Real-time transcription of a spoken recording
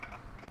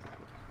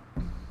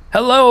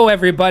Hello,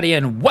 everybody,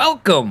 and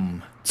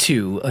welcome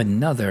to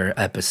another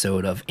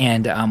episode of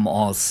And I'm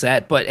All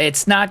Set. But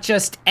it's not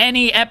just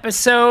any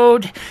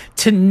episode.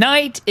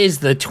 Tonight is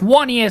the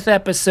 20th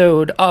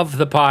episode of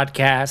the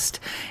podcast.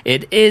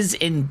 It is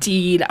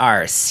indeed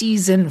our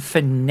season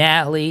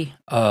finale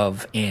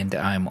of And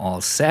I'm All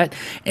Set,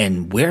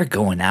 and we're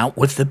going out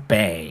with a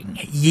bang.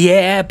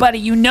 Yeah, buddy,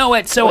 you know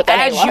it. So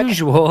as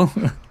usual,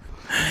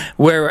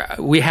 where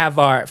we have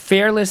our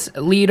fearless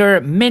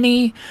leader,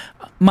 Minnie,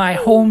 my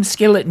home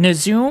skillet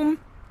Nazoom,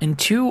 and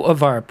two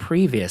of our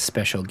previous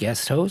special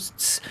guest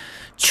hosts,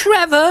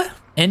 Trevor,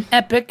 an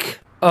epic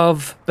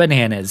of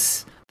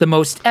bananas, the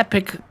most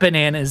epic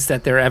bananas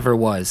that there ever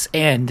was.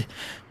 And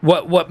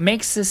what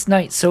makes this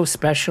night so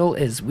special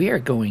is we are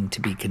going to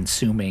be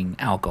consuming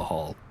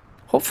alcohol,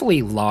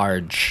 hopefully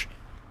large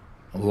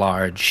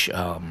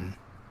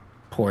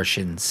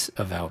portions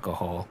of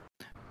alcohol.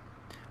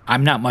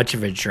 I'm not much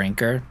of a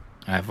drinker.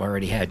 I've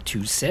already had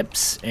 2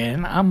 sips,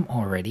 and I'm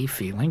already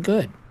feeling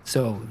good.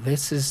 So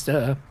this is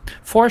the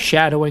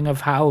foreshadowing of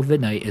how the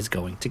night is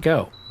going to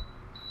go.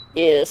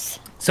 Yes.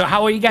 So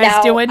how are you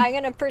guys doing? I'm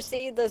going to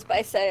precede this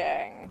by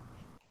saying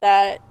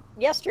that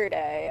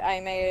yesterday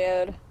I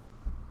made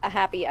a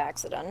happy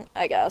accident,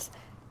 I guess,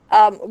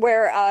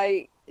 where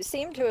I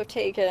seem to have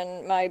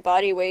taken my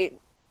body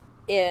weight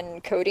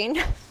in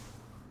codeine.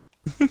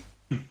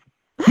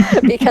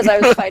 Because I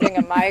was fighting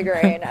a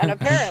migraine, and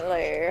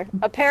apparently,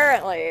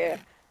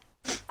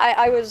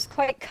 I was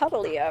quite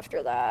cuddly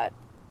after that.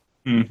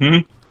 Mm-hmm.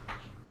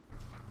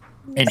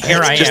 And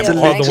here I am,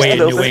 all the way in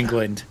New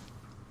England.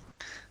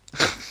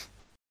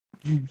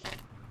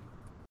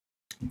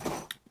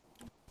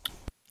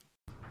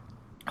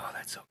 Oh,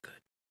 that's so good.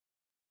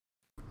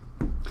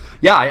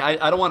 Yeah,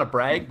 I don't want to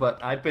brag,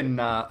 but I've been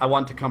I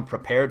want to come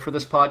prepared for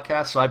this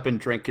podcast, so I've been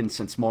drinking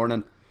since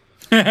morning.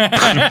 Just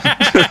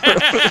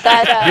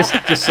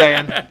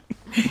saying.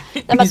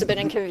 That must have been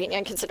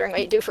inconvenient considering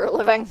what you do for a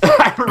living.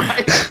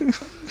 Right.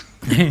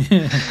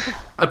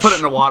 I put it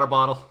in a water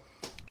bottle.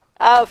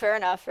 Oh, fair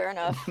enough.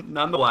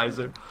 None the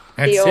wiser.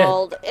 That's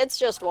It's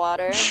just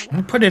water.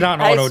 Put it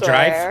on auto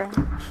drive.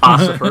 All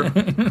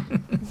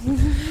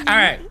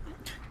right.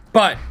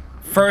 But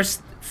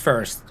first,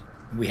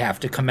 we have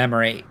to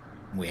commemorate.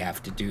 We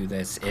have to do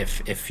this.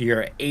 If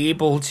you're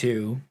able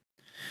to,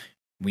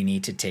 we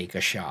need to take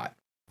a shot.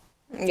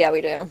 Yeah,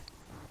 we do.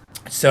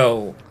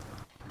 So,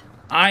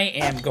 I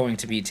am going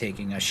to be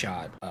taking a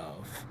shot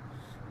of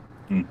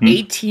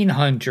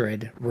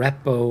 1800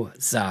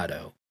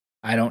 Reposado.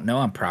 I don't know,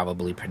 I'm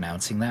probably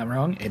pronouncing that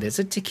wrong. It is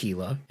a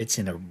tequila. It's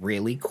in a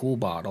really cool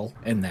bottle,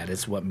 and that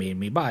is what made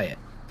me buy it.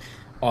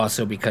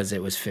 Also because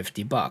it was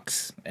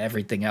 $50.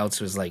 Everything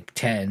else was like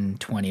 $10,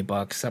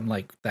 $20. I'm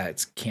like,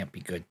 that can't be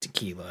good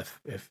tequila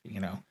if you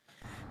know.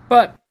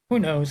 But who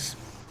knows?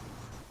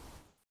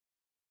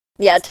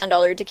 Yeah,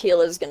 $10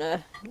 tequila is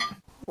gonna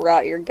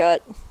rot your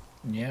gut.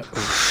 Yep.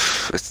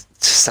 It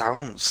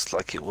sounds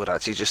like it would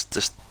actually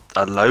just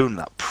alone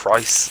that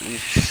price.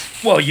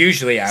 Well,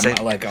 usually I'll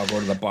go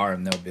to the bar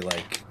and they'll be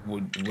like,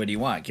 what do you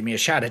want? Give me a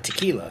shot of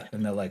tequila.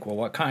 And they're like, well,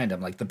 what kind?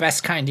 I'm like, the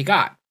best kind you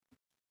got.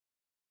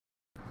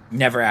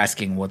 Never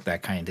asking what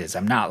that kind is.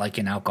 I'm not like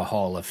an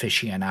alcohol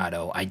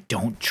aficionado. I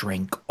don't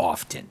drink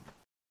often.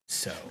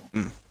 So.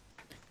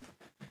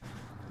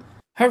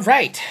 All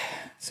right.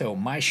 So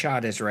my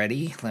shot is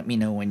ready. Let me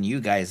know when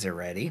you guys are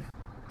ready.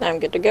 I'm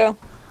good to go.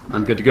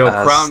 I'm good to go.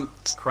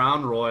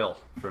 Crown Royal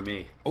for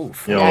me. Oh,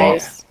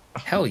 nice.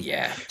 Hell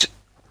yeah.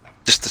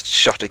 Just a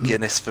shot of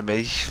Guinness for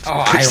me.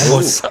 Oh,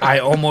 I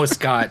almost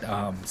got,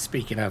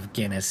 speaking of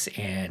Guinness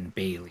and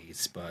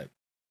Bailey's, but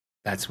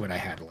that's what I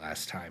had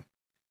last time.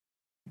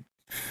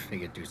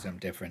 Figured do something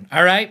different.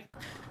 All right.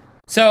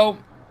 So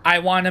I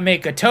want to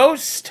make a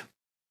toast.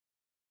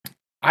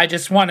 I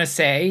just want to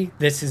say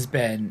this has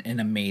been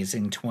an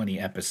amazing 20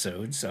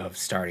 episodes of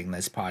starting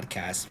this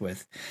podcast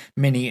with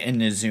Minnie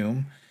and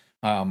Nazoom.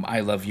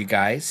 I love you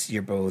guys.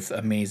 You're both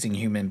amazing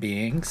human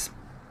beings.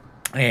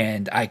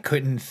 And I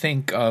couldn't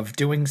think of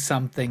doing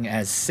something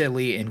as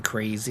silly and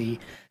crazy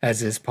as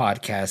this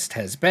podcast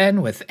has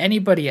been with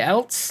anybody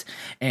else.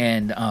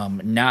 And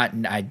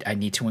I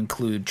need to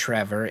include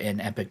Trevor and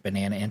Epic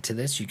Banana into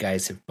this. You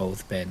guys have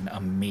both been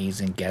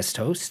amazing guest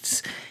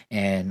hosts,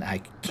 and I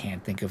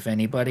can't think of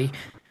anybody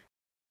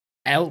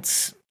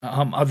else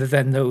other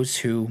than those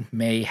who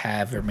may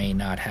have or may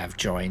not have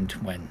joined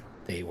when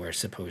they were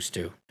supposed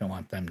to. Don't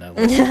want them to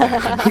listen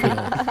back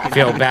and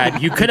feel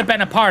bad. You could have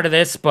been a part of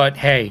this, but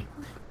hey,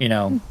 you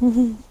know,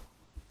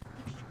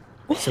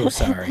 so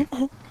sorry.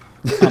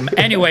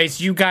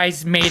 Anyways, you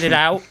guys made it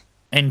out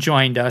and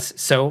joined us,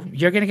 so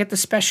you're gonna get the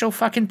special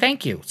fucking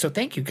thank you. So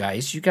thank you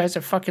guys. You guys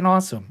are fucking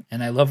awesome,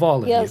 and I love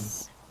all of you.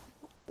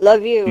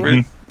 Love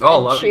you. Oh,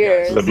 love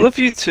cheers. you guys. Love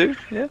you too.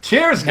 Yeah.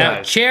 Cheers, guys.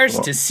 Now, cheers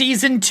to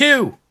season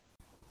 2.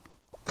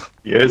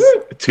 Yes,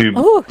 to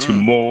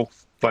more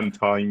fun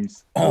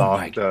times,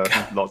 laughter,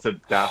 lots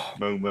of daft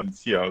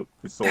moments. You know,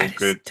 it's all that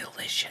good. Is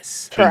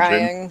delicious.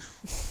 Crying.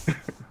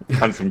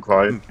 And some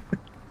crying.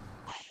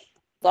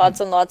 Lots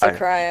and lots of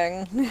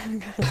crying.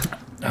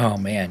 Oh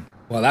man.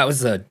 Well, that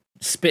was a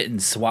spit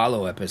and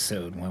swallow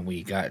episode when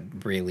we got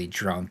really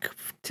drunk.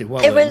 It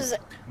was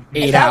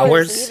 8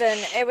 hours.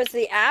 It was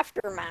the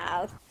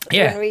aftermath.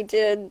 Yeah. When we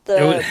did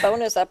the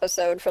bonus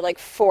episode for like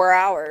 4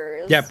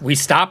 hours. Yep, we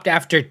stopped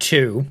after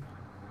 2,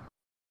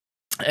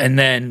 and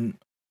then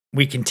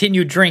we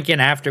continued drinking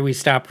after we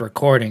stopped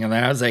recording. And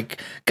then I was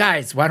like,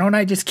 guys, why don't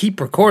I just keep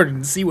recording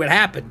and see what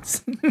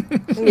happens?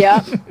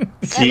 Yeah.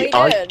 See,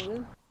 and we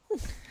did.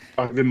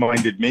 I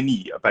reminded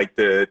Minnie about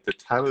the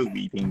tarot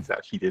readings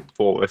that she did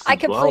for us. I as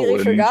completely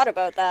well, forgot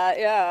about that,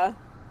 yeah.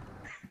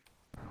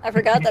 I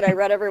forgot that I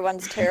read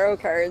everyone's tarot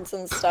cards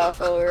and stuff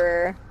while we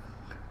were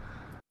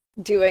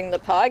doing the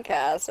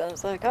podcast. I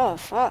was like, oh,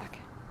 fuck.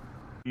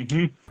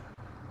 Mm-hmm.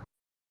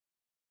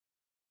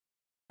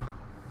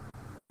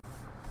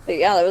 But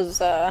yeah,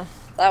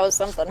 that was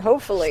something.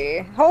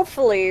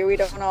 Hopefully we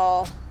don't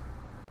all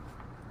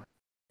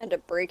end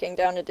up breaking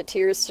down into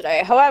tears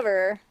today.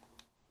 However,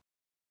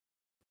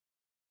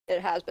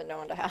 it has been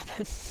known to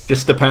happen.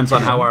 Just depends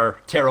on how our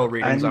tarot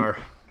readings are.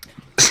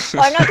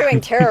 Well, I'm not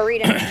doing tarot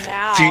readings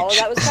now.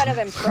 That was kind of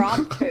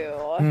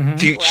impromptu.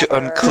 Future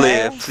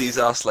unclear. Please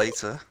ask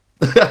later.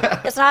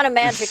 It's not a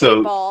magic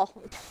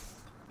ball.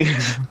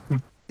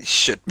 It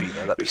should be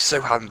though. That'd be so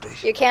handy.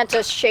 You can't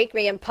just shake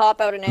me and pop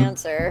out an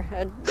answer.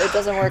 It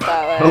doesn't work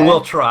that way.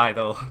 We'll try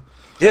though.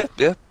 Yeah.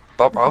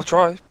 Bob, I'll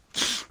try.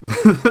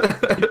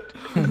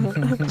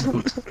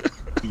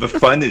 The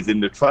fun is in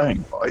the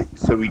trying, right?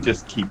 So we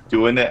just keep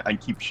doing it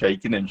and keep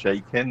shaking and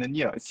shaking,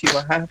 and see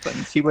what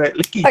happens, see where it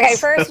leads. Okay,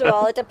 first of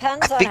all, it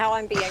depends on how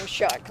I'm being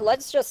shook.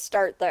 Let's just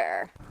start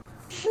there.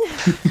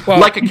 Well,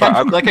 like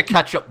a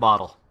ketchup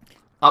bottle.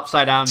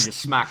 Upside down, you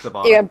smack the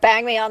bottle. You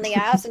bang me on the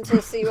ass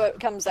until see what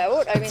comes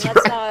out? I mean,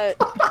 that's not...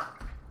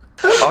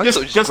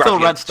 just till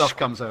red stuff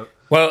comes out.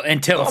 Well,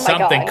 until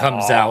something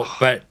comes out,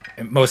 but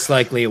most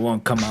likely it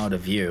won't come out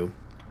of you.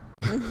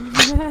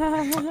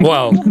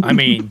 Well, I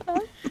mean,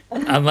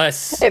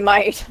 unless... It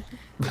might.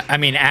 I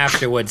mean,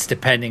 afterwards,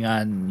 depending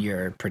on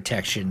your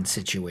protection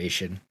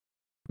situation.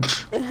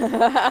 But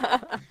I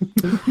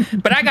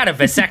got a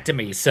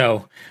vasectomy,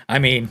 so, I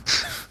mean...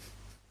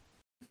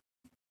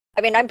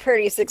 I'm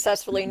pretty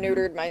successfully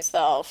neutered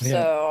myself,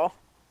 so...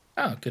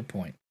 Oh, good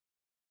point.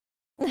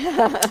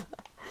 I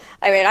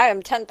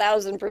am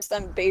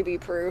 10,000%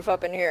 baby-proof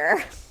up in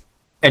here.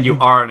 And you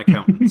are an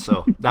accountant,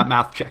 so that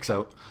math checks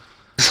out.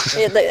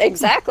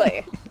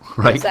 Exactly.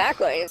 Right.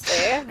 Exactly.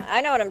 See? I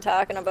know what I'm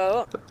talking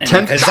about.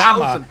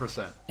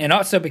 10,000%. And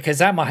also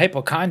because I'm a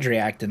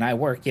hypochondriac and I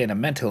work in a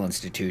mental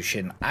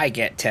institution, I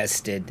get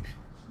tested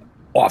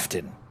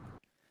often.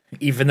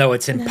 Even though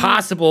it's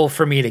impossible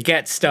for me to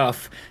get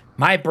stuff,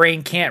 my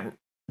brain can't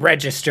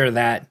register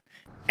that,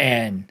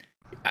 and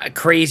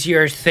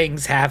crazier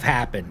things have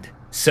happened.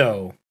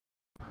 So,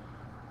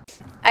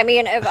 I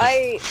mean, if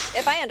I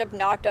end up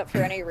knocked up for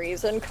any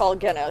reason, call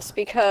Guinness,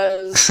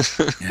 because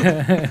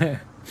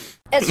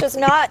it's just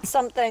not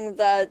something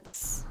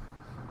that's...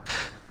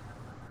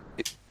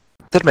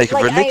 They'd make a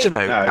religion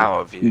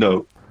out of you.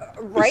 No.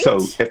 Right? So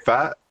if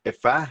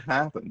that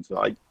happens,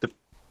 like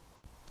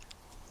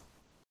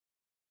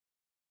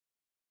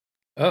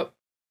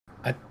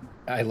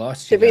I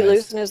lost you. Did we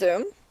lose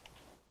Nazoom?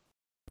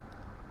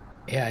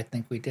 Yeah, I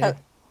think we did.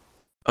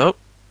 Oh.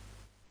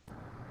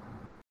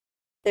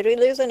 Did we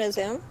lose a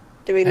Nazoom?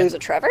 Did we lose a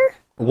Trevor?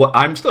 What?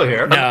 I'm still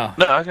here. No.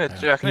 No, I can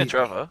hear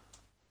Trevor.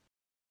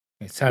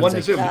 It sounds One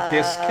like Nazoom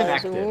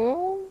disconnected.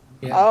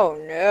 Yeah. Oh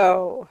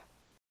no.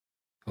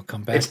 We'll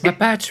come back. My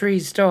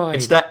battery's died.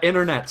 It's that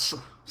internet's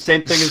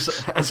same thing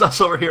as us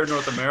over here in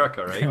North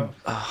America, right?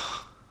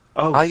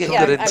 I get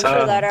good I'm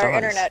sure that our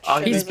internet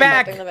he's isn't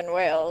back. helping them in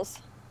Wales.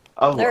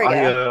 Oh, There we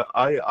go.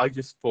 I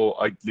just thought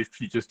I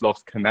literally just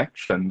lost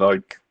connection.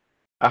 Like,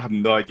 I have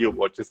no idea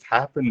what just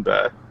happened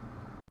there.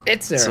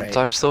 It's alright.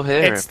 Sometimes still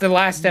here. It's the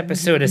last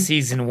episode of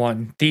season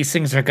 1. These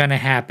things are gonna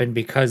happen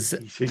because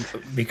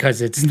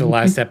it's the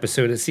last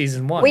episode of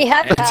season 1. We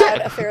have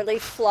had a fairly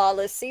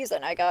flawless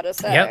season, I gotta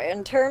say. Yep.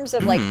 In terms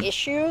of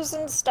issues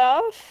and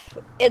stuff,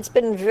 it's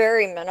been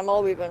very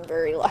minimal. We've been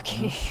very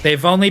lucky.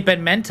 They've only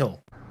been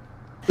mental.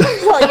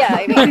 Well, yeah,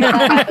 I mean,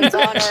 that happens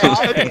on or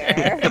off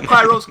here. And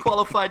Pyro's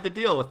qualified to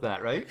deal with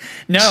that, right?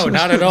 No,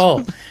 not at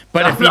all.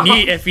 But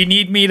if you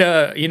need me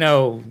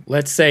to,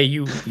 let's say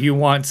you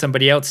want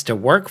somebody else to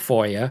work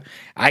for you,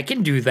 I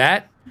can do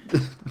that.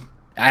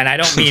 And I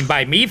don't mean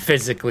by me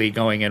physically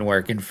going and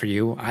working for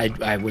you.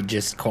 I would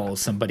just call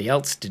somebody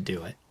else to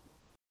do it.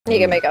 You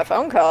can make a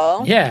phone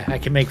call. Yeah, I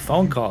can make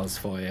phone calls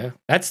for you.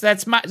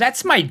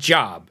 That's my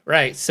job,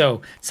 right?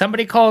 So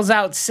somebody calls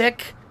out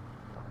sick,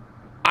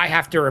 I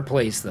have to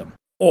replace them.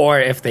 Or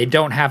if they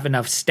don't have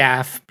enough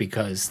staff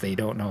because they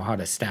don't know how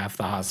to staff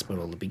the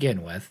hospital to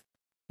begin with,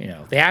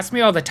 they ask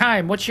me all the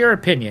time, what's your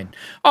opinion?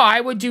 Oh, I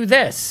would do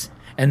this.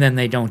 And then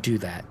they don't do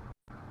that.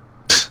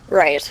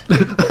 Right.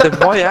 Then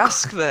why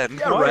ask then?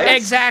 Yeah, right.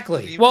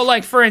 Exactly. Well,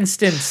 like, for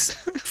instance,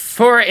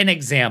 for an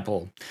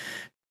example,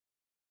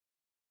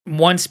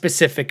 one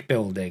specific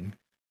building,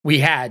 we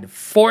had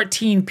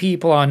 14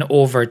 people on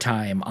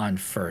overtime on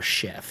first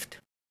shift.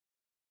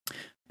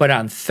 But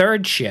on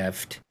third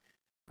shift,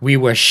 we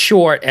were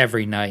short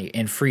every night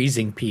and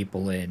freezing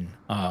people in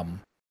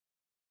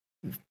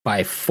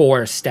by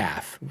 4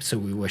 staff. So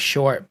we were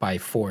short by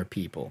 4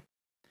 people.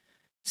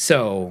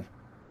 So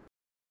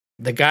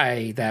the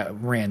guy that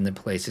ran the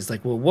place is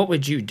like, well, what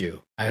would you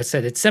do? I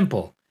said, it's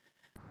simple.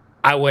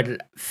 I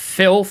would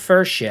fill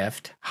first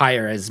shift,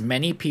 hire as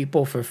many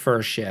people for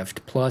first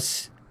shift,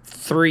 plus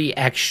 3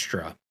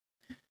 extra.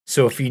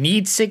 So if you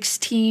need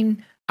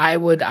 16, I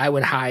would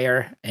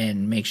hire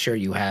and make sure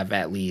you have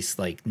at least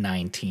like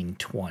 19,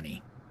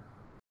 20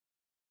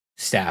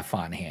 staff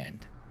on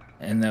hand.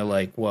 And they're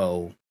like,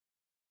 well,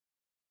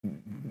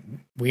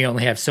 we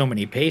only have so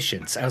many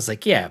patients. I was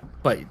like, yeah,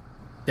 but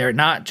they're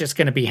not just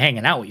going to be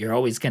hanging out. You're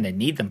always going to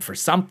need them for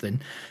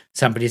something.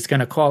 Somebody's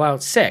going to call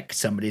out sick.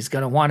 Somebody's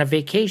going to want a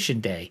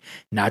vacation day.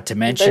 Not to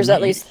mention... There's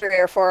at least 3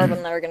 or 4 of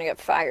them that are going to get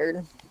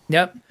fired.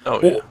 Yep.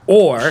 Oh, yeah.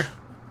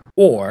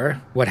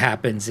 Or what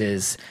happens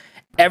is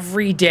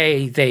every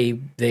day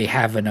they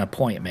have an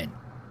appointment,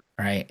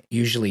 right?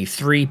 Usually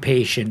 3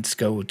 patients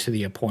go to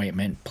the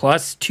appointment,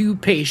 plus 2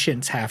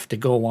 patients have to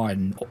go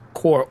on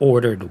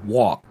court-ordered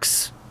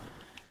walks.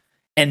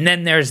 And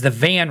then there's the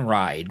van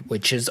ride,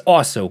 which is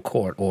also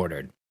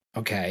court-ordered,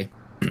 okay?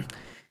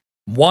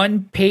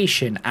 1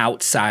 patient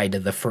outside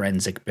of the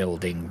forensic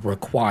building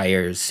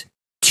requires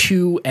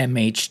 2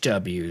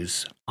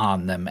 MHWs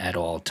on them at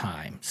all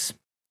times.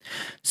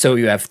 So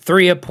you have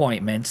 3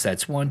 appointments.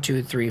 That's 1,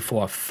 2, 3,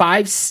 4,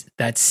 5.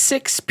 That's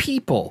 6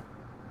 people.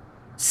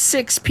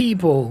 6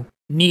 people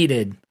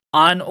needed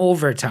on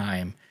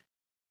overtime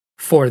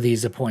for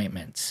these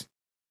appointments.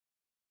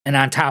 And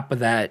on top of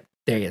that,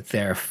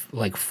 they're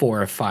like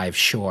 4 or 5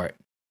 short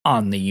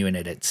on the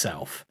unit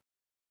itself.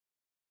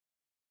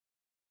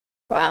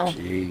 Wow.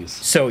 Jeez.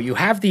 So you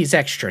have these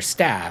extra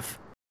staff.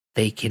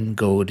 They can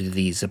go to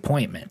these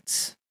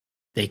appointments.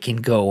 They can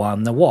go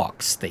on the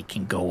walks. They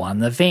can go on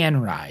the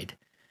van ride,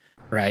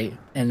 right?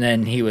 And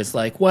then he was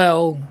like,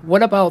 well,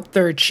 what about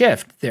third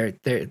shift?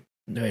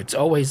 It's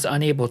always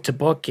unable to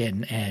book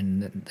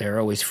and they're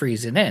always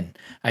freezing in.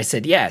 I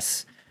said,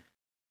 yes,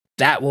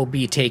 that will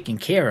be taken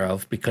care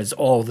of because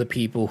all the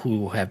people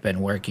who have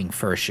been working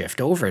first shift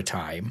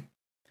overtime,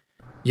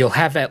 you'll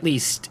have at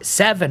least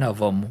 7 of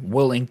them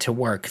willing to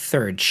work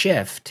third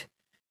shift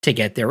to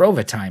get their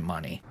overtime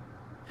money.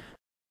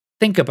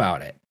 Think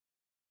about it.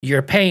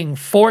 You're paying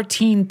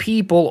 14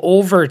 people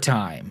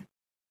overtime.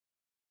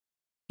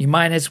 You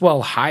might as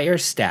well hire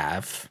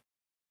staff.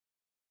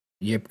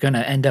 You're going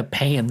to end up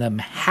paying them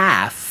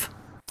half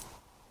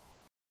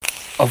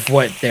of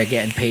what they're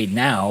getting paid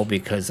now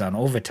because on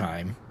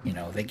overtime,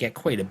 they get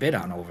quite a bit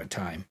on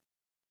overtime.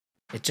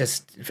 It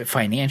just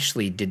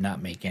financially did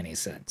not make any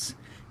sense.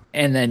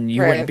 And then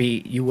you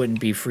wouldn't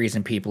be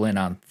freezing people in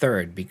on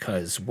third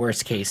because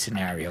worst case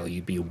scenario,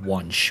 you'd be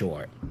 1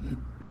 short.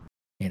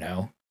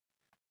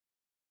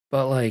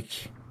 But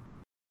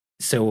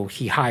so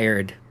he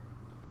hired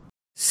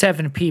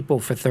 7 people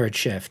for third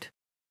shift.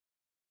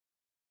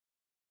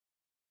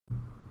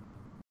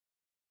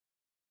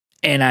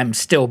 And I'm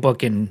still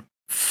booking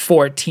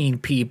 14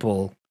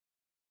 people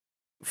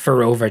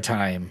for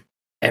overtime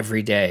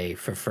every day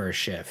for first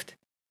shift.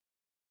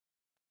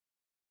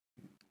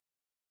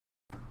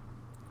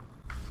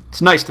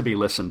 It's nice to be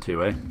listened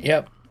to, eh?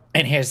 Yep.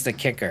 And here's the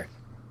kicker.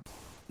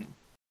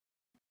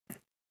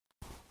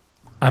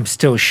 I'm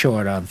still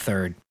short on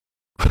third.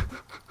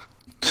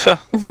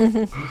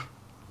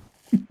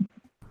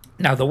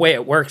 Now, the way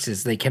it works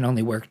is they can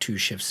only work 2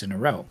 shifts in a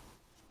row.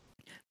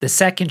 The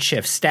second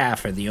shift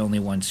staff are the only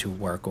ones who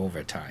work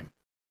overtime.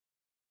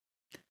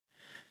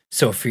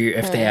 So if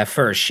they have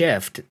first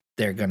shift,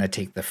 they're going to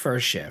take the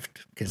first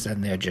shift because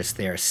then they're just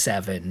there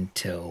 7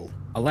 till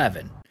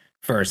 11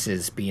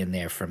 versus being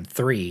there from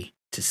 3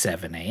 to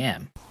 7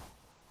 a.m.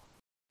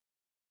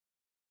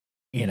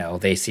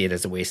 They see it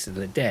as a waste of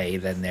the day.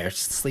 Then they're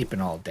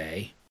sleeping all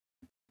day.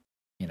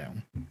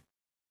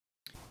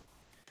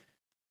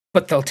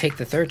 But they'll take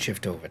the third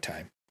shift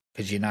overtime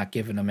because you're not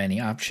giving them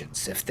any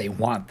options. If they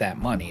want that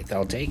money,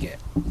 they'll take it.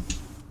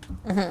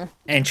 Mm-hmm.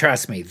 And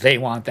trust me, they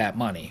want that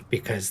money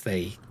because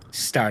they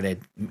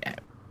started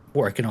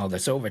working all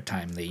this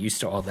overtime. They're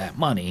used to all that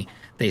money.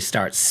 They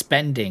start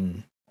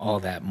spending all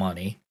that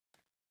money.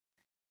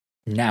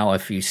 Now,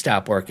 if you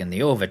stop working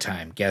the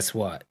overtime, guess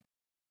what?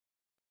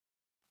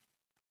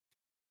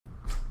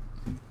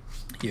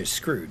 You're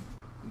screwed.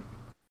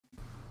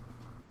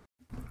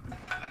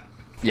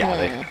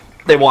 Yeah,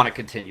 they want to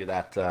continue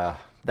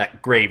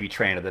that gravy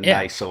train of the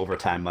nice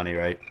overtime money,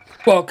 right?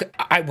 Well,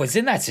 I was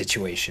in that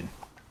situation.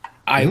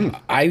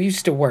 I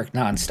used to work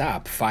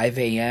nonstop, 5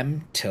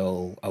 a.m.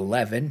 till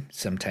 11,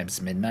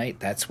 sometimes midnight.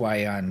 That's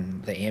why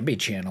on the Ambi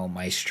channel,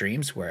 my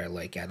streams were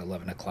like at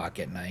 11 o'clock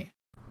at night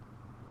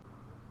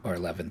or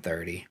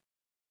 11:30.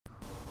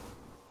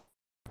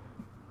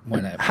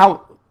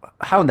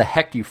 How in the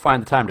heck do you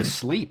find the time to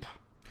sleep?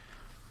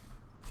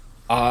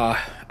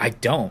 I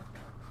don't.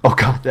 Oh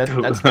God,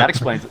 that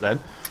explains it then.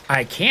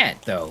 I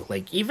can't though.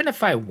 Even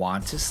if I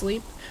want to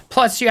sleep,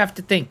 plus you have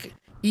to think.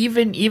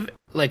 Even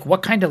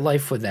what kind of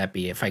life would that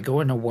be if I go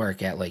into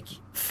work at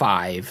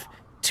 5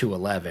 to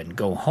 11,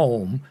 go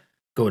home,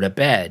 go to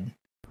bed,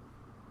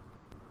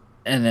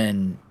 and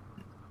then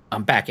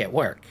I'm back at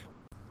work.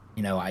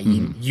 You know,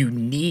 you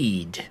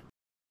need,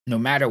 no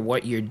matter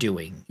what you're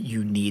doing,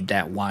 you need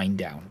that wind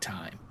down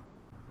time.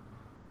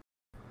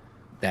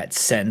 That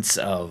sense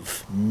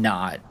of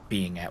not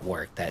being at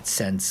work, that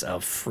sense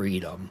of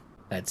freedom,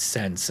 that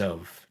sense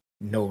of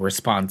no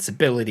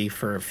responsibility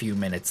for a few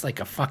minutes, like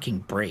a fucking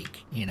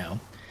break, you know?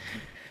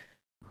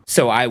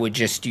 So I would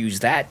just use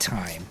that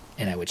time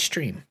and I would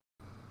stream.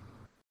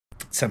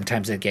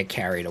 Sometimes I'd get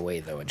carried away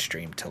though and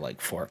stream till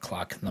like 4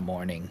 o'clock in the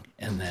morning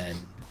and then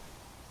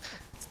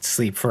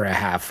sleep for a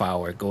half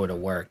hour, go to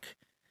work,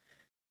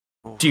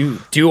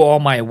 do all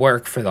my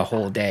work for the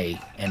whole day,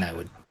 and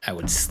I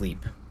would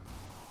sleep.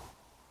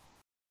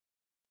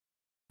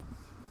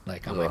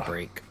 Like on my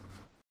break.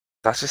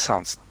 That just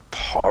sounds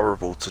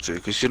horrible to do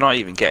because you're not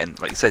even getting,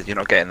 like you said, you're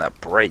not getting that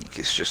break.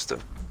 It's just a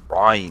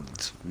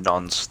grind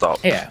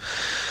non-stop. Yeah.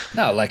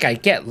 No, like I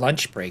get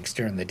lunch breaks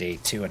during the day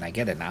too, and I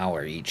get an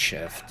hour each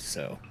shift.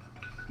 So.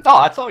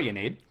 Oh, that's all you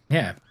need.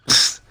 Yeah.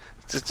 Just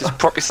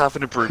prop yourself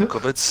in a broom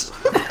cupboards,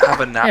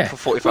 have a nap for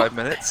 45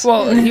 minutes.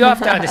 Well, you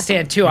have to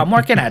understand too. I'm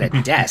working at a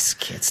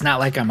desk. It's not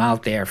like I'm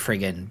out there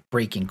friggin'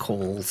 breaking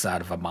coals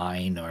out of a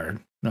mine or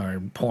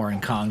pouring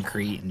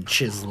concrete and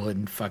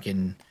chiseling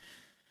fucking,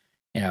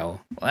 you know,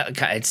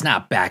 it's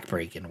not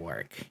backbreaking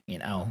work, you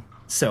know?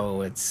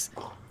 So it's...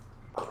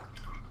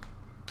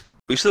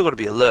 We've still got to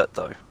be alert,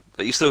 though.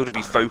 You still got to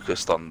be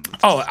focused on...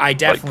 Oh, I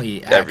definitely...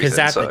 Because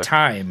at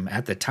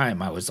the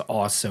time, I was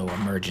also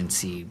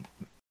emergency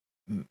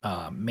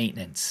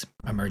maintenance,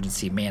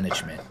 emergency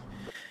management.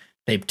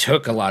 They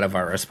took a lot of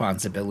our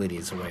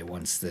responsibilities away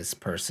once this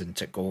person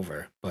took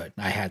over. But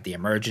I had the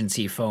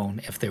emergency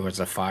phone. If there was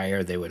a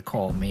fire, they would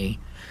call me.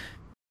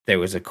 There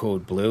was a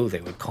code blue,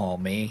 they would call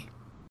me.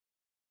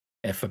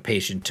 If a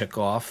patient took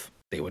off,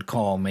 they would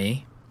call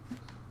me.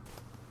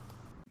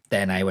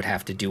 Then I would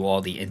have to do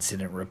all the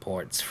incident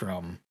reports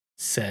from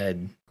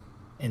said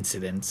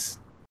incidents.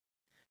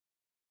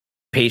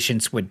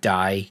 Patients would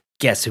die.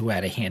 Guess who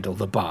had to handle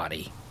the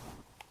body?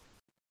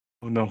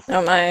 Oh no.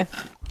 Oh my.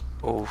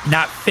 Oh.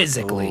 Not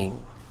physically,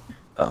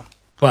 Oh.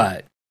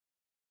 but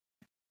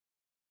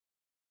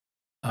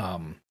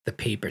the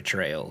paper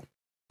trail.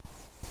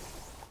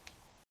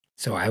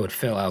 So I would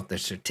fill out the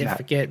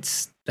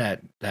certificates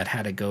that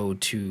had to go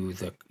to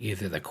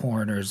either the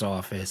coroner's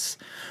office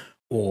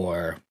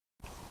or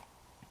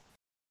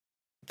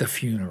the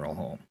funeral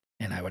home,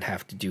 and I would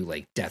have to do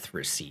like death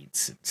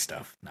receipts and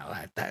stuff. Now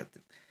that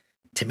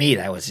to me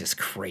that was just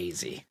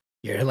crazy.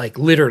 You're like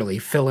literally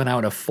filling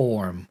out a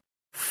form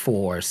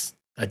for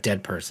a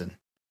dead person.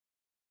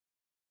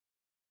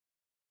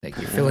 Like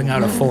you're filling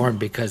out a form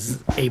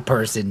because a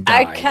person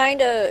died. I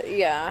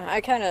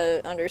kind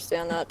of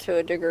understand that to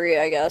a degree,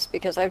 I guess,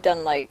 because I've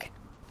done like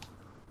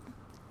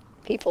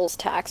people's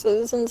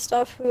taxes and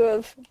stuff who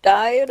have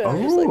died, and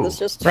I'm just like, this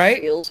just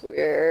feels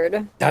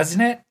weird.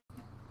 Doesn't it?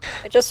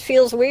 It just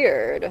feels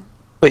weird.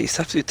 Wait, you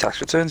still have to do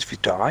tax returns if you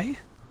die?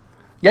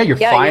 Yeah, your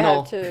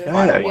final. You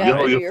have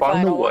to do your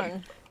final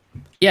one.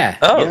 Yeah.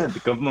 Oh. Yeah, the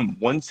government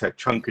wants a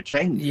chunk of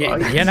change. Yeah,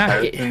 right? you're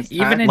not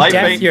even in Life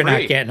death. ain't You're free.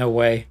 not getting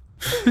away.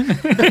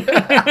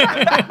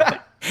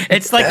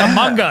 It's like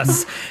Among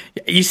Us.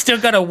 You still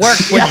got to work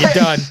when you're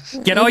done.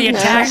 Get all your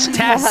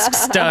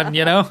tasks done.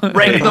 You know.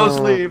 Break those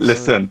leaves.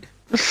 Listen,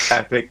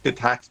 Epic, the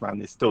tax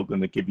man is still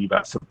going to give you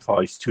that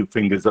surprise 2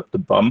 fingers up the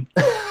bum,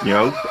 you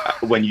know,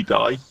 when you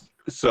die.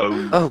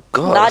 So. Oh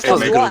god. Not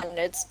just maybe- one,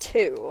 it's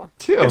two.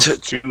 It's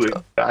two,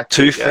 exactly,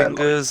 Two yeah,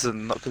 fingers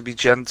and not going to be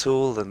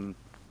gentle and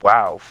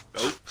wow.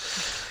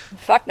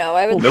 Fuck no,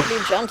 I would Nope. be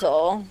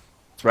gentle.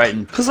 That's right.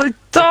 And Because I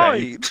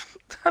died.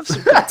 Have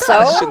some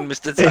compassion,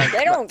 Mr. Tank.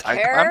 They don't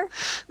Tank care.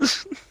 Man.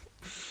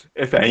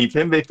 If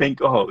anything, they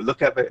think, oh,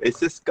 look at it, it's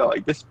this guy,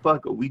 this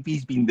bugger.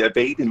 He's been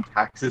evading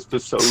taxes for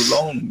so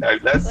long. Now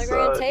let's. They're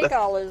gonna take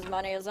all his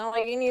money. It's not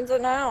like he needs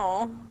it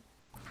now.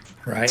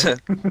 Right. I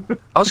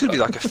was going to be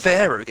like a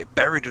pharaoh, get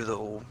buried with it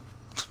all.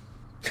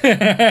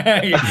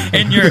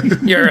 And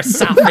your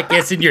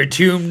esophagus in your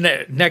tomb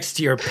next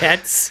to your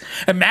pets.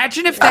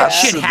 Imagine if that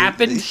shit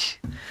happened.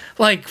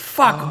 Like,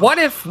 fuck. What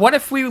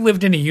if we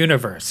lived in a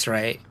universe,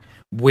 right,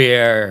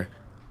 where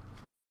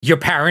your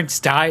parents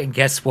die and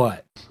guess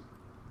what?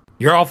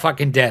 You're all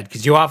fucking dead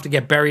because you all have to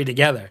get buried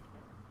together.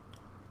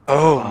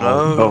 Oh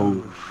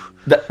no.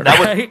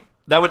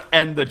 that would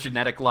end the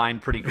genetic line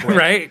pretty quick.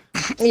 Right?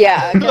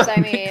 Yeah, because I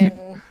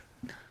mean,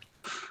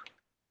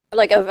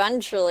 like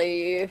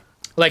eventually.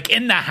 Like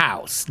in the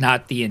house,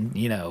 not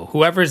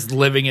whoever's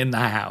living in the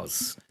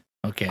house.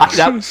 Okay.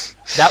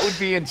 That would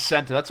be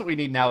incentive. That's what we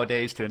need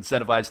nowadays to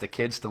incentivize the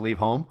kids to leave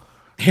home.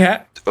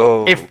 Yeah.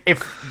 Oh.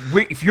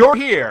 If you're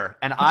here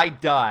and I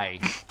die,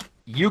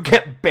 you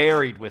get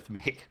buried with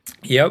me.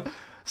 Yep.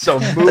 So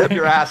move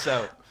your ass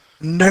out.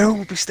 No one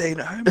will be staying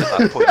at home at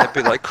that point. They'd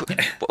be like,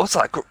 what's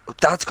that?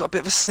 Dad's got a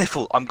bit of a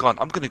sniffle. I'm gone.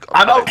 I'm going to go.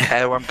 I don't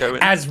care where I'm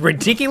going. As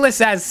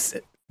ridiculous as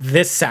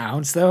this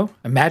sounds, though,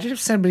 imagine if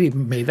somebody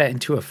made that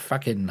into a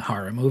fucking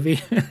horror movie.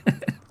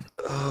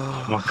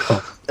 Oh my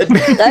god.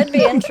 That'd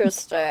be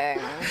interesting.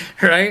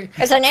 Right?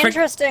 It's an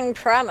interesting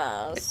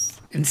premise.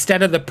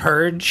 Instead of the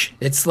purge,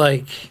 it's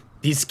like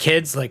these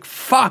kids like,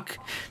 fuck.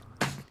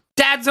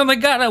 Dad's only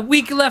got a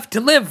week left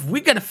to live. We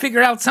gotta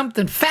figure out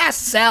something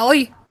fast,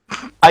 Sally.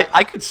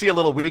 I could see a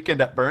little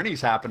Weekend at Bernie's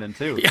happening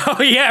too.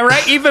 Oh yeah,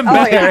 right? Even Oh,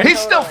 better. yeah. He's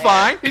still Totally.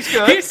 fine. He's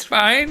good. He's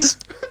fine.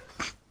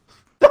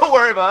 Don't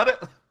worry about it.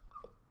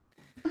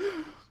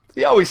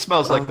 He always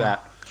smells like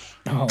that.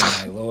 Oh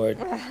my lord.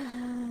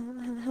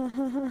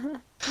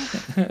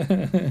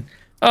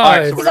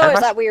 right, so He's always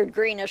that weird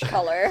greenish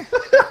color.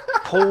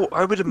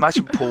 I would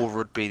imagine Paul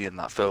Rudd being in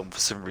that film for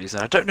some reason.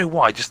 I don't know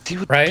why. Just he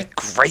would Right? be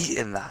great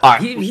in that. All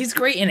right, he's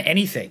great in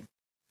anything.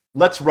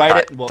 let's write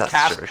it and we'll That's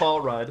cast true.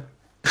 Paul Rudd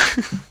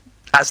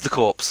As the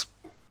corpse.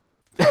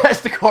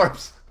 as the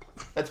corpse.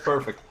 That's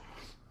perfect.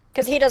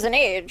 Because he doesn't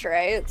age,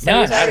 right? So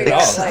No, he's not at already all.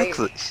 like,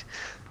 Exactly.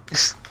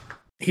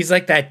 He's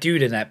like that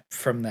dude in that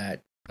from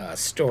that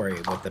story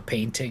with the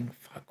painting.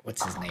 Fuck,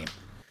 what's his name?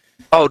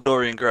 Oh,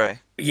 Dorian Gray.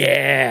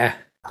 Yeah.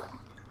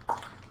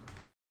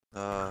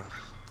 That's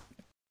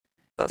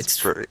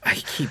It's pretty.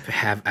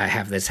 I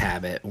have this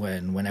habit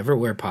whenever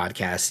we're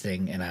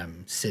podcasting and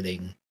I'm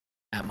sitting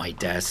at my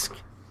desk.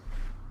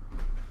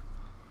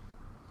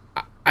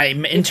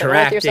 I'm with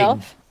interacting.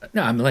 yourself?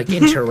 No, I'm like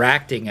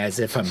interacting as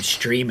if I'm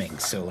streaming.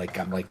 So like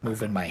I'm like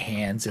moving my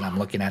hands and I'm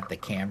looking at the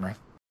camera.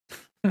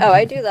 Oh,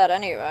 I do that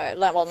anyway.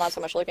 Well, not so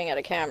much looking at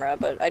a camera,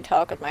 but I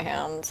talk with my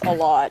hands a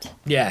lot.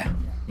 Yeah.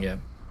 Yeah.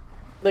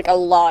 Like a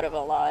lot.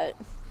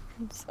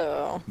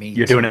 So Me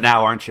You're too. doing it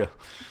now, aren't you?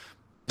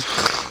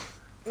 I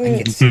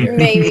can see her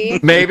maybe.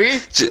 Maybe.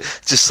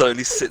 Just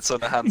slowly sits on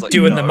her hands like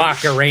doing the no.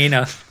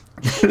 Macarena.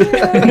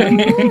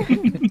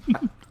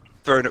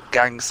 Throwing up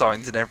gang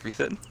signs and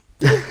everything.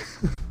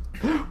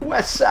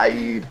 West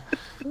Side.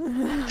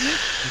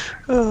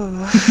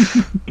 Oh,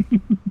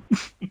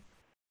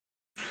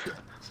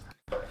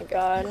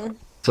 God.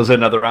 So is there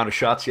another round of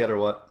shots yet, or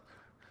what?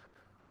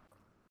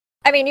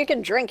 I mean, you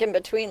can drink in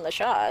between the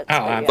shots.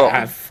 Oh,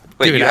 but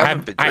Wait, dude, you I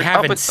haven't been I drinking?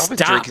 haven't I've been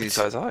stopped. drinking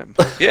the entire time.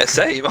 Yeah,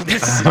 same. I've been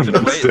sipping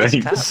away at this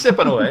Same. can. Just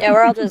sipping away. Yeah,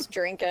 we're all just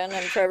drinking,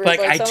 and Trevor's Like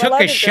I "So am took allowed a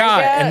to drink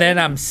shot yet?" and then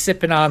I'm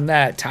sipping on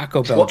that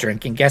Taco Bell What?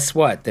 drink, and guess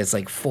what? There's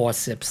like 4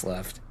 sips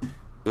left.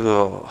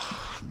 Oh,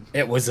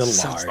 It was a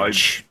Sounds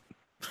large.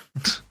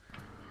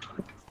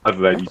 I've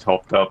already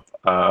topped up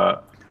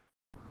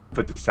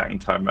for the second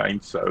time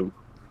round, so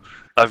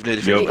I've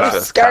nearly You finished the got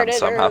first can, started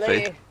so I'm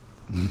early.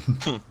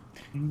 happy.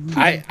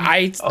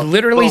 I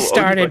literally oh,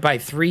 started but- by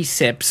 3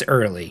 sips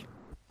early,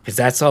 because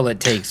that's all it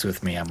takes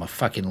with me. I'm a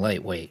fucking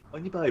lightweight.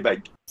 only by about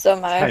So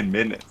my 10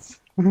 minutes.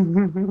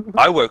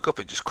 I woke up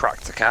and just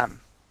cracked a can.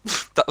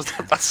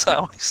 That's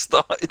how I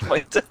started my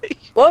day.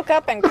 woke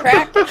up and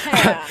cracked a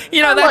can.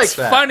 You know, I that's like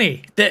that.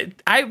 funny. That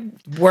I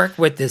work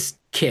with this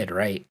kid,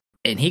 right?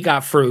 And he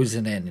got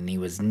frozen in and he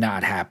was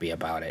not happy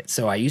about it.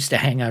 So I used to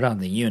hang out on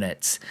the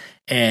units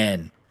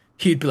and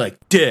he'd be like,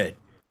 dude,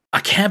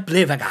 I can't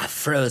believe I got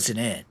frozen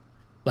in.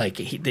 Like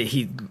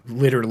he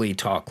literally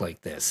talked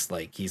like this.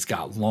 Like he's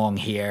got long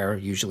hair,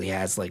 usually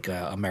has like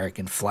a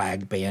American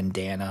flag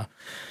bandana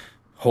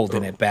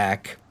holding it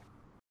back.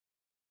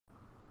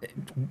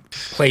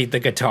 Played the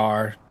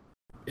guitar.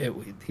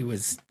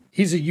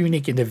 He's a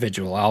unique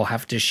individual. I'll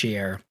have to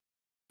share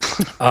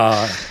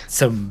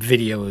some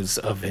videos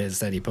of his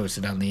that he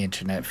posted on the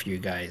internet for you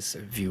guys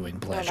viewing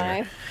pleasure. my.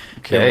 You're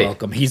Okay.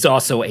 welcome. He's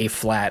also a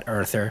flat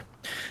earther.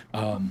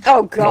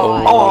 Oh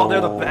God. Oh,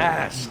 they're the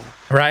best.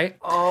 Right?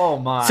 Oh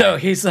my. So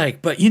he's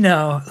like, but you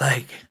know,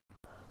 like,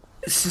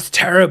 this is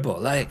terrible.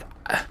 Like,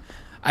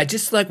 I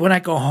just like when I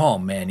go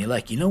home, man. You're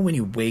like, you know, when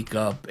you wake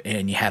up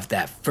and you have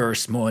that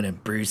first morning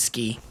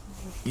brewski,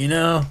 you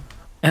know?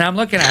 And I'm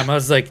looking at him. I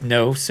was like,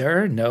 no,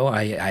 sir. No,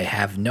 I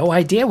have no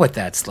idea what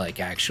that's like,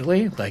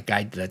 actually. Like,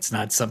 that's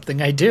not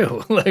something I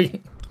do.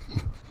 Like,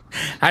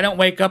 I don't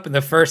wake up and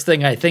the first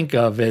thing I think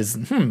of is,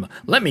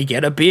 let me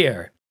get a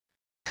beer.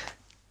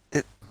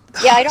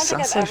 Yeah, I don't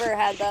think I've Sounds like- ever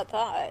had that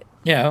thought.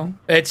 You know,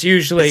 it's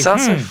usually, It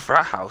sounds like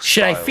frat house.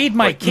 should I style. feed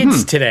my Like,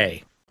 kids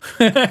today?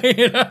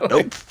 You know?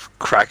 Nope.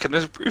 Cracking a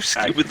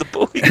brewski with the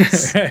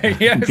boys.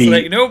 Yeah, it's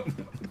like, nope.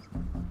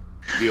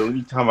 The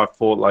only time I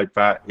thought like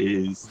that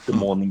is the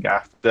morning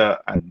after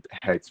and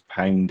head's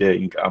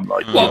pounding. I'm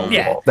like, Well, you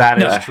know yeah. what? That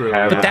is No, true.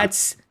 but But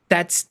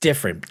that's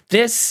different.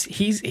 This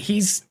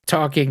he's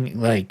talking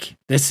like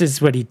this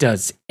is what he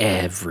does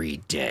every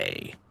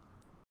day.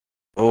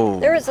 Oh.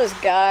 There was this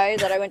guy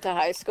that I went to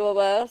high school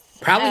with.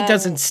 Probably and-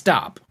 doesn't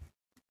stop.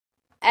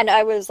 And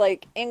I was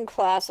like in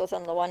class with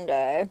him the one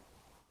day.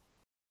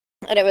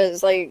 And it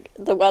was like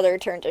the weather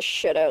turned to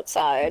shit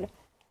outside.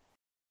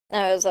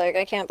 And I was like,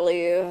 I can't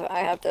believe I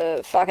have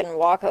to fucking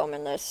walk home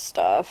in this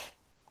stuff.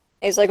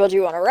 He's like, well, do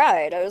you want to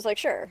ride? I was like,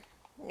 sure.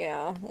 You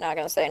know, not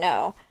gonna say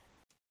no.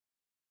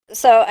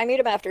 So I meet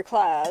him after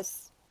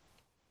class.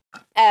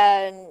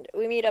 And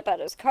we meet up at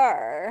his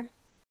car.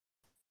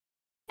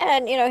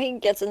 And, you know, he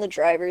gets in the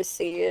driver's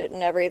seat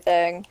and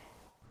everything.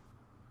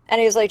 And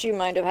he's like, do you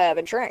mind if I have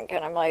a drink?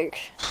 And I'm like,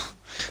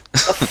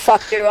 the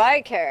fuck do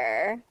I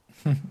care?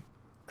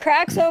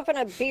 cracks open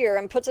a beer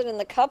and puts it in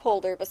the cup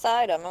holder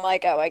beside him. I'm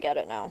like, oh, I get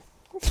it now.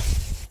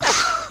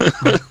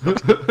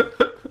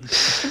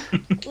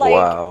 Like,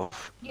 Wow.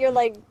 you're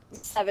like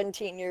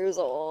 17 years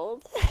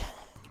old.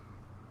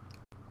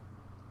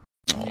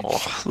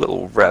 Oh,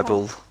 little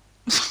rebel.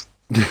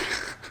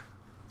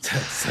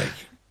 It's like,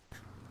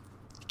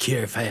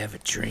 care if I have a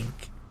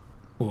drink?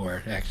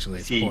 Or actually,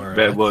 it's See, more.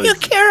 there was- You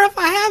care if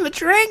I have a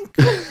drink?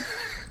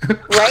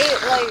 Right?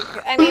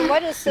 Like, I mean,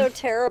 what is so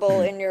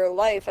terrible in your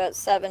life at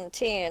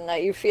 17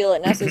 that you feel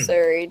it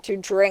necessary to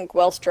drink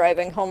whilst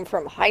driving home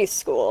from high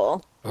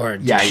school? Or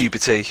Yeah,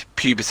 Puberty.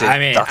 I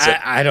mean, That's it.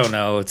 I don't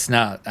know. It's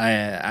not.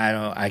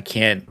 I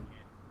can't.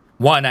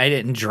 One, I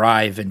didn't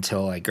drive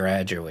until I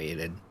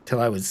graduated. Till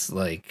I was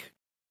like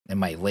in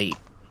my late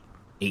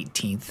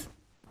 18th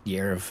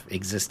year of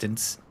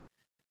existence.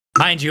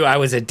 Mind you, I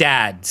was a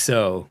dad,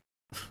 so.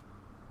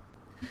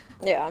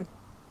 Yeah.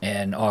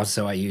 And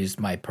also, I used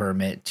my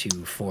permit to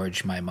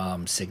forge my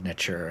mom's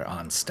signature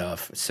on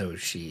stuff, so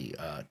she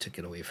took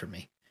it away from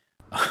me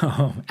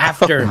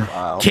after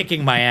Wow.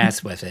 kicking my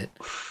ass with it.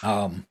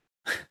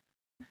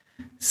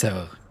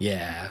 So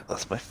yeah,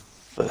 That's my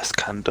first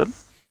Camden.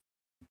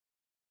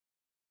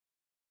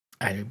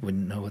 I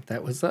wouldn't know what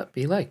that was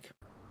be like.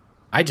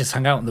 I just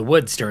hung out in the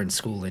woods during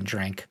school and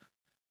drank,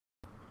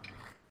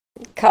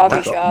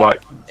 Coffee shop. Right.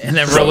 and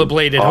then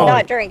rollerbladed home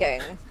Not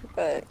drinking,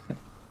 but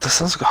That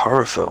sounds like a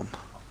horror film.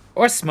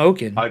 or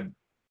smoking.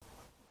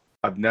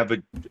 I've never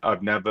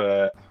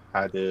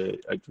had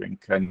a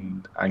drink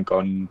and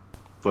gone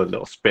for a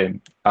little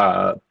spin.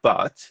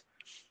 But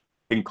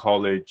in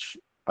college,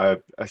 I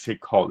say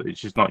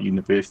college, it's not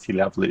university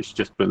level, it's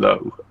just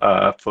below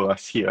for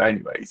us here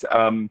anyways.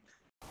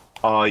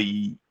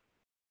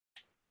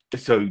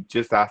 So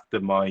just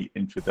after my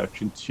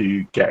introduction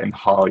to getting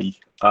high,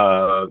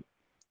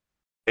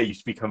 it used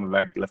to become a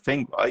regular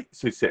thing, right?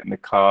 So sit in the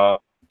car,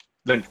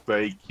 lunch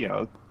break,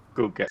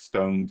 go get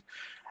stoned.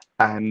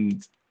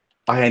 And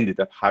I ended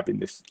up having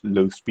this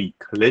low speed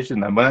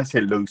collision. And when I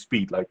say low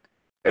speed, like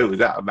it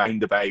was at a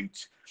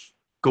roundabout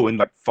going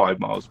like 5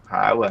 miles per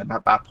hour. And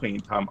at that point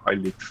in time, I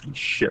literally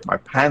shit my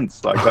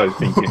pants. Like I was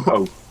thinking,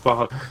 oh,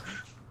 fuck,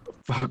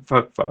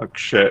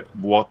 shit,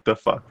 what the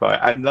fuck, right?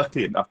 And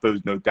luckily enough, there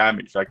was no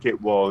damage. Like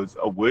it was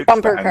a work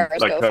bumper stand,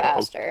 cars like go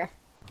faster.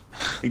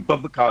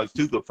 Bumper cars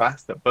do go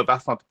faster, but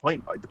that's not the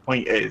point, right? The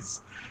point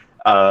is,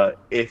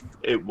 if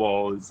it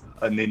was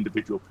an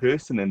individual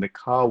person in the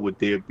car, would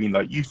they have been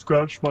like, you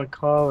scratched my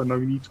car and I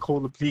need to call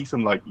the police?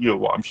 I'm like, you know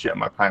what, I'm shitting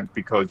my pants,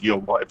 because you know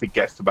what, if it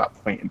gets to that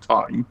point in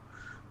time,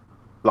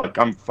 like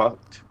I'm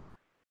fucked.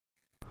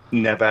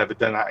 Never ever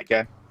done that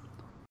again.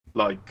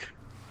 Like,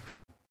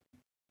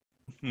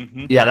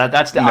 Yeah,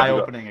 that's the Never.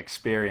 eye-opening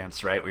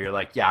experience, right? Where you're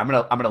like, yeah, I'm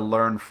gonna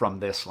learn from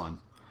this one.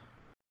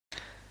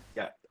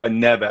 I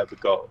never ever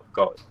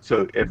got.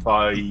 So if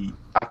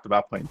after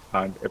that point in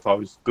time, if I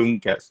was going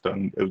to get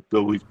stoned, it would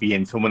always be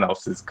in someone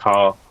else's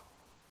car.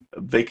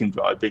 They can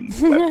drive, they can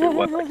do whatever they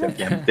want. Like at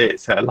the end of the day,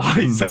 it's their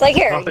lives. It's like,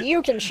 here,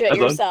 you can shit As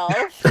long-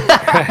 yourself.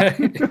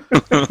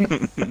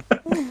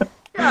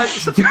 Yeah,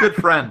 it's such a good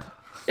friend.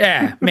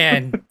 Yeah,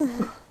 man.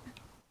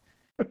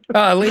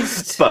 At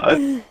least.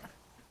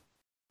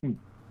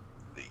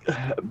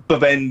 But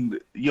then,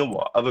 you know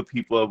what, other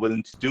people are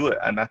willing to do it,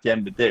 and at the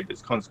end of the day,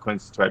 there's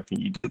consequences to everything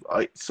you do,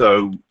 right?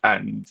 So,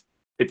 and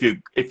if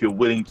you're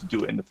willing to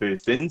do it in the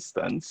first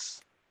instance,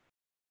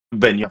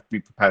 then you have to be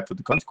prepared for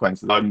the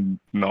consequences. I'm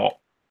not.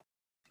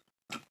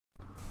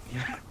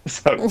 Yeah.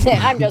 So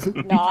I'm just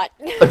not.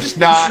 I'm just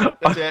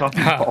not. That's it. I'm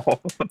not.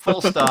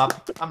 Full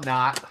stop. I'm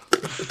not.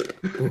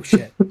 Oh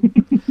shit.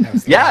 That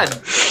was Yeah. loud.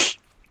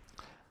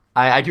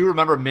 and I do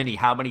remember, Minnie,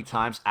 how many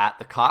times at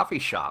the coffee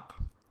shop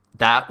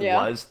that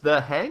Yeah. was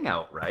the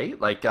hangout, right?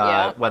 Like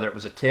Yeah. whether it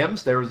was a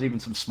Tim's, there was even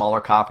some smaller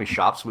coffee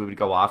shops we would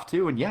go off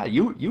to, and yeah,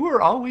 you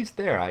were always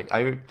there. I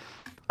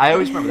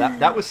always remember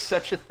that was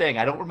such a thing.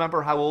 I don't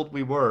remember how old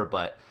we were,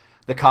 but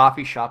the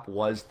coffee shop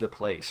was the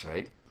place,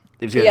 right?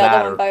 It was either Yeah, that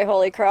the one or- by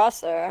Holy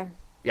Cross there.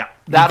 yeah,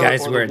 You that or-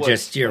 guys or the were Woods,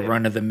 just your right?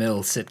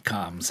 run-of-the-mill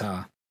sitcoms,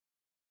 huh?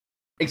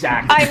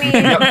 Exactly. I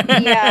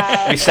mean,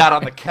 yeah. We sat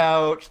on the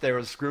couch. There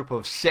was a group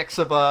of 6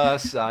 of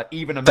us,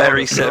 even a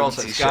Very number of girls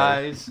 70s and show.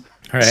 guys.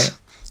 Right.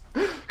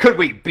 Could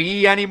we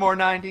be any more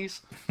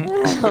 90s?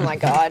 Oh my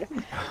god.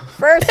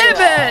 First of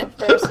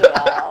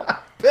all,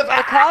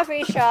 the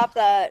coffee shop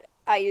that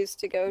I used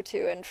to go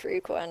to and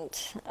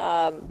frequent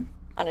on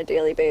a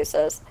daily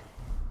basis,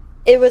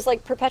 it was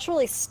like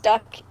perpetually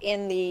stuck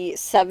in the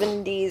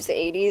 70s,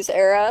 80s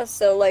era.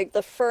 So like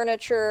the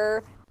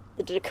furniture,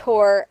 the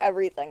decor,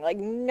 everything, like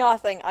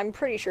nothing. I'm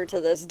pretty sure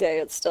to this day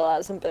it still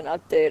hasn't been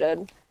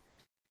updated.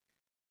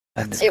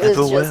 And It was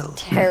never just will.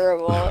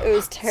 terrible. It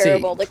was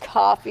terrible. See. The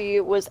coffee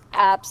was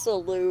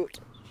absolute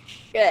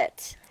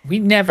shit. We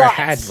never But-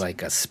 had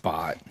like a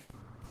spot.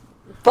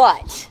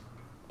 But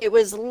it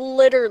was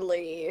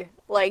literally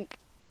like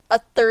a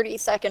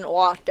 30-second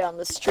walk down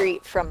the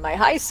street from my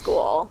high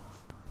school.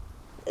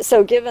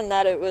 So given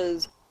that it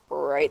was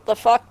right the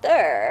fuck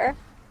there,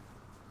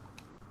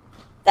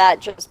 that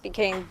just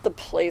became the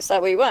place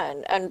that we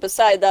went. And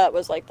beside that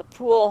was like the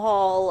pool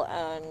hall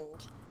and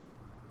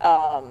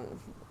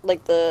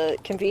like the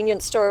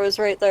convenience store was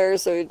right there,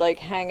 so we'd like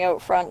hang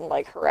out front and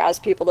like harass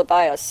people to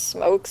buy us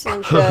smokes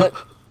and shit.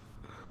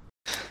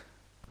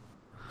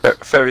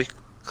 Very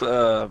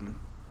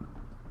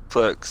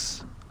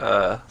clerks,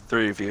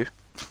 three of you.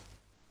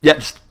 Yeah,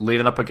 just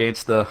leaning up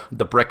against the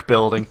brick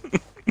building,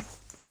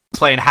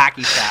 playing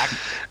hacky sack.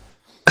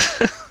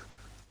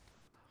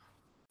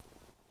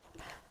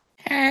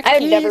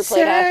 I've never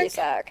played hacky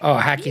sack. Oh,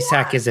 hacky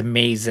sack is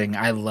amazing.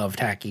 I loved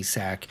hacky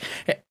sack.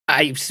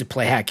 I used to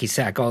play hacky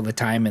sack all the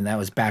time, and that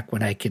was back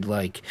when I could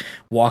like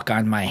walk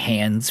on my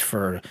hands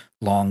for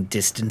long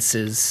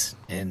distances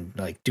and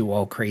like do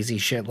all crazy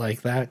shit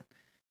like that.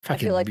 I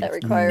feel like that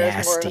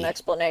requires more of an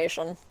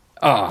explanation.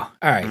 Oh, all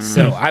right.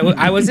 So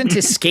I was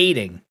into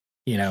skating,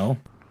 you know.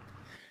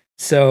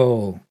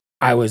 So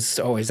I was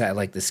always at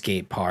like the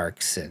skate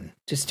parks and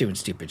just doing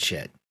stupid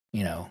shit,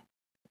 you know,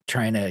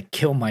 trying to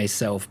kill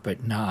myself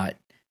but not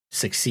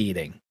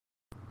succeeding,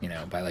 you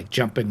know, by like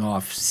jumping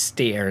off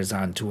stairs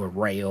onto a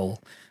rail,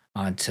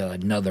 onto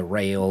another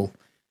rail,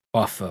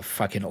 off a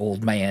fucking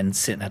old man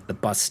sitting at the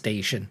bus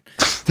station.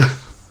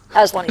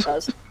 As one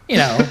does. You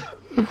know,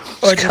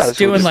 or just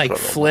doing like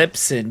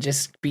flips and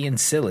just being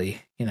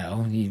silly, you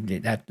know.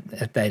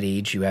 At that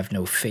age, you have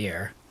no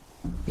fear.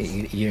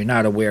 You're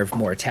not aware of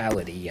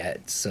mortality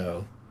yet,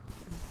 so...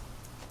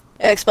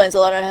 It explains a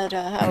lot of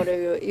how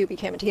you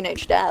became a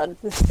teenage dad.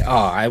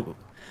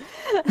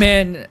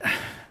 Man,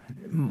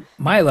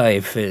 my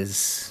life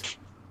is,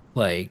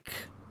 like,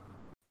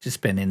 just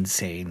been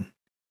insane.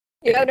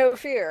 You have no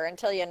fear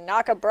until you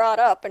knock a broad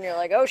up and you're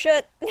like, oh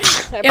shit.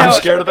 I'm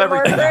scared of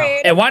everything now.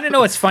 And want to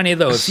know what's funny,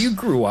 though? If you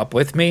grew up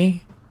with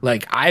me,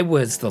 like, I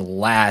was the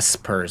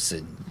last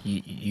person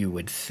you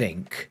would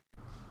think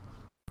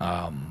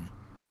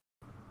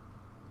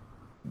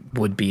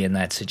would be in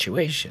that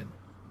situation.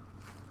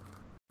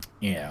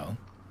 You know,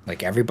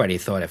 like everybody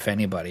thought if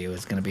anybody it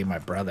was going to be my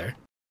brother.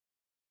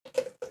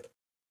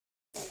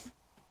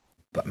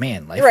 But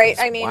man, life was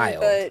wild.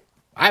 But...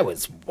 I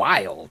was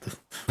wild.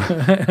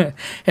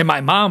 And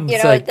my mom's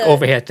like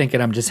over here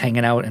thinking I'm just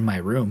hanging out in my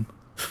room.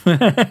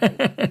 The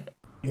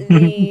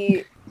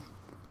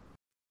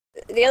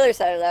other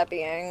side of that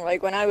being,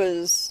 like when I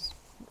was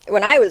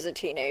a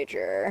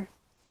teenager,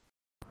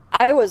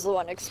 I was the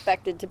one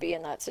expected to be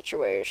in that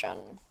situation.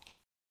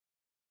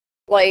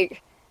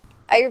 Like,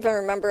 I even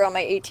remember on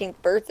my 18th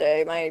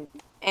birthday, my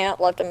aunt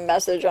left a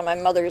message on my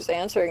mother's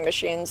answering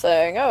machine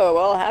saying, "Oh,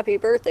 well, happy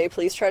birthday,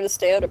 please try to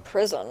stay out of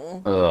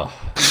prison." Ugh.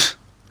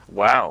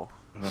 Wow.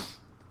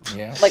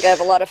 Yeah. Like,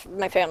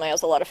 my family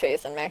has a lot of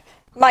faith in me.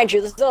 Mind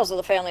you, this is also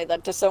the family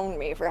that disowned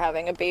me for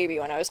having a baby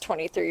when I was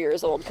 23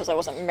 years old because I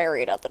wasn't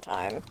married at the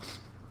time.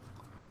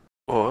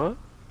 What?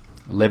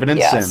 Living in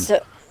sin.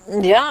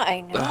 Yeah,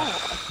 I know.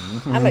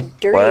 I'm a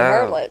dirty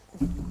harlot.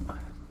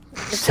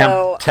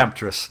 So,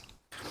 Temptress.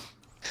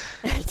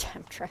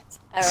 Temptress.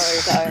 I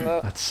don't know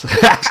what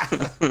you're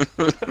talking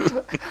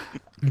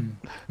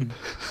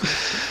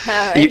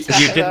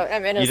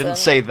about. You didn't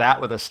say that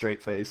with a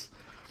straight face.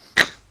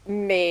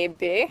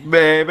 Maybe.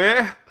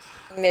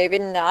 Maybe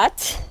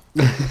not.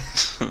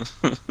 It's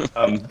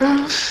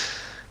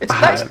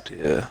nice.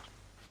 Yeah.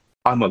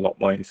 I'm a lot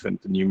more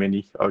innocent than you,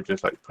 Minnie. I would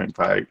just like to point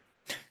that out.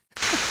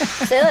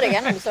 Say that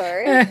again, I'm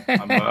sorry.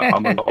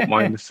 I'm a lot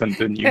more innocent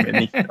than you,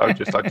 Minnie. I would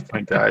just like to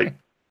point that out.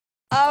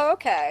 Oh,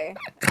 okay.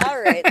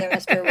 All right, there,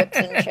 Mr. Whips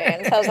and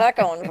Chains. How's that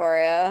going for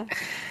you?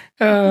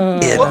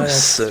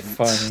 Innocent. That's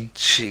funny.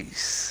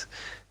 Jeez.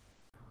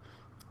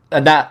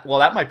 And that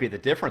might be the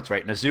difference,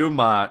 right? Zoom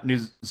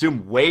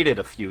waited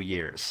a few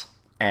years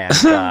and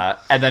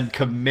then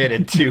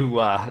committed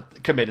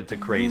to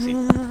crazy.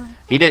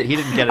 He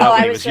didn't get it out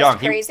when he was young.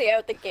 Crazy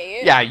out the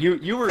gate. Yeah, you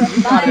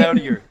got it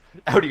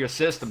out of your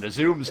system. The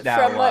Zoom's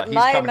now from what he's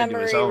my coming into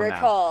his own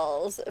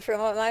recalls, now. From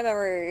what my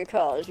memory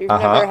recalls, you've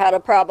never had a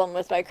problem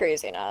with my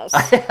craziness.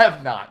 I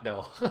have not,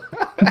 no.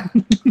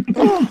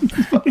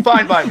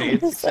 Fine by me.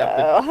 It's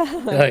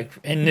accepted. Like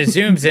in the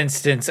Zoom's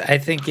instance, I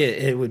think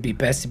it would be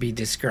best to be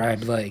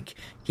described like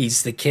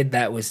he's the kid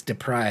that was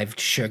deprived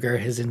sugar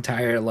his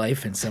entire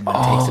life, and someone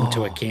takes him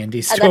to a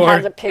candy store. And then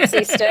has a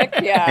pixie stick,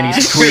 yeah. And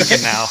he's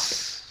tweaking now.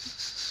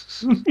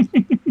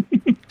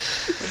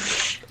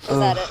 Is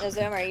that it,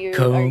 Nazum? Are you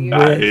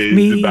with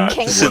me,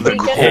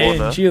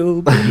 and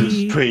you'll be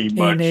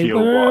in a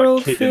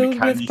world filled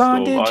with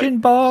bondage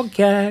and ball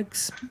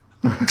gags.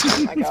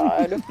 Oh my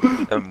god.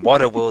 And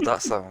what a world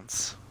that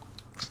sounds.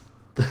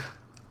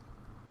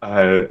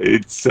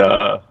 It's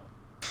I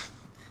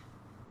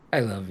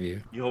love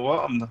you. You're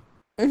what?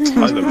 I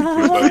love you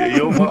too, buddy.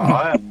 You're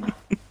what?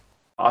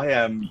 I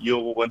am.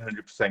 You're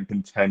 100%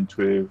 content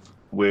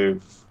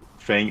with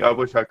thing. I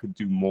wish I could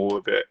do more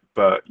of it,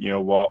 but you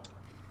know what?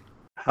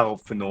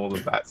 Health and all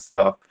of that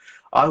stuff.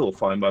 I will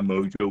find my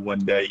mojo one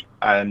day,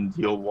 and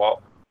you know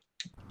what?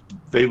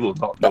 They will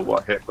not know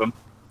what hit them.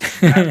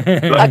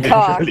 A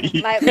cock.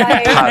 Literally.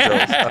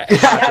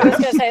 I was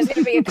gonna say it's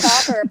gonna be a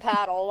cock or a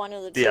paddle, one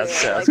of the two.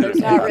 Yeah, Like, there's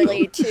not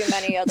really too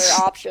many other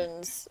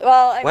options.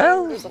 Well, I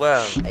mean,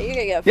 you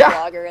could get a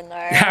flogger in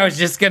there. I was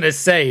just gonna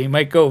say you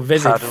might go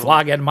visit Paddle.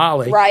 Flog and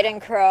Molly. Riding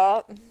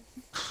crow.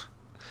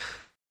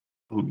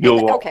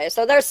 Okay,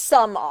 so there's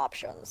some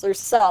options.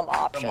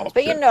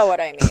 But you know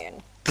what I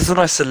mean. There's a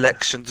nice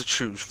selection to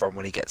choose from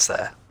when he gets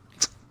there.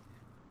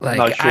 Like,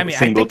 Nice I mean, I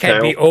single think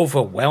I'd be tail.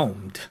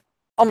 overwhelmed.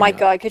 Oh my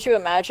god, could you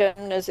imagine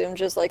Nazum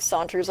just like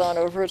saunters on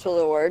over to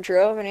the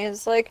wardrobe and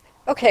he's like,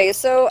 okay,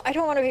 so I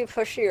don't want to be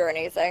pushy or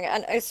anything,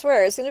 and I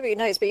swear it's gonna be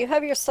nice, but you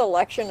have your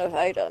selection of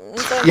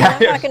items, and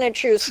I'm not gonna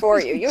choose for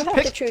you. You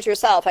have to choose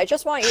yourself. I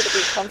just want you to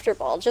be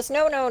comfortable. Just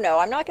no,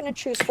 I'm not gonna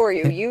choose for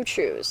you. You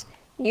choose.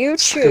 You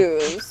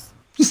choose.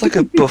 It's like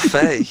a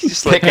buffet.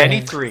 Just like Pick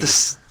any three.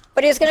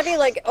 But he's gonna be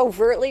like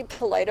overtly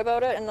polite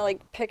about it and like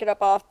pick it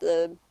up off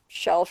the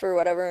shelf or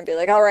whatever and be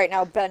like, all right,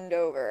 now bend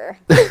over.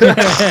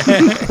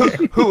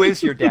 Who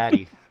is your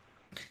daddy?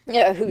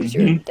 Yeah, who's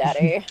your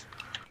daddy?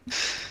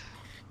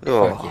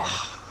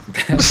 Oh.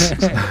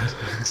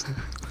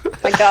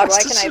 My god,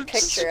 why can I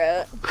picture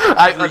it?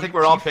 I think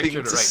we're all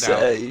picturing it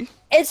right now.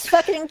 It's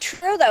fucking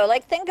true though,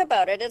 like think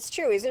about it, it's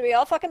true. He's gonna be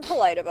all fucking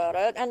polite about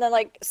it and then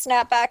like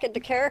snap back into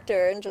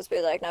character and just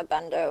be like, now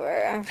bend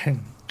over.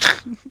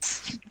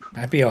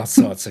 I'd be all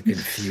sorts of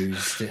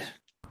confused.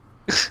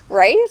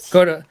 Right?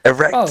 Go to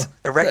Erect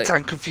like-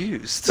 and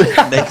confused.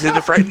 Naked and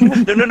afraid. No,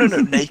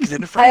 naked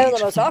and I afraid. have the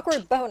most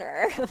awkward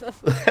boner.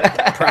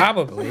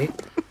 probably.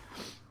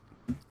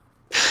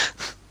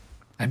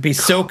 I'd be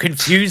so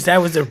confused I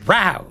was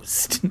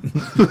aroused.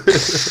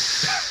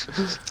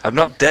 I'm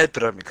not dead,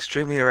 but I'm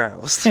extremely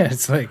aroused. Yeah,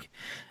 it's like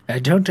I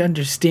don't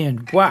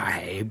understand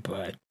why,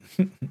 but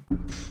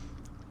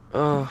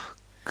Oh,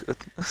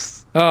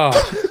 goodness.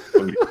 oh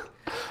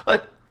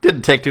It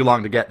didn't take too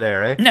long to get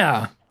there, eh? no. No,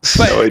 I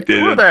But We're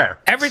didn't. there.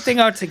 everything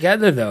all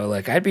together though,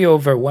 like I'd be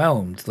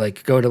overwhelmed.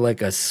 Like go to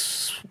like a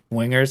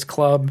swingers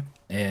club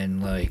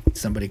and like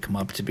somebody come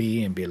up to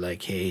me and be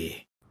like,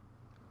 "Hey,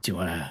 do you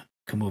wanna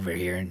come over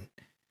here and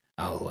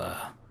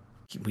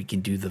we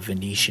can do the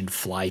Venetian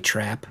fly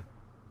trap."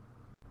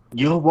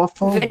 You're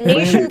waffle.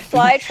 Venetian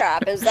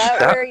flytrap, is that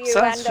That where you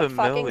sounds end up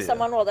fucking familiar.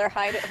 someone while they're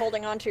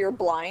holding onto your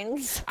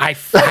blinds? But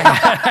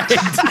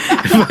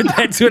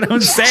that's what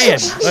I'm saying.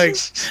 Like,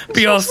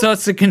 be all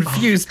sorts of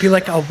confused. Be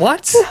like, "Oh,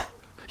 what?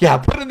 Yeah,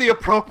 put in the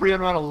appropriate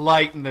amount of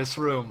light in this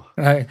room.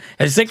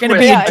 Is it going to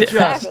be? Yeah,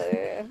 adjust.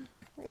 exactly.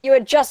 You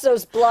adjust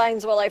those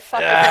blinds while I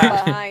fuck you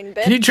from behind,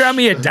 bitch. Can you draw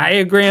me a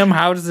diagram?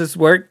 How does this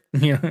work?"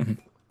 You know,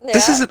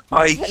 This Yeah. isn't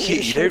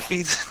IQ. You don't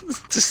need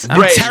just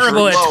I'm Raise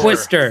terrible or at lower.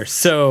 Twister,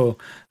 so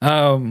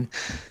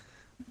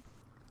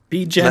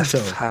be gentle.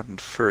 left hand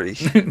free.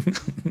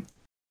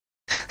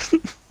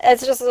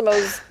 It's just the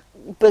most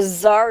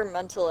bizarre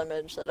mental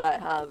image that I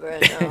have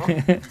right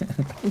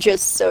now.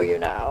 Just so you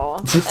know.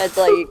 It's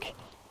like,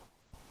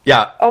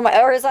 Yeah, oh my,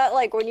 or is that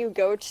like when you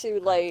go to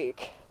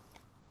like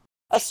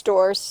a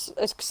store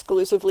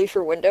exclusively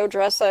for window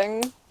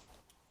dressing,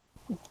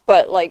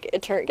 but like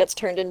it gets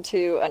turned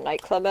into a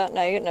nightclub at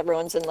night and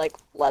everyone's in like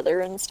leather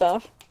and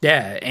stuff?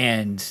 Yeah,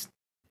 and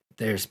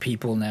there's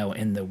people now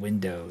in the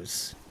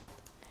windows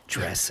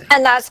dressing.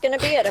 And that's gonna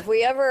be it. If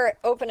we ever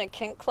open a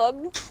kink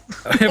club,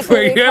 If what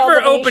we we call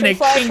ever the open a Venetian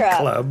fly kink trap.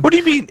 club, What do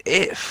you mean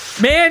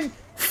if? man,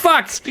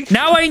 fuck.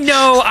 Now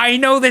I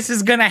know this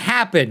is gonna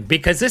happen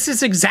because this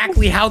is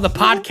exactly how the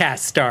podcast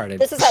started.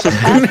 this is how the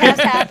podcast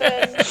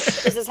happened.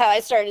 This is how I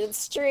started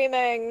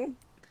streaming.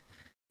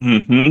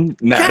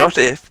 Mm-hmm. Now, Not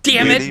if.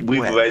 damn it. really we've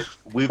when.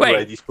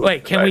 already spoken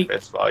wait, can about we-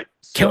 this, right?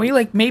 Can So- we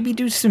like maybe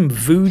do some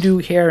voodoo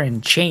here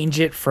and change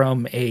it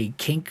from a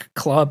kink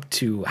club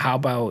to how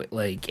about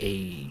like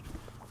a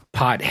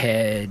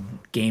pothead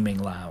gaming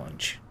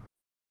lounge?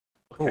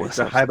 Oh, Okay, that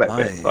so sounds how about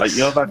nice. this? Like, you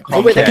know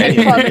that With a Okay.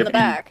 kink club in the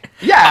back.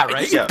 yeah,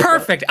 right. Yeah.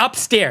 Perfect.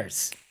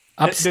 Upstairs.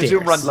 Upstairs.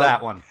 Zoom runs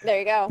that one. There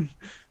you go.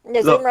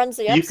 Nazim Look, runs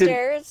the you can-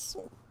 upstairs.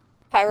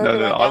 Pyro No, can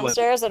no, run I went-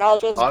 downstairs, and I'll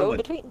just I go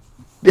went- between.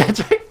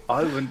 That's right.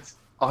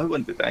 I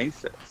went to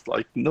downstairs.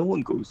 Like, no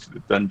one goes to the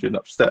dungeon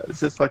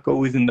upstairs. It's like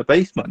always in the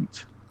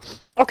basement.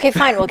 Okay,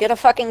 fine. We'll get a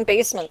fucking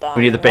basement then.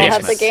 We need the We'll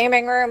have the basement.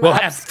 gaming room. We'll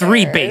have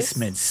 3 upstairs.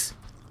 basements.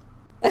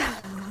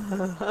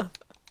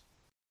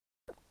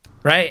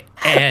 Right?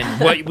 And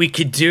what we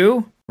could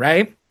do,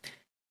 right?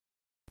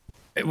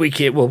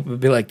 We'll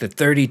be like the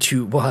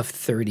 32, we'll have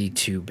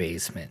 32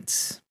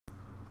 basements.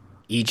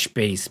 Each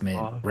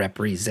basement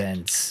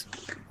represents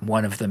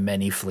one of the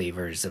many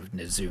flavors of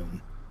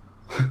Nazoom.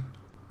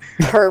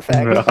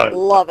 Perfect. Right.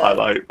 Love it. I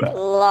like that.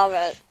 Love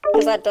it.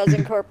 Because that does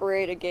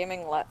incorporate a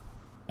gaming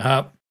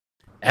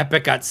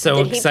Epic got so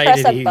Did he excited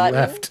press a he button?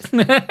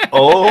 left.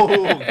 Oh,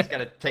 he's got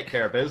to take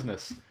care of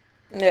business.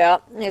 Yeah,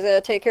 he's gonna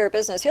take care of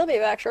business. He'll be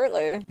back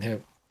shortly. Yeah.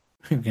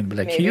 You can be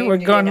like, Maybe, you were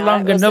maybe gone not,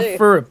 long we'll enough see.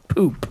 for a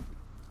poop.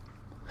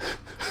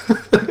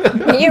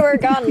 You were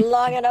gone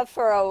long enough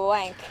for a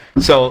wank.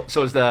 So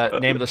is the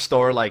name of the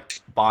store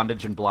like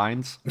Bondage and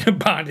Blinds?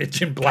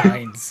 Bondage and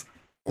blinds.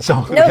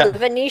 So No, the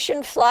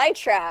Venetian fly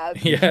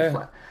trap.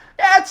 Yeah.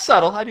 Yeah, it's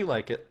subtle. I do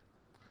like it.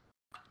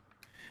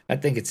 I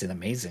think it's an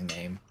amazing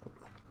name.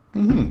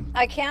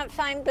 I can't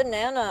find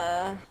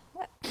Banana.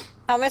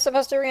 How am I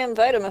supposed to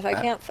reinvite him if I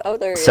can't? Oh,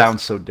 there he is.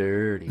 Sounds so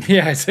dirty.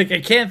 Yeah, it's like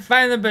I can't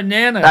find the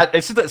banana.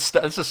 It's the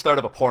start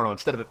of a porno.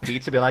 Instead of a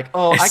pizza, be like,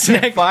 oh, I It's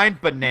can't next- find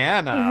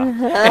banana.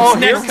 Oh,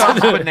 here next to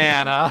comes the-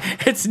 banana.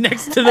 It's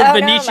next to the Oh, no,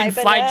 Venetian my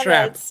fly banana,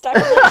 trap. it's stuck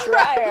in the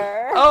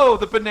dryer. Oh,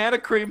 the banana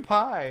cream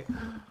pie.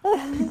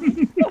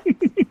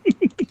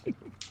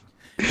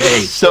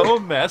 Hey, So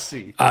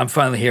messy. I'm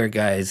finally here,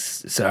 guys.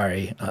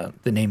 Sorry,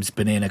 the name's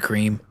Banana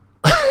Cream.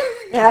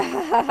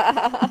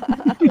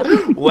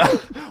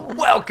 Well,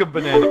 welcome,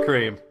 banana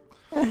cream.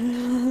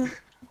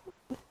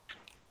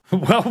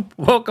 Well,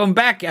 welcome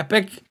back,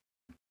 Epic.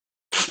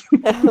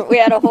 We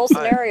had a whole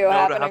scenario know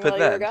what happening while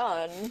you were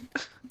happened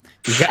gone.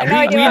 We no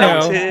idea we what know.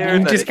 happened. Here, You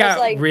and just then got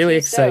like, really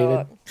peaced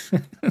out.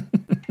 excited.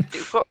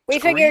 It got We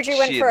figured you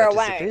went screechy for and a then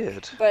wank,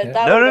 disappeared. but Yeah.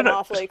 that No, would no, have been no.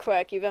 awfully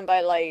quick, even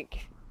by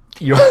like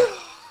You're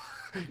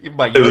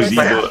by It was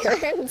your evil.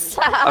 standards.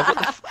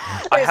 I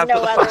There's have no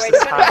got the other way to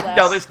fastest put hand. that.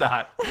 No, there's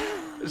not.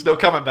 There's no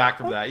coming back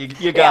from that. You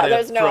Yeah, gotta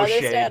there's no throw other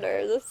shade.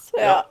 standards.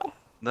 Yeah.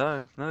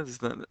 No,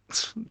 there's no.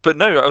 But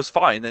no, I was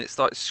fine. Then it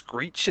started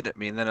screeching at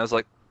me, and then I was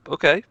like,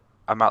 okay,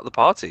 I'm out the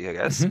party, I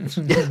guess.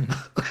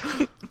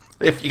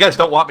 If you guys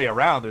don't want me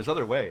around, there's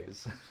other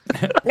ways.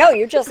 No,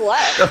 you just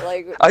left.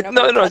 Like I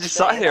nobody no, I touched just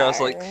sat here. I was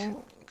like,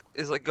 anything.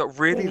 it's like got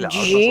really loud. and I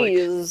was like,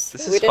 Jeez,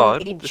 this we is didn't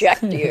fun.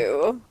 eject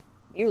you.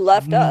 You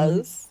left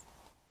us.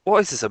 What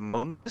is this,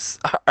 Among Us?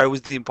 I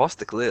was the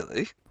imposter,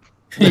 clearly.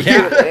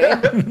 Yeah.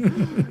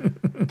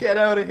 Get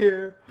out of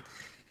here.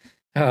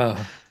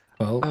 Oh,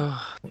 well,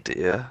 Oh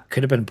dear.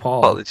 could have been Paul.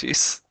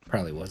 Apologies.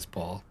 Probably was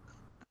Paul.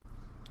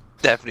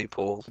 Definitely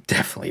Paul.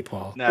 Definitely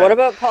Paul. No, What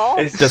about Paul?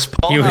 it's Does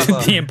Paul He was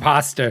have the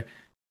imposter.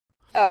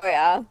 Oh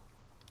yeah.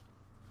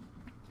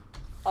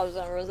 All of a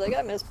sudden, I was like,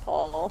 I miss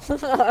Paul.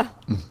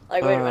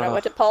 Like, wait a minute,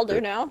 what did Paul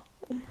do now?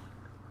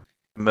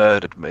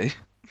 Murdered me.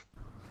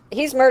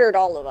 He's murdered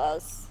all of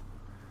us.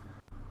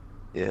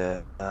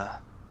 Yeah.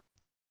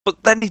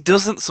 But then he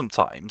doesn't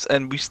sometimes,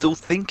 and we still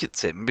think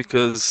it's him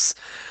because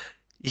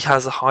he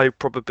has a high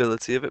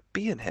probability of it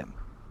being him.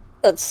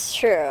 That's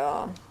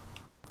true.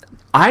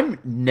 I'm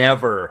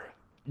never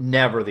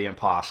the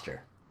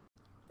imposter.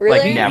 Really?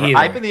 Like never. Either.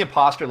 I've been the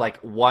imposter like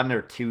 1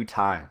 or 2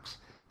 times.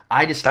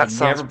 I just That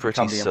sounds never pretty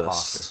become the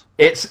sus.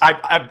 imposter.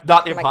 I'm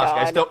not the Oh my imposter,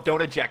 guys. God.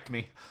 Don't eject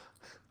me.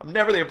 I'm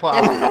never the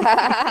imposter.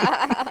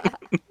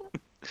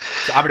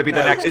 So I'm gonna be the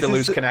No, next it's to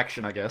lose just-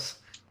 connection, I guess.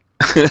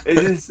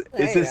 Is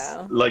There you this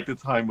go. like the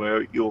time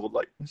where you're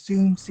like,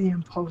 Zoom's the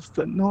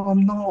imposter? No,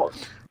 I'm not.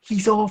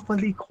 He's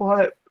awfully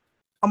quiet.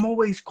 I'm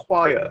always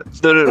quiet.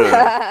 No.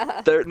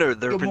 There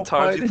have You're been more times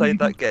quiet we than played you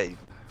that game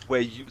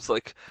where you was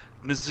like,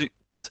 Nazu-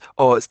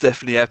 oh, it's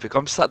definitely epic.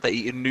 I'm sat there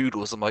eating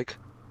noodles. I'm like,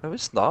 no,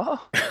 it's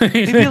not.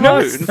 Leave me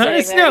alone. It's Sitting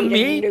there not eating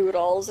me.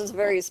 noodles is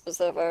very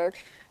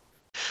specific.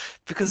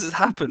 Because it's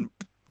happened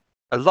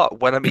a lot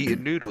when I'm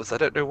eating noodles. I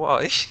don't know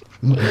why.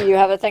 You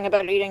have a thing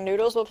about eating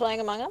noodles while playing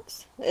Among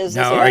Us? Is this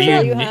No, a are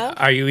skill you have?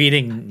 are you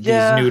eating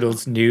Yeah. these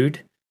noodles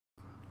nude?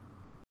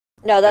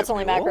 No, that's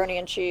only What? macaroni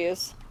and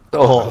cheese.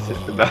 Oh,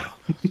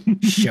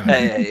 Shut up.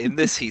 Hey, in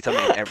this heat, I'm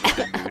eating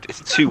everything nude. It's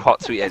too hot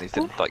to eat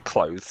anything like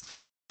clothed.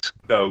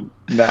 No.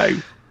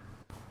 I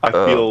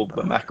Oh, feel no.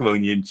 the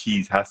macaroni and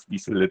cheese has to be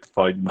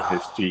solidified in the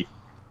history.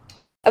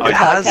 Of the It It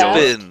has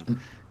podcast. been.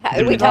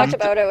 We Mhm. talked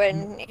about it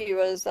when he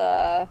was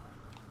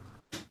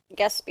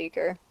guest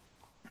speaker.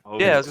 Oh,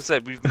 Yeah, I was gonna say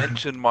we've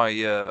mentioned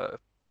my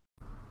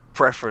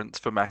preference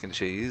for mac and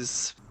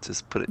cheese.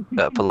 To put it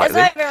It's politely.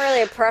 not even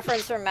really a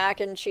preference for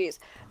mac and cheese.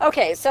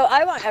 Okay, so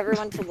I want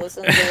everyone to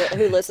listen to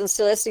who listens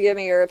to this to give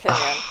me your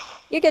opinion.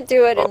 You could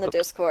do it in the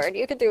Discord.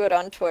 You could do it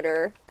on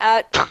Twitter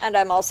at and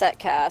I'm all set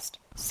cast.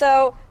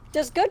 So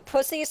does good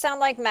pussy sound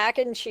like mac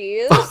and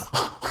cheese?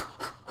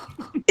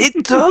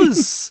 It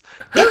does.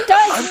 It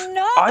does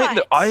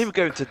not. I am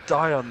going to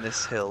die on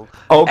this hill.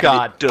 oh and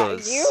God. It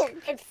does. You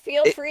can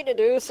feel free to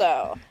do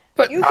so.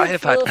 But You I can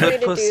have had feel free good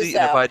to pussy do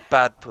and I've so. had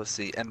bad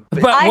pussy and.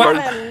 But I what-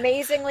 have an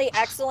amazingly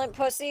excellent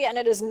pussy, and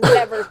it has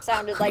never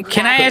sounded like.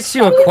 Can mac I and ask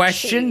you a fucking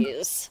question?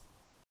 cheese.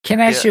 Can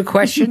I ask Yeah. you a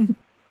question?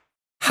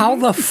 How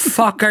the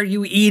fuck are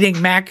you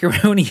eating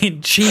macaroni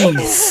and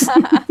cheese?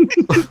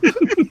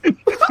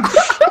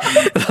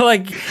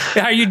 Like,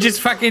 are you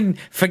just fucking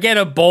forget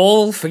a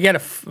bowl, forget a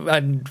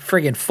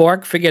friggin'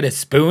 fork, forget a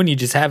spoon? You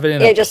just have it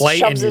in He a just plate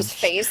shoves and his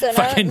you face in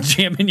fucking it.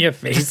 jamming your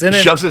face in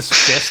it. Shoves his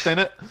fist in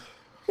it.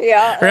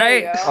 Yeah, there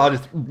Right? you go. I'll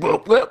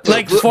just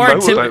Like for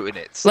it to, Motorboat in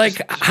it. like,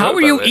 Just how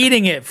are you motorboat it.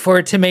 eating it for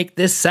it to make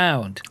this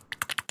sound?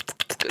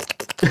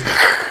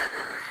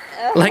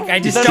 Like, I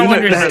just No, don't no,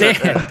 no, no, no, no.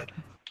 understand.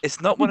 It's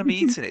not when I'm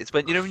eating it. It's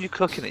when when you're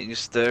cooking it and you're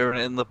stirring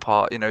it in the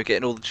pot.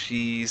 Getting all the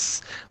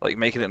cheese, like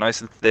making it nice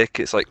and thick.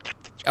 It's like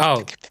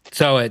Oh,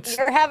 so it's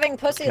You're having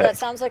pussy that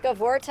sounds like a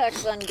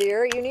vortex, then,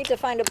 dear. You need to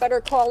find a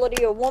better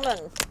quality of woman.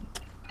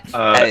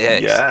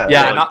 Hey, yeah,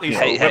 Yeah, not these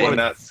Hey, hey. When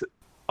that's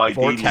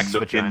ideally vortex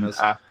looking vaginas.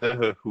 after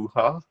her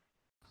hoo-ha.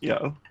 You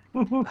know.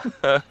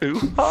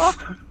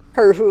 hoo-ha.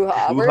 Her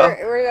hoo-ha. Hoo-ha?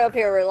 We're up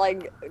here, we're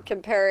like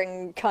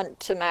comparing cunt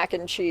to mac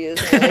and cheese.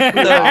 And like,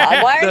 hoo-ha.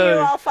 Why are you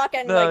all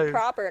fucking like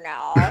proper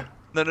now?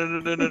 No.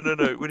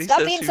 When he Stop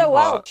says being so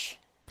hoo-ha, Welsh.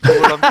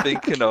 what I'm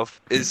thinking of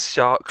is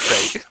shark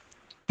bait.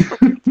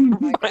 Oh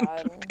my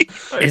god.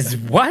 Is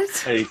what?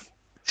 Hey,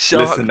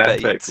 Shark listen,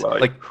 bait. Epic,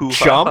 Like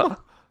hoo-ha. chum?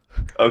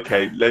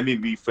 Okay, let me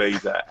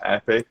rephrase that,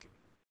 Epic.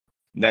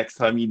 Next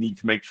time you need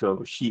to make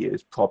sure she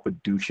is proper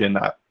douching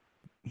that.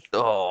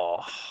 Oh.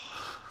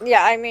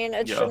 Yeah, I mean,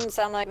 it Yeah. shouldn't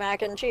sound like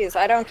mac and cheese.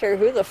 I don't care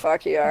who the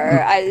fuck you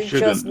are. I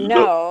Shouldn't. just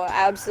know,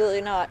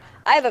 absolutely not.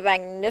 I have a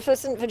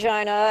magnificent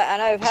vagina, and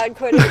I've had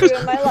quite a few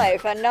in my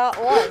life, and not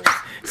once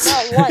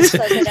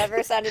has it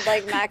ever sounded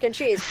like mac and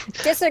cheese.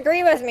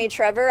 Disagree with me,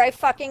 Trevor. I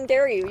fucking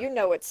dare you. You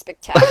know it's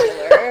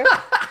spectacular.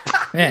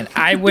 Man,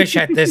 I wish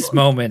at this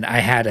moment I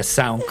had a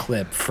sound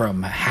clip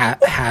from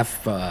Half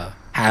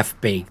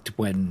Baked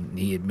when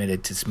he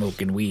admitted to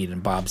smoking weed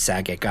and Bob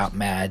Saget got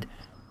mad.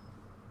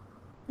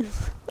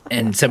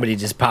 And somebody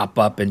just pop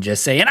up and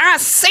just say, "And I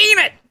seen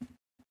it."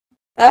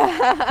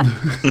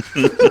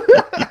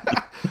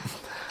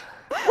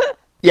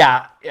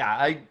 Yeah.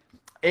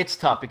 It's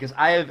tough because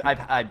I've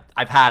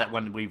had it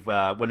when we've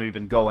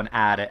been going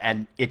at it,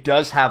 and it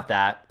does have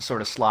that sort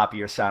of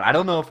sloppier sound. I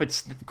don't know if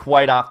it's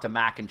quite off to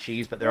mac and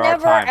cheese, but there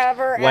Never, are times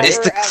ever, when It's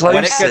the ever,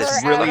 closest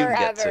ever, really ever,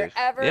 get to.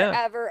 ever,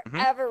 Yeah. ever,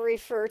 Mhm. ever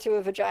refer to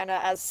a vagina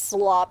as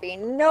sloppy.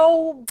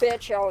 No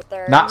bitch out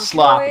there Not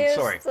sloppy, enjoys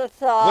sorry. the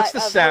thought What's the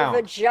of sound?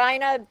 the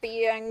vagina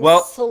being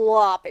Well,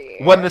 sloppy.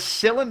 when the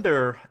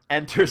cylinder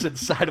enters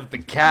inside of the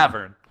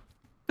cavern.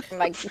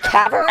 My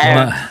cavern.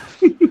 And-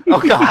 Oh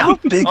god! How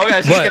big? Oh god,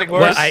 it's just getting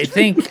What worse. I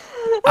think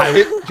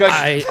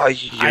Judge,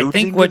 I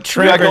think what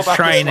Do I go Trevor's back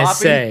to trying to sloppy?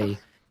 say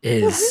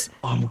is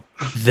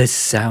the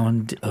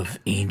sound of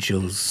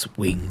angels'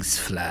 wings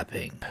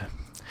flapping.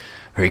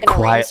 very In a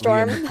quietly in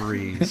rainstorm. the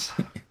breeze.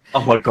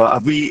 Oh my god,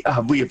 have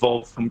we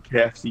evolved from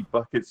KFC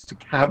buckets to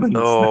cabins now?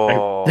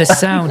 Oh. The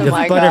sound Oh of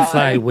my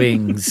butterfly God.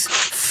 wings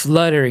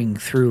fluttering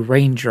through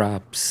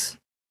raindrops.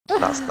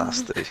 That's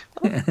nasty.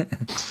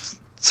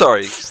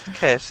 Sorry,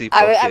 KFC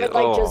I bucket. would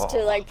like just to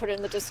oh. like put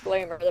in the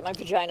disclaimer that my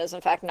vagina is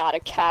in fact not a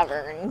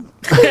cavern.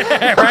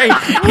 Right?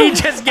 He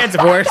just gets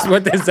worse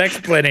with his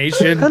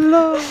explanation.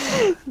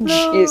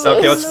 Jesus.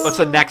 Okay, what's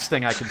the next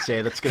thing I can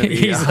say that's going to be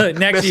He's like,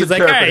 next, he's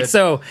like, all right, misinterpreted?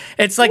 so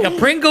it's like a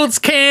Pringles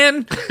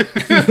can.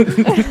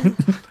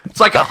 It's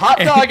like a hot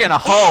dog in a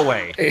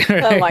hallway.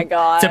 Oh my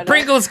god. It's a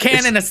Pringles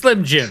can and a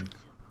Slim Jim.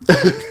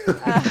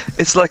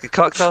 It's like a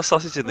cocktail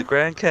sausage in the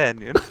Grand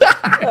Canyon.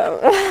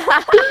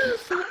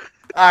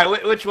 All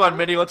right, which one,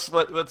 Minnie? What's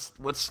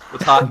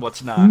hot and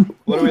what's not?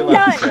 What are we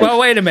allowed to None. say? Well,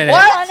 wait a minute.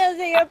 What? None of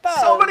the above.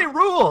 So many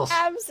rules.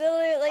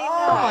 Absolutely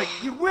Oh, not.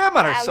 you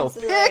women are so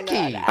Absolutely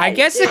picky. not. I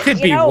guess it could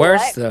You be know worse,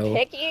 what? though.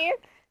 Picky.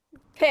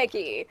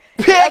 Picky.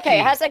 Okay,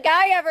 has a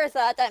guy ever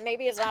thought that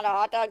maybe it's not a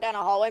hot dog down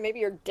a hallway? Maybe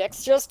your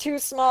dick's just too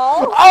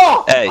small?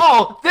 Oh, Hey. I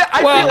Well, feel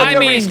like I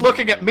everybody's mean-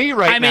 looking at me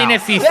right I now. mean,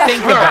 if you That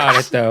think about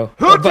hurts. it, though.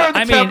 Who but, turned the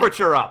I mean,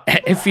 temperature up?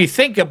 if you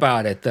think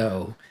about it,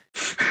 though,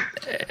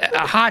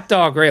 a hot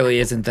dog really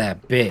isn't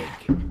that big.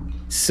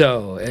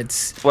 So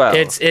it's Well,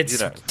 it's you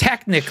know.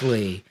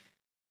 technically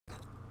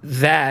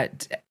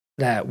that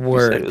Say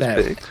word, it was that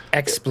big. Okay, now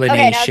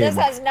explanation. this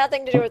has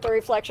nothing to do with the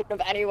reflection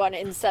of anyone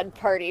in said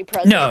party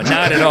present. No,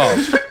 not at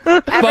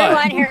all.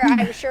 Everyone here,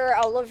 I'm sure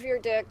all of your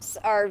dicks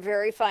are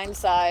very fine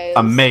size.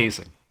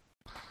 Amazing.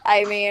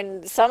 I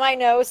mean, some I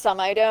know,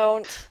 some I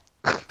don't.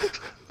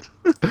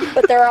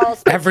 But they're all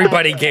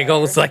Everybody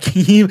spectacular. giggles like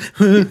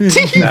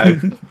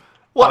Now,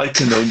 What?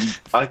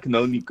 I can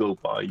only go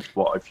by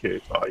what I've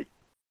heard, right?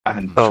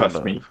 And Oh, trust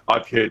no. me,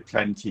 I've heard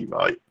plenty,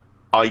 right?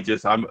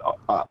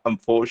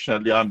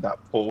 Unfortunately, I'm that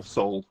poor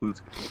soul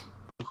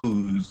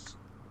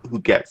who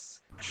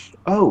gets,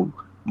 oh,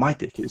 my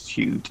dick is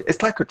huge.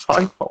 It's like a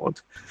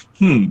tripod.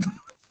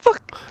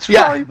 Fuck.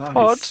 Yeah, Tripod.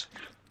 Nice.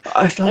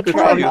 It's like a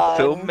Are you tripod. a Tripod.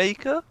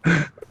 filmmaker?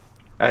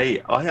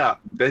 Hey,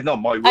 they're not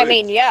my words. I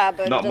mean, yeah,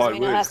 but Not it my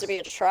doesn't mean it has to words. be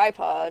a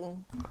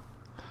tripod.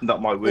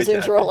 Not my The words.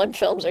 zooms roll in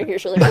films are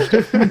usually much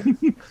different.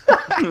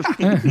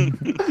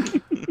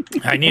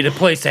 I need a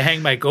place to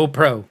hang my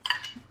GoPro.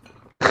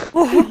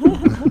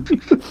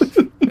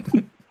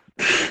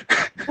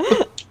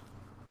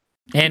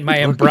 And my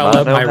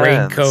umbrella, no my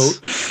hands.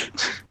 raincoat,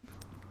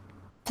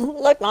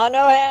 Look, ma,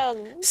 no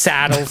hands.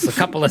 saddles, a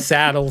couple of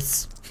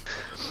saddles.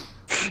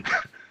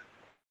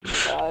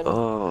 God.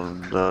 Oh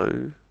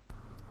no.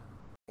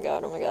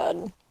 God, oh my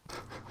god.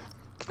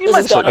 You This might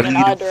has gone sort in of an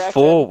odd lean direction.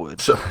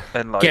 forward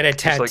and like Get a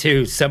just, like,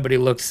 tattoo. Somebody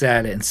looks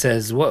at it and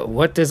says,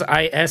 "What does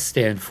IS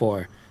stand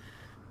for?"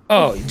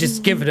 Oh,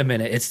 just give it a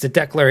minute. It's the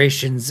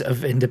Declarations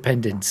of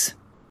Independence.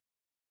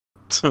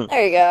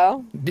 There you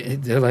go.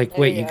 They're like, There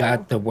wait, you you go.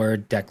 got the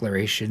word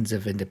Declarations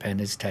of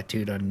Independence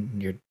tattooed on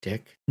your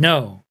dick?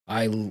 No,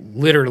 I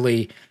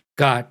literally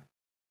got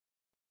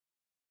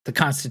the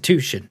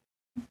Constitution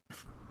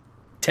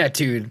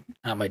tattooed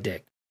on my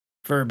dick,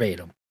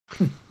 verbatim.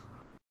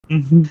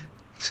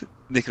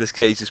 Nicolas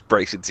Cage just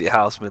breaks into your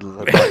house middle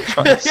of the night.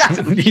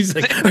 Trying to He's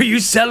like, "Are you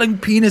selling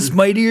penis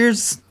mite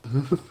ears?"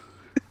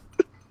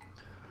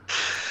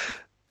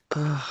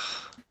 I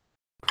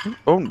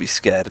wouldn't be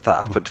scared if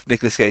that happened. If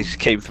Nicolas Cage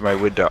came through my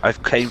window,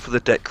 I've came for the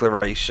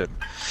declaration.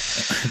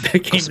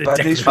 Became the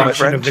bad news for my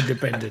Declaration of friend.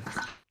 Independence.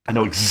 I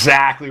know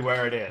exactly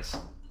where it is.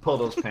 Pull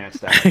those pants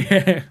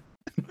down.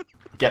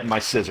 Getting my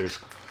scissors.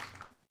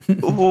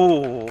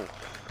 Ooh.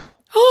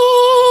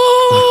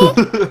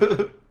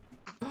 Oh!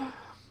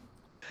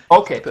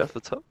 Okay, Bit off the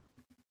top.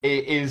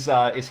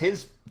 is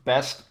his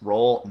best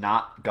role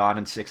not Gone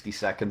in 60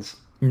 Seconds?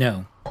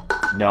 No.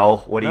 No.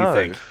 What do you No.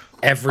 think?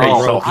 Every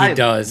Oh, role I he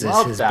does is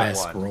love his that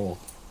best one. role.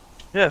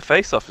 Yeah,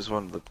 Face Off is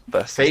one of the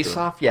best. Face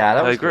Off? Yeah,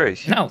 that was I agree.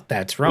 good. No,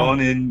 that's wrong.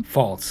 Gone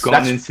False.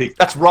 in 60.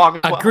 That's wrong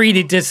as well. Agree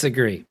to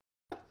disagree.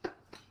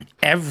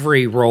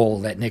 Every role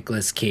that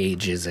Nicolas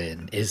Cage is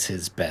in is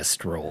his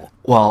best role.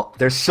 Well,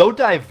 they're so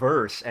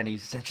diverse, and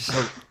he's just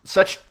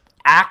such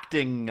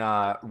acting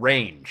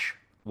range,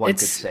 one could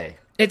say.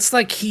 It's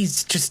like he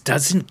just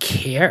doesn't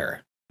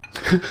care.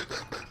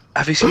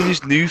 Have you seen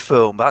his new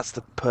film? That's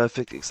the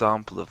perfect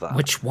example of that.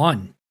 Which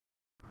one?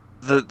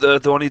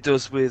 The one he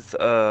does with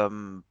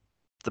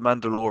the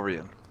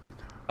Mandalorian.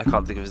 I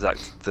can't think of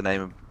the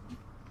name of.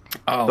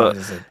 Oh, But what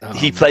is it?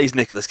 He plays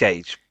Nicolas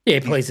Cage. Yeah, he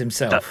plays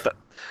himself.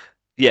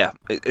 Yeah,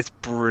 it's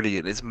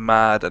brilliant. It's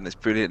mad and it's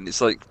brilliant.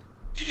 It's like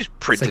you just It's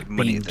printed like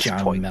money being at this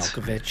John point.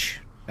 Malkovich.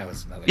 That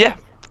was another. Yeah,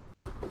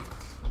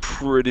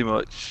 pretty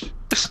much.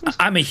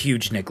 I'm a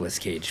huge Nicolas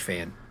Cage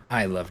fan.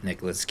 I love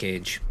Nicolas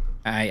Cage.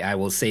 I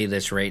will say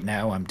this right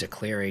now. I'm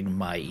declaring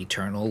my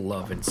eternal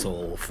love and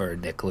soul for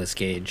Nicolas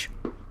Cage.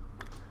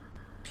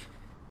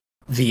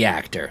 The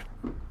actor,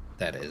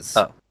 that is.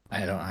 Oh.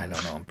 I don't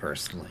know him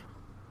personally.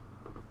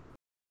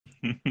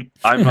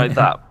 I'm like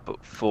that,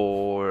 but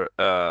for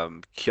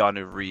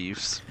Keanu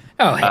Reeves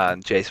Oh, hey.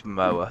 and Jason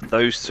Momoa,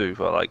 those two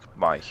are like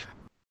my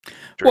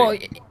dream. Well,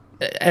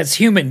 as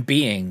human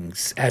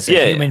beings,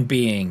 human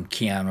being,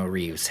 Keanu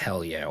Reeves,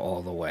 hell yeah,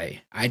 all the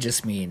way. I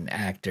just mean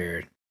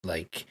actor.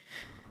 Like,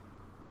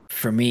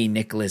 for me,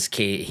 Nicolas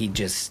Cage, he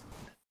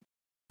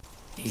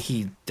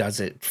does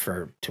it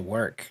to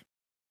work.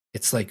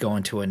 It's like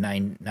going to a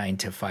 9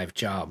 to 5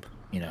 job,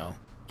 you know.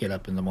 Get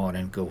up in the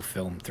morning, go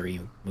film 3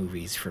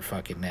 movies for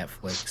fucking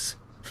Netflix.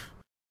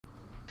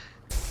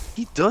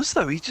 He does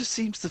though. He just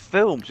seems to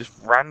film just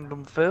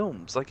random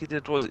films, like he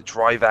did. Was it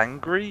Drive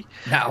Angry?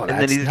 No, And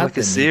then he did like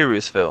a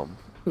serious film.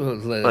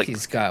 Like-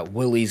 He's got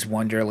Willy's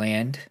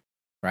Wonderland,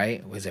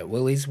 right? Was it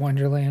Willy's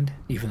Wonderland?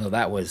 Even though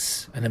that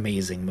was an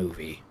amazing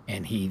movie,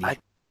 and he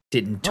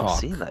didn't I've not talk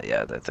seen that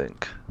yet. I don't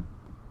think.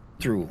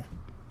 through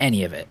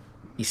any of it.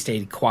 He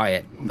stayed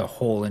quiet the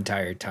whole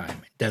entire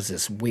time. Does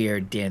this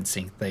weird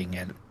dancing thing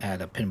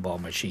at a pinball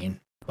machine,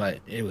 but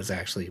it was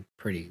actually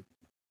pretty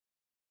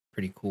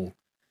cool.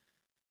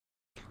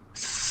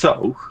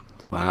 So,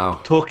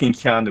 Wow. talking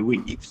Keanu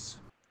Reeves,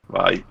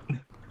 right?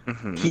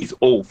 Mhm. He's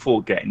all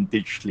for getting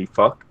digitally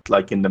fucked,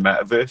 like in the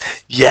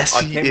metaverse. Yes,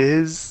 I he came-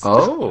 is.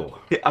 Oh.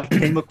 I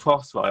came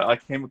across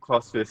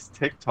this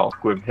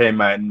TikTok with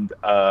him and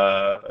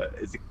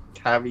is it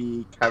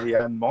Carrie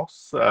Ann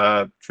Moss,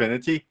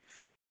 Trinity,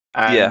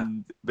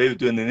 and they were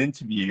doing an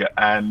interview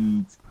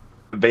and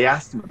they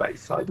asked him about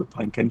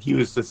Cyberpunk, and he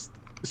was just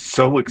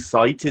so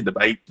excited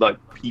about like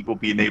people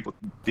being able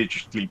to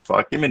digitally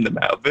fuck him in the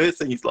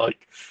metaverse, and he's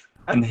like,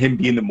 and him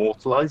being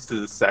immortalized as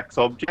a sex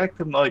object.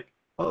 I'm like,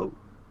 oh,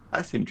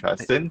 that's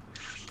interesting.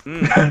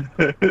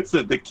 Mm.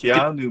 So the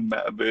Keanu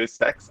metaverse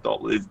sex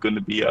doll is going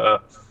to be a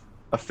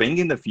thing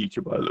in the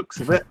future by the looks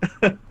of it.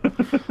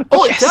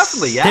 Oh, Yes!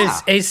 definitely, yeah.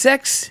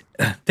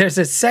 There's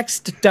a sex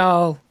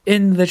doll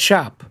in the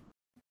shop.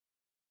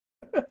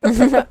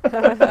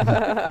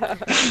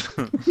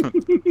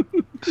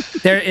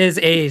 There is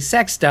a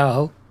sex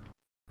doll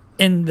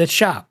in the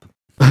shop.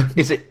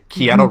 Is it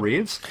Keanu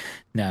Reeves?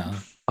 No.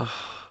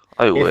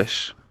 I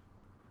wish.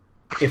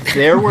 If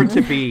there were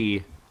to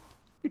be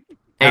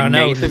I a don't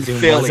know, Nathan was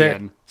it?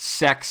 Fillion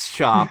sex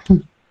shop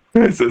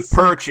It's a sex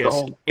purchased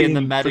doll in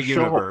the the meta shop.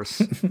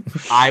 universe,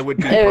 I would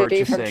be It would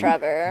be from purchasing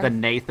Trevor. the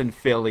Nathan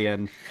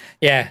Fillion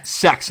Yeah.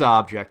 sex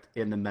object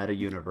in the meta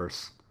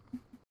universe.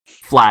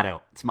 Flat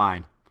out. It's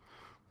mine.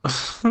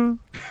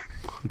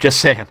 Just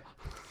saying.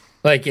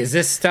 Like, is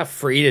this stuff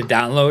free to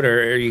download,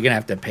 or are you gonna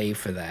have to pay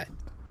for that?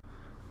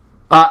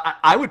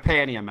 I would pay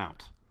any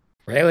amount.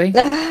 Really?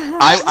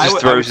 I Just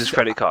would, throws his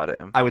credit card at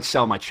him. I would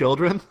sell my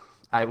children.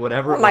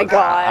 Whatever. Oh my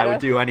God. I would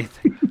do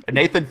anything. A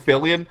Nathan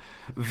Fillion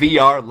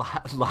VR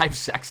live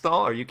sex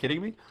doll? Are you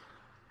kidding me?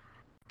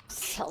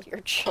 Sell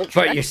your children.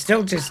 But you're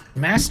still just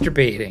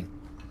masturbating.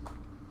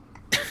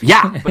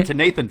 Yeah, but to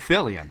Nathan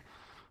Fillion.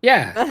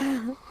 Yeah.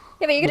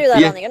 Yeah, but you can do that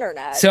Yeah. on the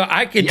internet. So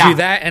I could Yeah. do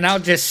that, and I'll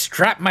just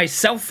strap my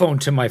cell phone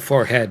to my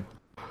forehead.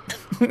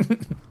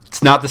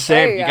 It's not the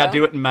same. There you You got to go.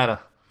 do it in meta.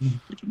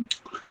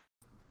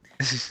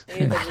 You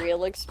need the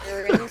real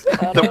experience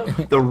about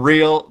it. The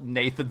real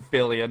Nathan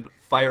Fillion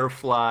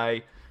Firefly.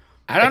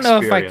 I don't know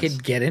if I Experience.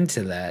 could get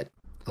into that.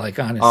 Like,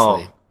 honestly.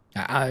 Oh.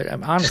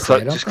 I'm honestly, I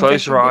don't Just think I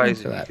close could your get eyes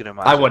into and you that. can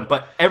imagine. I would,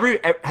 but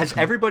has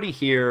everybody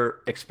here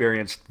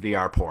experienced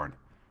VR porn?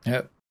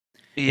 Yep.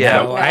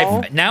 Yeah.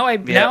 No, No.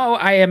 now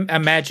I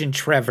imagine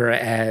Trevor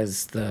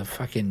as the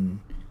fucking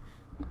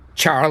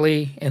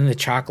Charlie in the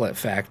Chocolate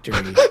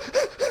Factory.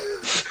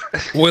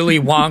 Willy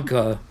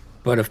Wonka,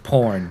 but of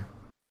porn.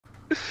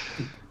 He's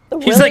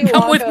Willy like,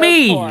 come with Wonka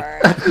me.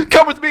 porn.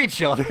 Come with me,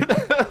 children.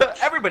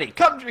 Everybody,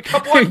 come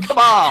on, come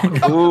on.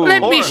 Come Ooh.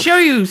 Let me porn. show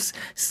you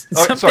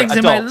some sorry, things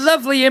in my adults.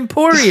 lovely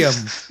emporium.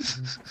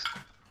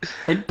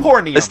 And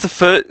pornium. It's the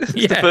first.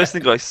 Yeah. The first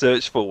thing I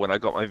searched for when I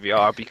got my VR.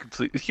 I'll be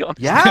completely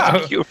honest. Yeah.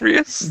 I'm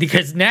curious. Because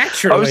I was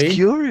naturally,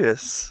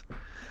 curious.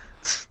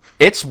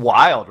 It's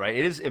wild, right?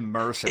 It is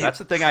immersive. That's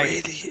the thing.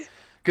 Really?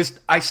 Because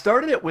I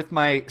started it with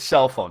my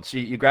cell phone. So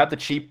you grab the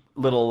cheap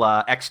little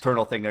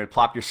external thing there,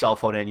 plop your cell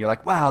phone in. You're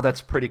like, wow,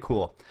 that's pretty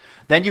cool.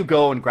 Then you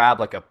go and grab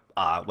like a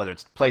whether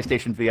it's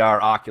PlayStation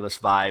VR, Oculus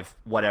Vive,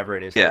 whatever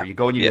it is. Yeah. There. You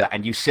go and you do that,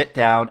 and you sit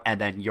down, and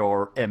then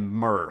you're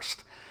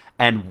immersed.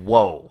 And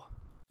whoa,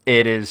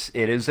 it is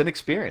an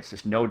experience.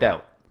 There's no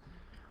doubt.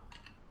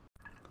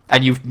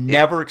 And you've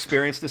never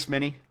experienced this,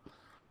 Minnie?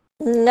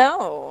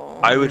 No.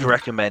 I would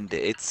recommend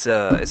it. It's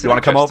You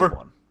wanna come over?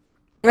 One.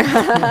 You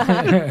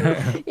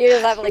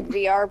just have like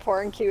VR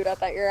porn queued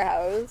up at your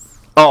house.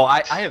 Oh,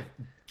 I have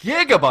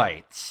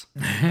gigabytes.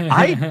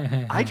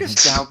 I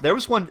just down. There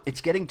was one. It's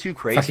getting too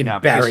crazy fucking now.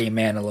 Barry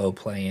Manilow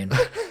playing.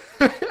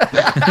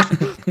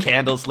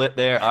 Candles lit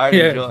there. I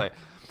Yeah. enjoy.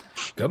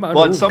 Come on.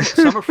 Well, and over.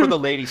 some are for the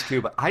ladies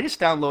too. But I just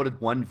downloaded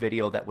one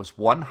video that was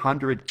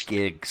 100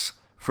 gigs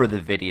for the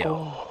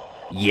video.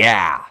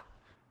 Yeah,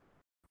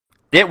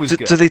 it was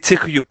good. Do they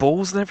tickle your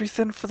balls and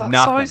everything for that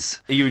Nothing.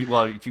 size? If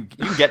you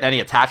can get any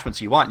attachments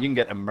you want, you can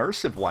get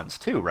immersive ones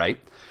too, right?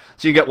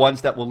 So you get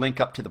ones that will link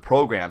up to the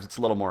programs. It's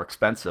a little more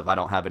expensive. I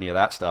don't have any of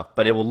that stuff,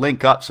 but it will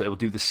link up, so it will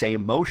do the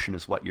same motion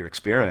as what you're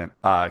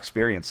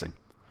experiencing.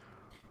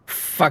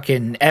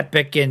 Fucking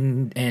Epic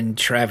and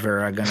Trevor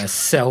are gonna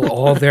sell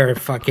all their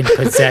fucking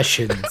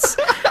possessions.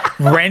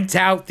 Rent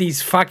out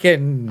these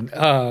fucking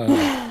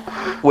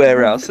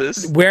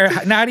Warehouses. where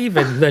not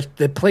even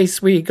the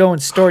place where you go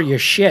and store your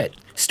shit.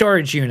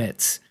 Storage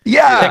units.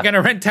 Yeah, They're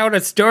gonna rent out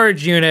a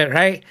storage unit,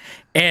 right?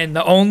 And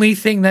the only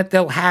thing that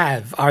they'll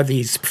have are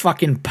these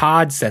fucking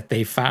pods that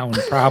they found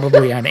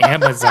probably on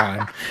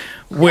Amazon,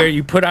 where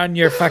you put on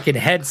your fucking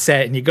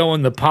headset and you go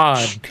in the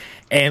pod,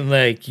 and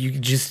like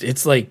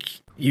it's like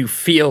you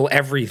feel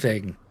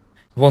everything.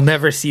 We'll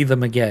never see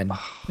them again.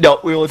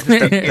 no, we will just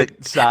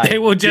inside. They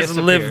will just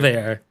disappear. live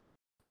there,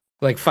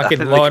 like fucking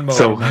So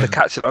lawnmower. they're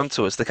catching on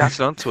to us. They're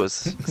catching on to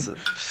us.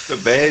 So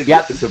there's,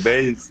 Yeah. so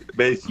there's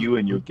you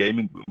in your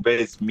gaming room.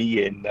 There's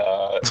me in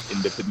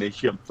the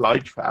Venetian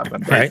Flytrap,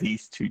 and there's Right.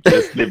 these two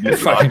just living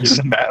Fucking- life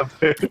in the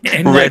metaverse.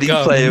 And Ready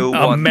like Player a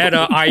One.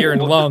 meta iron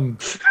lung.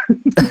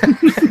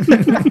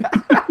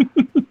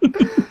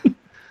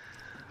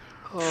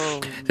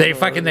 They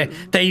fucking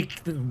they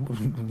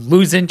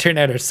lose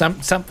internet or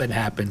something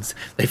happens.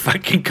 They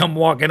fucking come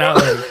walking out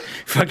like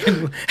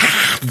fucking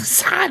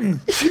son,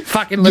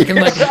 fucking looking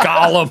like a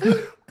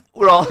golem.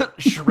 We're all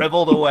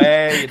shriveled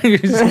away,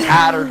 and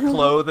tattered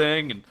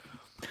clothing, and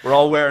we're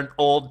all wearing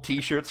old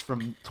T-shirts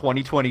from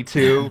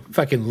 2022.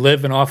 Fucking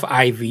living off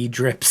IV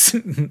drips.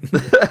 Look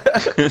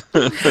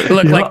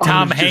like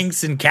Tom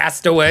Hanks in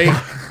Castaway.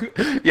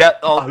 Yeah,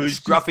 all I was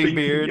just scruffy thinking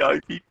beard.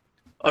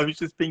 I was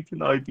just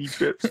thinking IV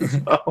drips as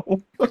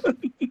well.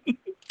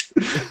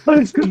 I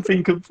just couldn't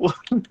think of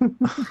one.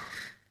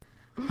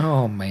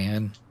 Oh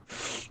man.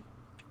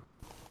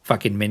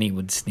 Fucking Minnie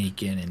would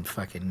sneak in and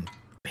fucking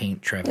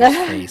paint Trevor's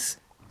face.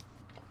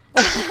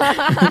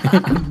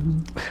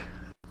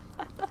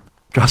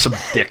 Got some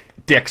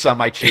dicks on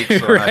my cheeks.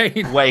 So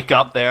Right. I wake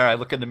up there, I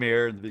look in the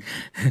mirror, and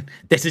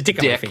There's a dick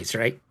on my Dick. face,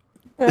 right?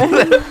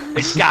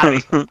 it's got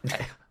me. You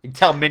can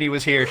tell Minnie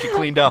was here. She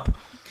cleaned up.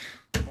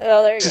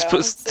 Oh, there you Just go.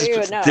 put, So just you put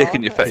would some know. dick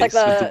in your It's face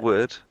like with the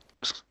word.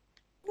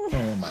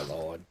 Oh my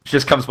lord. She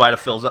just comes by to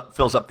fills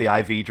up the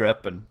IV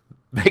drip and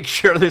make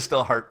sure there's still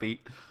a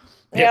heartbeat.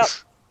 Yep.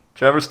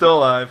 Trevor's still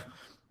alive.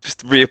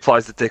 Just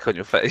reapplies the dick on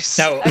your face.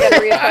 Now, I gotta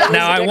reapply this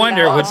now I dick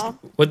wonder, now.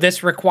 would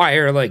this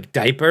require like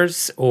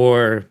diapers,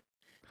 or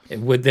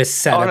would this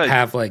setup no.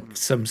 have like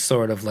some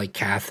sort of like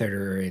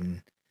catheter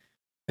and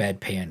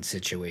bedpan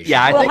situation?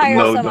 Yeah, I We'll think hire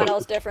no, someone no.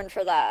 else different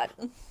for that.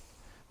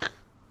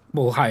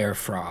 We'll hire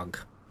Frog.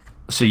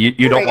 So you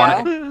There don't we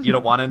want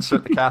go. to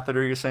insert the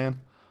catheter? You're saying?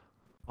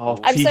 Oh,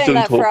 I'm please saying don't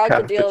that talk Frog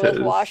could deal with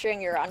catheters.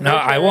 washing your underwear. No,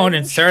 I won't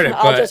insert it,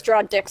 I'll but just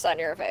draw dicks on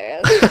your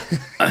face.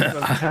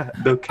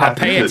 No I'll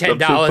pay you catheters. I'm so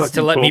 $10 to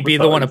fucking let me be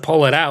the one to traumatized.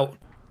 pull it out.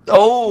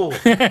 Oh,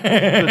 it's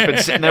been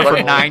sitting there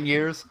for 9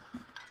 years.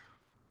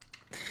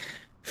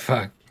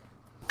 Fuck.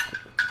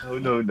 Oh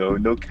no,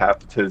 no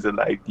catheters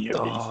allowed near me.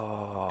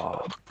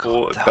 Oh, Oh,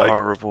 God, they're like-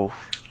 horrible.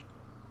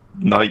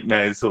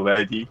 Nightmares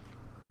already.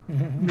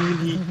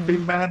 Minnie, they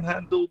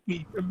manhandled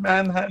me. They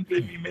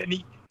manhandled me,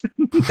 Minnie.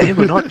 They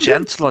were not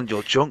gentle on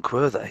your junk,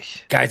 were they?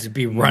 Guys would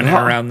be running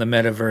No. around the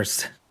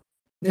metaverse.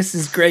 This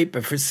is great,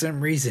 but for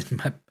some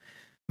reason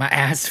my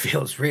ass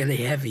feels really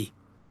heavy.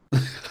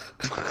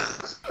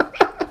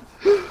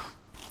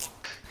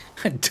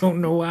 I don't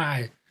know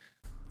why.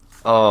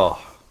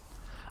 Oh,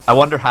 I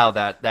wonder how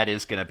that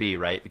is going to be,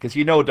 right? Because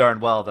you know darn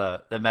well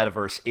the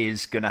metaverse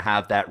is going to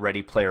have that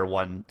Ready Player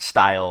One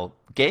style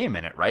game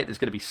in it, right? There's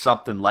going to be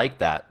something like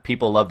that.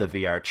 People love the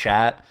VR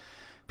chat.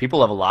 People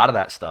love a lot of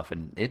that stuff,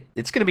 and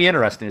it's going to be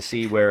interesting to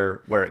see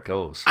where it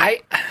goes.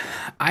 I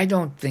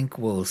don't think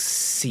we'll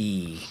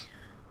see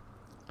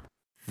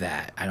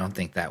that. I don't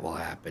think that will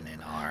happen in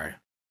our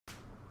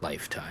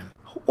lifetime.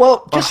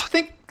 Well, just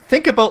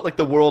think about like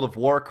the World of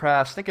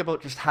Warcraft. Think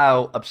about just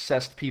how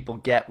obsessed people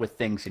get with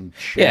things in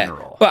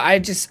general. Yeah,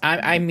 but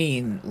I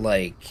mean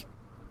like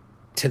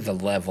to the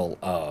level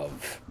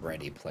of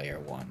Ready Player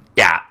One.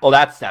 Yeah, well,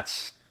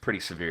 that's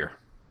pretty severe.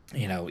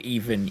 You know,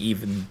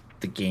 even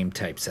the game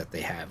types that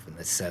they have in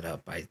the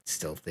setup, I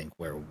still think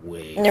we're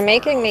way. You're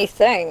making off. me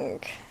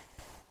think.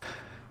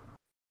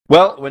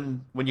 Well,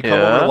 when you come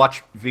over to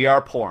watch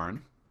VR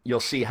porn, you'll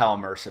see how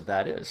immersive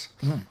that is.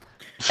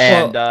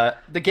 And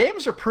the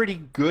games are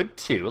pretty good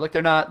too. Like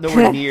they're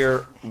nowhere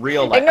near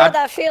real life. Ignore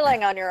that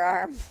feeling on your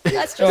arm.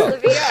 That's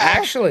just the VR.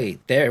 Actually,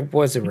 there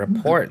was a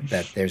report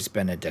that there's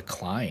been a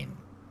decline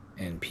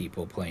in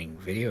people playing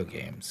video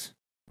games.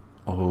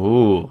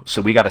 Oh,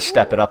 so we got to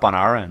step it up on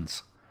our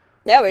ends.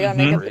 Yeah, we gotta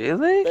make up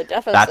Really? the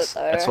deficit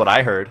there. That's what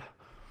I heard.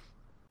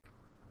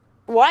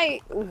 Why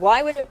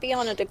would it be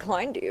on a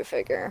decline, do you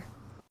figure?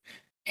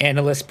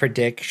 Analysts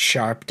predict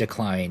sharp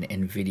decline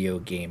in video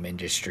game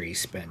industry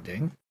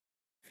spending.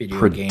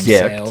 Video game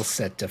sales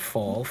set to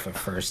fall for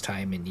first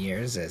time in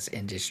years as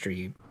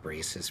industry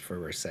braces for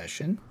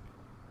recession.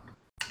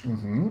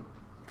 Mm-hmm.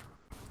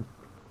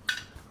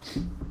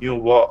 You know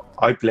what?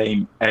 I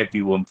blame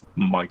everyone for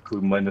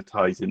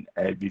micro-monetizing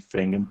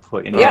everything and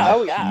putting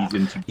fees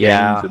into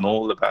games and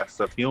all of that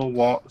stuff. You know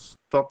what?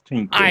 Stop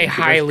thinking. I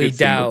highly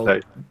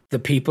doubt the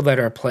people that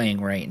are playing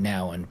right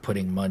now and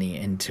putting money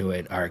into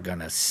it are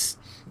gonna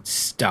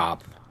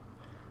stop.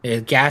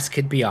 Gas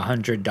could be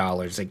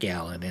 $100 a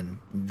gallon, and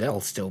they'll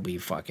still be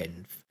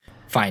fucking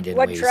finding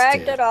ways to... What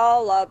dragged it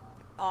all up,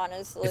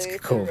 honestly,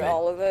 through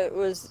all of it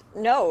was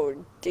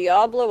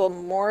Diablo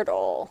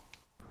Immortal.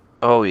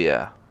 Oh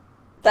yeah.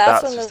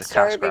 That's when it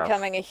started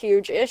becoming a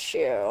huge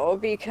issue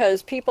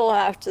because people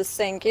have to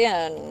sink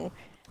in.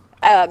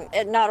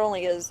 It not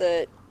only is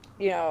it,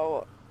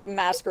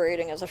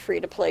 masquerading as a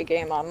free-to-play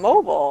game on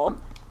mobile,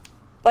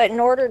 but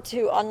in order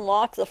to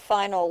unlock the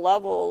final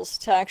levels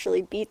to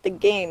actually beat the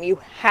game,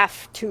 you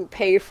have to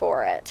pay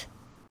for it.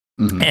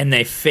 Mm-hmm. And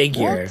they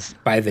figure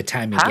by the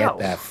time you get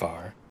that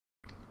far.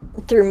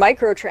 Through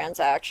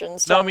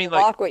microtransactions to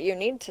unlock what you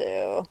need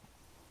to.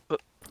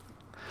 But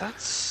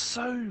that's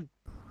so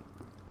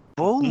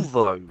bull,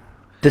 though.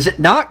 Does it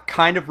not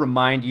kind of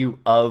remind you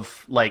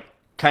of,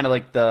 kind of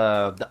like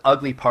the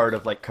ugly part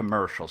of,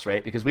 commercials,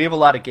 right? Because we have a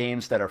lot of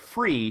games that are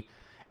free,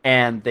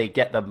 and they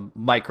get the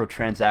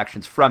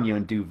microtransactions from you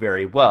and do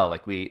very well.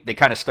 They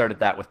kind of started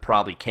that with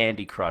probably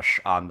Candy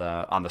Crush on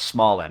the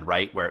small end,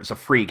 right? Where it was a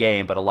free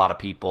game, but a lot of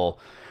people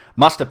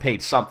must have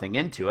paid something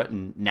into it.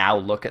 And now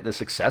look at the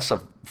success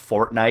of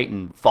Fortnite,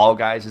 and Fall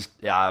Guys is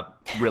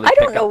really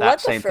picked up that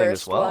same thing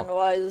as well. I don't know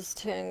what the first one was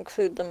to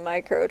include the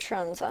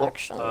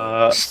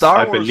microtransactions.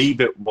 I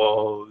believe it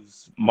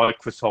was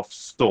Microsoft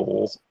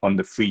Store on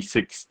the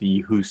 360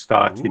 who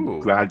started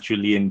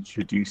gradually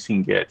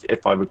introducing it,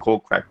 if I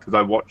recall correct, because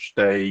I watched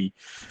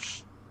what's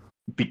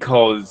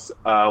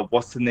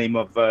the name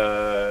of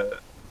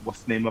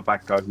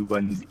that guy who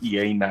runs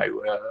EA now?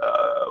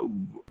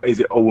 Is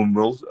it Owen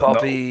Wilson?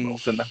 Bobby.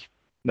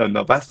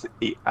 No, that's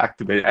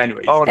Activision.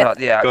 Anyways,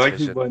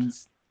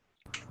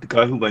 the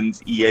guy who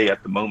runs EA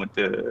at the moment,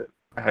 the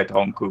head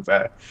honcho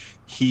there,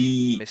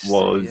 he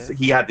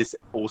had this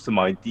awesome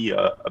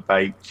idea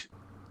about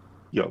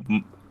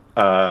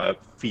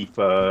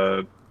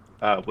FIFA.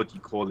 What do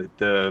you call it?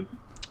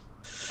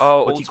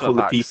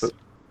 FIFA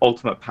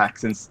Ultimate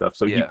Packs and stuff.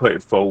 So he put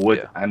it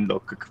forward, and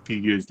look, a few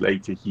years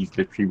later, he's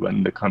literally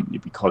running the company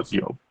because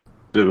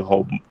the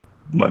whole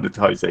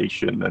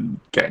monetization and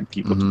getting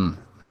people to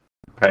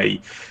pay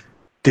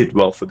did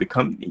well for the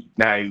company.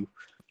 Now,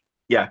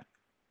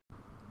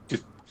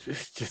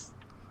 just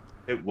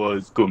it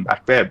was going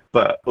back there,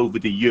 but over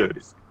the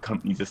years,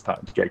 companies are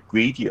starting to get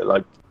greedier.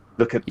 Like,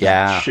 look at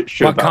the shit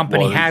show. What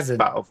company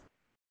hasn't?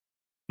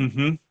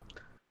 The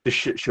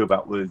shit show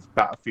that was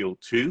Battlefield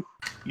 2.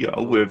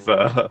 With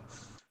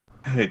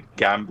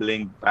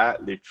gambling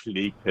that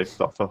literally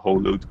pissed off a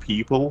whole load of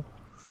people.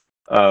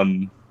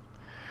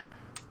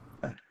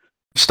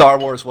 Star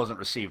Wars wasn't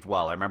received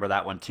well. I remember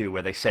that one too,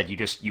 where they said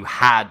you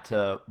had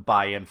to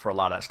buy in for a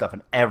lot of that stuff,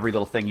 and every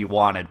little thing you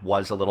wanted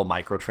was a little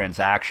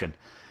microtransaction.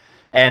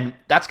 And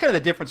that's kind of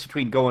the difference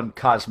between going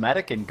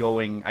cosmetic and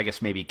going, I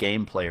guess, maybe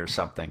gameplay or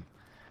something.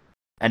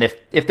 And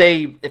if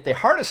they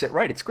harness it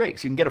right, it's great.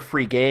 So you can get a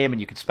free game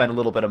and you can spend a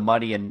little bit of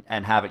money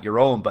and have it your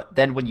own. But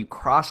then when you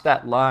cross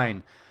that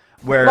line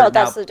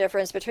that's the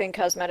difference between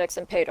cosmetics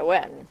and pay to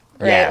win,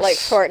 right? Yes. Like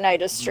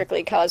Fortnite is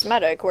strictly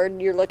cosmetic, where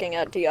you're looking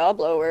at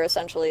Diablo, where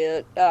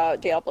essentially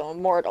Diablo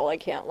Immortal, I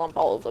can't lump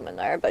all of them in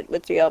there, but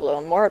with Diablo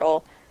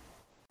Immortal,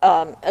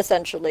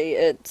 essentially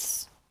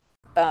it's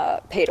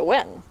pay to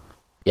win.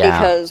 Yeah.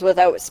 Because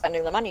without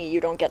spending the money, you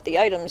don't get the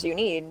items you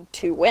need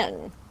to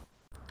win.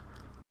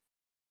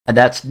 And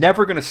that's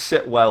never going to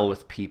sit well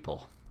with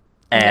people.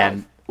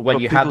 And when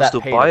But you people have that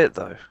still pay buy to- it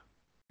though.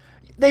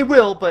 They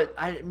will, but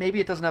maybe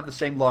it doesn't have the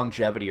same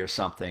longevity or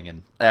something.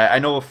 And I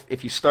know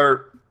if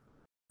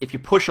you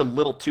push a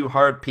little too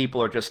hard,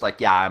 people are just like,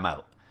 yeah, I'm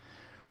out.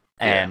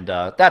 And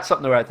that's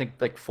something where I think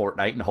like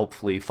Fortnite and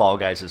hopefully Fall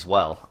Guys as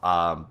well.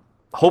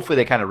 Hopefully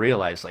they kind of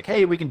realize like,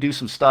 hey, we can do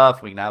some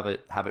stuff, we can have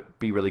it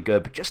be really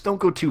good, but just don't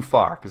go too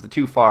far because the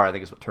too far I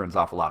think is what turns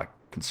off a lot of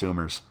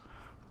consumers.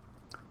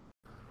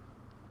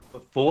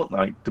 But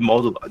Fortnite, the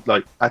model,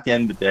 like at the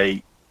end of the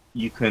day,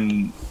 you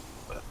can.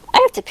 I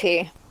have to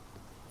pee.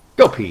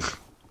 Go pee.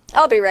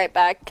 I'll be right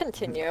back.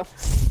 Continue.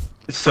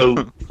 So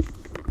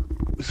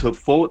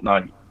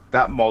Fortnite,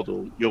 that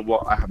model,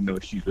 I have no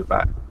issues with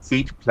that.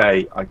 Free to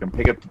play, I can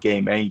pick up the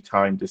game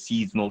anytime, the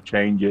seasonal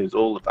changes,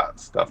 all of that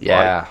stuff.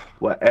 Yeah. Right?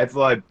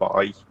 Whatever I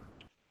buy,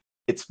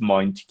 it's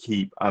mine to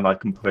keep, and I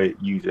can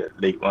use it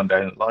later on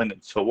down the line,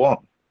 and so on.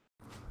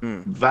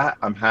 That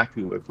I'm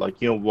happy with.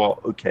 Like, you know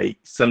what? Okay,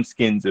 some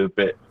skins are a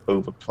bit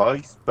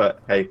overpriced,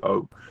 but hey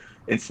ho,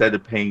 instead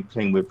of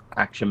playing with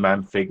Action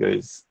Man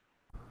figures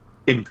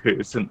in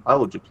person, I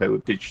will just play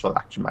with digital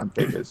Action Man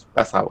figures.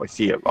 That's how I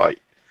see it, right?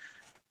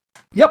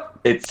 Yep.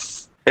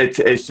 It's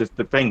just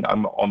the thing.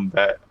 I'm on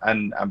there,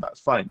 and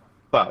that's fine.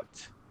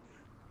 But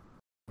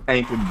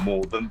anything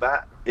more than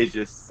that, it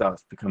just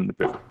starts becoming a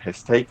bit of a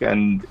piss take.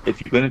 And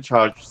if you're going to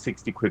charge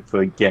 60 quid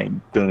for a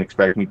game, don't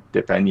expect me to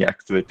dip any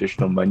extra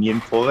additional money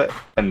in for it,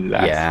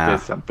 unless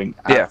there's something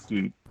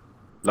absolute,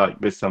 like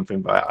there's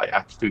something that I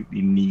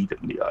absolutely need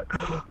and be like,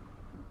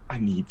 I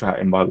need that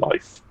in my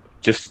life.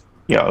 Just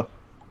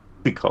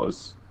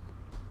because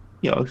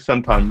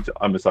sometimes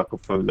I'm a sucker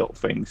for little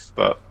things,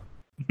 but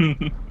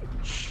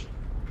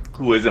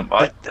who isn't,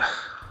 right?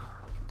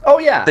 Oh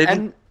yeah,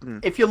 and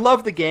if you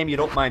love the game, you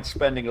don't mind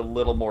spending a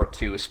little more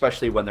too,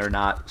 especially when they're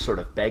not sort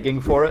of begging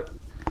for it.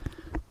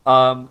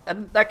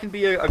 And that can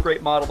be a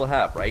great model to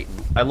have, right?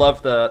 And I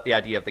love the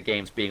idea of the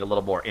games being a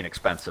little more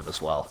inexpensive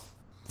as well.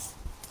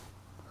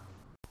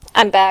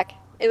 I'm back.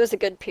 It was a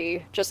good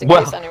pee, just in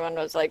case anyone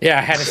was like. Yeah,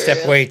 I had to curious.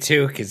 step away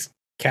too because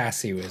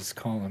Cassie was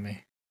calling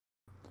me.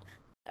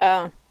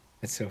 Oh.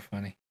 It's so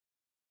funny.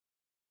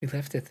 We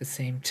left at the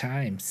same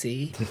time.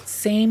 See,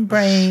 same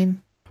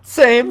brain.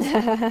 Same.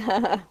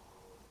 The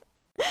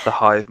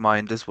hive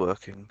mind is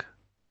working.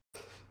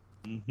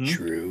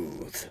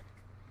 Truth.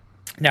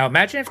 Now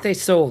imagine if they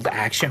sold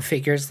action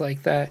figures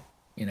like that.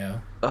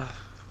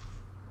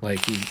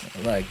 Like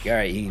all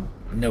right,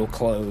 no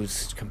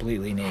clothes,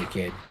 completely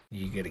naked.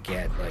 You gotta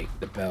get like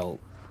the belt,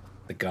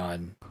 the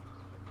gun,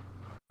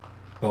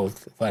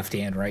 both left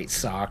and right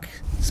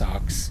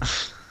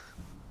socks.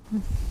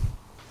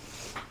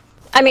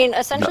 I mean,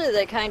 essentially,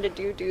 they kind of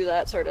do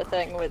that sort of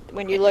thing with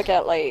when you look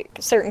at like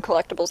certain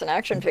collectibles and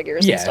action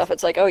figures and stuff.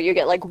 It's like, oh, you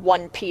get like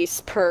one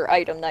piece per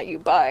item that you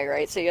buy,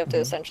 right? So you have to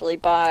essentially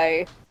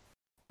buy.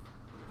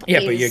 Yeah,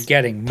 but you're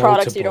getting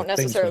products you don't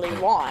necessarily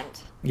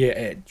want.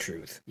 Yeah,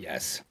 truth.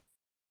 Yes.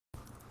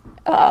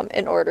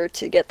 In order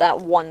to get that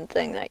one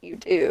thing that you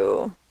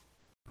do.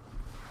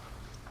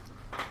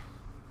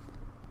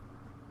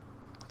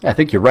 I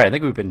think you're right. I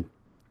think we've been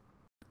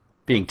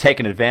being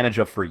taken advantage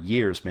of for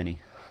years, Minnie.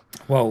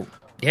 Well,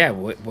 yeah.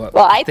 Well,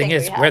 I thing think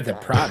is, we're the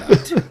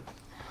product.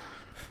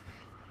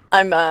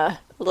 I'm a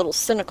little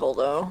cynical,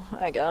 though,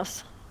 I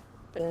guess.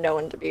 Been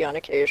known to be on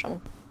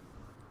occasion.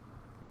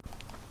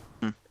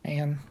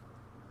 Man.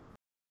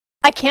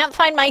 I can't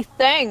find my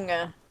thing.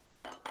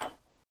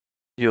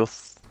 Your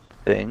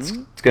thing?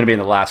 It's going to be in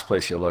the last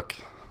place you look.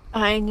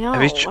 I know.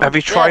 Have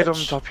you tried on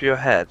top of your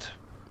head?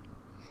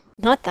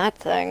 Not that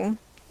thing.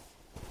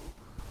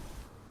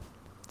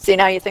 See,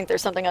 now you think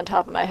there's something on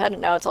top of my head,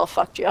 and now it's all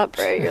fucked you up,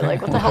 right? You're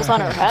like, what the hell's on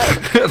her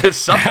head? There's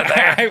something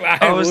there.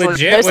 I was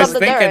legit there's was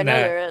something thinking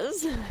there, I know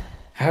that. there is.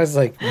 I was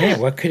like, man,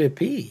 what could it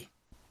be?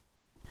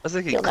 I was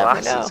thinking You'll never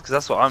know. glasses, because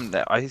that's what I'm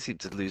there. I seem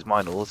to lose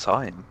mine all the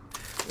time.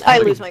 I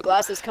lose my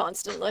glasses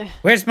constantly.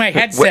 Where's my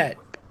headset?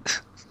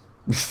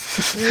 Can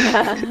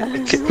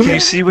you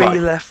see where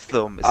you left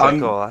them? It's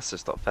like, oh, that's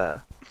just not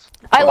fair.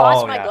 I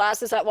lost my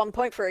glasses at one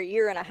point for a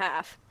year and a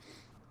half.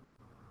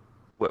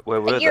 Where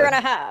were they? A year and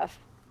a half.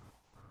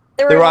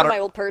 They were in one of my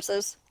old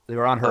purses. They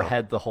were on her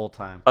head the whole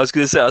time. I was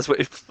going to say, I was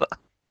waiting for that.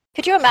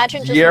 Could you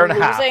imagine just Year and a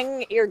half.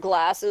 losing your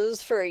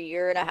glasses for a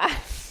year and a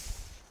half?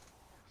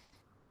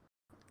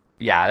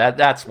 Yeah,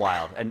 that's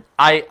wild. And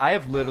I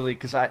have literally,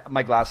 because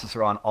my glasses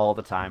are on all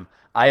the time,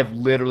 I have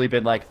literally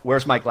been like,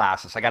 where's my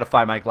glasses? I got to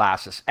find my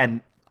glasses.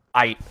 And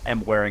I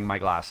am wearing my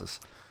glasses.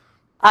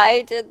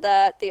 I did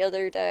that the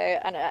other day,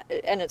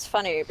 and it's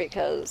funny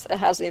because it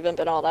hasn't even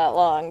been all that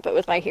long, but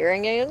with my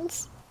hearing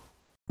aids,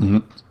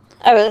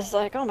 I was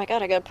like, oh my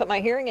god, I gotta put my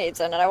hearing aids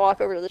in, and I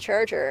walk over to the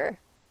charger,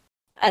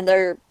 and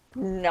they're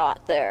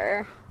not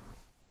there.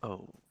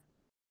 Oh.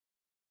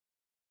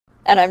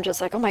 And I'm just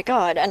like, oh my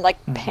god, and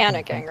like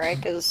panicking, right?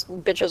 Because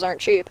bitches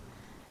aren't cheap.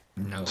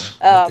 No,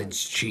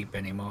 nothing's cheap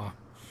anymore.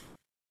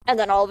 And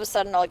then all of a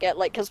sudden I'll get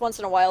like, because once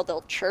in a while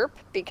they'll chirp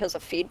because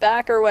of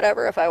feedback or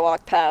whatever if I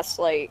walk past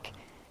like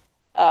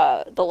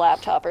the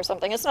laptop or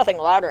something. It's nothing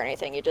loud or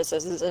anything. It just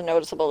is a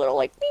noticeable little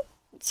like beep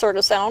sort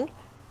of sound.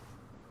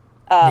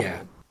 Yeah.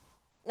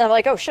 And I'm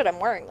like, oh shit, I'm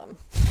wearing them.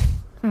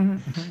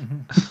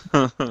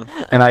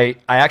 And I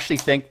actually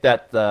think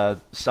that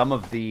some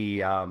of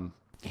the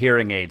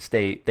hearing aids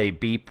they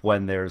beep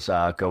when there's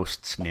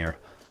ghosts near.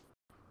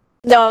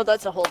 No,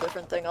 that's a whole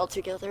different thing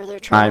altogether. They're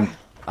trying.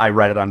 I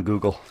read it on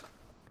Google.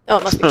 Oh,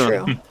 it must be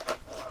true.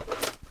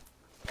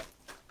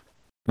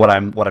 What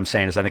I'm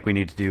saying is I think we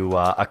need to do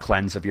a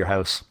cleanse of your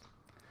house.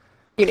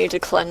 You need to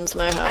cleanse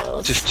my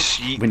house. Just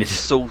We need to-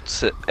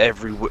 salt at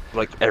every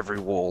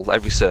wall,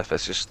 every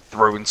surface, just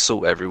throwing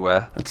salt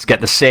everywhere. Let's get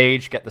the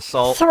sage, get the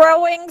salt.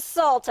 Throwing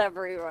salt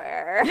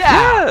everywhere.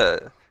 Yeah!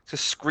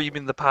 Just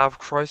screaming the power of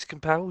Christ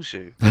compels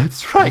you.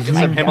 That's right. Get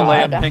my some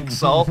Himalayan God. pink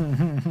salt.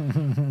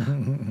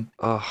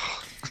 Oh,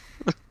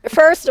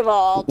 First of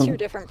all, 2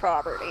 different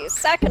properties.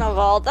 Second of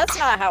all, that's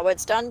not how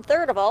it's done.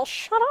 Third of all,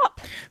 shut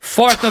up.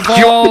 Fourth of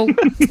all,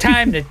 it's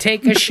time to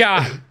take a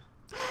shot.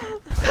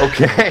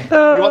 Okay. You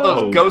want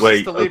those ghosts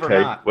wait, to leave okay.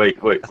 or not? Wait.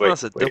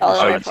 That's a double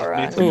Oh, shot. all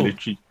right. Ooh.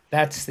 literally,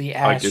 That's the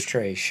I just-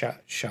 ashtray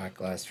shot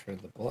glass for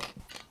the blood.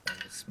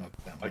 Smoke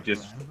them. I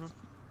just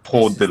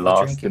poured This the is the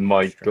last drinking in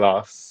my extra.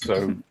 glass,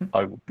 so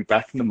I will be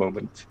back in a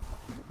moment.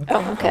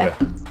 Oh, okay.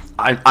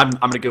 I'm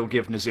gonna go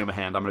give Nazum a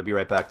hand. I'm gonna be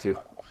right back too.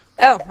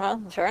 Oh,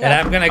 well, fair And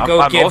enough. I'm gonna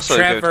go I'm give also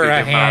going to Trevor give a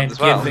him a hand hand, as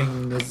well.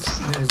 giving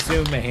the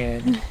Zoom a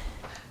hand.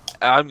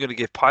 I'm going to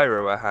give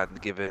Pyro a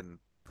hand, giving...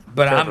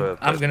 But Trevor,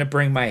 I'm but- gonna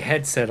bring my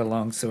headset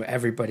along so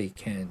everybody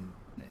can.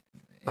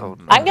 Oh,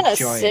 no. I'm gonna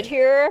enjoy sit it.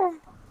 here.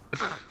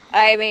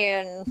 I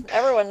mean,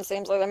 everyone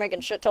seems like they're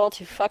making shit all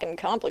too fucking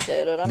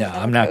complicated. No,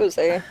 I'm I'm not.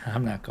 cozy.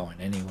 I'm not going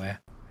anywhere.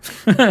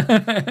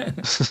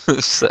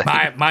 So-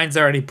 Mine's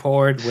already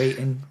poured,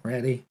 waiting,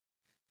 ready.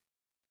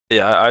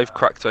 yeah, I've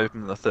cracked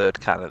open the 3rd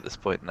can at this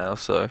point now,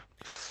 so...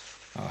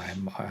 Oh,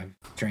 I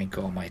drank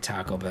all my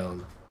Taco Bell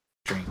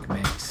drink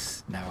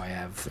mix. Now I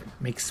have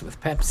mixed with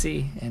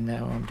Pepsi, and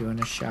now I'm doing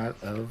a shot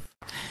of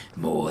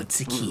more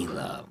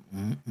tequila.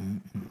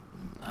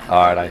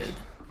 All right,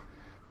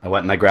 I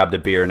went and I grabbed a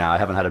beer now. I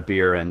haven't had a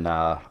beer in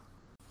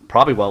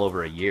probably well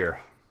over a year.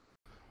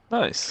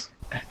 Nice.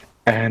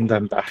 And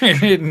I'm back.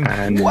 And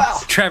And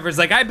Trevor's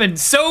like, I've been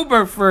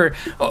sober for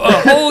a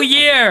whole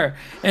year,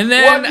 and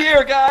then 1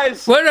 year,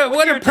 guys. what a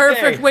year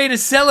perfect today. way to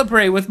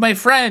celebrate with my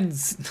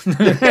friends.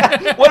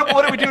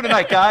 What do we do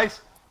tonight, guys?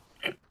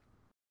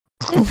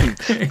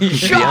 The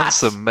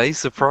Shots! answer may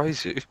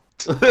surprise you.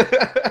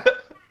 The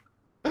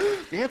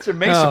answer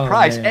may Oh,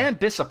 surprise man. and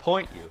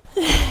disappoint you.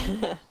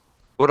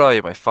 What are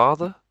you, my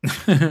father?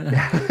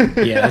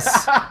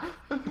 Yes.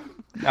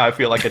 Now I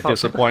feel like a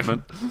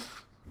disappointment.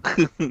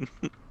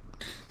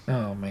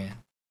 Oh man.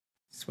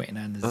 Just waiting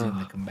on the Zoom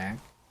to come back.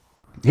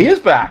 He is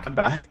back. I'm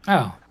back.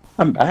 Oh,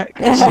 I'm back.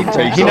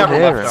 He never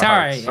Yeah. left.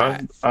 sorry.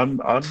 I'm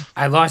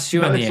I lost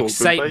you in No, the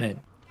it's all good, mate. excitement.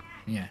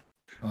 Yeah.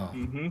 Oh.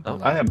 Oh.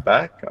 I am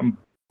back.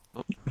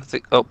 I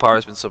think... Oh,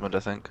 Pyro's been summoned, I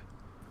think.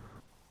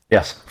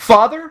 Yes.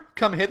 Father,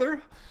 come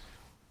hither.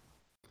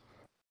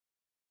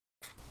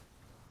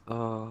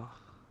 Oh...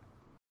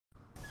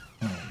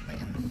 Oh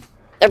man.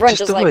 Everyone Just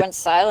just do like it. went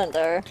silent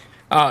there.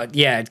 Oh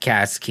yeah,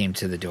 Cass came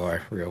to the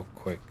door real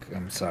quick.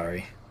 I'm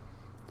sorry.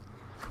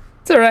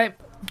 It's all right.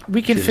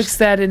 We can Just fix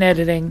that in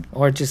editing,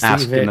 or just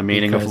asking leave it the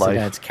meaning of because life. it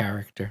adds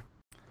character.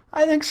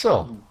 I think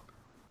so.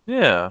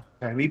 Yeah.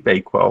 Very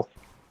Bakewell.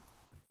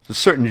 There's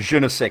a certain je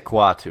ne sais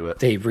quoi to it.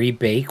 They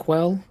rebake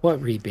well.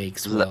 What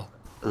rebakes well?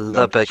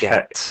 La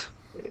baguette.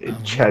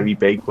 Cherry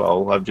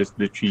Bakewell. I've just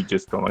literally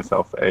just got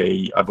myself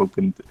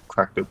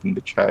cracked open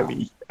the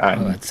cherry Oh,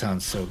 and that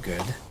sounds so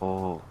good.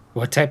 Oh.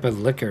 What type of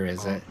liquor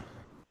is it?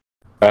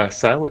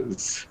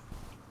 sours.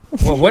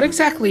 Well, what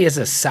exactly is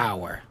a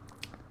sour?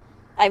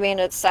 I mean,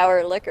 it's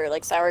sour liquor,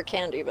 like sour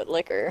candy, but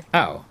liquor.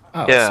 Oh,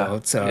 Yeah, so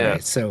it's yeah.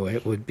 so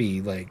it would be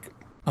like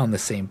on the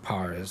same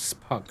par as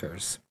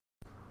Puckers.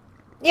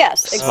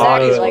 Yes,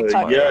 exactly like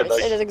yeah, puckers.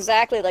 like- It is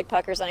exactly like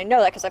puckers, and I know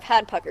that because I've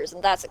had puckers,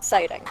 and that's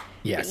exciting.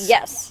 Yes.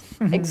 Yes,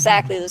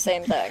 exactly the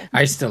same thing.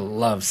 I still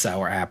love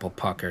sour apple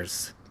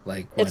Puckers.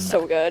 Like when, It's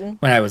so good.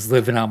 when I was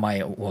living on my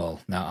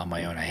not on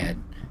my own. I had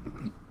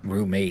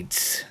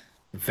roommates,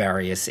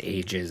 various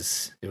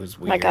ages. It was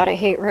weird. My God, I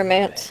hate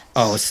roommates.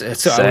 Oh, so I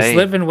was Same.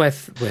 living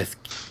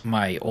with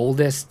my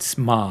oldest's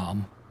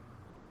mom,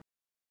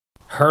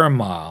 her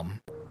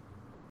mom,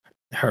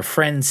 her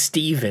friend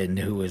Steven,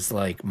 who was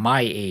like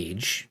my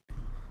age,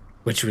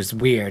 which was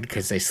weird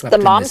because they slept The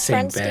in the mom's same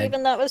friend, bed.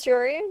 Steven, that was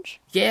your age?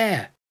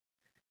 Yeah.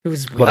 It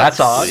was Well, that's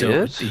odd. so,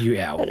 Weird.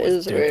 yeah, That it was,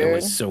 is dude, it weird.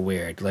 was so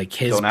weird. Like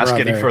his Don't ask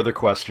any brother- further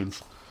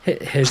questions.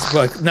 his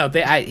book. No,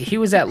 he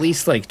was at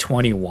least like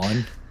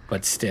 21,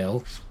 but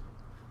still.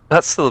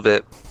 That's still a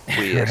bit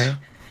weird. Right?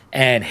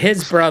 And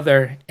his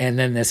brother, and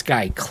then this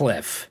guy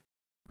Cliff.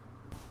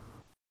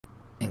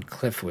 And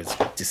Cliff was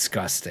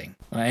disgusting.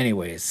 Well,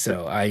 anyways,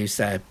 so I used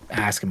to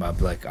ask him, I'd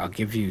be like, I'll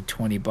give you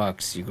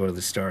 $20. You go to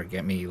the store,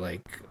 get me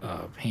like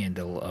a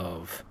handle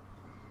of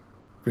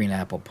Green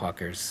apple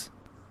puckers.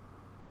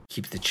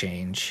 Keep the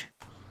change.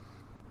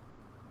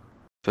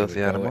 Filthy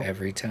They would go animal.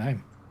 every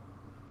time.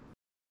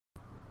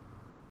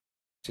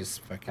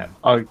 Just fucking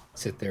I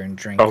sit there and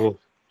drink.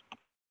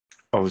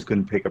 I was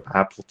going to pick up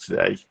apple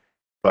today,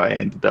 but I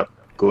ended up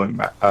going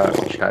back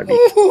cherry.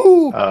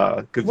 Ooh,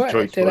 Because the what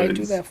choice did was I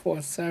do that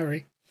for?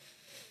 Sorry.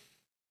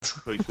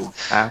 choice was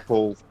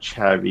apple,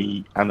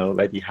 cherry, and I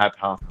already had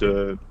half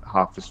the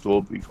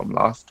strawberry from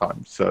last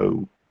time,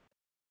 so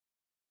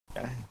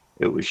yeah,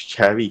 it was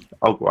cherry.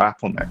 I'll go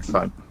apple next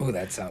time. Oh,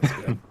 that sounds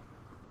good.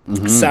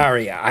 Mhm.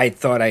 Sorry, I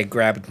thought I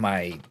grabbed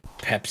my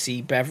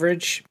Pepsi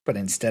beverage, but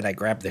instead I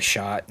grabbed the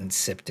shot and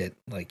sipped it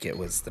like it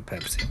was the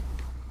Pepsi.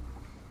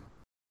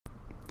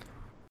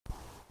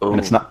 And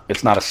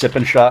it's not a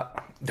sipping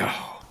shot.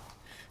 Oh,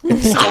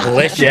 it's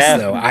delicious, Yeah.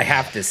 though. I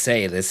have to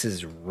say, this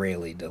is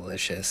really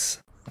delicious.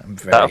 I'm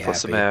very That'll happy. put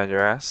some air on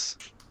your ass.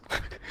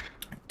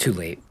 Too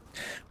late.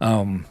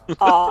 Aw.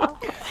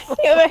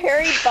 You have a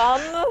hairy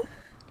bum?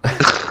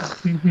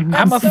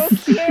 I'm That's a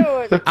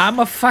so cute. I'm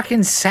a fucking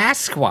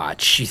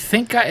Sasquatch. You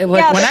think I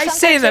like Yeah, when but I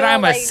say sometimes that you'll, I'm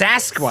a like,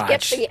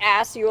 Sasquatch? Skip the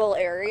assule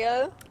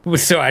area.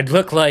 So I'd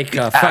look like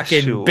a fucking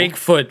Actual.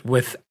 Bigfoot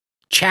with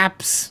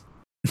chaps.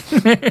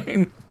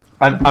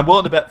 I'm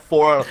willing to bet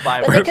 4 out of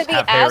 5 But they could be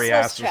have hairy assless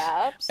asses.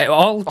 chaps.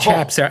 All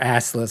chaps are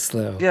assless,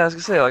 though. Yeah, I was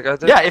gonna say, like, I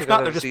don't Yeah, think if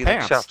not, I've they're ever just seen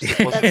pants. a chap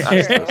that wasn't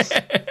That's true.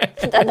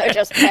 assless. Then they're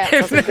just pants.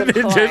 That's a good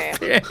They're point.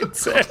 just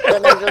pants.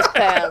 Then they're just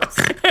pants.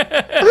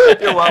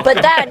 You're welcome.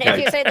 But then, if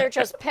you say they're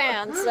just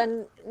pants,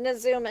 then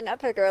Nizum and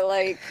Epic are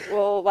like,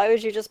 well, why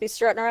would you just be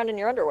strutting around in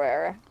your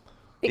underwear?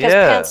 Because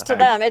Yeah. pants to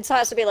them, it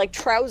has to be like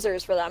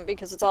trousers for them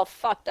because it's all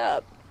fucked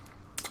up.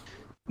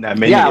 Now,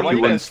 maybe Yeah, if why you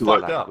you wanted guys to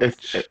fucked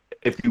watch, up?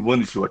 if you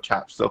wanted to watch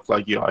chap stuff,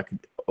 like I could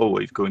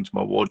always go into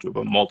my wardrobe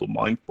and model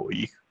mine for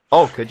you.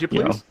 Oh, could you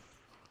You please? know.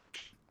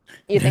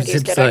 You think he's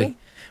It's kidding? like,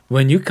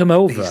 when you come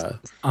over,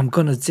 I'm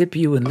gonna dip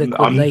you in liquid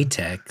I'm-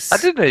 latex. I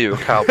didn't know you were a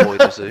cowboy,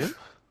 Nizum.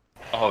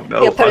 Oh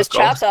no! He'll put his I've got-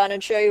 chaps on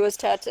and show you his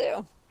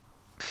tattoo.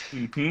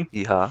 Mhm,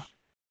 Yeehaw.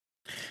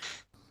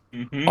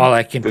 mhm. All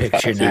I can The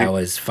picture tattoo. now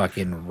is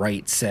fucking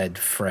Right Said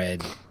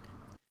Fred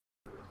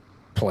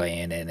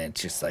playing, and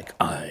it's just like,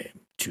 I'm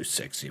too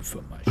sexy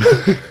for my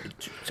shirt.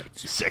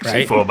 Too sexy,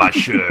 right? for my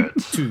shirt.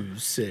 Too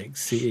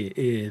sexy,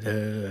 it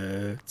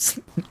hurts.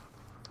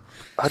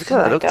 I'd get Oh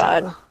that my looked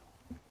at. god.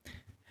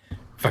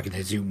 Fucking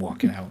the Zoom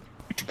walking out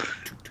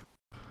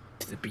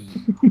to the beat.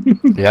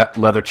 Yeah,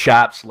 leather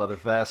chaps, leather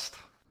vest.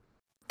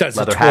 Does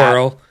Leather a hat.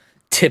 twirl,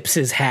 tips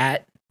his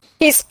hat.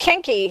 He's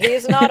kinky.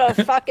 He's not a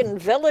fucking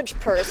village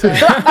person.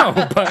 No,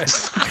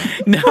 but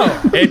no,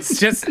 it's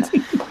just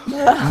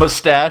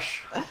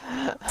Mustache.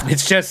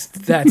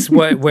 that's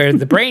where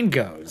the brain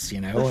goes,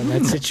 in that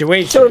To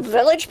situation.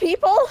 village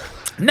people?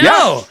 No,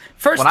 Yes.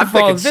 first When I'm of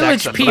all, thinking sex,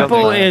 village I'm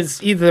people thinking-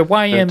 is either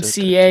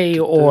YMCA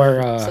or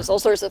There's all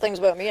sorts of things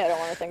about me I don't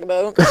want to think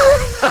about.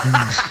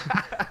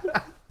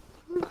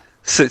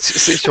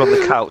 Sits you on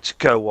the couch,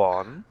 go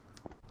on.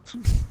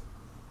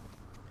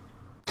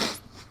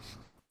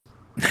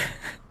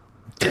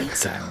 dead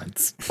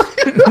silence.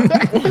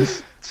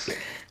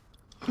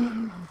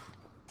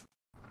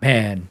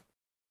 Man,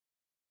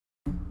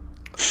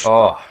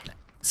 Oh,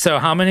 so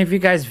how many of you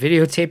guys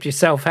videotaped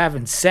yourself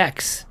having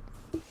sex?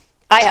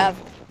 I have.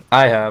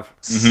 I have.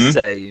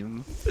 Mhm.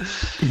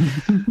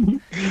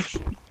 Same.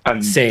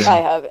 And Same. I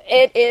have.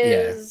 It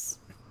is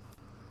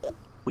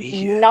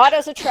Weird. not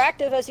as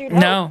attractive as you'd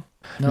hope. No,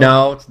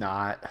 No, it's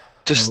not.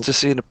 Just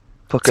seeing a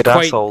puckered It's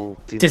quite asshole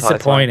the entire time.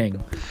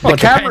 disappointing. The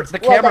camera, the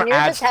Well, camera then you're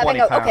adds just having 20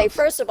 a. pounds. Okay,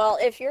 first of all,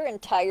 if your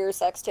entire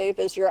sex tape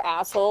is your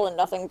asshole and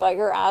nothing but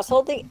your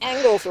asshole, the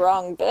angle's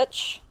wrong,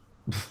 bitch.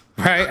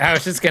 Right? I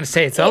was just gonna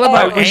say it's all Yeah,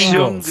 about I was young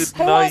angles. and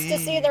Who wants to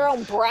see naive. their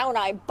own brown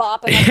eye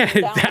bopping up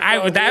and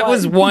down? That for,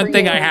 was what, one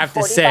thing I 3 have to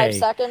 45 say.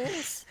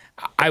 Seconds?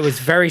 I was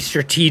very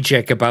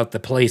strategic about the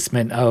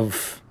placement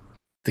of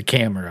the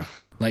camera.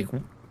 Like,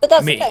 But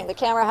that's Me. the thing. The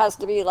camera has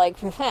to be like,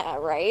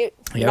 right?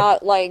 Yep.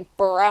 Not like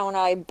brown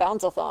eye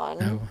bounce-a-thon.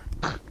 no.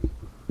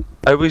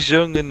 I was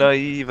young and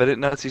naive. I didn't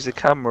know how to use a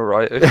camera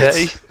right,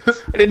 okay?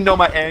 I didn't know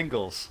my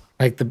angles.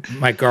 Like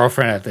my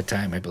girlfriend at the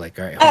time, I'd be like,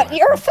 all right, hold on.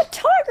 You're a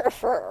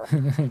photographer.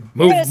 move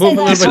You're a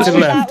gonna little say bit to the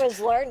that all of left. that was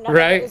learned, none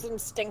Right. of it was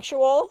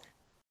instinctual.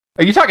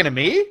 Are you talking to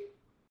me?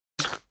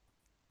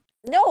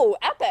 No,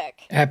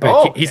 epic. Epic.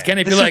 Oh, okay. He's gonna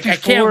be This was like, I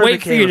before can't I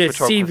wait for became you a to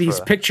see these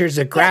photographer. pictures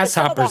of Yeah, but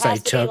some of grasshoppers that I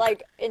has to took. be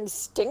like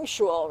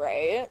instinctual,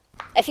 right?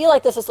 I feel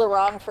like this is the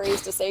wrong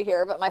phrase to say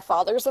here, but my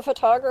father's a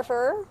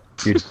photographer.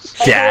 Your And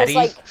daddy? he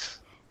was like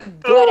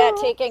good at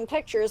taking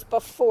pictures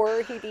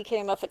before he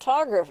became a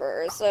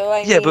photographer. So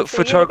I Yeah, mean, but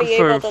for you to be photographer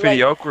able and to, like,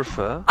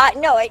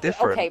 videographer. no,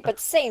 Different. okay, but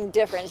same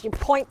difference. You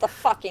point the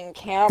fucking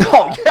camera.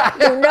 Oh, yeah.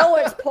 You know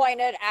it's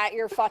pointed at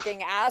your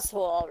fucking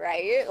asshole,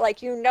 right?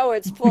 Like, you know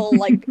it's full,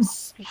 like,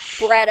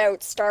 spread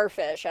out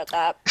starfish at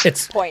that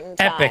It's point in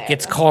time. epic.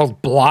 It's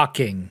called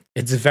blocking.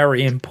 It's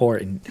very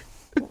important.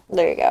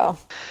 There you go.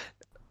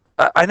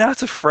 I know how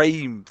to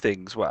frame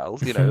things well,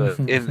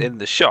 in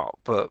the shop,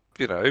 but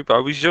I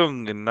was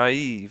young and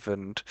naive,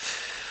 and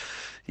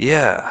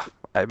yeah,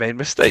 I made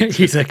mistakes.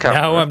 He's with like, the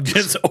camera. now I'm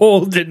just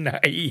old and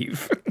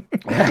naive.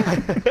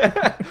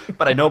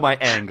 But I know my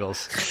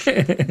angles.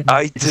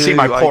 I do. see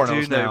my I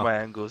pornos do know now. my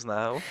angles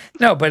now.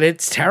 No, but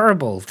it's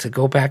terrible to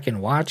go back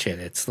and watch it.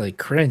 It's like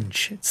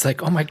cringe. It's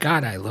like, oh my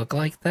god, I look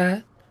like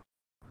that.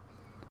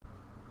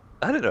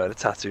 I didn't know I had a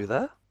tattoo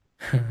there.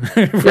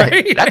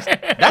 Right?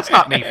 That's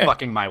not me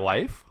fucking my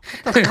wife.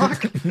 What the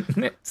fuck?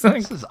 It's like,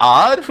 This is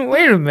odd.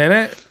 wait a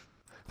minute.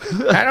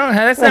 I don't.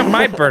 That's not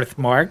my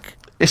birthmark.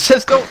 It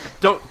says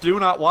do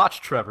not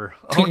watch, Trevor.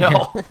 Oh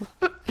no.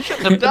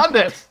 Shouldn't have done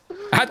this.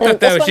 I thought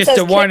that was just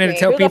a warning to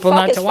tell people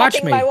not to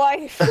watch me. My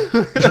wife?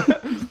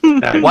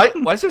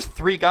 Why is there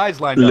 3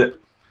 guys lined up?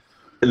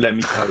 Let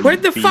me tell you.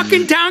 Where'd the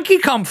fucking donkey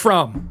come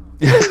from?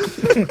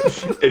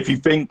 If you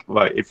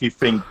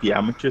think the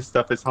amateur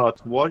stuff is hard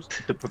to watch,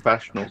 the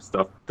professional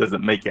stuff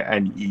doesn't make it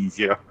any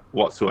easier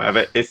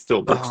whatsoever. It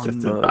still looks as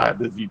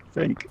bad as you'd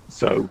think.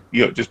 So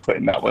you're just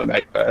putting that one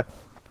out there.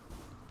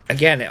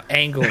 Again,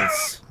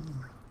 angles.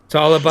 It's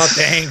all about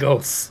the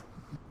angles.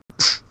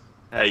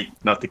 Hey,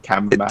 not the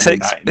cameraman in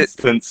that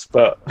instance,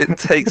 but It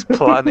takes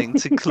planning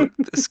to clip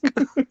this.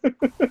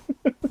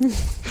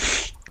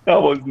 I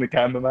wasn't the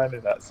cameraman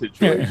in that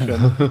situation.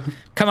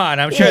 Come on,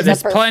 I'm He sure is a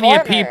there's plenty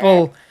of performer.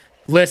 people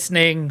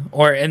listening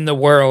or in the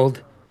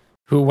world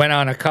who went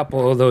on a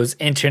couple of those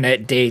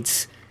internet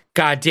dates.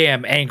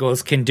 Goddamn,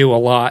 angles can do a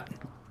lot.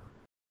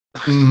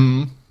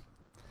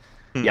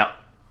 Yep.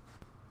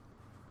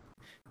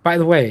 By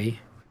the way,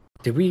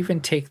 did we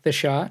even take the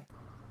shot?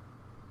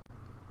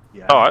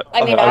 Yeah. Oh,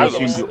 I mean, I I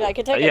assumed could. I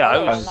could take yeah, I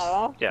another was- one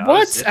though. Yeah,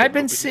 What? I've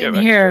been sitting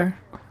here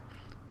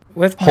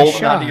with my Holding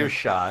shot, onto your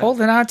shot.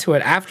 holding on to it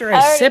after I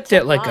already sipped it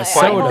took like a mine.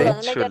 soda. Hold on, let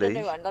me get a Eventually.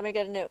 new one. Let me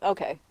get a new.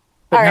 Okay.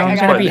 But All now right, I'm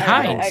I gonna got be it, I got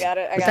it, behind. I got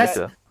it. I But got that's-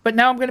 it. But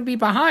now I'm going to be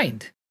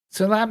behind.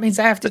 So that means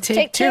I have to take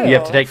take two. two. You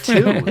have to take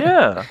 2.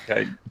 Yeah.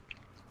 Okay.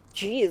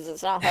 Jeez,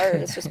 it's not hard.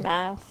 It's just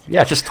math.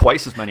 Yeah, just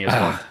twice as many as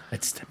one.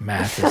 It's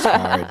math is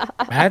hard.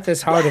 Math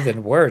is harder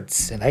than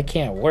words, and I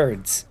can't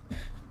words.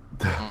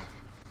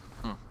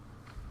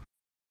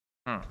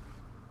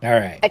 All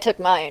right, I took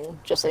mine,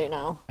 just so you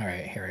know. all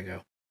right. Here I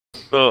go.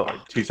 Oh,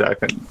 2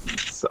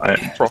 seconds. I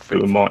am Profit.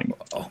 doing mine.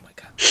 Oh my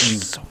god,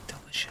 so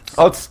delicious.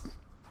 Oh, it's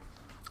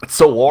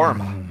so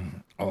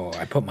warm. Oh,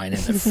 I put mine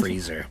in the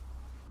freezer.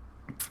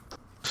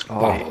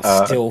 Oh,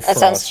 it's still That frosty.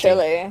 sounds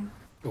chilly.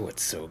 Oh,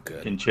 it's so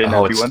good. In chin,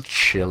 oh, everyone. it's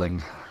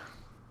chilling.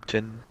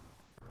 gin.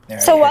 All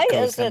right, So here why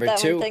goes is it number that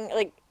two. one thing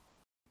like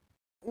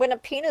when a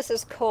penis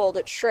is cold,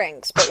 it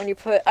shrinks, but when you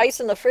put ice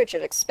in the fridge,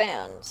 it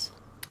expands,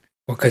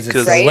 Well, because it's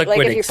Because- a right? liquid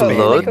Like if you put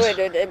expands. expand.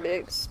 liquid, it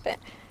expand.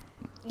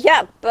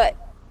 Yeah, but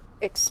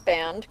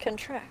expand,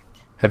 contract.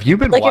 Have you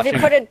been Like watching?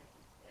 if you put a,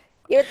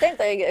 you would think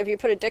that if you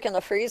put a dick in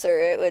the freezer,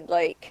 it would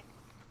like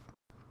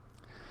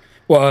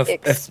Well, if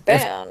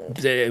expand.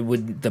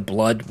 the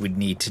blood would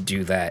need to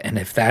do that, and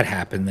if that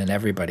happened, then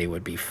everybody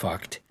would be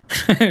fucked.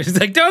 It's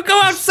like, don't go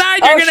outside,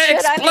 you're gonna shit,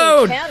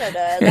 explode. I'm in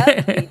Canada.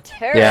 That'd be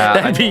terrible. Yeah,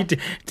 That'd be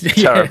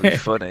Terribly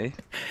funny.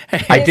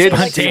 I did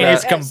Like see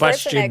spontaneous that.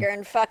 combustion, Schwarzenegger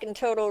in fucking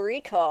Total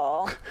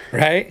Recall.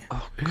 right?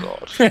 Oh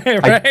God,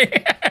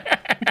 Right.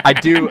 I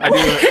do. love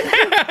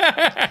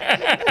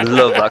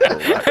that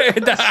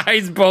callback. The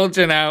eyes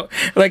bulging out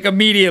like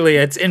immediately.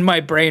 It's in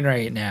my brain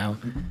right now,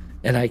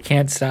 and I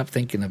can't stop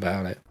thinking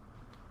about it.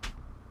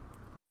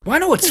 Well, I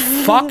know it's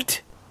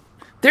fucked.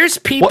 There's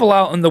people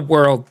out in the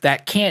world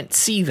that can't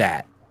see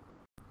that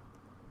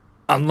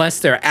unless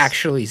they're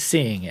actually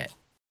seeing it.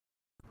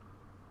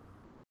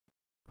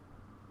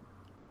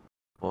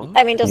 What?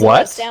 I mean, doesn't What?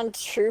 that sound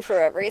true for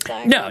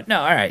everything? No. All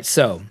right.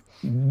 So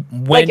when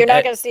Like you're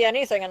not gonna see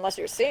anything unless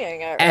you're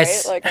seeing it, right?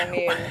 as- Like I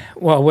mean,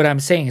 well, what I'm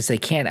saying is they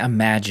can't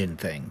imagine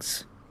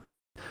things.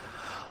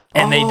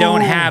 And they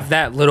don't have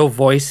that little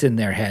voice in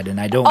their head, and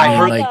I don't I mean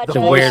heard like the the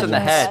voice weird in the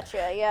ones. head.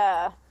 Gotcha,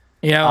 yeah.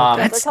 You know, Um,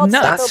 They're that's called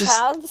nuts. just-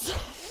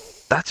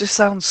 psychopaths. That just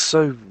sounds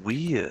so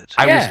weird.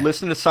 I Yeah. was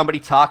listening to somebody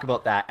talk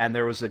about that, and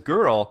there was a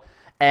girl,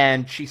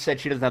 and she said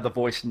she doesn't have the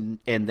voice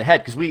in the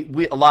head because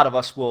we a lot of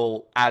us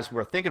will, as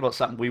we're thinking about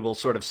something, we will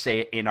sort of say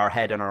it in our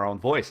head in our own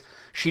voice.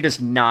 She does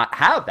not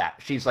have that.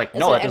 She's like, It's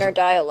no, an inner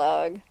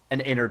dialogue. an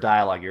inner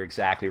dialogue. You're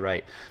exactly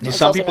right. So It's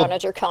some also people, known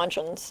as your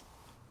conscience.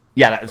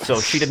 so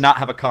she did not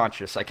have a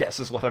conscience, I guess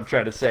is what I'm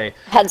trying to say.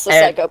 Hence the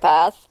And-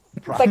 psychopath.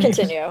 But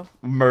continue.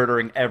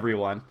 Murdering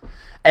everyone,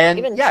 and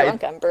Even yeah,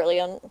 drunk, I'm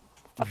brilliant.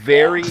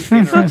 very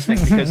interesting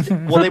because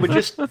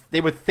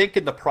they would think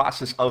in the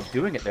process of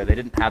doing it there they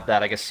didn't have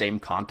that, I guess, same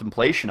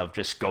contemplation of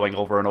just going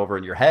over and over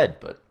in your head,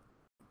 but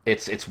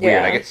it's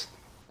weird. Yeah. I guess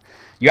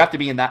you have to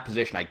be in that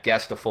position, I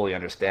guess, to fully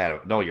understand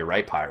it. No, you're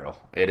right, Pyro.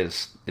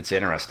 It's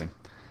interesting.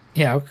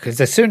 Yeah,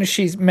 because as soon as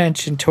she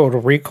mentioned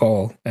Total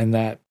Recall in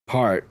that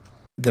part,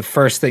 the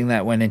first thing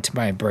that went into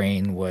my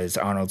brain was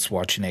Arnold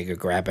Schwarzenegger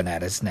grabbing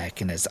at his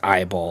neck and his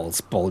eyeballs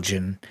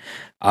bulging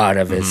out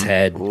of his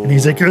head. And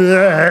he's like,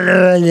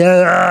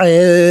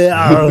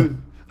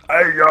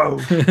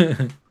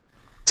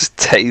 Just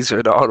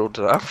tasering Arnold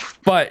enough.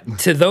 but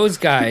to those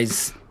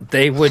guys,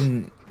 they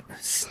wouldn't,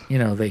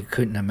 they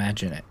couldn't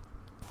imagine it.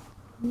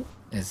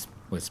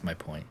 Was my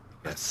point.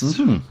 Yes.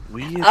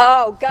 Weird.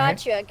 Oh,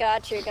 gotcha.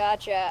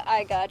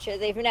 I gotcha.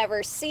 They've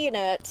never seen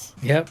it,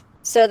 Yep.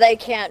 so they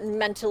can't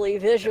mentally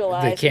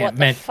visualize can't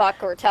what the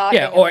fuck we're talking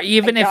Yeah, about. or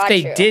even I if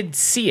they gotcha. did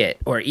see it,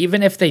 or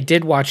even if they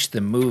did watch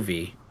the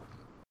movie,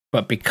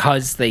 but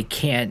because they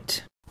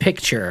can't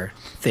picture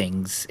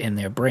things in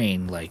their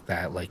brain like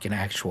that, like an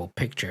actual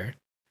picture,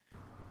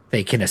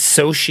 they can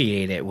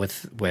associate it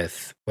with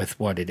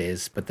what it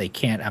is, but they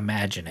can't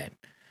imagine it.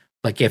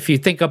 Like if you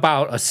think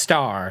about a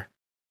star,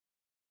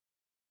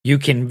 you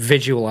can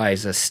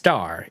visualize a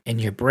star in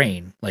your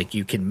brain, like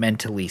you can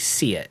mentally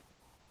see it.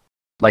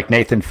 Like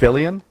Nathan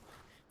Fillion?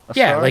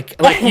 Yeah, Star?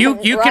 like you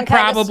Wrong can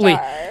probably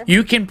kind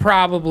of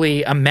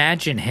star.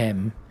 imagine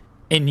him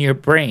in your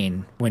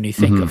brain when you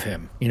think of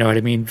him. You know what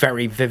I mean?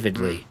 Very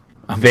vividly.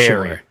 I'm Very.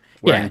 sure.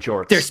 Wearing Yeah,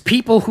 jorts. there's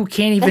people who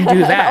can't even do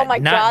that. Oh my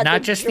not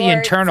god, just jorts. the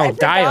internal I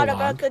forgot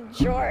about dialogue. the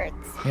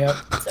jorts.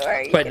 Yep.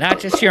 Sorry. But not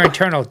just your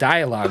internal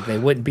dialogue. They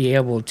wouldn't be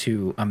able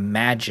to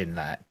imagine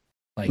that,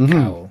 like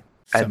how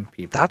some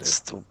people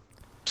That's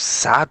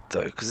sad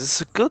though, because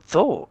it's a good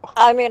thought.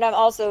 I mean, I'm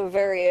also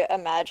very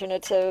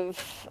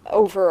imaginative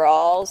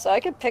overall, so I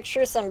could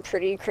picture some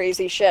pretty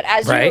crazy shit.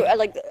 As Right. you,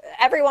 like,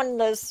 everyone in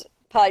this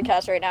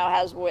podcast right now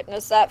has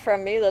witnessed that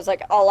from me. That's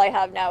like, all I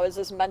have now is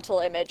this mental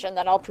image, and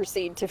then I'll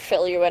proceed to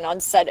fill you in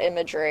on said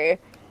imagery,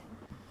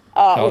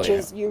 which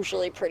is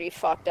usually pretty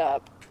fucked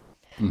up.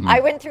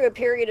 I went through a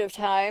period of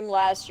time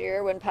last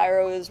year when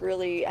Pyro was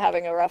really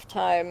having a rough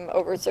time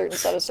over a certain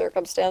set of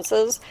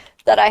circumstances,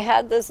 that I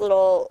had this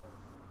little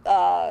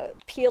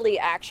Peely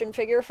action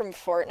figure from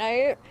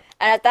Fortnite,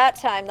 and at that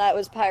time that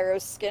was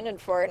Pyro's skin in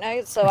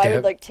Fortnite, so I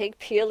would like take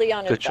Peely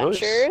on Good choice.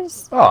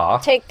 adventures, Aw.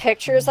 take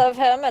pictures of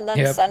him, and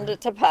then send it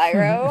to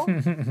Pyro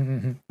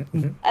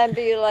and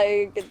be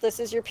like, this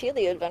is your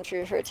Peely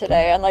adventure for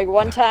today. And like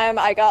one time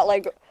I got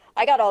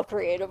all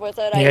creative with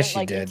it. I Yes,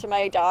 went you did. into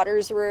my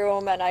daughter's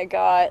room and I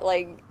got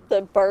like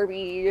the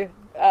Barbie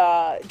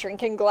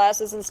drinking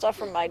glasses and stuff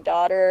from my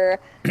daughter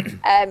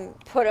and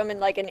put them in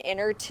like an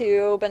inner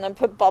tube and then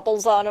put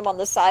bubbles on them on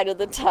the side of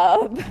the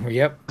tub.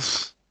 Yep.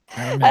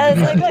 I And remember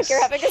it's like, that. look,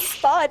 you're having a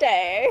spa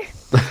day.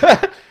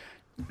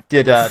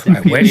 Did I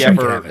Peely wish I could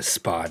ever have a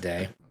spa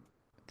day.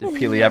 did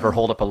Peely ever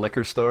hold up a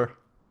liquor store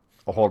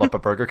or hold up a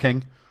Burger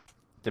King?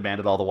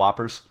 Demanded all the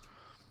Whoppers?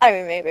 I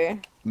mean,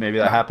 maybe. Maybe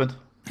that happened.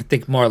 I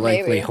think more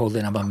likely Maybe.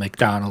 holding up a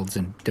McDonald's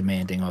and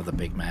demanding all the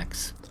Big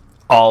Macs.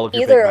 All of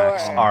your Either Big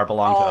Macs or.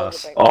 belong to All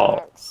us. the Big Oh.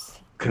 Macs.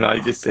 Can I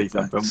just say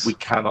something? We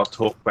cannot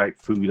talk about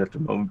food at the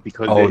moment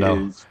because Oh, it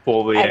no. is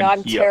 4 a.m. I know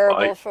I'm here. terrible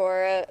Right?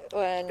 for it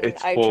when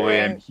It's I 4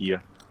 a.m. drink.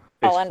 here.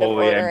 I'll It's end up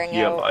 4 a.m. ordering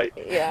here, out. right?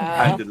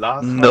 Yeah. And the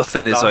last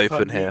Nothing is last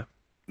open time here.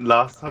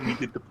 Last time we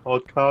did the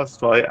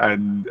podcast, right,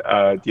 and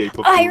the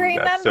April I Fool's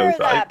remember episode, that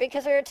right?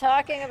 because we were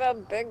talking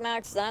about Big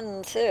Macs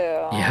then too.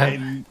 Yeah.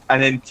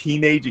 And then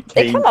teenager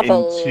They came come up a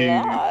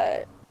into lot.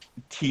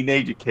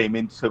 teenager came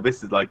in. So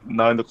this is like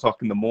 9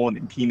 o'clock in the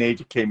morning.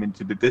 Teenager came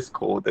into the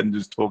Discord and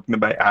just talking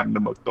about having the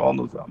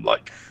McDonald's. I'm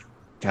like,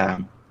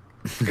 damn,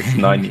 it's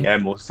 9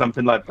 a.m. or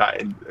something like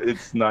that. And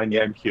it's 9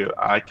 a.m. here.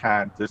 I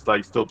can't. It's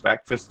like still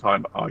breakfast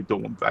time. I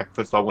don't want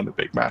breakfast. I want a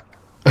Big Mac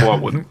or I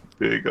want a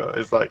burger.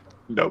 It's like,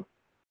 no.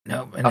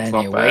 No, and That's then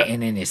not you're bad. waiting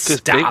and you're Because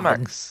Big starving.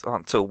 Macs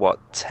aren't till what,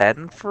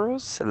 10 for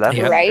us? 11?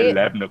 Yep. Right?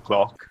 11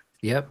 o'clock.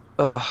 Yep.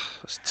 Ugh,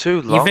 it's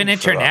too long. Even for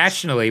us.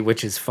 internationally,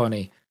 which is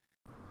funny.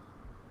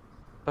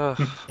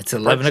 Ugh. It's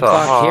 11 Breaks our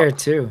o'clock heart. here,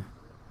 too.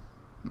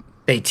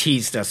 They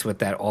teased us with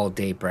that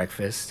all-day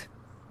breakfast.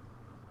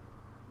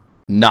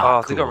 Not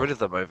Oh, cool. they got rid of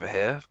them over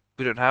here.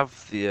 We don't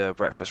have the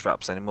breakfast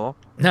wraps anymore.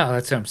 No,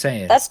 that's what I'm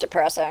saying. That's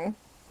depressing.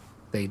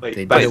 They Wait,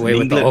 did that's away in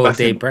with the England, that's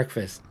all-day in-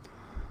 breakfast.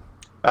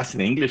 That's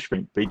an English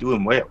thing. They do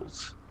in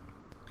Wales.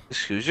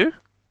 Excuse you?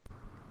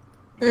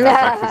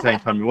 Yeah, breakfast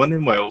anytime you want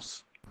in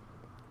Wales.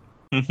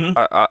 Mm-hmm.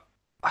 I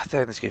think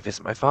I need to go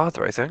visit my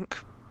father, I think.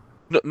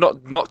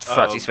 Not for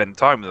actually Oh. spending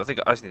time with him. I think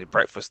I just need a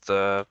breakfast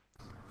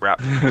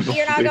wrap.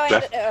 You're not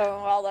going to.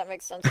 Oh, well, that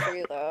makes sense for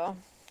you, though.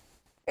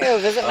 You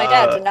visit my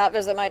dad. Do not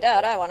visit my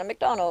dad. I want a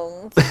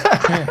McDonald's.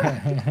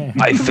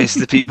 I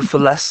fisted people for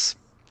less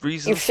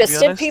reasons. You to be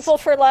fisted honest. people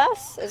for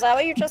less? Is that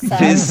what you just said?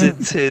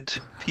 Visited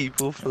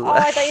people for Oh, I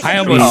less. thought you said I you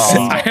almost,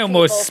 visited I people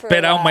almost for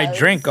spit out my less.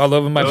 drink all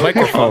over my No.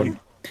 microphone.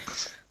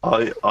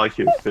 I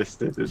hear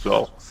fisted as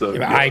well. So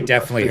Yeah, I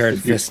definitely heard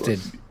fisted.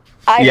 fisted.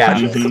 I Yeah.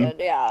 fisted,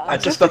 yeah.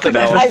 That's just stuff that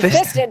No. I goes.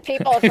 fisted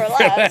people for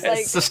less. Like,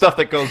 It's the stuff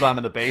that goes on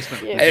in the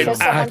basement. you I-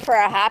 fist someone for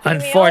a happy meal?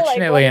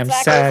 Unfortunately, like, I'm what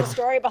exactly sad. is the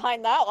story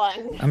behind that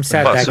one? I'm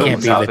sad Oh, that so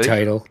can't be the happy.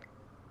 title.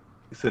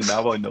 So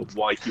now I know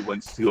why he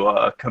wants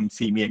to come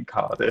see me in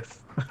Cardiff.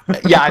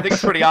 Yeah, I think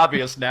it's pretty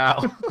obvious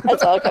now.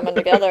 It's all coming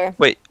together.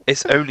 Wait,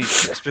 it's only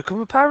just become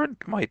apparent?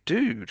 My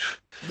dude.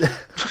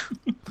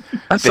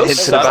 I've So been hinting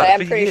sad. about it I'm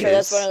for pretty years. sure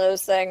that's one of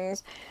those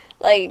things.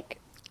 Like,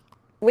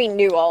 we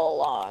knew all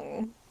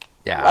along.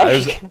 Yeah, it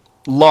was Like, a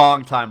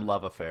long-time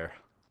love affair.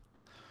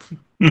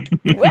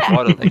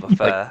 What a love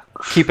affair.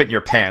 Keep it in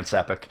your pants,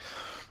 Epic.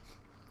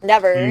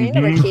 never. He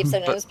never keeps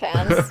it in his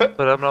pants.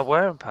 But I'm not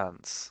wearing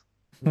pants.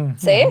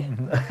 See?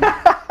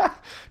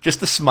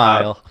 Just a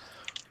smile.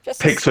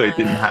 Just a Pixar, it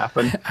didn't smile.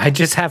 happen. I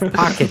just have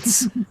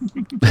pockets.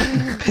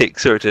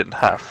 Pixar didn't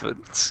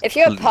happen. If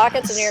you have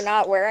pockets and you're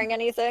not wearing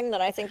anything,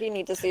 then I think you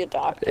need to see a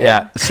doctor.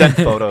 Yeah, send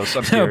photos.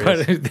 I'm No,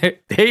 curious. but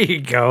there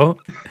you go.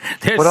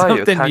 There's What are you,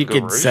 a something you can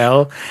kangaroo?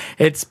 sell.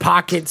 It's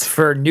pockets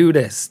for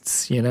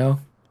nudists, you know?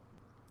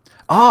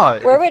 Oh,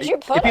 Where would you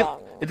put them?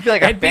 It'd be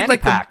like a It'd be fanny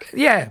like pack.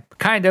 yeah,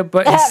 kind of,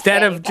 but Yeah,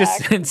 instead of fanny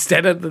just pack.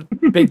 instead of the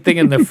big thing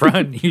in the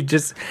front, you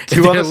just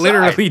Two on they're the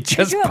literally side.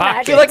 just Could you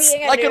pockets. imagine Like-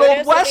 being a like an old nudist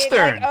and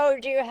being Western. Like, oh,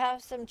 do you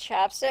have some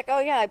chapstick? Oh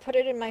yeah, I put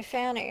it in my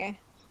fanny.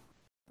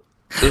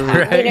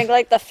 Right. Meaning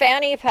like the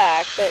fanny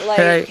pack, but like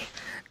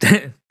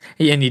Right.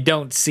 And you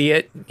don't see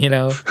it, you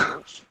know.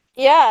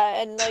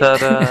 yeah, and like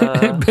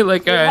Ta-da. Be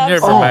like, you oh, have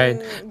never some mind.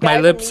 guy My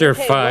from lips the are UK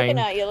fine. looking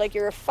at you like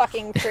you're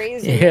fucking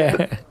crazy.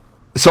 Yeah.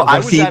 So I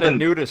I've was at a seen-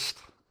 nudist.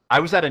 I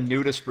was at a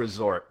nudist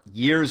resort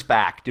years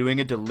back doing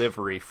a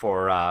delivery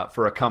for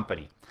a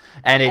company,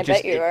 and it I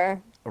just bet you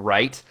are.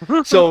 right.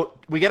 So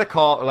we get a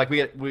call, like we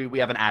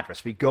have an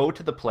address. We go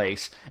to the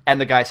place,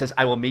 and the guy says,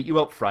 "I will meet you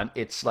out front."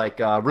 It's like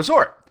a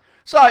resort,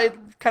 so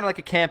kind of like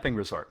a camping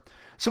resort.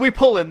 So we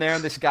pull in there,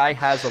 and this guy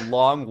has a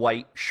long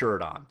white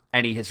shirt on,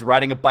 and he is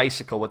riding a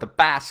bicycle with a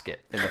basket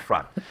in the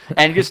front,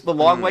 and just the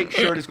long white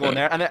shirt is going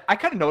there, and I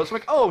kind of noticed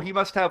like, oh, he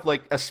must have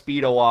like a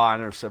Speedo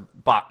on or some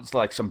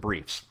like some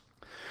briefs.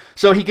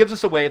 So he gives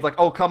us a wave, like,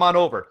 oh, come on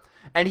over.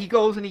 And he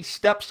goes and he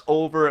steps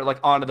over, like,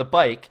 onto the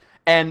bike.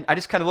 And I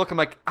just kind of look, I'm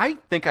like, I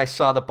think I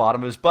saw the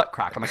bottom of his butt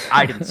crack. I'm like,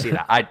 I didn't see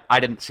that. I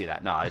didn't see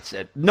that. No,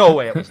 no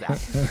way it was that.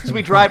 So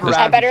we drive around.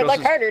 I he better shows look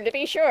us- harder to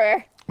be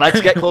sure. Let's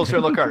get closer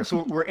and look harder.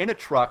 So we're in a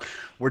truck.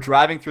 We're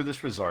driving through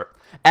this resort.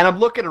 And I'm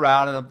looking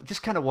around, and I'm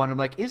just kind of wondering,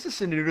 like, is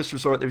this a nudist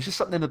resort? There's just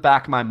something in the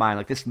back of my mind,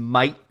 like, this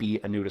might be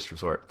a nudist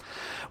resort.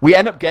 We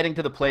end up getting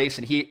to the place,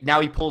 and he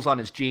pulls on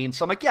his jeans.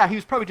 So I'm like, yeah, he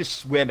was probably just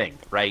swimming,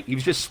 right? He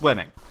was just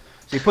swimming.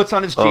 So he puts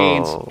on his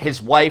jeans. Oh.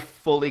 His wife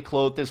fully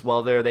clothed as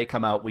well. There they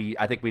come out.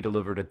 I think we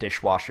delivered a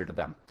dishwasher to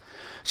them.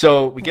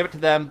 So we give it to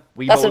them.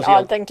 We That's an mosey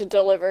odd out. thing to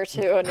deliver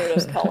to a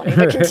nudist colony,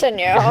 but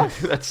continue.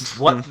 That's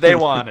what they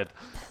wanted.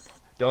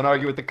 Don't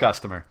argue with the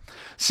customer.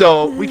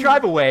 So we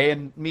drive away,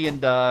 and me and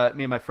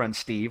my friend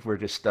Steve, we're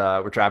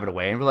driving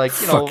away, and we're like,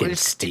 Fucking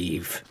it's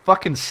Steve.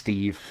 fucking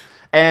Steve.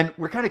 And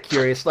we're kind of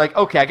curious, like,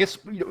 okay, I guess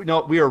we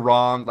were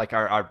wrong. Like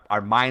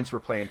our minds were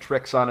playing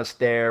tricks on us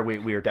there. We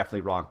were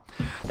definitely wrong.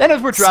 Then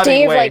as we're driving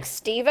Steve, away, like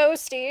Steve-O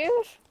Steve?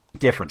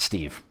 different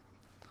Steve,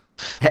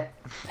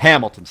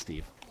 Hamilton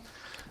Steve.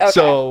 Okay.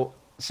 So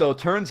it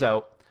turns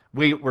out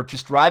we were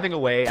just driving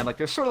away, and like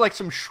there's sort of like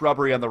some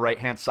shrubbery on the right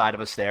hand side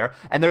of us there,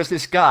 and there's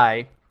this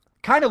guy,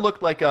 kind of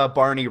looked like a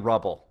Barney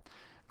Rubble,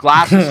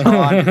 glasses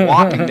on,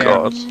 walking there,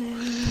 God.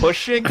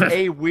 pushing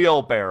a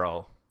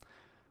wheelbarrow.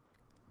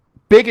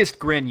 Biggest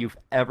grin you've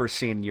ever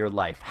seen in your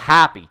life.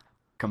 Happy,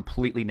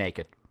 completely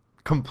naked,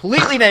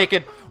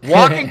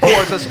 walking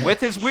towards us with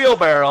his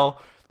wheelbarrow,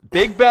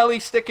 big belly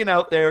sticking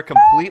out there,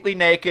 completely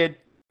naked.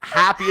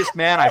 Happiest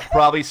man I've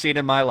probably seen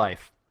in my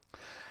life.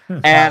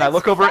 And I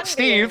look over at Fun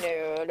being Steve,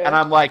 nude. and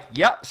I'm like,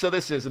 "Yep, so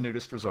this is a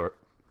nudist resort."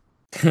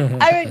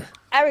 I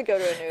would go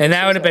to a nudist And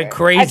that would have been resort.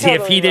 crazy I if he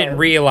totally didn't would.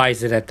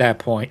 realize it at that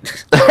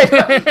point.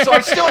 So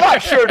I'm still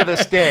not sure to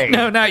this day.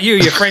 No, not you,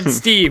 your friend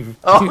Steve.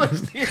 Oh,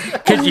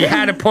 Because you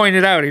had to point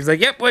it out. He's like,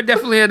 yep, we're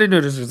definitely at a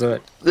nudist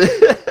resort.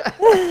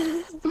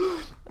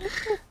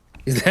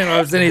 Then all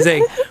of a sudden he's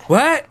like,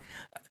 what?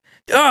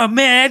 Oh,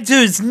 man, that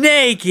dude's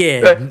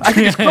naked. I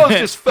think his clothes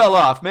just fell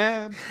off,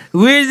 man.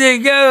 Where'd they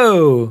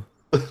go?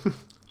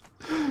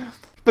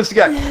 Must have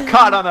got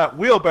caught on that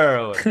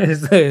wheelbarrow.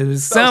 It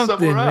was Fell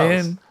something, somewhere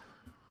else. man.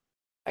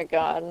 My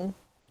God.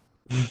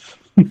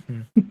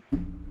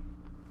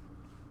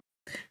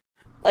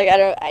 Like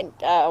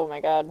oh my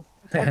God.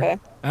 Okay.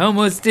 I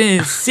almost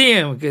didn't see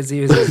him because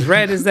he was as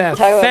red as that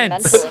Talk about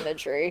fence. mental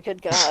imagery.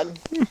 Good God.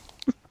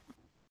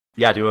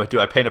 Yeah, do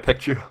I paint a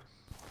picture?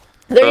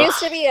 There used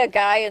to be a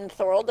guy in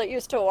Thorold that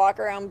used to walk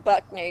around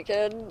buck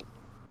naked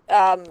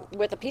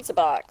with a pizza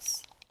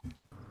box.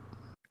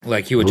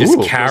 Like he would just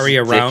Ooh. carry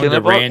Was he around taking a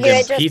a box? random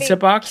just pizza be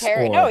box?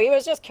 Or... No, he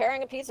was just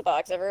carrying a pizza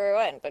box everywhere he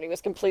went, but he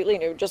was completely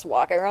nude, just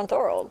walking around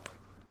Thorold.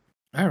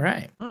 All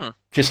right.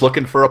 Just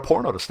looking for a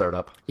porno to start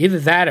up. Either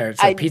that or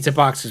it's like I- pizza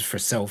boxes for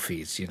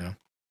selfies, you know?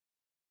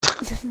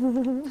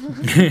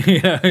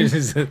 You know, it's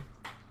just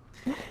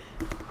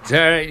it's all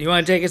right, you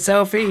want to take a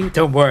selfie?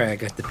 Don't worry, I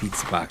got the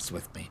pizza box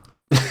with me.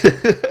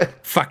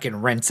 Fucking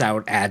rents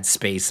out ad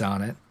space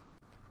on it.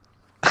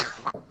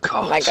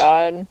 Oh my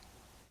God.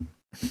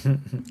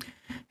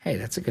 Hey,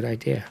 that's a good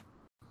idea.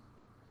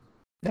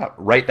 Yeah,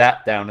 write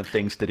that down and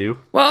things to do.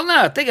 Well,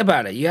 no, think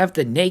about it. You have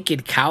the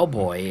naked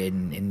cowboy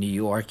in New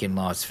York and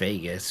Las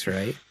Vegas,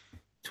 right?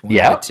 It's one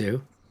Yeah. of the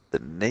two. The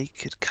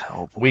naked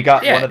cowboy. We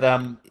got Yeah. one of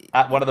them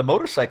at one of the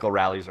motorcycle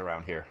rallies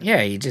around here.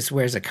 Yeah, he just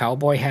wears a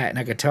cowboy hat and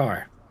a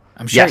guitar.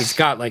 I'm sure Yes. he's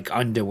got like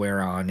underwear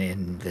on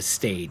in the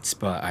States,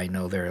 but I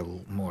know they're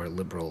more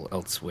liberal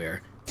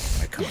elsewhere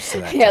when it comes to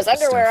that. He has type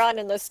of underwear stuff. on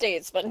in the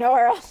States, but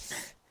nowhere else.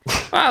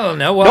 I don't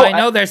know. Well, No, I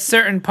know there's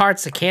certain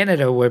parts of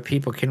Canada where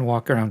people can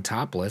walk around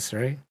topless,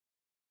 right?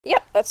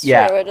 Yep, that's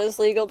Yeah. true. It is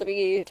legal to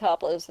be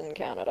topless in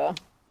Canada.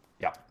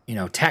 You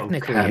know,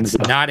 technically Okay. it's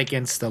not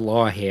against the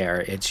law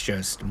here. It's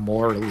just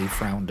morally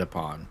frowned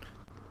upon.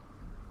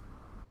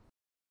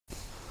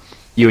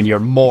 You and your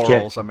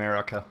morals,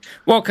 America.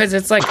 Well, because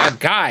it's like a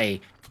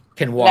guy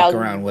can walk Now,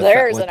 around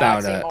there's an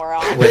without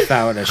oxymoron.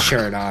 without a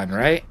shirt on,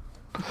 right?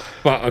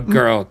 But a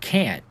girl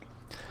can't.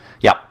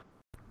 Yep.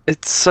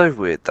 It's so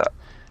weird that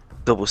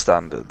double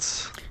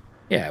standards.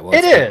 Yeah, well,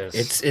 It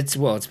is. It's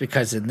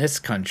because in this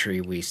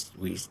country we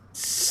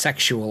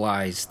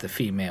sexualize the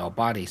female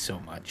body so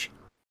much.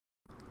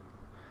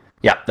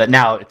 Yeah, that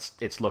now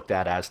it's looked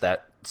at as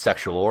that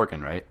sexual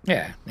organ, right?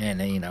 Yeah,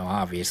 and you know,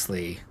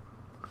 obviously,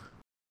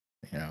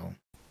 you know,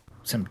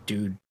 some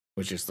dude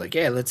was just like,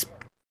 "Yeah, let's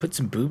put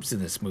some boobs in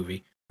this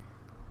movie."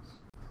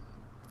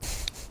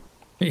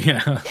 You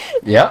know,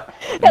 Yeah.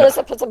 Yeah, let's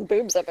put some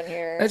boobs up in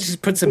here. let's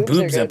just put some Boobs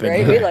are boobs good, up in right?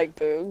 here. We like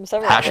boobs.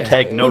 Everyone likes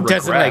Hashtag boobs. no Who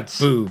doesn't like regrets.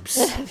 boobs?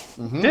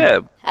 Mhm. Yeah.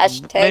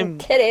 Hashtag name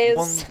titties.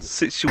 One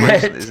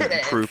situation isn't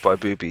improved by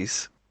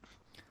boobies.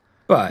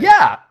 But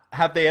Yeah.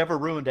 Have they ever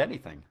ruined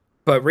anything?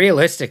 but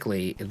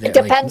realistically, It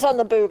depends on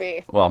the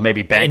boobie. Well,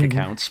 maybe bank In-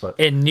 accounts, but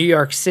in New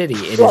York City,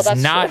 it Well, is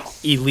that's not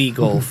true.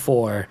 illegal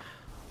for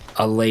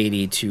a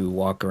lady to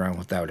walk around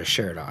without a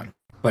shirt on.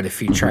 But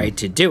if you tried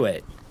to do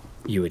it,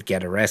 you would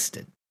get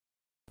arrested.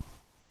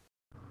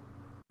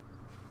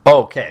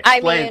 okay. I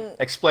Explain mean-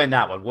 explain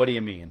that one. What do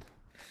you mean?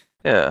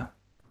 Yeah.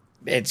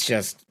 It's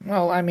just,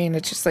 well, I mean,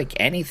 it's just like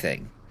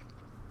anything.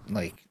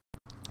 Like,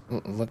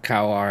 look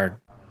how our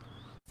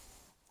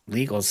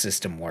legal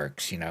system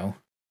works, you know?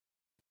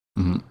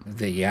 Mhm.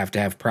 That you have to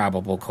have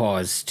probable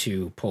cause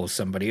to pull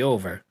somebody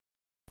over.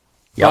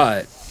 Yep.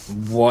 But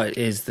what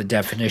is the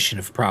definition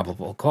of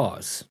probable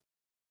cause?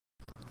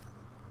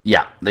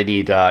 Yeah, they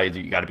need either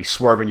you got to be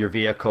swerving your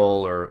vehicle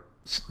or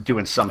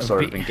doing some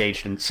sort of be-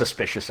 engaged in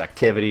suspicious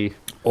activity.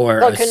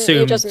 Or Well, couldn't you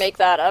assume, just make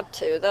that up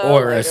too, though?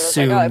 or Like, it was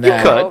assume like, oh, if that-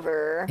 you pull Could.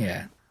 over.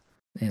 yeah,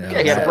 you know, Yeah,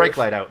 you have that- a brake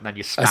light out and then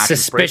you a smash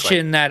his brake light.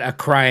 suspicion that a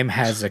crime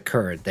has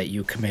occurred, that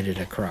you committed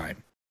a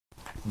crime.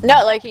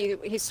 Not like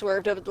he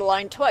swerved over the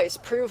line twice.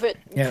 Prove it.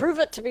 Yeah. Prove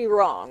it to be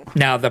wrong.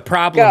 Now, the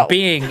problem Go.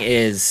 being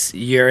is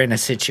you're in a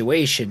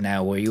situation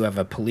now where you have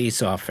a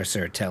police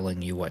officer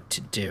telling you what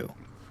to do.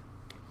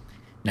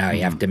 Now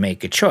you have to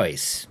make a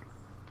choice.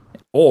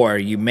 Or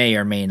you may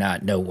or may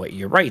not know what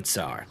your rights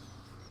are.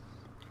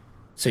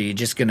 So you're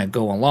just going to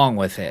go along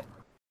with it,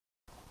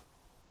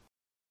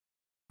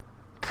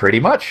 Pretty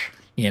much.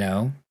 you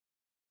know?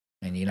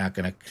 And you're not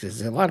going to...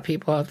 There's a lot of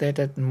people out there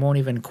that won't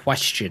even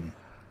question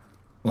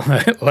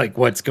like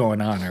what's going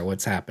on or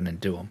what's happening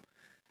to them.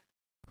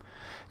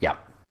 Yeah.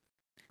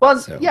 Well,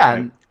 So-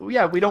 yeah,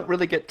 we don't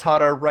really get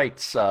taught our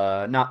rights,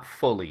 not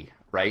fully,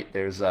 right?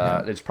 There's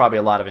probably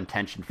a lot of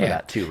intention for Yeah.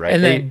 that too, right?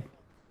 And then...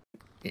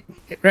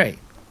 Right.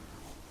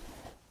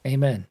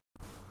 Amen.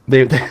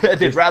 They'd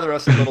rather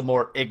us a little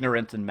more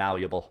ignorant and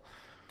malleable.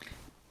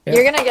 Yeah.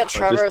 You're gonna get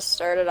Trevor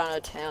started on a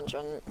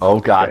tangent. Oh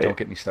God, Okay. don't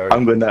get me started.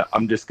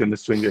 I'm just gonna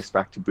swing this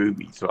back to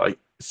boobies, right?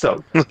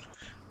 So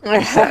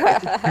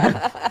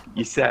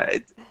you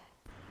said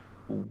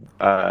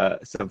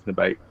something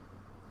about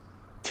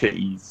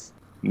titties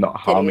not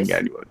harming Titties.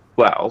 anyone.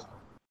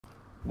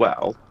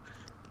 Well,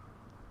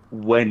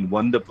 when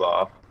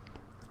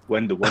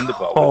the Wonder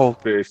Bra Oh,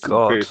 first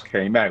God.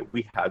 came out,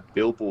 we had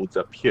billboards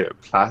up here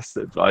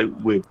plastered, right,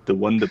 with the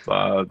Wonder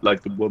Bra,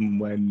 like the woman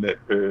when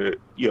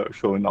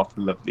showing off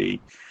the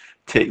lovely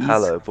titties.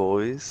 Hello,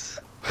 boys.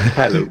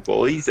 Hello,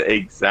 boys.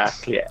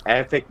 Exactly.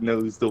 Epic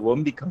knows the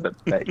one because I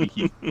bet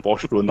he's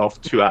washed one off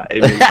to our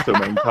image so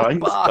many times.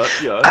 But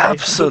yeah,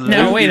 Absolutely.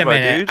 Now wait a my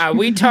minute. dude. Are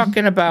we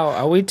talking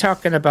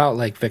about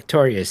like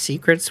Victoria's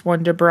Secret's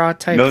Wonder Bra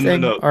type No,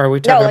 thing? no. Or are we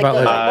No, talking like about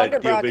the like Wonder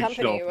the Bra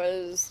original. company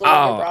was the Oh,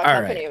 Wonder Bra all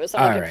company. right, It was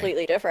something all right.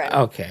 completely different.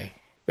 okay?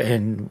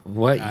 And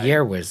what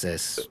year was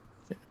this?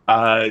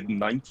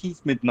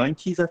 90s, mid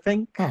 90s, I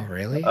think. Oh,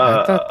 really?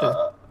 I thought the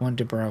Uh,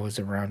 Wonder Bra was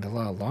around a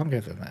lot longer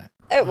than that.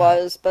 It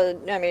was, but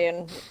I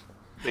mean,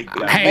 Big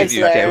Hey, Bang.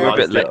 you, okay, We're a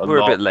bit late. We're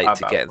a bit lot late at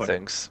to that getting point.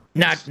 things.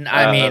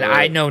 I mean,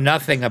 I Uh, know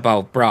nothing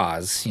about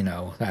bras. You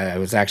know, I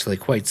was actually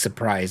quite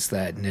surprised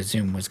that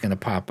Nizum was going to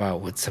pop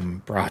out with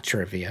some bra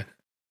trivia.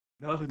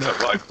 No,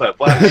 right. But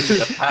what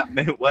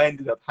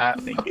ended up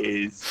happening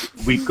is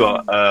we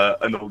got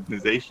an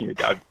organization,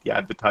 the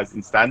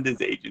Advertising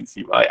Standards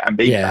Agency, right? And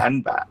they Yeah.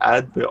 banned that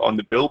advert on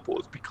the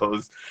billboards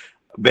because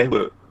they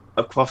were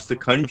across the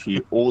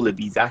country, all of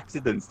these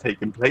accidents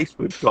taking place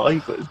with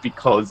drivers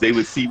because they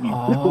were seeing these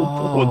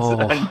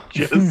billboards and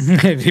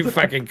just You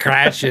fucking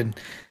crashing.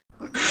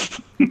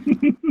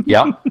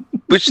 Yeah.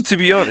 Which, to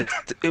be honest,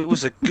 it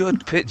was a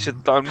good picture.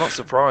 I'm not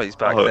surprised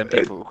back Oh, then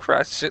people were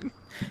crashing.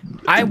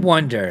 I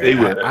wonder. They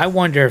were- I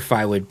wonder if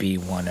I would be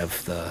one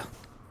of the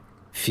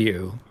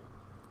few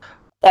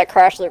that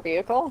crashed their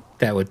vehicle.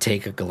 that would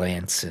take a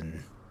glance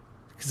and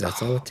because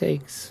that's all it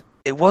takes.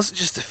 It wasn't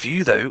just a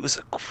few though. It was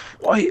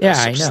quite Yeah,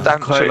 a I know.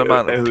 substantial Quite a-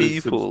 amount it of was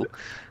people.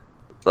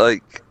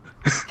 Like,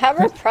 How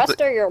repressed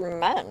are your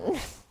men?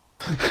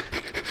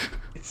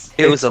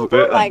 It was a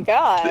Oh my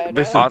god.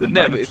 This is Uh, the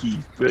no, but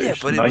 90s,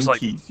 British but it was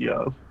like- 90s,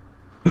 yo.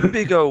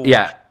 big old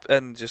Yeah.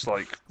 and just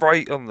like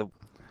right on the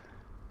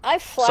I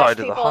Side flash of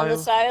the people on the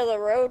highway. side of the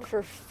road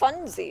for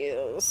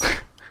funsies.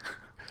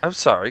 I'm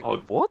sorry. Oh,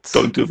 What?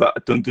 Don't do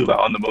that. Don't do that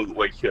on the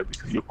motorway here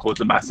because you'll cause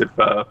a massive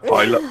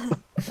pileup.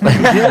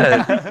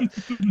 Yeah.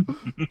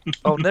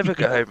 I'll never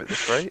get home at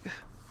this rate.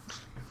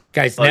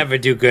 Guys Like- never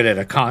do good at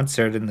a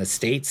concert in the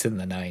States in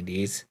the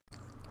 90s.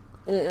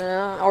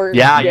 Or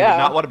Yeah, you would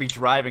not want to be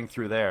driving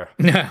through there.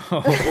 No.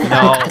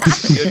 No,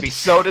 you'd be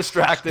so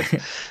distracted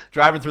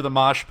driving through the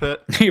mosh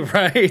pit.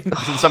 Right? And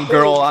some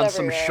girl on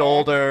some Everywhere.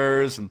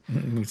 shoulders, and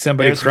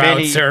Somebody There's crowd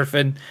Minnie.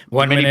 surfing.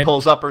 1 Minnie minute.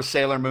 pulls up her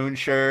Sailor Moon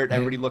shirt.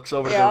 Everybody looks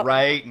over to Yep. the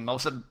right, and all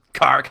of a sudden,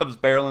 car comes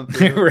barreling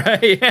through.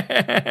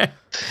 Right?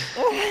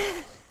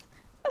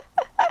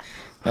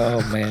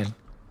 Oh, man.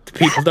 The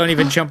people don't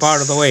even jump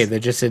out of the way. They're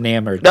just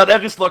enamored. No, they're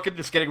just looking,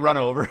 just getting run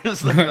over.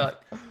 Just like,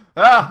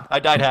 I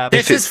died happy.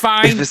 This is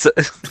fine.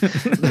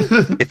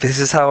 If this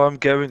is how I'm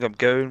going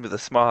with a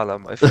smile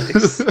on my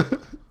face.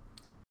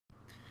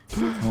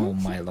 Oh,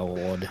 my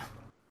lord.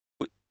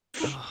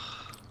 So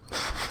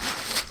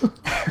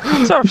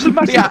I'm just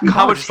imagining Yeah, the how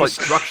car much just, like,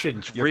 destruction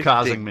you're drifting.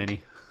 causing,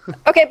 Minnie.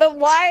 Okay, but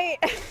why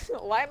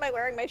am I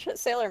wearing my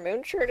Sailor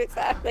Moon shirt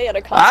exactly at a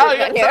Oh, concert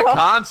yeah, it's venue? a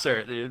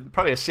concert.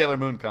 Probably a Sailor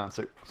Moon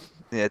concert.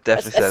 Yeah, A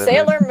definitely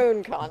Sailor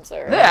Moon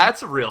concert. Yeah,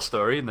 that's a real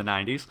story in the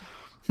 90s.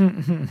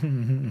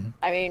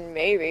 I mean,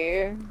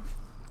 maybe.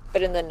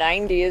 But in the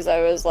 90s,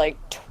 I was like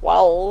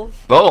 12.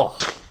 Oh,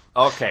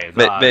 okay.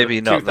 Maybe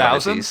not the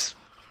 2000s?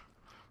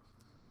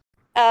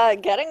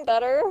 90s. Getting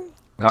better. All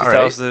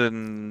right.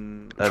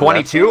 2011.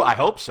 22? I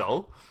hope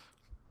so.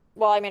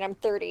 Well, I mean, I'm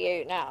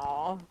 38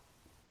 now.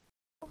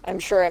 I'm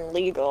sure I'm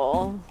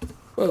legal.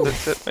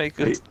 Let's make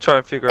it, try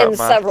and figure out In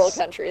several maths.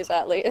 countries,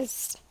 at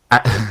least.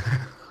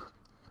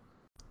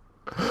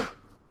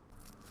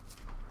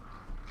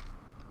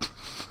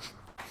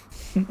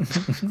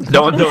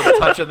 No one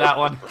touching that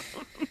one.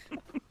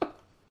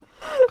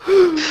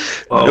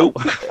 Well,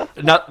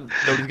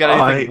 Nobody's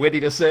got anything witty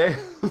to say.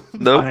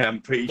 Nope. I am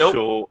pretty Nope.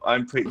 sure.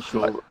 I'm pretty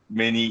sure,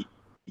 Minnie,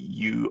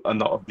 you are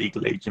not of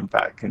legal age in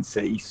Vatican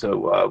City,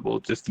 so we'll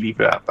just leave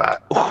it at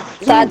that.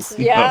 That's,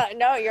 yeah,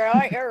 no, you're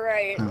right. You're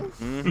right.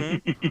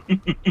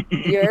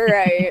 Mm-hmm. You're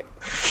right.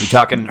 You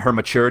talking her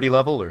maturity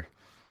level, or?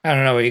 I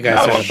don't know what you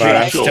guys No, are I'm about. pretty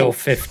I'm sure. still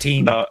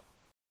 15.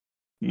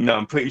 No,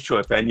 I'm pretty sure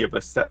if any of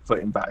us set foot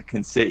in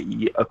Vatican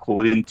City,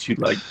 according to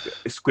like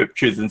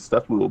scriptures and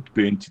stuff, we will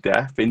burn to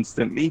death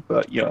instantly.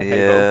 But you know, hey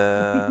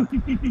ho.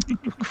 Yeah.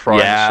 Crying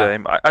Yeah.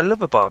 shame. I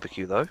love a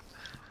barbecue though.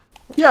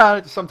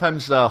 Yeah,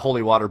 sometimes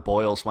holy water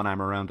boils when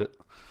I'm around it.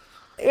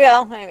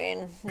 Well, I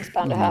mean, it's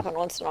bound to happen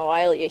once in a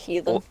while, you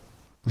heathen.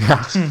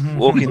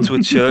 Walk into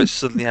a church,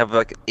 suddenly have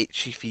like an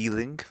itchy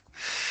feeling.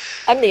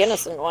 I'm the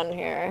innocent one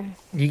here.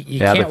 You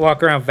Yeah, can't but-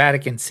 walk around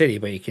Vatican City,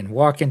 but you can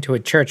walk into a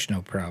church,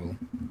 no problem.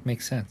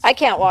 Makes sense. I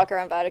can't walk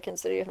around Vatican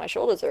City if my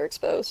shoulders are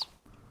exposed.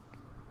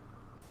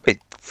 Wait,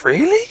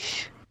 really?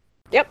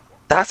 Yep.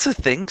 That's a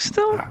thing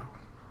still?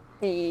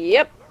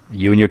 Yep.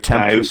 You and your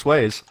tempestuous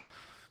ways.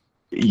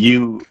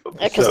 You.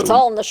 Because it's so-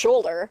 all in the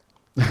shoulder.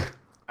 Oh,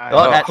 I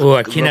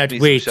Love cannot me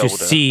some wait to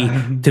shoulder. see,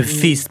 to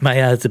feast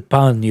my eyes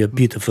upon your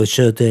beautiful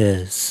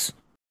shoulders.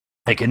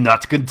 I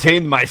cannot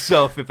contain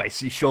myself if I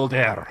see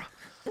shoulder.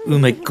 Oh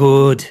my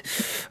god,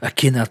 I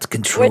cannot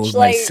control Which,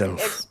 like, myself.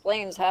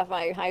 explains half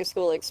my high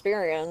school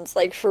experience.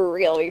 Like, for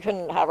real, we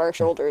couldn't have our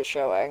shoulders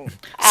showing.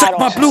 Suck At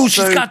my all. blue,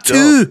 she's So got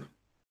dumb.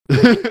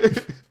 two!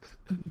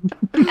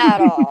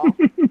 At all.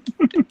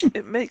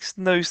 It makes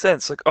no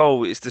sense. Like,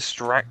 oh, it's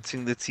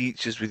distracting the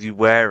teachers with you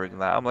wearing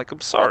that. I'm like, I'm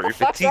What sorry, the if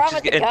a fuck's wrong teacher's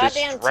with the getting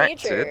goddamn distracted.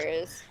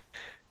 teachers?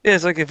 Yeah,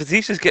 it's like if a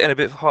teacher's getting a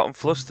bit hot and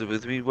flustered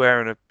with me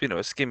wearing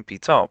a skimpy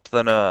top,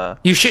 then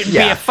You shouldn't be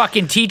Yeah. a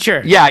fucking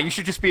teacher. Yeah, you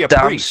should just be a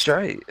damn priest.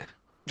 straight.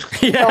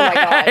 Yeah, Oh my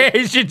God.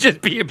 you should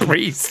just be a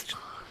priest.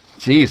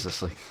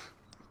 Jesus, like,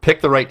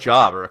 pick the right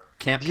job or a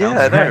camp Yeah,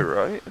 I counselor.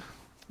 know,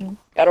 right?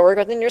 Gotta work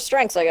within your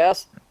strengths, I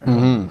guess.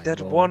 Mhm. They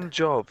had one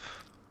job.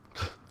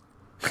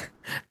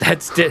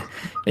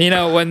 You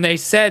know, when they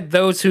said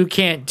those who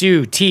can't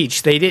do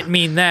teach, they didn't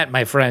mean that,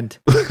 my friend.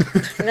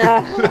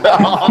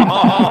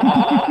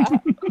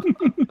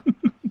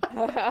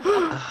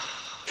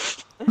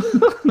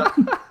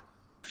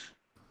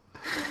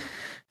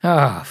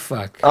 Oh,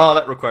 fuck. Oh,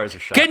 that requires a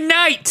shot. Good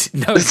night!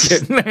 No,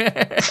 kidding.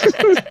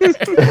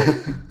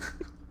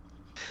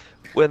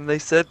 When they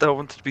said I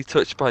wanted to be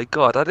touched by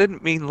God, I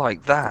didn't mean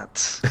like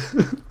that.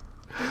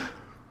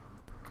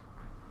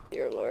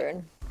 Dear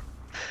Lord.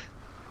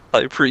 I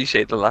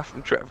appreciate the laugh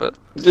from Trevor.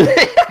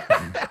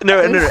 No,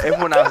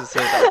 everyone else has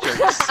said that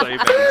joke so many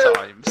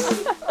times.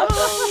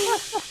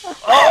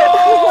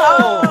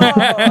 Oh,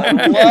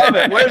 I love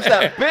it. Where's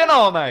that been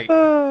all night?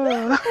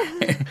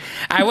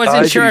 I wasn't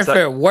I sure do if that-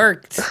 it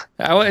worked.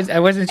 I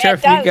wasn't sure It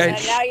if does, you and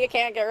guys. now you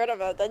can't get rid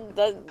of it.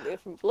 Then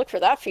look for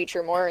that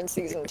feature more in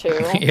season 2.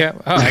 Yeah.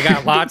 Oh, I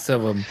got lots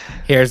of them.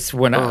 Here's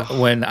when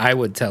I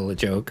would tell a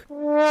joke.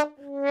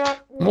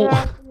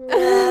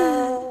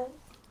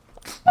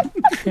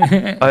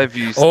 I've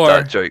used Or-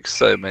 that joke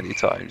so many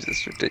times,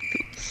 it's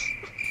ridiculous.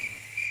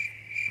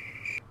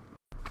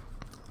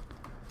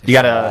 You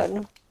gotta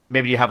God.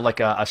 maybe you have like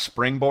a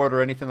springboard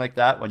or anything like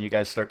that when you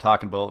guys start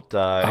talking about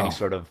any Oh.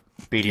 sort of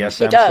He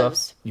BDSM stuff.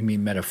 does. You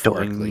mean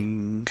metaphorically?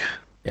 Doing.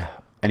 Yeah,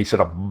 any sort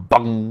of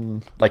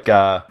bung, like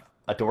a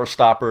door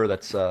stopper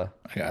that's I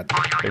got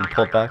being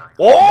pulled back.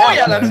 Oh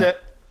yeah, that's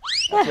it.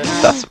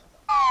 That's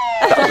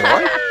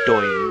right.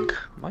 Doing.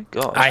 My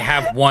God. I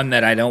have one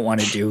that I don't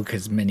want to do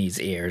because Minnie's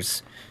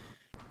ears,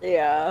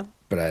 Yeah.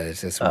 but it's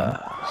this one.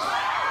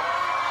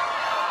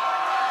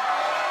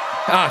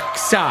 Ah,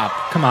 stop!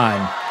 Come on,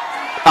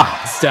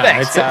 Ah, stop!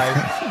 thanks,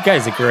 guys. You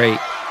guys are great.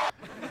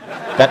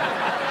 That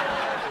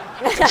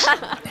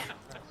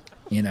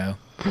You know,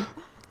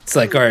 it's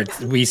like, or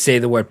we say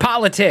the word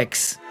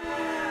politics.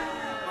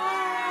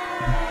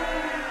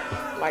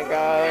 My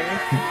God.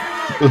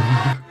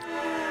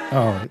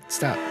 Oh,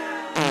 stop!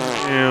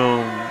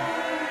 Ew.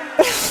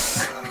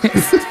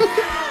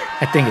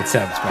 I think it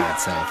sounds by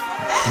itself.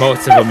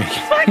 Most of them.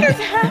 What is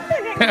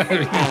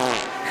happening?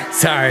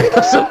 Sorry,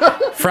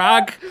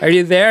 Frog, are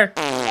you there?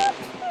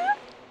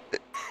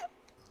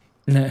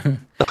 No,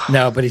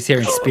 no, but he's here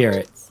in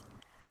spirit.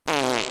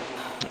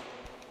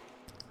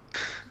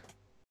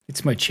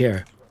 It's my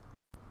chair.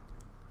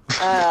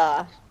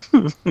 The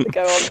good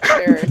old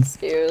chair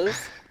excuse.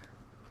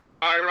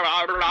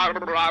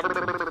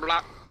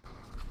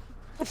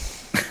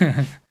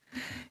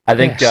 I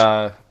think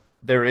Yes.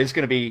 there is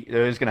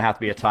gonna have to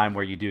be a time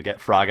where you do get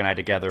Frog and I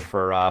together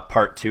for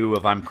part 2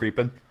 of I'm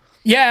Creeping.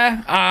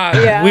 Yeah,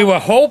 Yeah. we were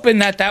hoping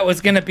that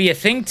was gonna be a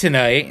thing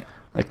tonight.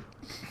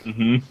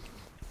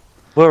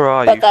 Where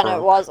are But you, then Frog?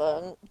 it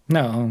wasn't.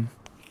 No,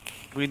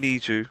 We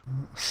need you.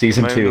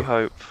 Season My only 2.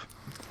 hope.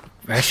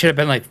 I should have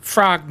been like,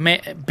 Frog,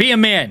 man, be a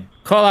man,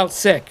 call out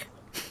sick.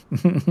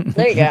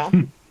 There you go.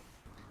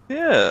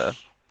 Yeah.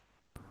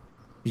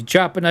 You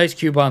drop an ice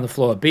cube on the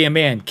floor, be a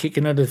man, kick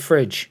it under the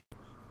fridge.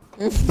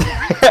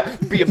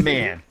 Be a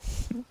man.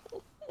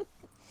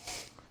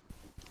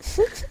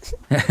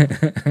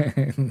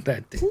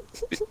 That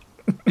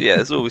Yeah,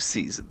 there's always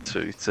season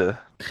 2 to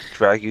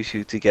drag you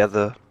two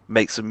together,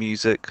 make some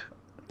music,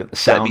 Get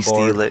the let me steal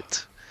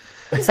soundboard.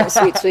 it. Some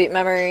sweet, sweet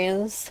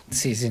memories.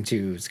 season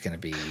 2 is gonna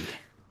be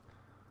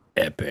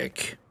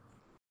epic.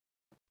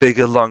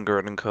 Bigger, longer,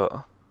 and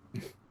uncut.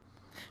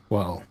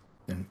 Well,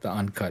 and the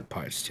uncut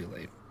part's too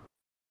late.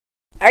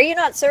 Are you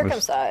not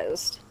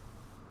circumcised?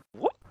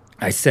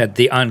 I said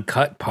the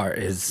uncut part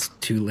is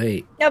too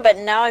late. No, but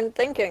now I'm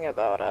thinking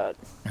about it.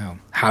 No.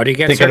 How do you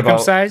get Thinking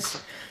about-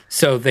 circumcised?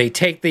 So they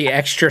take the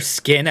extra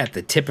skin at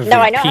the tip of No,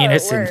 your I know how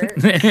it penis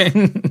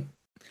and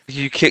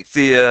You kicked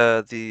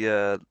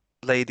the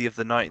lady of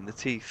the night in the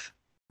teeth.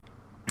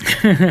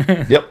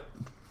 Yep.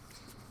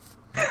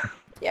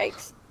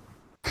 Yikes.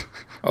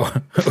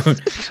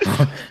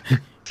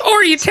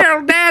 or you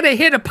tell Dad to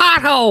hit a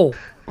pothole.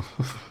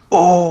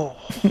 Oh.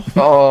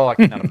 Oh, I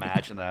cannot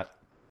imagine that.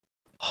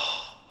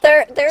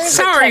 There's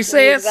Sorry, a technique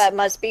sis. that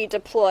must be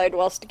deployed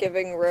whilst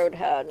giving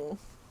roadhead.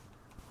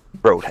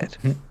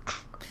 Roadhead.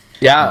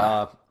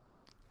 Yeah.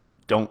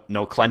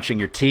 No clenching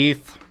your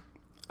teeth.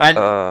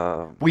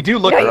 And we do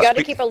look. Yeah, you for gotta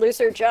spe- keep a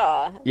looser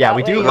jaw. Yeah, That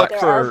we do way look there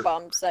for- are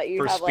bumps that you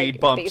for have speed like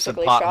bumps and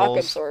basically shock potholes.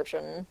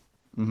 absorption.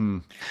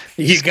 You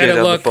Skid gotta on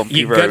the look. bumpy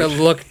You gotta road.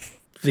 look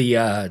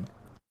the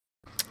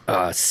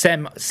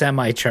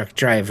semi truck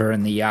driver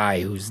in the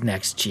eye who's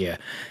next to you,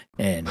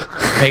 and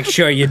make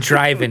sure you're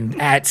driving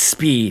at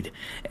speed.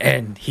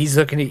 And he's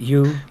looking at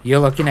you. You're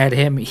looking at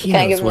him. He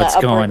Can't knows give him what's the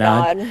upward going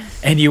on. nod.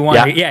 And you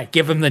want to, Yeah.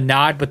 give him the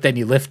nod, but then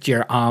you lift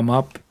your arm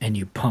up and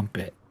you pump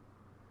it.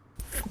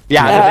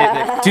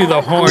 Yeah. Do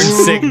the horn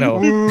signal.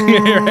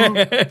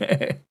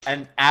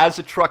 And as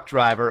a truck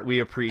driver, we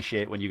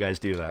appreciate when you guys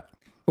do that.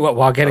 What,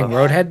 while getting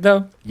roadhead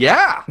though?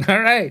 Yeah. All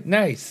right,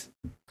 nice.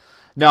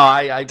 No,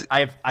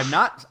 I've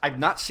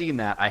not seen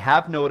that. I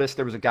have noticed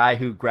there was a guy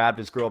who grabbed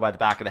his girl by the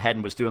back of the head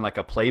and was doing like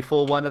a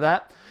playful one of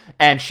that.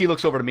 And she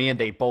looks over to me and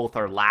they both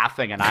are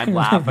laughing and I'm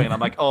laughing and I'm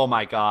like, oh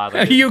my god,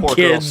 like, this You poor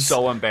girl's kids.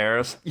 so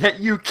embarrassed. Yeah,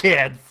 you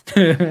kids.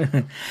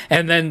 And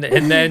then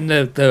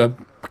the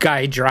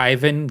guy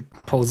driving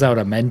pulls out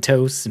a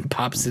Mentos and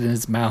pops it in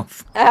his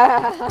mouth.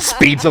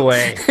 Speeds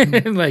away.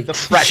 Like The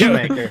fresh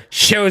maker.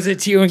 shows it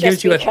to you and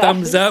Just gives you a because.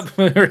 thumbs up.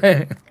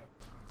 Right.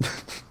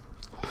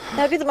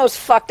 That'd be the most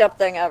fucked up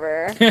thing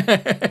ever.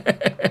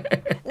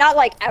 Not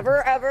like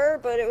ever,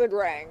 but it would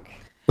rank.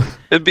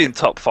 It'd be in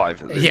top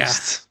 5 at least.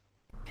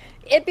 Yeah.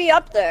 It'd be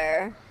up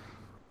there.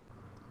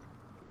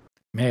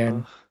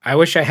 Man, I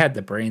wish I had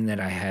the brain that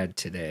I had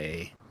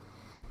today.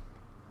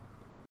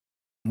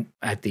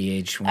 At the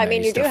age when I mean,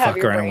 you used do to have fuck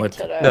your around brain with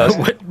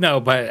today. no,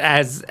 but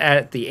as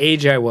at the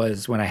age I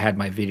was when I had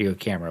my video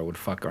camera, I would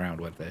fuck around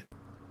with it.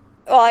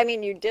 Well, I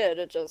mean, you did.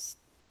 It just,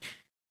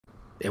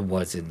 It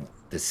wasn't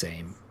the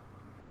same.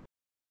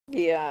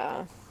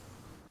 yeah.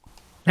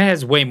 It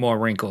has way more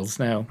wrinkles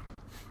now.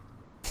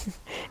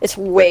 It's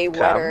way The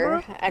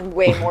wetter camera? and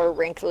way more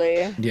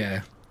wrinkly.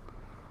 Yeah.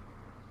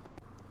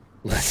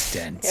 Less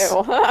dense.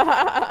 Ew.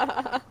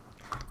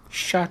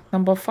 Shot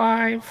number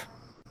 5.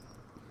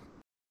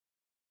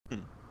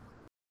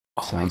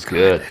 Oh Sounds my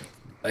good.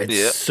 God. It's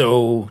Yeah.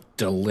 so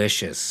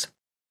delicious.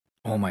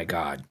 Oh my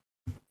God.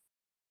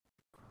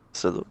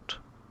 Salute.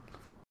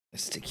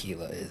 This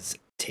tequila is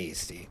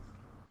tasty.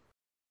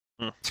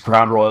 This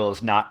Crown Royal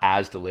is not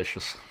as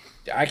delicious.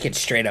 I could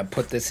straight up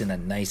put this in a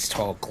nice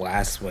tall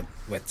glass with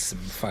some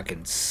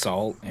fucking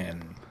salt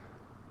and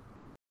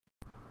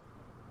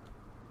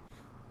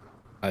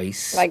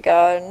ice. My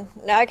God.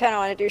 Now I kind of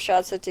want to do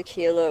shots of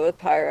tequila with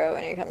Pyro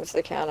when he comes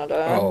to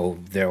Canada. Oh,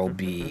 there'll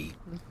be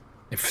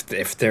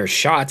if there's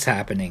shots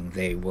happening,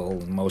 they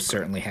will most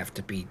certainly have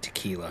to be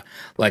tequila.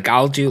 Like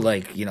I'll do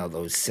like,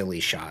 those silly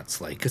shots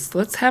like 'cause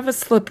let's have a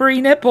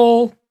slippery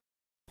nipple.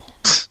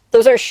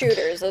 Those are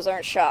shooters. Those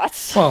aren't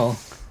shots.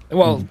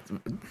 Well,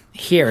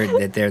 here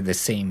that they're the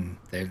same.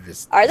 They're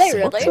this. Are they same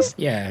really? thing.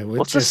 Yeah.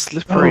 What's a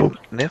slippery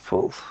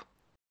nipple?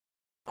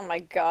 Oh my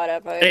God,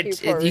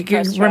 Epic. You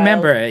can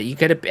remember. You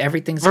gotta.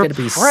 Everything's gotta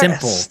be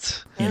simple.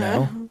 Repressed. You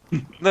know.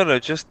 No,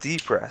 just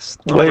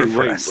depressed. Not Wait.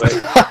 repressed.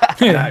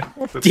 Now,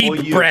 before Deep you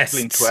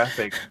explain breasts. to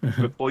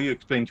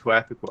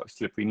Epic, what a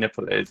slippery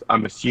nipple is,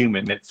 I'm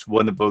assuming it's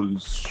one of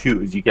those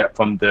shooters you get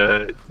from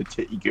the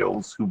titty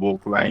girls who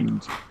walk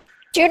around.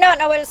 Do you not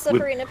know what a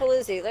slippery nipple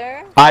is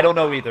either? I don't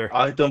know either.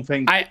 I don't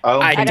think. I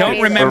don't don't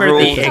either. remember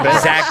The the rules.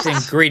 exact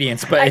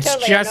ingredients, but I it's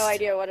totally just. have no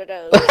idea what it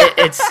is.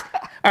 It's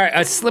all right.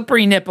 A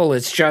slippery nipple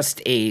is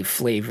just a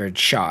flavored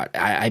shot.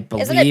 I Isn't it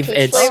believe peach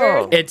it's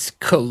flavored? it's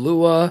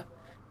Kahlua,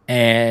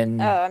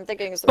 and Oh, I'm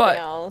thinking something but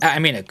else. I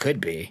mean it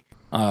could be.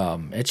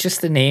 It's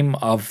just the name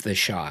of the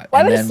shot.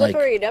 Why and would a then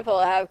slippery nipple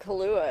have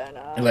Kahlua in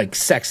it? like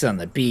Sex on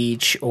the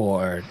Beach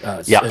or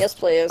Yeah. Yes,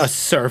 please. a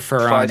surfer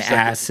 5 on seconds of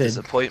acid.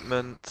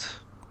 disappointment.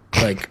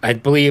 Like I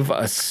believe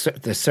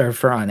the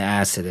surfer on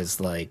acid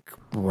is like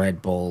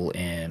Red Bull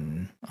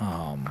and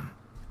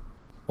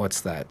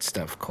what's that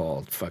stuff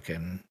called?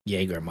 Fucking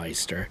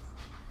Jägermeister.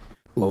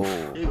 Oh.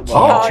 Oh, drink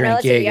no,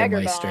 that's a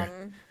Jägermeister.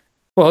 Jägerbomb.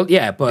 Well,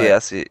 yeah, but Yeah,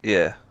 see,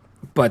 yeah.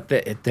 but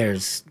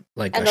there's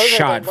like And a those are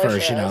shot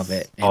version delicious. of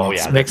it, and Oh,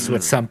 it's yeah. mixed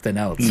with something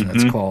else, and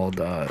it's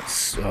called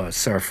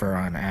surfer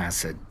on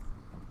acid.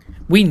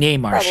 We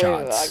name our Probably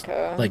shots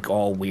vodka. like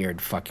all weird,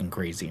 fucking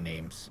crazy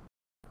names.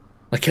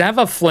 Like, can I have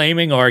a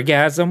flaming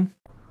orgasm?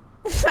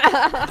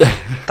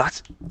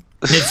 That's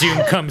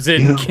Nizum comes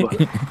in.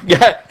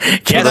 Yeah.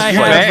 Can I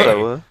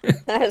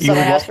have? Someone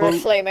asked for a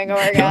flaming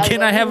orgasm.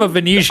 Can I have a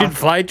Venetian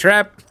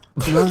flytrap?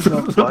 No,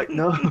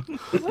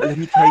 let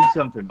me tell you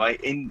something. Right,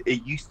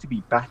 it used to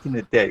be back in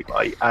the day.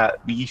 Right,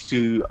 we used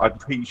to. I'm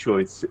pretty sure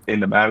it's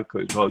in America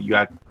as well. You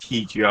had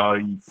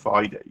TGI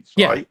Fridays,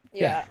 Yeah. right?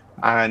 Yeah.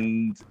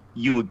 And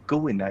you would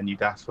go in there and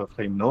you'd ask for a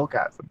flaming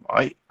orgasm,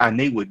 right? And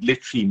they would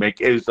literally make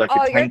it was like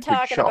Oh, a you're 10 quid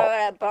talking shot. about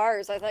at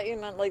bars. I thought you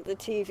meant like the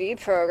TV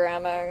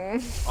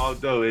programming. Oh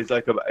no, it's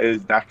like it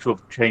was an actual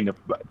chain of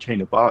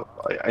bars,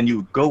 right? And you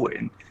would go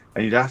in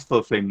and you'd ask for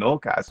a flaming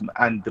orgasm,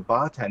 and the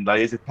bartender,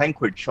 like, it's a 10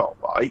 quid shot,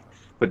 right?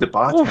 But the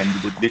bartender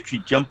would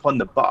literally jump on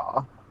the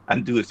bar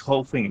and do his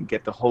whole thing and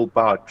get the whole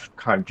bar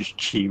kind of just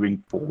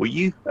cheering for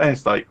you. And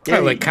it's like, yeah,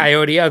 Oh, like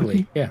Coyote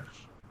Ugly. Yeah.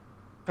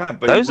 but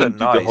Those you are wouldn't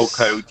do the whole nice.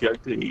 Coyote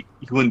Ugly.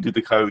 You wouldn't do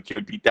the Coyote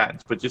Ugly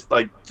dance, but just the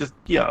I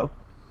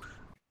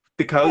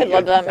Coyote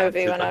loved that Ugly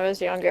movie dance when is I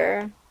was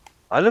younger.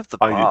 I love the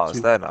I do bars. too.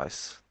 They're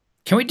nice.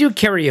 Can we do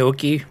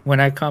karaoke when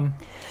I come?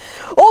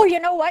 Oh, you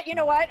know what?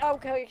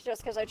 Okay,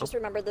 just because I just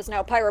remembered this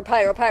now. Pyro.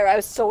 I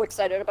was so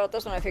excited about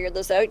this when I figured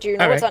this out. Do you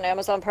know All what's right. on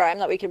Amazon Prime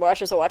that we could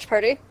watch as a watch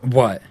party?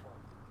 What?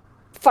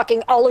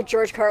 Fucking all of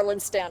George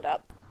Carlin's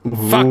stand-up.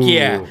 Fuck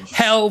yeah.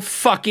 Hell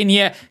fucking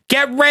yeah.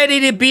 Get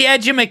ready to be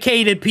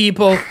educated,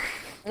 people.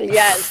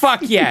 Yes. Fuck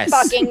yes.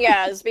 Fucking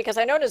yes, because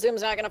I know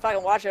Nazum's not gonna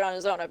fucking watch it on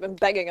his own. I've been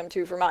begging him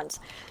to for months.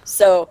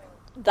 So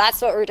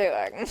that's what we're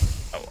doing.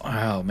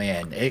 Oh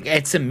man,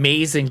 it's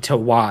amazing to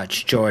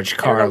watch George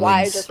I don't know why I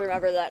Carlin's just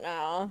remember that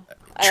now.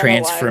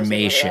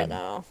 transformation.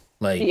 Now.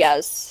 Like,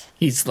 Yes.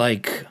 he's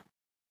like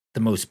the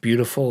most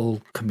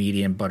beautiful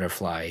comedian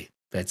butterfly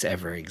that's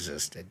ever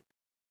existed.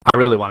 I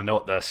really want to know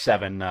what the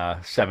seven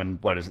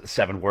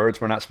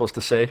words we're not supposed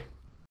to say.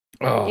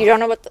 Oh, You don't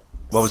know what the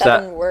What was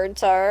seven that?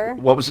 words are?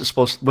 What was it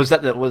supposed? Was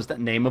that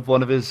name of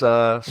one of his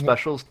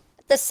specials?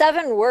 The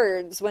 7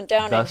 words went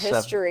down The in seven.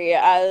 history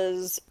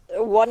as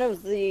one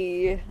of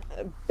the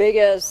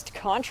biggest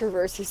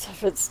controversies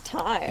of its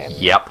time.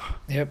 Yep.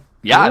 yep,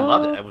 Yeah, I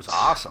love it. It was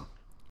awesome.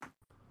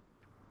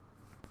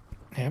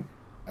 yep.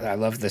 I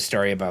love the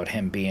story about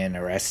him being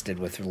arrested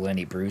with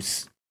Lenny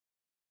Bruce.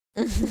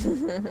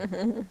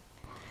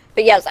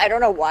 But yes, I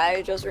don't know why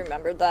I just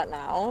remembered that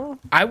now.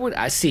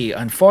 I see,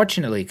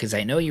 unfortunately, because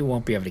I know you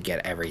won't be able to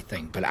get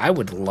everything, but I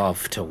would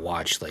love to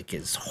watch like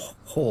his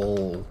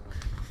whole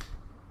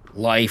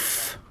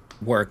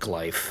work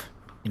life.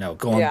 You know,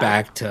 going Yeah.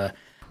 back to,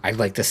 I'd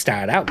like to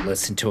start out,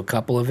 listen to a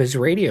couple of his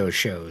radio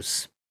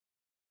shows,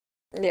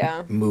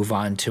 Yeah. move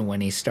on to when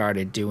he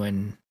started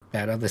doing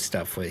that other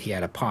stuff where he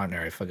had a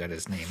partner. I forgot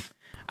his name.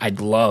 I'd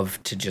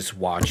love to just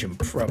watch him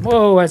from,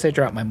 as I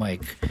drop my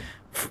mic,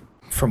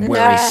 from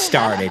where he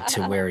started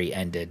to where he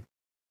ended.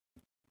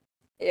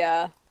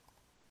 Yeah,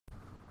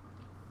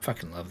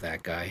 Fucking love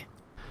that guy.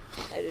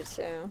 I do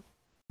too.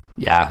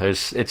 Yeah,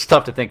 it's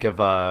tough to think of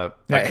a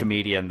That-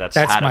 comedian that's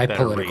That's had my a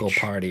better political reach.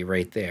 party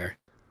right there,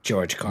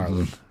 George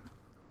Carlin.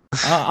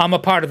 I'm a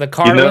part of the You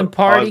Carlin know,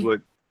 party.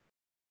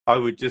 I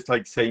would just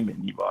like say,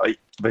 Minnie, right?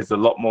 There's a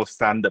lot more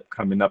stand-up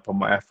coming up on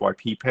my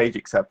FYP page,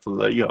 except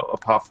for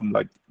apart from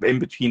like in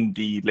between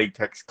the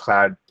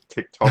latex-clad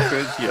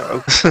TikTokers,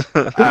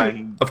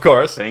 and Of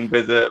course. thing.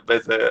 There's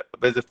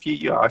a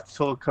few. I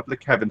saw a couple of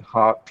Kevin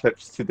Hart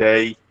clips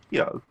today.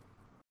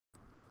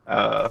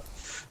 Uh,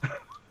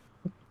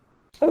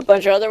 A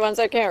bunch of other ones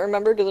I can't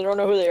remember because I don't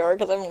know who they are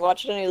because I haven't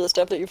watched any of the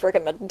stuff that you've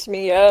recommended to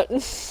me yet.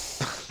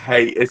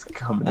 hey, it's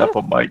coming up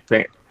on my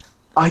thing.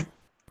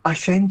 I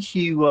sent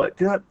you.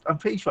 I'm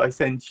pretty sure I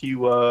sent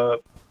you.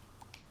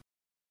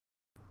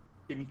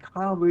 Jimmy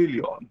Carr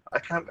early on. I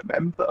can't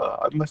remember.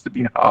 I must have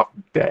been half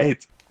dead.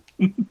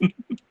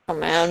 Oh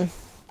man.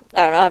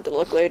 I don't know, I'll have to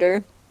look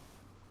later.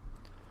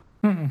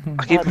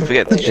 I keep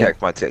forgetting to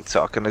check my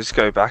TikTok, and I just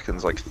go back and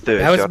it's like 30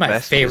 That was odd my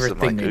messages. favorite I'm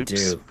thing like, to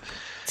oops. do.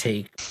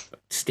 Take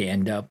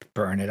stand up,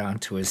 burn it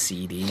onto a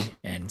CD,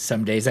 and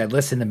some days I'd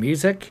listen to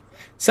music.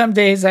 Some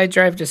days I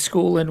drive to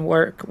school and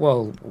work.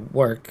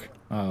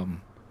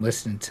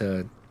 Listen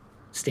to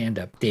stand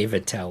up.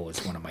 David Tell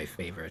was one of my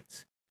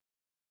favorites.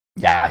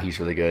 Yeah, he's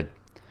really good.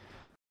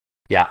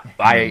 Yeah,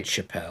 And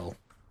Chappelle.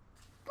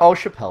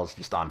 Chappelle's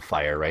just on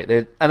fire, right?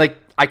 And like,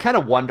 I kind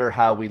of wonder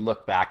how we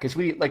look back because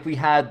we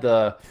had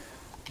the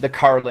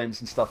Carlins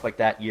and stuff like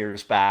that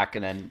years back,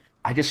 and then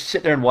I just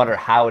sit there and wonder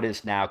how it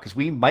is now because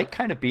we might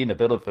kind of be in a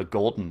bit of a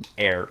golden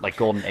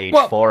age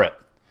for it.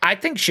 I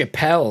think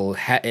Chappelle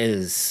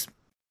is.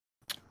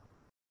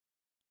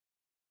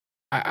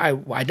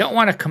 I don't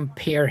want to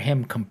compare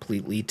him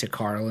completely to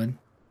Carlin.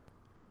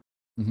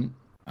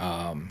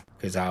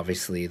 Because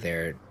obviously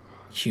their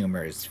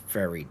humor is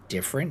very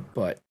different,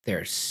 but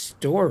their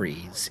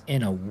stories,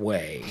 in a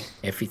way,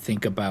 if you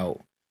think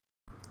about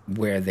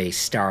where they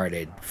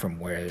started from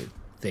where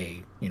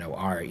they,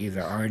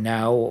 are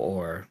now,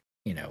 or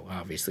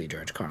obviously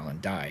George Carlin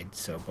died,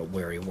 but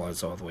where he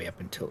was all the way up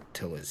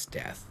until his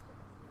death.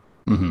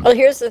 Mm-hmm. Well,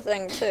 here's the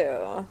thing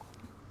too.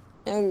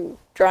 And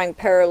drawing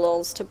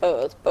parallels to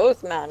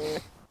both men.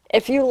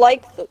 If you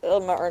like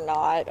them or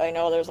not, I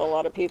know there's a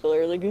lot of people who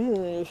are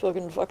like,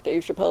 fucking fuck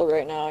Dave Chappelle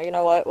right now. You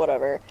know what?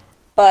 Whatever.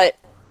 But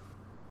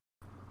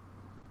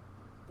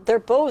they're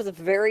both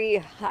very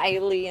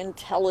highly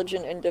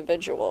intelligent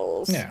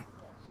individuals. Yeah.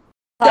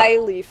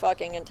 Highly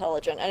fucking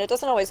intelligent. And it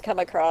doesn't always come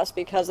across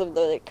because of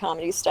the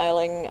comedy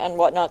styling and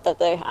whatnot that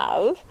they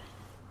have.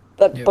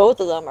 But both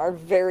of them are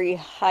very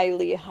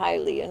highly,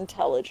 highly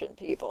intelligent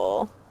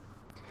people.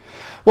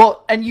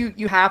 Well, and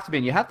you have to be,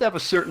 and you have to have a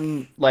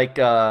certain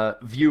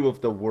view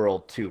of the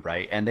world too,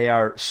 right? And they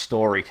are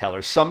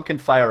storytellers. Some can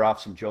fire off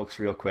some jokes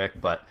real quick,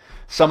 but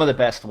some of the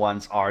best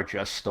ones are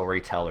just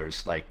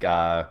storytellers. Like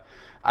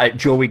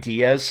Joey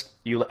Diaz.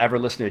 You ever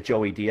listen to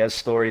Joey Diaz's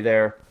story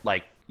there?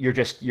 Like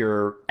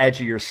you're edge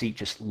of your seat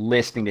just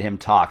listening to him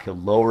talk. He'll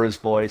lower his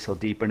voice, he'll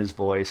deepen his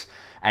voice,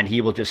 and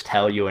he will just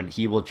tell you, and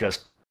he will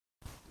just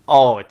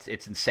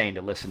it's insane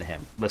to listen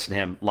to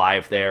him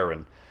live there,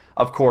 and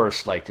of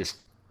course just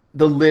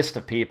the list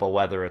of people,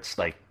 whether it's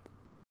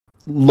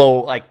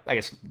low, I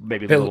guess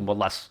maybe a little more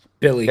less.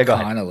 Billy go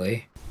ahead.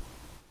 Connolly.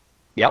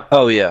 Yep.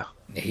 Oh yeah.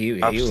 He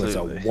was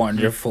a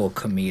wonderful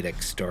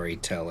comedic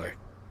storyteller.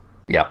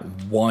 Yep.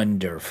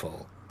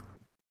 Wonderful.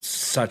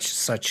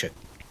 Such a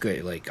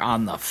good,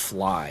 on the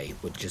fly,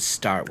 would just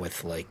start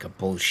with a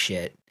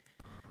bullshit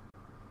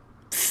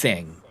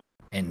thing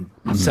and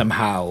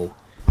somehow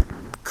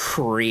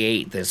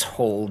create this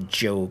whole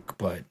joke,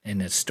 but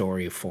in a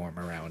story form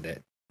around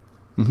it.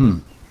 Mm-hmm.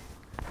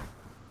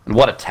 And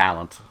what a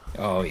talent.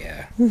 Oh,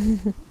 yeah.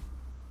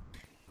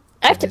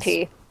 I have to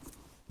pee.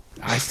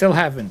 I still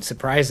haven't,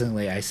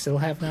 surprisingly, I still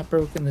have not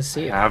broken the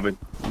seal. I haven't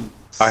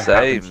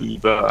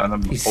either, and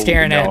I'm He's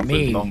staring at holding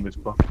me. on for as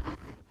long as possible.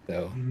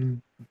 So,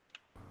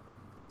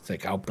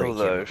 it's I'll break you,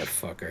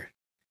 motherfucker.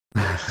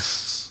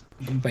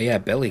 But yeah,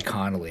 Billy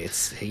Connolly,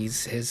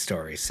 his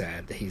story's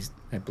sad.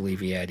 I believe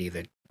he had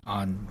either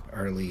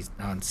early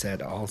onset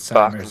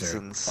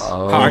Alzheimer's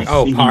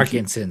or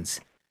Parkinson's.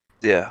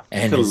 Yeah.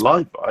 And he's still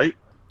alive, right?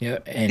 Yeah,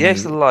 and he's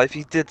still alive.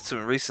 He did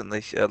some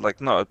recently,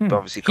 not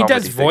obviously. He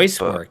does voice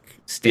things, work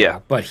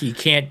still, but he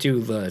can't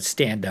do the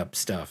stand-up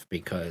stuff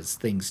because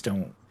things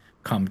don't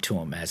come to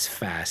him as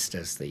fast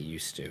as they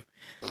used to.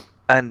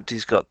 And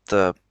he's got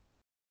the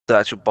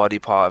actual body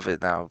part of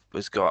it now.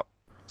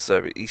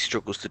 So he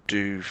struggles to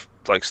do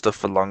stuff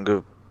for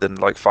longer than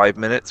 5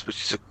 minutes,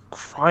 which is a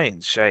crying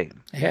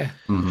shame. Yeah.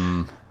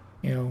 Mm-hmm.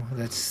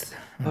 That's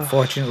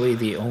unfortunately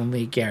the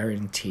only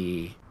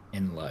guarantee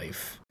in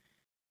life,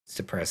 as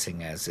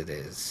depressing as it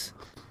is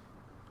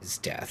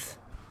death.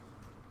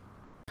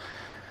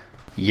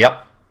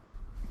 Yep.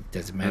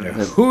 Doesn't matter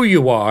who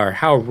you are,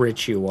 how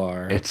rich you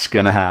are. It's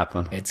gonna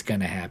happen. It's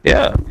gonna happen.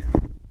 Yeah.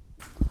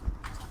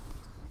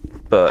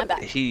 But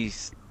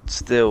he's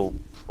still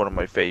one of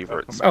my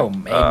favorites. Oh,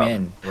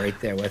 amen. Right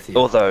there with you.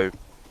 Although,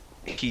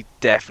 he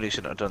definitely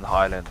shouldn't have done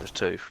Highlander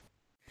too.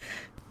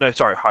 No,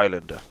 sorry,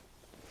 Highlander.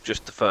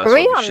 just the first Are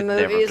we one. on should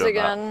never have movies done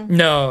again?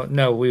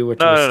 No, we were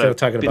No, still no,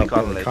 talking Billy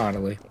about Billy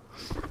Connolly. Connolly.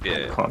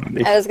 Yeah.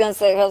 Connolly. I was gonna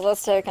say, because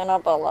that's taken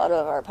up a lot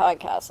of our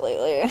podcasts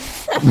lately.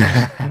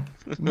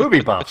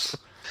 Movie buffs.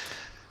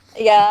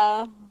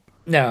 Yeah.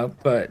 No,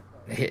 but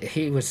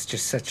he was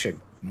just such a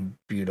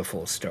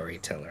beautiful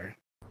storyteller.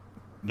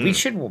 We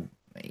should,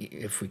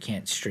 if we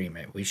can't stream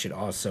it, we should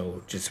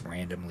also just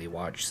randomly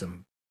watch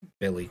some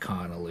Billy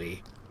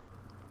Connolly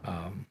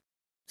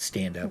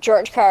stand up.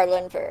 George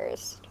Carlin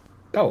first.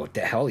 Oh,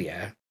 the hell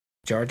yeah.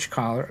 George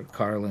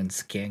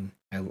Carlin's king.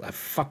 I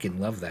fucking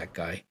love that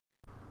guy.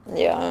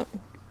 Yeah.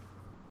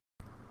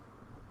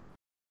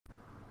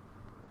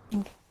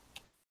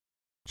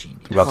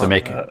 Genius. You're about to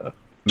make a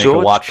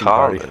George watching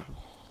party. Carlin.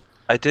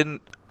 I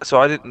didn't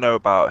know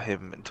about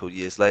him until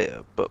years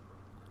later, but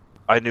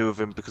I knew of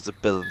him because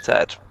of Bill and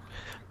Ted.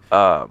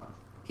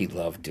 He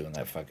loved doing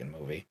that fucking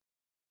movie.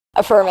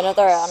 For a minute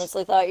there, I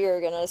honestly thought you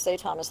were gonna say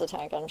Thomas the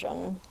Tank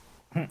Engine.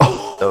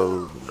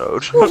 No.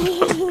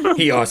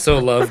 He also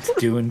loved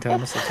doing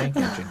Thomas the Tank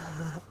Engine.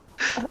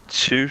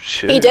 Choo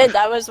choo. He did.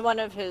 That was one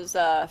of his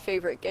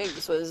favorite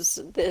gigs. Was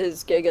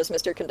his gig as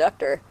Mr.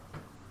 Conductor.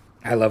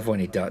 I love when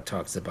he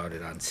talks about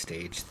it on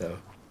stage, though.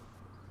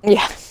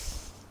 Yeah.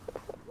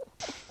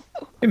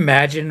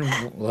 Imagine,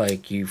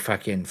 like, you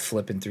fucking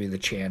flipping through the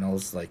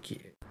channels, like,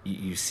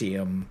 you see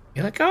him,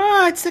 you're like,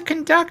 oh, it's the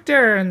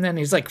conductor, and then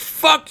he's like,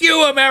 fuck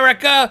you,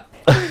 America!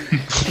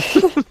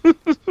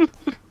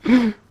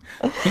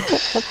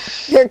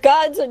 Your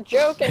God's a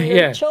joke and your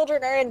Yeah.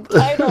 children are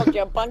entitled,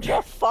 you bunch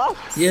of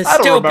fucks. You I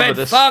don't remember stupid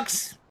this.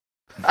 fucks!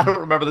 I don't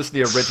remember this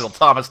in the original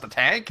Thomas the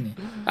Tank.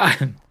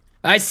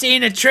 I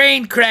seen a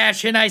train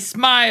crash and I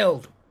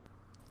smiled.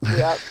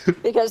 Yep.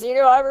 Because you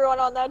knew everyone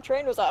on that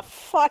train was a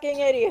fucking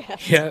idiot.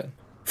 Yeah.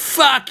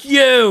 Fuck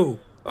you!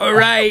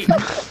 Alright?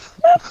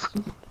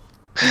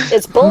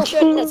 It's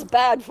bullshit and it's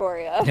bad for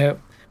you. Yep.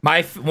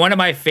 One of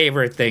my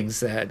favorite things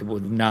that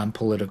with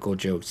non-political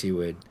jokes he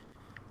would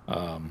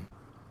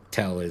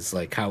tell is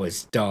like how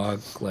his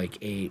dog like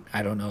ate.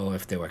 I don't know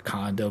if there were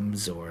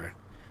condoms or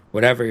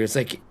whatever.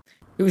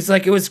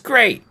 It was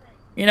great,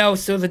 you know.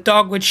 So the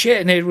dog would shit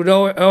and it would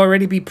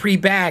already be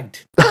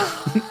pre-bagged.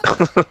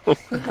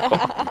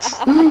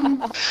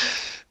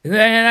 And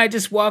then I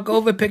just walk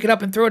over, pick it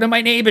up, and throw it in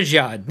my neighbor's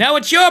yard. Now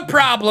it's your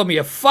problem,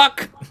 you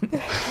fuck.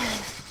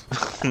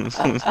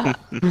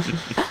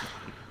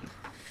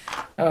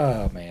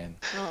 Oh man.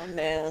 Oh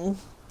man.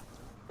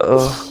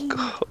 Oh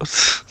god.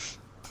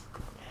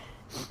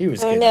 He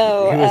was Oh good.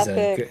 no, He was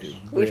epic. a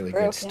We've really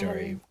good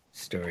broken.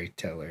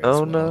 storyteller. As Oh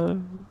well.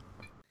 no.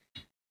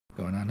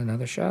 Going on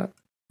another shot.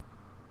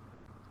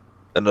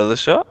 Another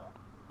shot?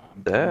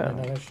 Going on Damn.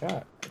 another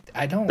shot.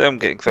 I don't. I'm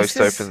getting close to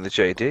This is- opening the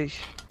JD.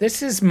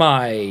 This is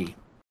my.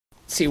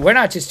 See, we're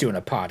not just doing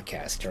a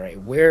podcast, right?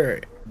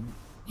 We're,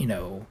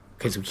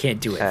 because we can't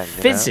do it Hanging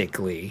out.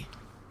 physically.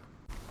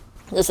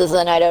 This is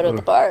a night out at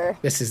the bar.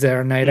 This is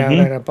our night out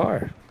at a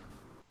bar.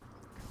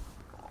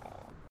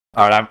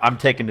 All right, I'm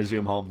taking the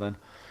Zoom home then.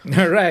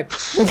 All right.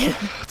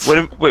 When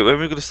are we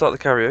going to start the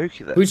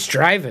karaoke then? Who's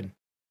driving?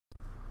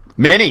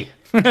 Minnie.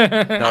 Not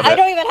I it.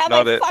 don't even have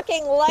Not my it.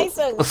 fucking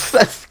license.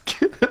 That's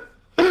good.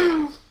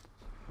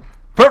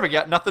 Perfect.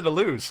 Got nothing to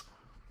lose.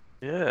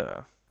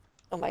 Yeah.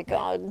 Oh my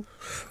god.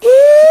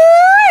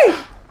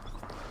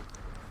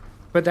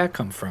 Where'd that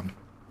come from?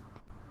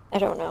 I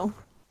don't know.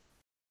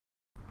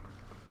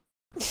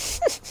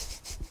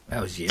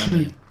 That was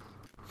yummy.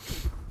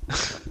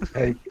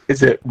 Hey,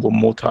 is it one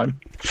more time?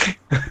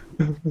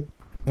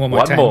 One more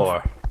One time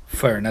more.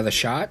 for another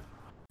shot.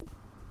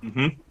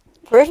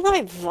 Where did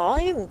my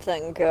volume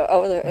thing go?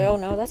 Oh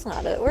no, that's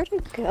not it. Where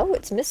did it go?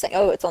 It's missing.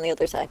 Oh, it's on the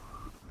other side.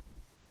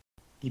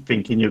 You're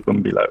thinking you're going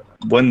to be like,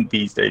 one of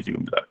these days you're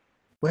going to be like,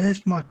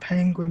 where's my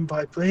penguin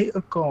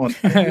vibrator gone?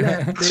 I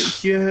left it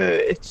here.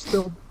 It's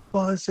still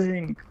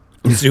buzzing.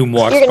 Zoom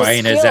walks You're gonna by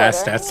and his steal it, ass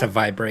right? starts to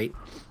vibrate.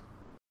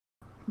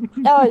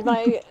 No,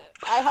 I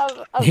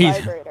have a He's-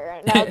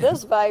 vibrator. Now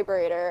this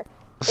vibrator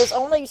is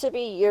only to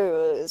be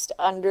used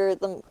under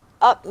the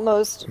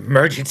utmost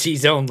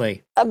Emergencies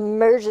only.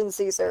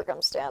 emergency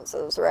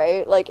circumstances,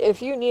 right? Like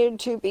if you need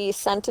to be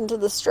sent into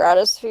the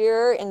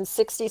stratosphere in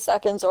 60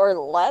 seconds or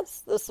less,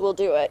 this will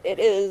do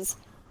it.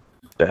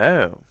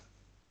 Damn.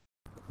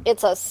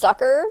 It's a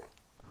sucker.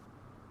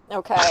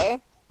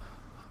 Okay.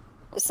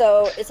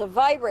 So it's a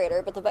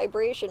vibrator, but the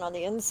vibration on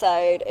the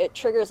inside, it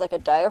triggers like a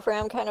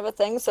diaphragm kind of a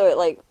thing, so it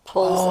like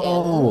pulls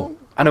in.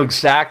 I know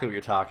exactly what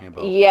you're talking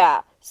about.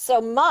 Yeah. So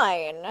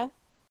mine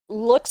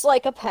looks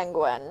like a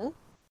penguin.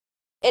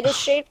 It is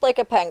shaped like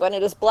a penguin.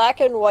 It is black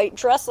and white,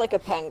 dressed like a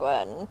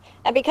penguin.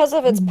 And because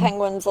of its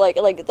penguins, like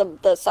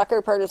the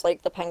sucker part is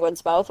like the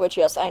penguin's mouth, which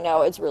yes, I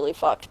know it's really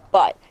fucked,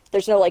 but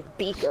there's no like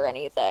beak or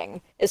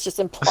anything. It's just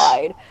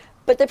implied.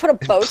 But they put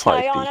a bow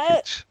tie on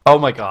it, Oh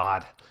my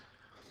god.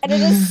 and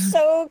it is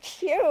so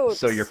cute.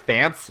 So you're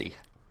fancy.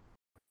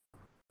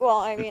 Well,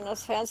 I mean,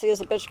 as fancy as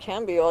a bitch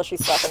can be while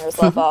she's sucking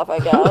herself off, I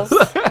guess.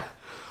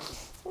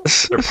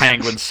 You're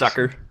penguin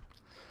sucker.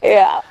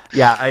 Yeah.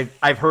 Yeah,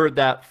 I've heard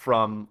that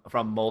from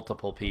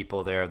multiple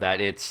people there that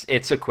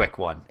it's a quick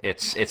one.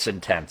 It's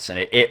intense and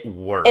it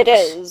works. It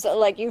is.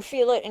 Like, you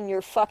feel it in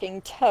your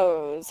fucking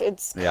toes.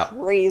 It's Yeah.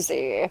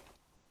 crazy.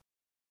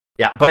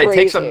 Yeah, but it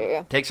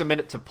Crazy. takes a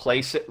minute to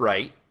place it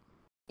right.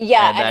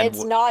 Yeah, And and then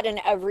it's not an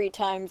every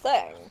time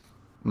thing.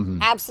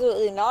 Mhm.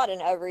 Absolutely not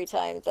an every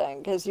time thing,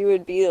 because you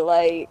would be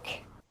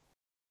like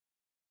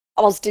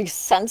almost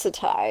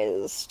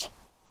desensitized.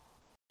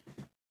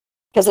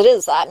 Because it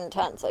is that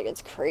intense. Like,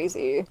 it's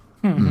crazy.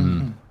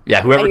 Mhm. Yeah,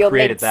 And whoever you'll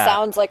created make that.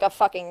 sounds like a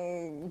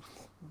fucking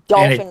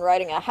dolphin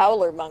riding a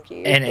howler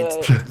monkey. And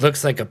but... it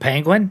looks like a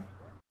penguin.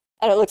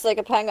 And it looks like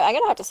a penguin. I'm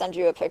gonna have to send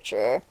you a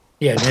picture.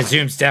 Yeah,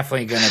 Nazum's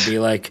definitely gonna be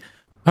like,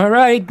 "All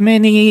right,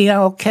 Minnie,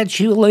 I'll catch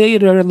you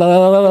later,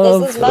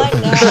 love." This is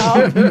mine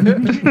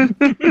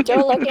now.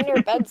 Don't look in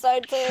your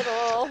bedside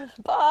table.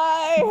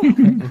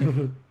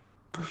 Bye.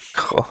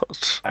 God.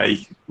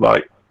 Hey,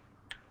 like,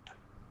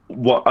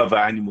 what other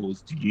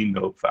animals do you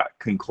know that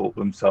can call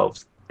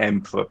themselves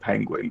emperor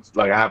penguins?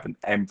 Like, I have an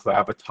emperor, I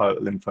have a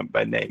title in front of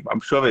their name. I'm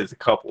sure there's a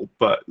couple,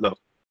 but look,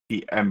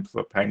 the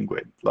emperor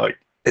penguin, like,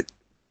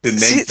 the name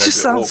See, it says just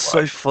it all, sounds so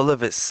right? full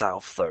of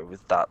itself, though,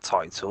 with that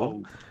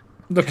title. Oh,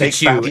 Look Take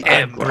at you, back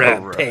Emperor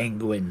Emperor.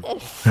 Penguin.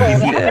 Full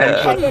of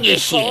Yeah. penguins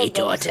Initiate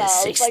full of order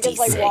themselves. Like, it's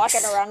like 66.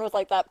 walking around with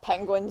like that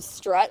penguin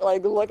strut.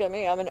 Like, look at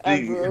me, I'm an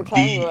emperor the-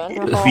 penguin.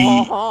 the-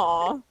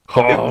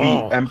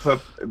 the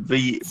emperor,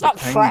 the not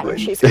penguin.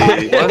 French, he's is-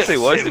 French.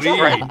 Why is it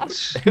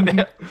French?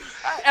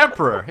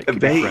 Emperor. It could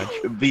be They, French.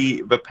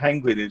 the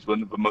penguin is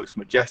one of the most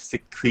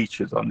majestic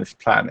creatures on this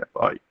planet,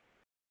 right?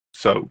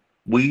 So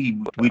we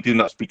do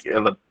not speak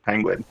ill of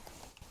penguin.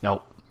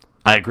 No,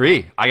 I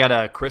agree. I got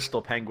a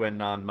crystal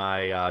penguin on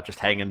my just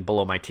hanging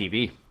below my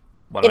TV.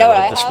 One You of know my what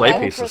I little have? display I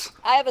have, pieces.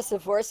 I have a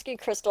Swarovski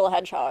crystal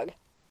hedgehog.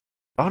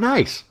 Oh,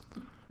 nice.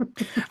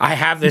 I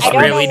have this I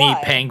don't really know neat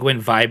why.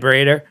 penguin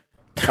vibrator.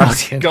 Go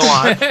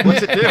on.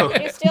 What's it do?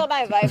 Can you steal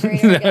my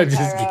vibrator No, again,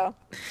 just Pyro?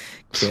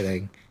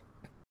 Kidding.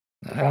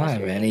 I don't Promise have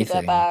you're gonna give that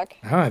anything. back.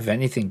 I don't have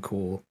anything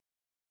cool.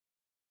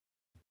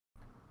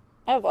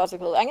 I have lots of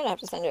cool. I'm gonna have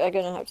to send you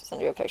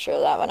a picture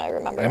of that when I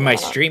remember. And my when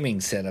I'm-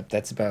 streaming setup,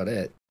 that's about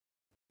it.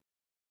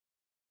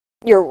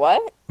 Your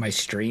what? My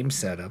stream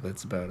setup,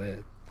 that's about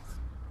it.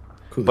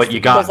 Coolest But you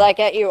thing. got- Does that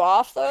get you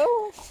off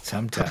though?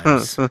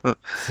 Sometimes.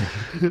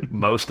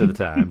 Most of the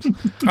times.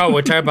 Oh,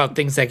 we're talking about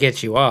things that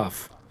get you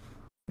off.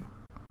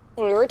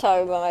 We were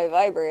talking about my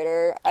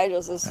vibrator. I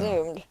just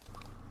assumed.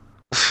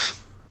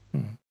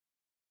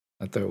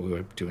 I thought we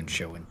were doing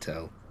show and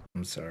tell.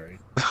 I'm sorry.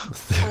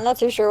 I'm not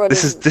too sure what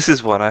This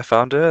is one I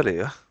found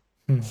earlier.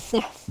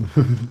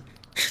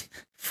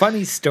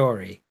 Funny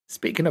story.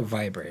 Speaking of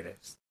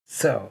vibrators.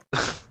 So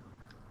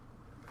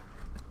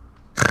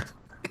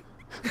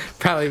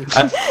probably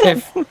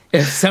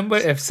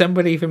if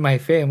somebody from my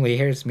family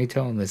hears me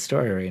telling this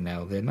story right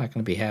now, they're not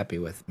gonna be happy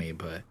with me,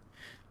 but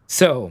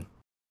so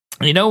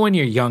you know when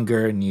you're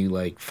younger and you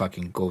like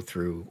fucking go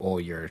through all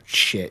your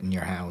shit in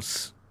your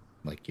house?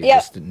 Like you're Yep.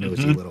 just a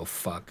nosy little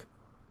fuck.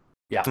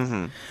 Yeah.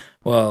 Mm-hmm.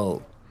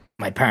 Well,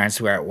 my parents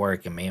were at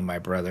work, and me and my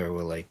brother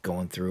were like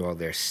going through all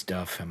their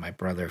stuff, and my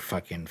brother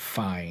fucking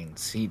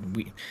finds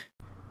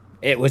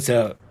it was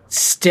a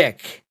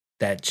stick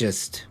that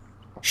just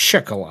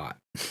shook a lot.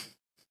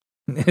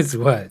 Is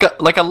what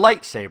Like a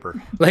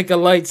lightsaber. like a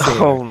lightsaber.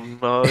 Oh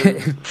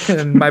no.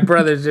 And my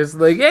brother's just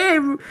like,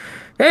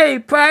 hey,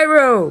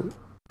 Pyro.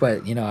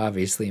 But you know,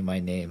 obviously my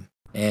name.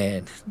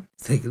 And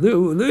it's like,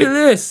 look at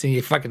this. And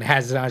he fucking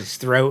has it on his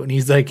throat, and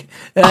he's like,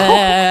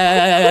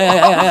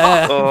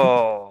 ah.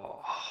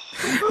 Oh.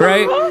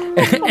 Right?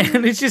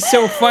 And it's just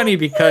so funny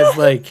because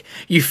like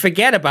you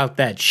forget about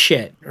that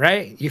shit,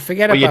 right? You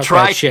forget Well, about you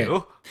try that shit.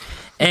 to.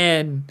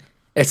 And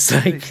it's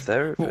like Speech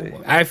therapy.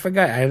 I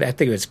forgot. I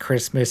think it was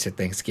Christmas or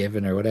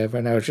Thanksgiving or whatever,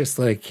 and I was just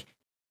like,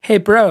 "Hey,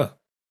 bro,"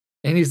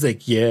 and he's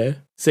like, "Yeah."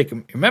 It's like,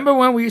 remember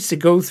when we used to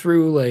go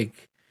through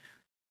like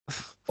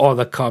all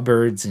the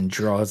cupboards and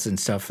drawers and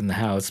stuff in the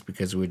house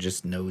because we were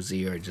just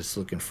nosy or just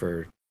looking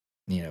for,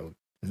 you know,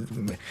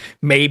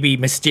 maybe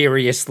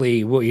mysteriously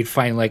you'd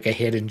find like a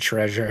hidden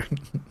treasure.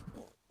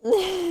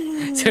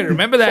 So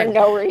remember For that?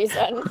 no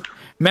reason.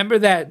 Remember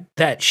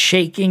that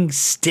shaking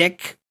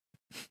stick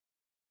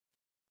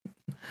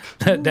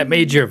that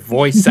made your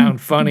voice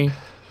sound funny?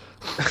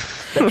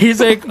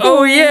 He's like,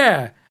 "Oh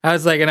yeah." I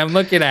was like, and I'm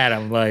looking at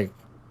him like,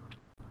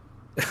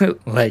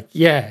 like,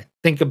 yeah,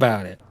 think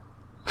about it.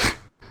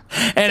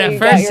 And So at you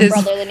got first your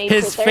brother that needs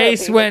his for face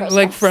therapy for went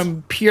like Christmas.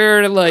 from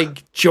pure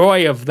like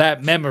joy of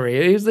that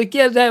memory. He was like,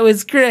 "Yeah, that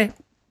was great."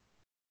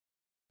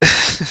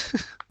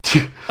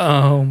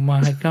 Oh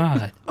my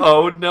god.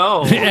 Oh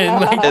no.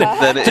 And like And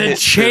then it the hits him and he's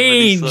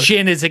change like-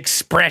 in his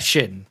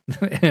expression.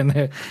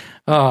 And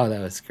oh, that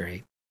was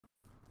great.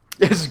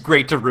 It's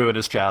great to ruin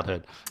his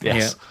childhood.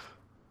 Yes.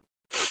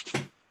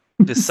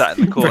 Just sat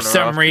in the corner. For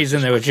some after,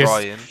 reason, there was just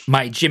crying.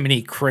 my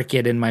Jiminy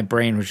Cricket in my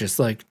brain was just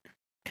like,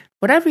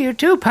 whatever you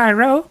do,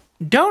 Pyro,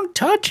 don't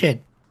touch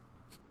it.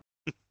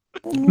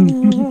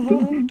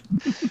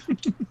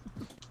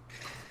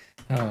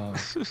 Oh,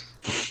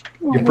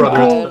 Your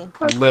brother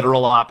is the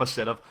literal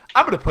opposite of,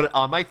 I'm going to put it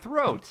on my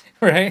throat.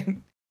 Right?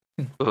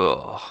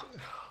 Ugh.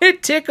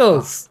 It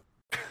tickles.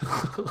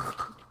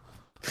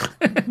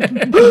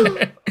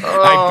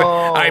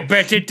 I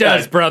bet it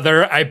does,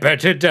 brother. I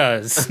bet it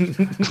does.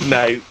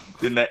 Now,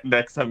 the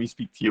next time you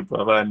speak to your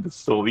brother and the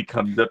story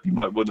comes up, you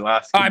might want to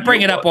ask him. I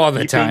bring it up all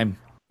the time.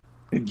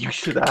 You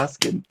should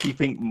ask him, do you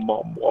think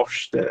Mom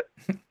washed it?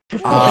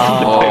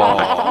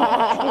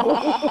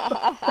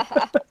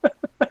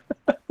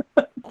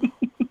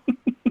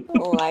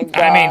 Oh my god.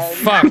 I mean,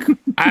 fuck.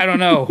 I don't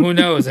know. Who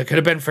knows? It could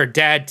have been for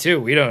Dad, too.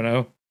 We don't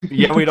know.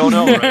 Yeah, we don't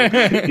know,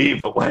 right?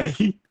 Either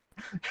way.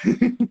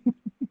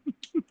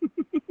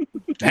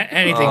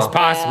 Anything's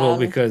possible man.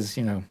 because,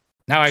 you know,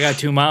 now I got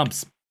 2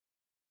 moms.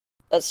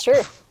 That's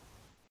true.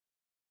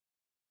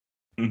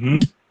 Mm-hmm.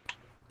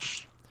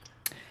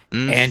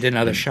 And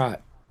another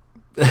shot.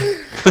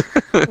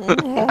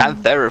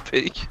 And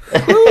therapy.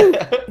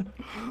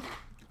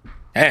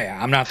 Hey,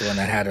 I'm not the one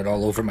that had it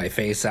all over my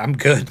face. I'm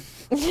good.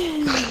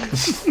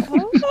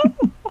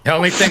 The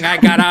only thing I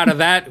got out of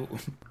that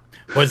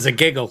was a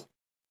giggle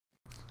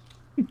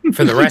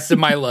for the rest of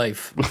my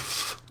life.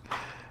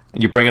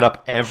 You bring it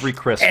up every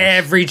Christmas.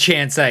 Every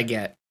chance I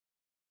get.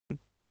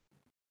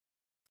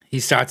 He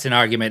starts an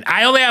argument.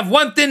 I only have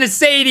one thing to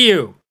say to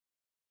you.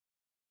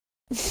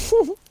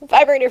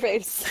 Vibrator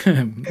face.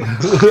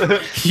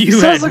 You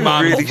had like a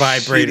mom's really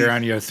vibrator shitty-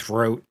 on your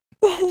throat.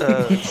 A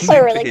really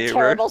Superhero.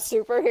 terrible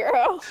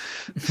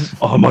superhero.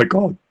 Oh my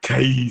god,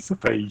 Taser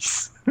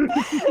face.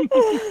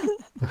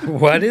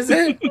 What is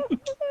it?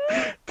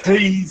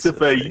 Taser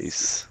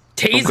face.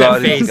 Taser Guardians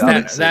of face. the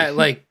Galaxy. That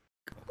like,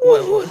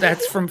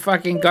 that's from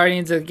fucking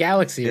Guardians of the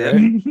Galaxy, Yeah.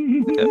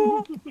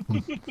 right?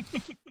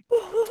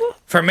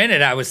 For a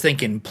minute, I was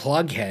thinking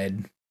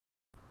Plughead.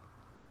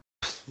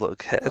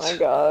 Plughead. Oh my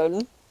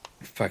god.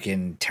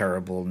 Fucking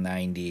terrible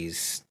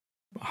 90s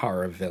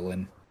horror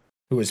villain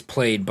who was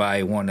played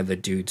by one of the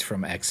dudes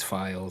from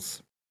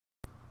X-Files.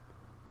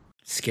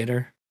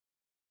 Skitter?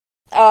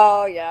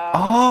 Oh yeah.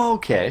 Oh,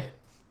 okay.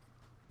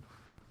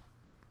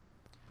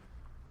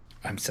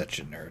 I'm such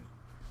a nerd.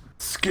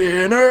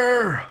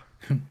 Skinner!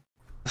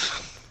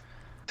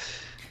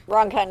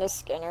 Wrong kind of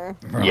Skinner.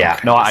 Yeah,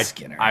 no, I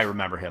Skinner.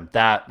 remember him.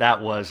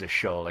 That was a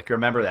show. Like,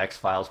 remember the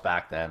X-Files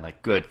back then?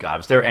 Like, good God,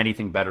 was there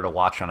anything better to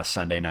watch on a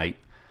Sunday night?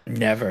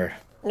 Never.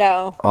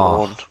 No.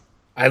 Oh,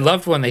 I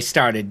loved when they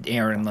started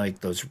airing like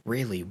those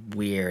really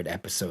weird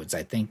episodes.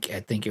 I think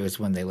it was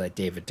when they let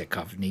David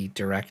Duchovny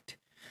direct.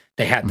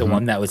 They had the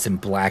one that was in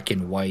black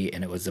and white,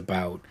 and it was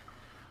about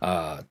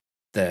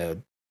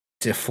the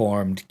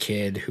deformed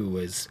kid who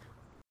was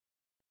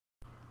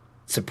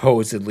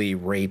supposedly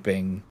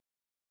raping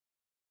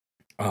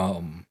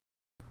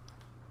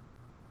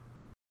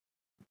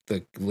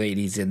the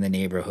ladies in the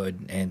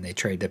neighborhood, and they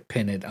tried to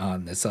pin it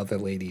on this other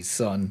lady's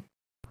son.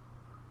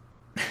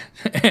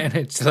 And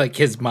it's like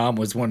his mom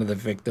was one of the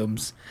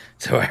victims,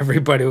 so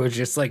everybody was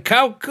just like,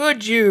 how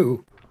could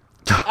you?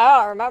 I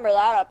don't remember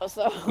that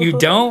episode. You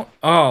don't?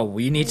 Oh,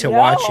 we need to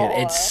watch it.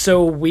 No. It's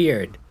so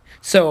weird.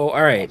 So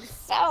all right,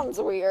 Sounds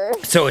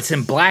weird. so it's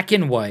in black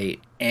and white,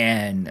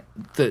 and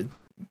the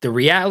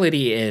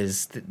reality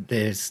is that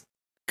this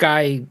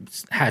guy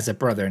has a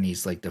brother, and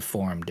he's like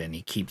deformed, and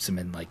he keeps him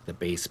in like the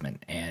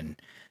basement, and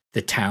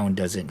the town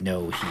doesn't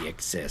know he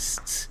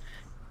exists,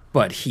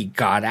 but he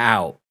got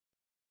out,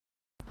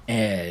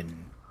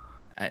 and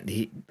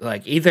he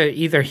like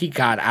either he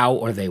got out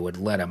or they would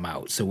let him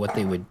out. So what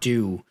they would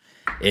do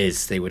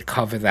is they would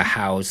cover the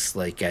house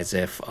like as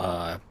if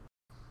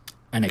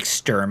an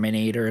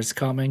exterminator is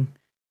coming,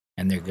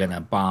 and they're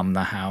gonna bomb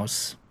the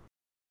house.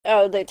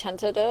 Oh, they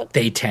tented it.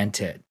 They tent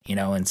it, you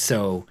know, and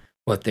so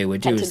what they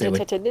would do is they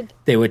would Tented.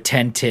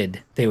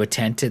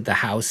 tented the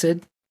house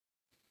in,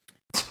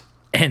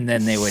 and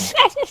then they would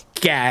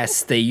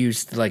gas. They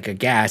used like a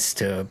gas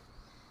to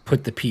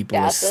put the people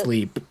Gas it.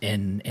 asleep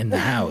in the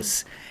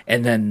house,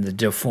 and then the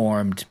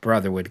deformed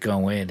brother would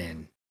go in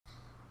and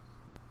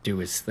do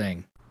his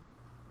thing.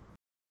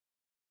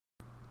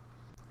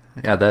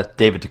 yeah, that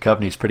David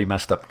Duchovny's pretty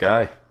messed up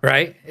guy.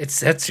 Right?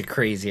 That's a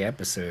crazy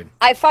episode.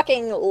 I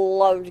fucking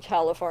loved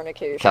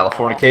Californication.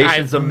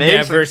 Californication's I've amazing.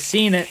 never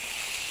seen it.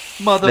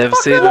 Motherfucker. Never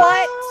seen it.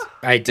 What?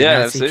 I did Yeah,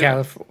 not I've see seen it.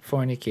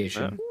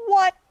 Californication.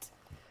 What?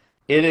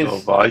 It Oh,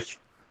 is. bye.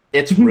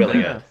 It's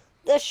really good.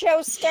 The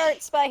show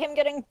starts by him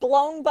getting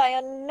blown by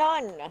a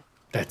nun.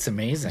 That's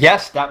amazing.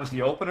 Yes, that was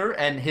the opener,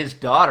 and his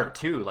daughter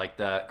too. Like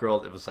the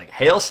girl that was like,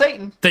 "Hail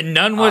Satan!" The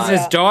nun was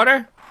his Yeah.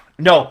 daughter?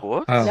 No,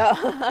 What? Oh.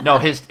 No. no,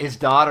 his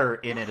daughter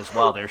in it as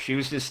well. There, she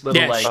was this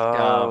little Yeah, like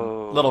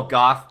Oh. little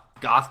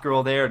goth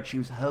girl there, and she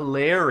was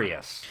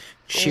hilarious.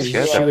 She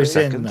Yeah. was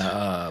in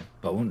Second.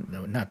 Bone,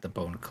 no, not the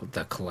Bone,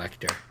 the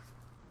Collector.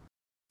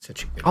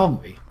 Such a good Oh,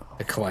 movie.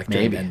 The Collector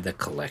maybe. and the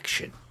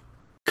Collection.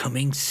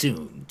 Coming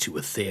soon to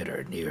a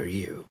theater near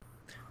you.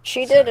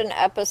 She did an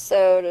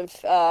episode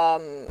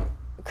of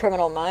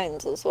Criminal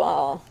Minds as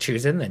well. She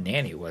was in The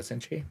Nanny,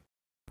 wasn't she?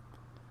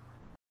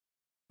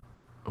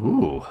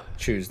 Ooh,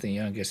 She was the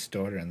youngest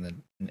daughter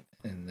in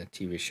in the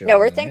TV show. No,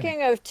 we're Yeah.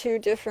 thinking of two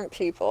different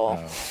people.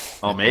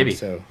 Oh, maybe.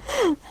 So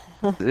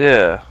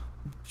Yeah.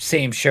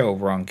 same show,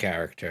 wrong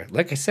character.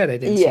 Like I said, I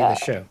didn't see Yeah. the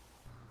show.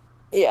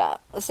 Yeah,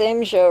 the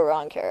same show,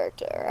 wrong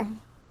character.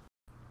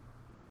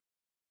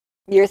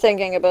 You're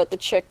thinking about the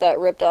chick that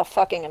ripped off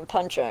Fucking and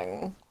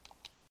Punching.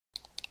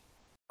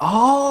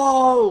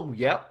 Oh,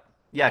 yep.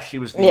 Yeah, she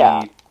was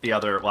the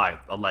other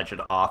alleged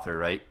author,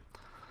 right?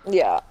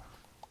 Yeah.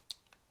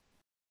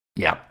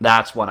 Yeah,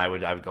 that's one I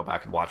would go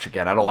back and watch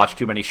again. I don't watch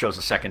too many shows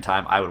a second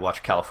time. I would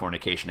watch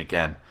Californication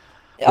again.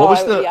 What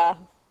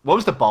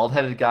was the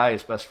bald-headed guy?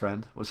 His best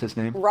friend? What was his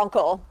name?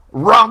 Runkle.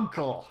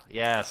 Runkle.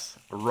 Yes,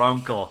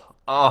 Runkle.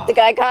 Oh. The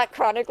guy got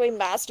chronically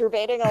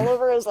masturbating all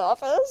over his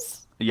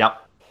office.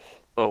 Yep.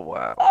 Oh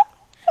wow.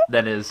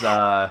 Then his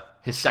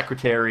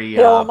secretary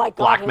Oh my god,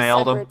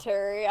 blackmailed his him.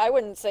 secretary. I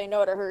wouldn't say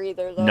no to her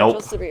either, though. Nope.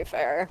 Just to be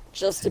fair.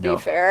 Just to be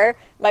Nope. fair.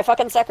 My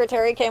fucking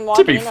secretary came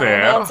walking be in on fair.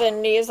 her hands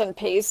and knees and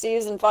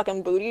pasties and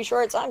fucking booty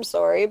shorts. I'm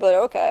sorry, but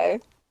okay.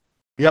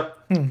 Yep.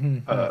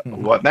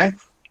 What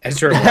next?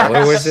 Ezra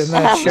Miller was in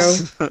that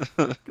show.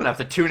 Gonna have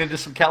to tune into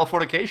some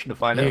Californication to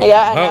find out.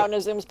 Yeah, and Oh. now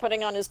Nazum's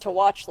putting on his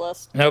to-watch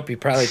list. Nope, you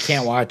probably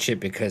can't watch it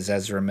because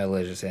Ezra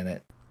Miller's in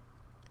it.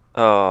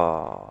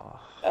 Oh.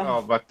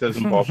 Oh, that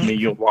doesn't bother me.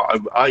 You're what?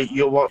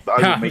 You're what? I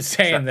would I'm make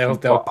saying they'll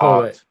exception for pull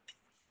art.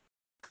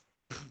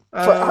 it.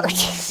 For art.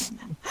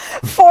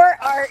 For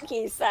art,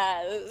 he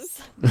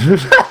says.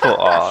 For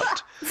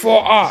art. For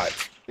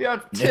art. Yeah,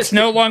 It's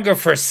no longer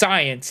for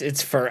science,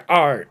 it's for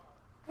art.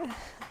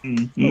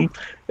 Mm-hmm.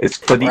 It's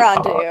for the We're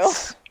on to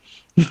arts.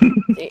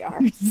 The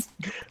arts.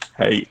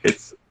 Hey,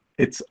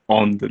 it's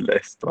on the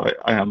list.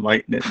 I am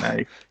writing it now.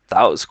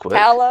 That was quick.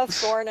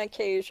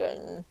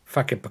 Californication.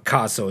 Fucking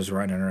Picasso's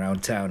running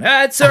around town.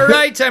 That's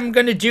alright, I'm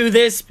gonna do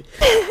this.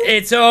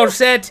 It's all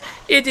set.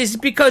 It is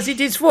because it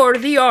is for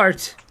the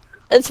art.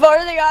 It's for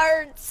the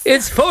arts.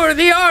 It's for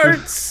the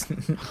arts.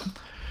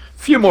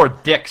 few more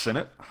dicks in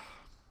it.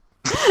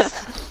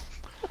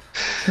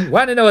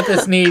 Want to know what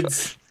this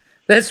needs?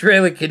 This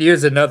really could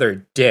use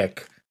another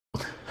dick.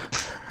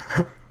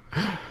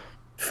 In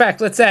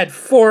fact, let's add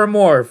 4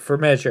 more for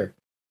measure.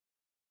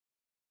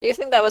 Do you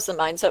think that was the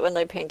mindset when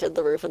they painted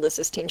the roof of the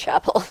Sistine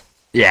Chapel?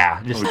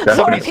 Yeah, just Oh, More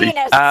somebody's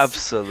penis.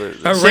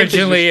 Absolutely.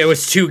 Originally, it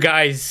was 2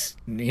 guys,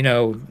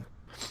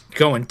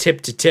 going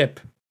tip to tip.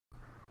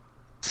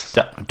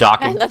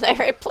 docking. And then they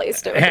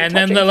replaced it with And the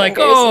then touching they're like,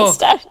 fingers oh,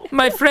 instead.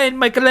 my friend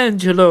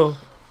Michelangelo,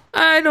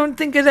 I don't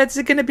think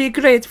that's going to be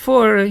great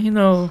for,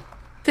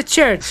 the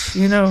church,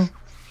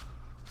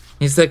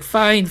 He's like,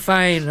 fine.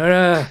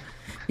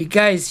 You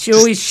guys, you're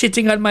always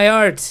shitting on my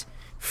art.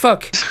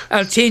 Fuck,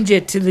 I'll change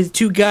it to the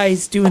 2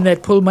 guys doing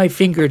that pull my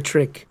finger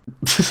trick.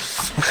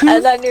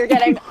 And then you're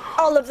getting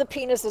all of the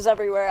penises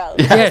everywhere else.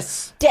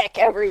 Yes. Dick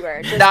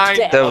everywhere. Just 9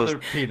 dick. That was- other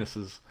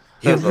penises.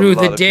 You There's a rue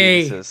lot the of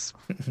day. penises.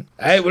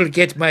 I will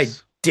get my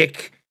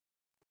dick.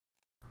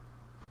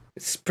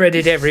 Spread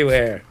it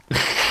everywhere.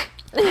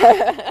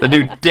 The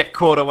new dick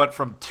quota went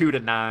from 2 to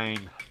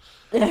 9.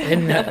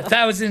 In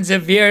thousands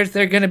of years,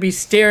 they're going to be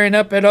staring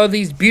up at all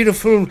these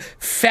beautiful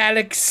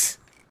phallics.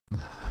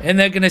 And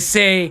they're going to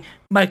say,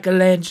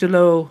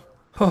 Michelangelo,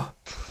 oh,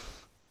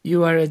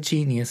 you are a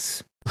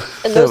genius.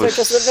 And There those are was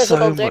just the visible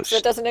so dicks. much-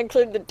 That doesn't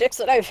include the dicks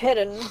that I've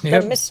hidden.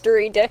 Yep. The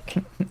mystery dick.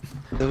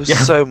 There was Yeah.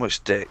 so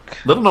much dick.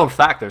 Little known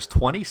fact: there's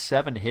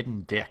 27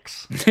 hidden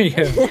dicks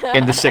Yeah.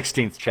 in the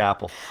 16th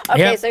chapel. Okay,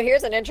 Yep. so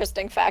here's an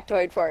interesting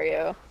factoid for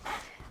you.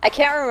 I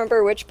can't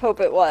remember which pope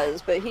it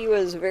was, but he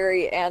was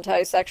very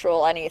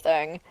anti-sexual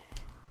anything.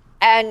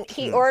 And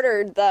he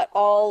ordered that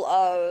all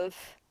of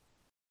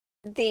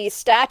the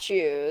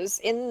statues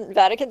in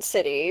Vatican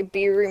City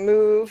be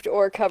removed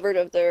or covered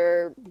of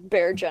their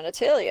bare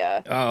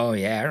genitalia. Oh,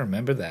 yeah, I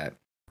remember that.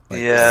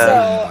 Yeah.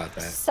 So about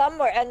that.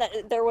 somewhere, and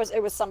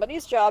it was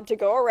somebody's job to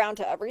go around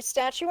to every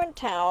statue in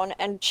town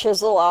and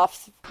chisel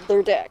off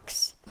their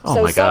dicks. Oh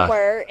so my God.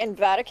 somewhere in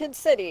Vatican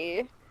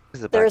City,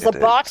 There's there's a bag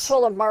of box dicks.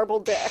 full of marble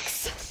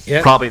dicks.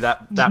 Yep. Probably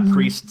that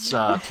priest's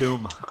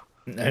tomb.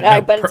 I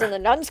bet it's in the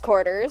nuns'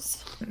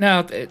 quarters.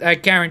 No, I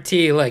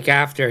guarantee,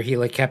 after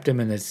he, kept him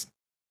in his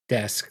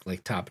desk,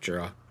 top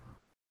drawer.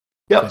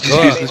 Yep. Like, Just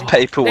oh, using his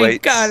thank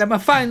paperweights. God, I'm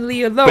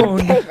finally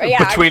alone.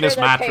 Yeah, Between I'm his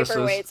sure that mattresses.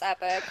 paperweight's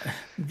epic.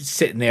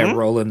 Sitting there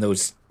rolling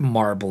those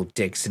marble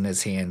dicks in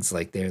his hands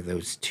like they're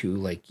those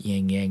 2,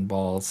 yin yang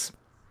balls.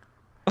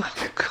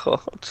 Oh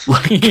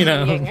God. You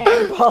know? Yin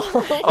yang ball. You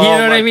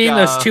know what I mean?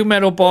 Those 2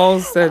 metal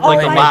balls that Oh Like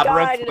my the like,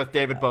 labyrinth God. with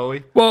David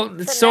Bowie. well,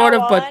 From sort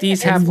now of, but on, these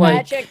it's have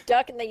Magic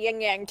Duck and the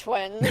Yin Yang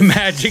Twins.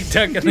 Magic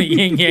Duck and the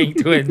Yin Yang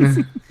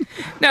Twins.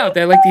 No,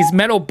 they're like these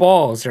metal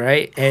balls,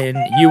 right? And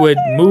you would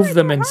move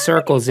them in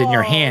circles in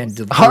your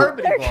hand.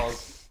 Harmony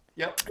balls.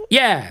 Yep.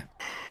 Yeah,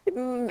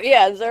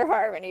 Yeah, they're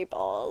harmony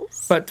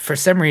balls. but for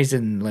some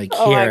reason, Oh my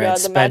here God, at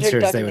the Magic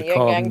Spencer's, Duck they and would the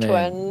call Yin them Yang the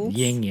Twins.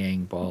 Yin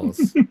Yang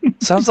balls.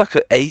 Sounds like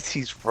an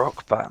 80s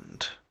rock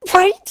band.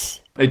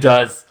 Right? It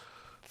does.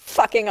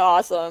 Fucking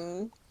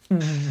awesome.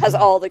 Has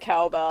all the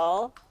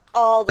cowbell.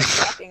 All the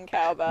fucking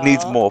cowbell.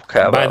 Needs more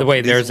cowbell. By the way,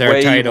 Needs there's our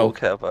way title. more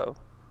cowbell.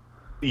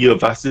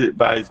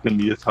 That is going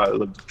to be the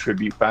title of the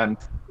tribute band.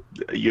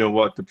 You know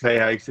what? The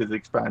Playhouse is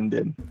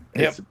expanding.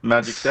 Yep. It's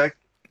Magic Deck.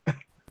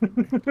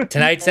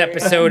 Tonight's There you go.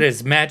 episode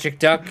is Magic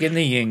Duck and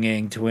the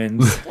Ying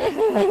Twins.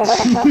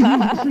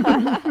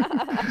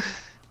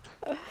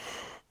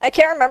 I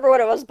can't remember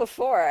what it was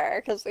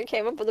before because we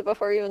came up with it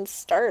before we even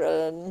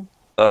started.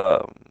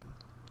 I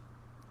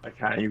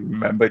can't even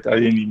remember it. I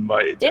didn't even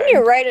write it Didn't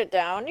down. you write it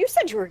down? You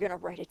said you were gonna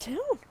write it down.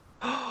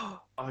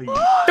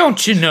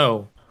 Don't you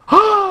know?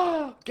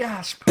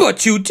 Gasp!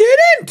 But you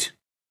didn't!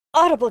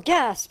 Audible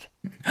gasp.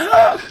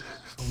 Oh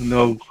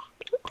no.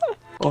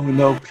 Oh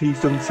no,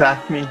 please don't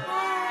sack me.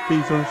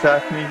 Please don't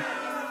sack me.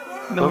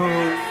 No.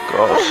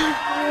 Gosh,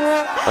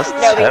 that's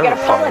No, but you gotta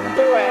terrifying.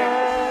 pull it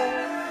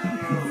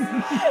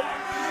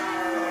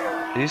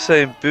Are you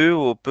saying boo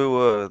or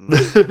boo-earn? I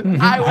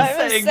through. was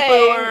I'm saying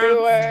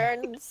boo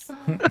words.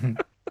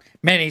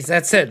 Manny's,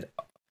 that's it.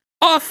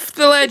 Off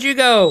the ledge you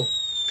go!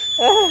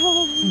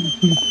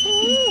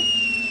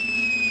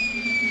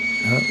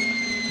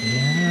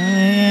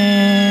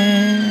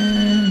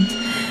 And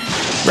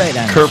right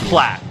on.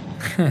 Kerplat.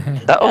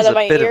 That was And a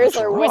my bit ears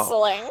of a are drop.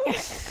 whistling.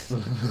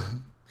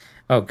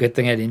 Oh, good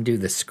thing I didn't do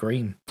the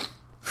scream.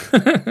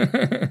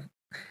 That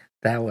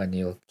one,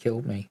 you'll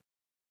kill me.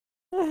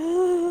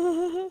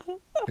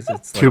 'Cause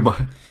it's Too like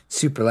much.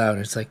 super loud.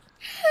 It's like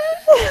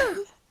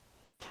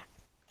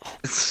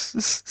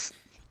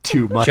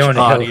Too much Jonah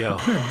audio.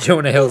 Hill.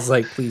 Jonah Hill's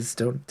like, please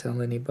don't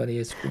tell anybody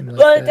I scream like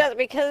Well, it that. does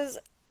because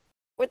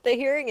with the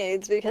hearing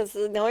aids, because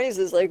the noise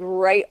is like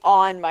right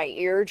on my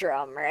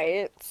eardrum,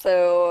 right?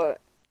 So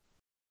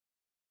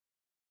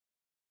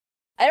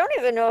I don't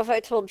even know if I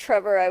told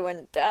Trevor I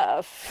went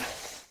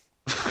deaf.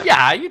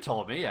 Yeah, you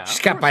told me. Yeah. She's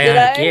got Did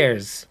bionic I?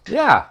 ears.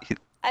 Yeah.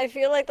 I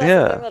feel like that's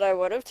Yeah. the thing that I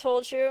would have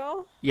told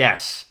you,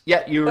 Yes.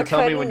 Yeah, you were but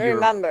telling me couldn't when you were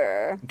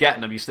remember.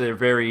 getting them. You said they're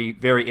very,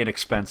 very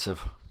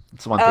inexpensive.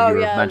 That's one thing Oh you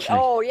were yeah.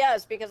 mentioning. Oh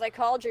yes, because I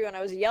called you and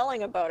I was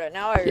yelling about it.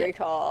 Now I Yeah.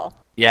 recall.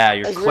 Yeah, I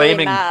you're was claiming.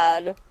 really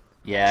mad.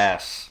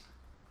 Yes.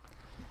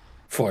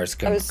 Forrest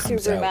I Gump was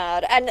comes super out.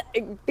 mad.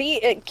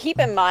 And keep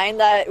in mind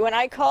that when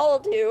I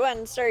called you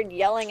and started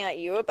yelling at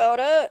you about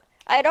it,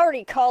 I had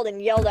already called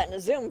and yelled at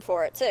Nazoom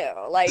for it too.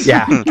 Like,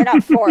 Yeah. or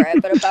not for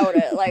it, but about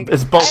it. Like,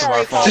 It's both I of our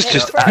already called faults. him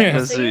Just first,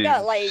 at so you Nazoom.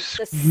 got like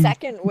the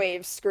second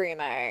wave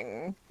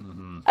screaming.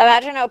 Mhm.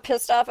 Imagine how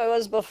pissed off I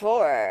was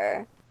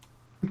before.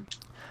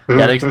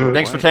 Yeah,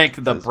 thanks for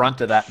taking the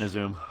brunt of that,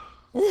 Nazoom.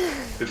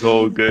 It's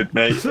all good,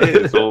 mate.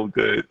 It's all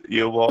good.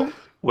 You know what?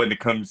 When it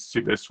comes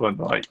to this one,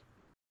 like,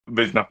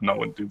 there's nothing I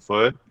want to do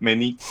for it.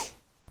 Minnie,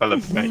 I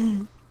love you,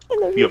 mate. I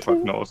love you You're too.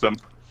 fucking awesome.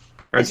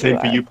 And Yes, same you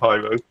for are. you,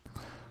 Pyro.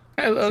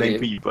 I love Same you.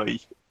 for you,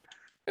 buddy.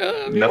 I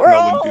love you. Nothing We're I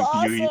all wouldn't do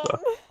for you awesome.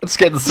 either. It's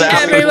getting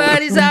sad.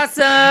 Everybody's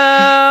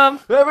awesome!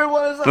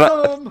 Everyone is Right.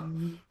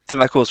 home. I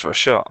think that calls for a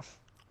shot.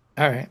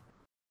 All right.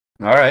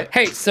 All right.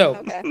 Hey, so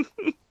Okay.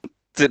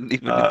 Didn't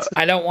even.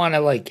 I don't want to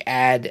like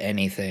add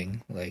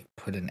anything, like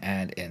put an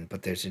ad in,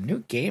 but there's a new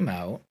game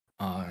out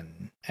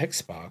on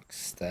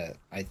Xbox that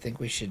I think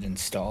we should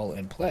install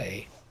and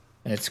play,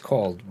 and it's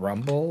called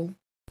Rumble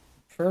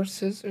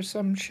Versus or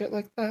some shit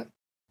like that.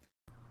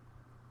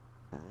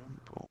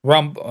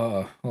 Hold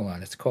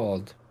on, it's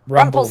called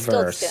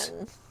Rumbleverse.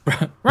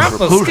 Rumpelstiltskin.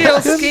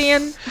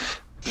 Rumpelstiltskin.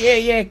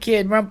 Yeah,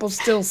 kid,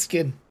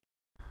 Rumpelstiltskin.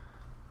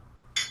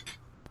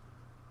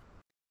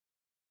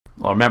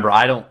 Well, remember,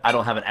 I don't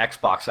have an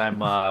Xbox. I'm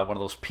one of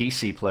those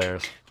PC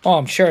players. Oh,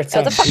 I'm sure it's What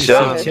on the fuck is PC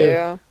wrong with too.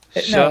 you?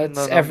 No,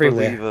 it's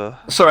everywhere. Unbeliever.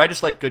 Sorry, I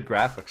just like good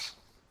graphics.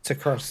 It's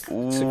across the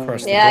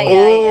Yeah,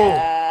 board.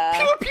 yeah.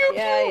 Pew, pew, pew.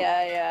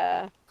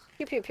 Yeah.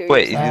 Pew pew pew.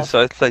 Wait, you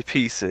yourself. decided to play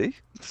PC?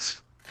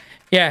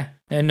 Yeah,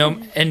 and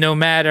no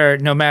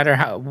matter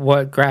how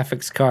what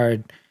graphics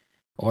card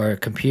or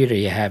computer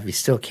you have, you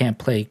still can't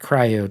play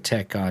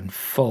Cryotech on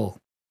full.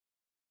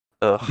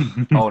 Ugh,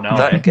 Oh no.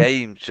 that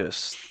game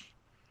just.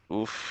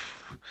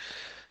 Oof.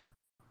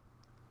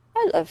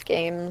 I love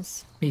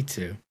games. Me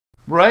too.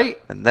 Right?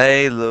 And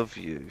they love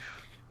you.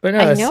 But no,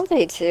 I it's know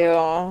they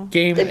do.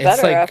 Game- They it's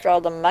better like- after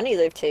all the money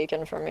they've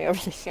taken from me over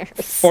the years.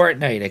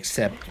 Fortnite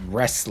except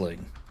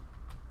wrestling.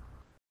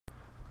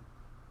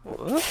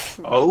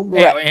 Oh,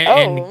 Yeah,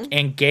 Oh.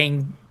 and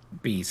gang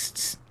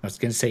beasts. I was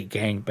gonna say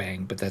gang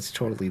bang, but that's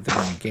totally the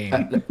wrong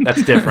game.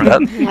 That's different.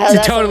 That- It's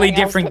a totally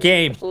different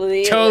game.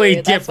 Totally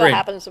That's different. what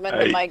happens when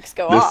the Hey, mics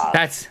go this- off.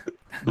 That's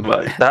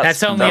like,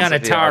 That's only on a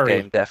VR Atari.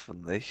 game,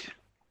 definitely.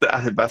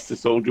 that's the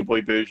Soldier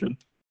Boy version.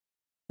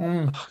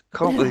 mm.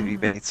 Can't believe you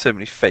made so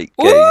many fake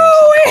games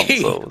Woo-wee! and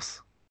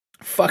consoles.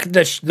 Fuck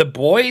the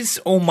boys.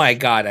 Oh my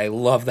god, I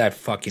love that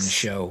fucking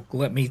show.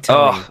 Let me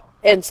tell you, Oh,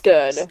 It's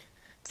good.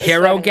 It's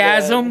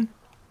Herogasm.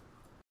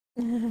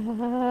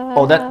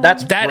 Oh,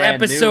 that's That brand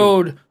new.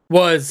 episode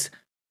was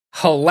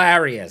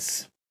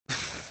hilarious. Do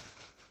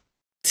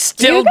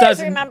Still you guys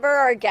doesn't remember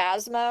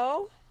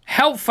Orgasmo?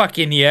 Hell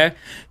fucking yeah.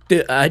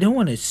 I don't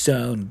want to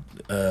sound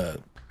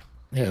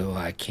no,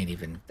 I can't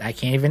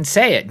even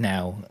say it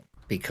now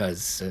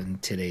because in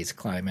today's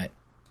climate.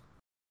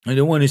 I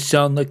don't want to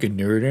sound like a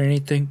nerd or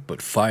anything,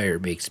 but fire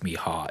makes me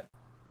hot.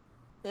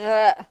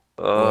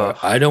 Or,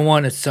 I don't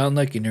want to sound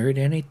like a nerd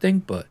or anything,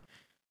 but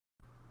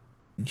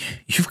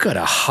you've got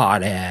a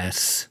hot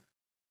ass.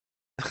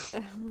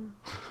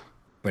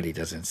 But he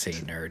doesn't say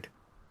nerd.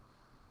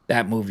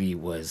 That movie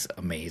was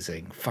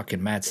amazing.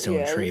 Fucking Matt Stone,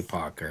 Yes. Trey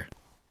Parker.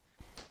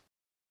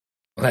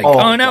 Like,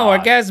 oh no,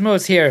 God.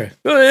 Orgasmo's here.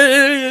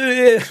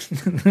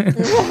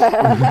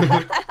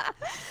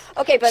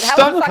 Okay, but how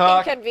Stunt fucking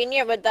cock.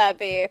 convenient would that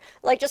be?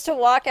 Like, just to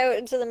walk out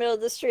into the middle of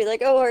the street,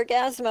 like, oh,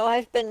 Orgasmo,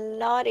 I've been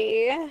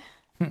naughty.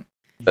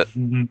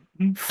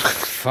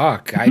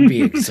 Fuck, I'd be And then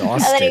he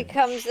exhausted.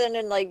 comes in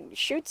and, like,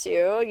 shoots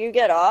you, you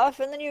get off,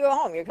 and then you go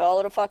home. You call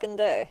it a fucking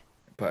day.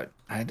 But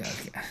I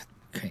don't.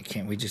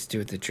 Can't we just do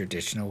it the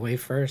traditional way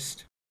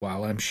first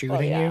while I'm shooting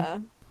Well, you? yeah.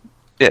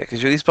 Yeah,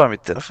 because you at least buy me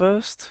dinner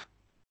first.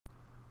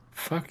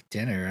 Fuck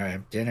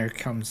dinner. Dinner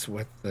comes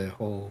with the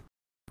whole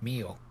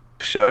meal.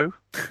 Show.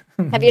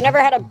 Have you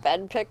never had a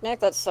bed picnic?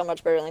 That's so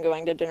much better than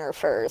going to dinner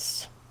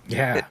first.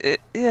 Yeah.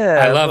 Yeah.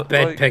 I love but,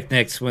 bed like,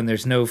 picnics when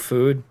there's no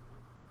food.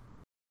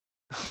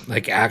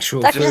 Like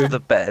actual That's food. Just the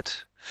bed.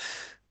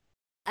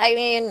 I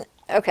mean,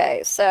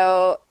 okay,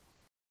 so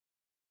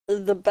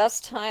the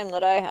best time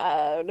that I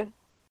had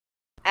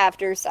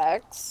after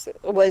sex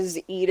was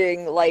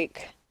eating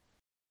like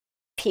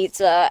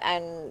pizza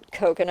and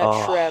coconut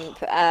Oh. shrimp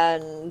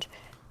and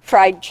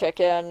fried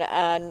chicken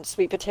and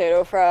sweet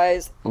potato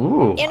fries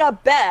Ooh. in a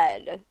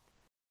bed.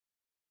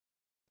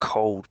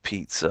 Cold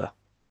pizza.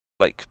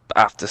 Like,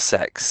 after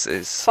sex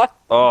is... Fuck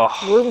Oh.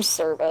 room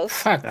service.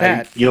 Fuck Hey,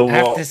 that. you know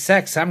After what?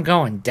 sex, I'm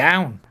going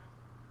down.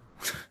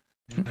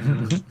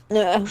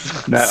 Yeah.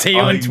 Now, See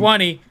you in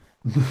 20.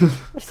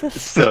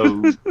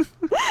 So,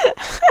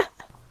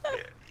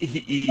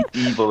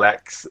 Evil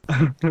X,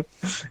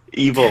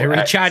 Evil Gotta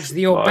X, recharge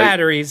the old right,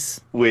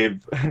 batteries.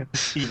 with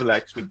Evil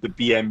X with the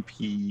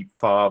BMP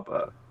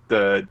father,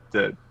 the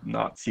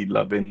Nazi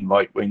loving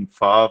right wing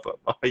father,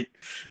 right?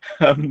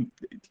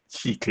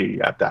 She clearly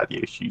had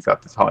daddy issues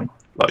at the time,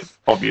 like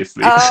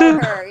obviously. Oh,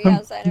 her.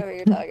 Yes, I know who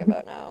you're talking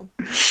about now.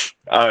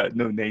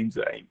 No names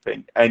or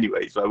anything.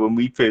 Anyways, like when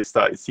we first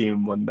started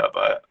seeing one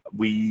another,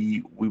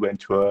 we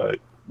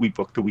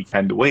booked a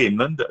weekend away in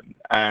London,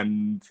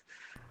 and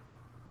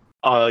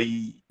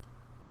I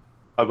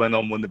went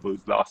on one of those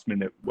last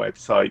minute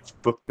websites,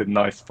 booked a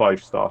nice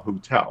 5-star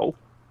hotel,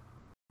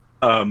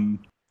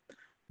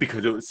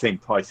 because it was the same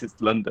price as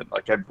London.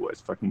 Like everywhere's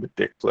fucking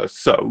ridiculous.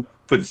 So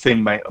for the same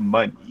amount of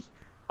money,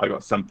 I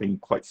got something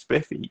quite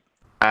spiffy,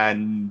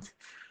 and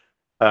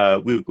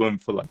we were going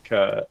for like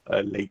a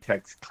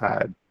latex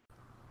clad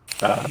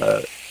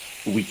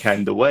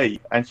weekend away,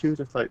 and she was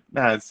just like,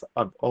 Naz,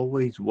 I've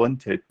always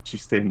wanted to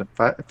stay in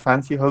a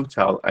fancy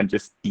hotel and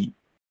just eat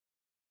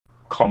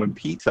common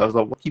pizza. I was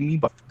like, what do you mean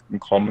by fucking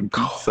common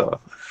pizza?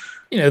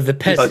 You know, the She's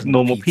peasant like,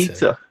 normal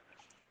pizza.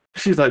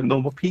 She's like,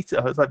 normal pizza.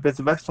 I was like, there's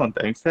a restaurant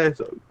downstairs,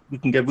 so we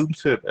can get room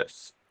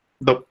service.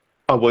 Look,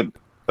 I want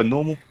a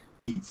normal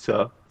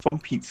pizza from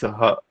Pizza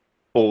Hut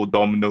or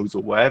Domino's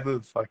or wherever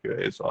the fuck it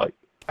is, like,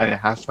 and it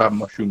has to have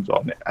mushrooms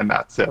on it, and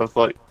that's it. I was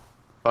like,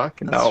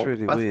 fucking That's hell,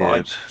 really that's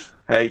weird. fine.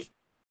 Hey,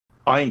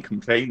 I ain't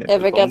complaining. If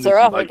as it long gets as her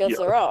you off, like, it gets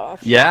yo, her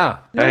off. Yeah.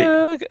 Hey,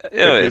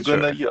 Yeah, if you're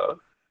gonna,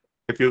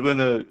 if you're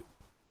gonna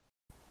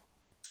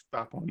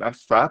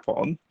strap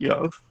on, you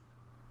know,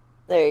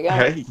 There you go.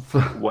 hey,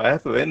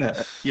 whatever,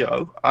 innit? You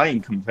know, I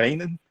ain't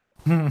complaining.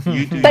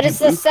 You do But you, it's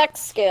the boo. sex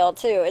scale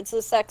too. It's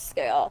the sex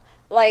scale.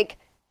 Like,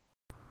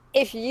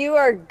 if you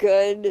are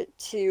good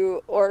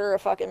to order a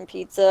fucking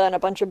pizza and a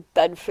bunch of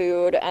bed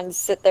food and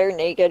sit there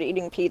naked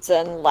eating pizza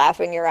and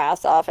laughing your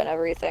ass off and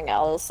everything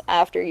else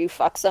after you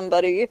fuck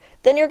somebody,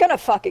 then you're gonna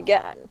fuck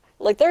again.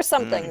 Like, there's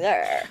something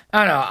there.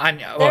 Oh no, I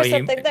know. There's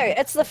something there.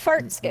 It's the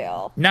fart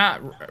scale.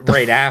 Not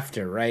right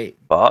after, right?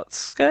 Butt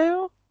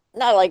scale?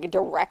 Not like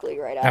directly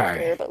right All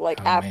after, right. but like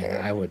Oh, after.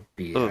 man, I would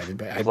be. Oof, I'd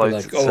be flight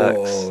like, to sex.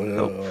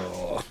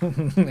 oh.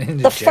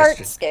 The fart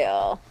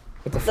scale.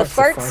 What the The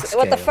fuck's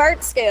what the scale?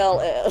 fart scale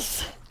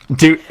is.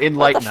 Dude, What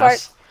enlighten the fart?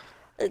 us.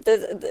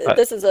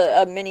 This is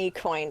a mini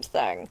coined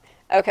thing.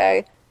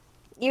 Okay,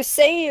 you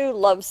say you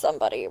love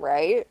somebody,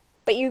 right?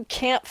 But you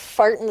can't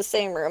fart in the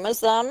same room as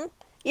them.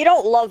 You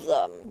don't love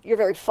them. You're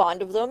very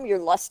fond of them. You're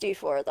lusty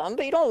for them,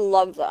 but you don't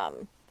love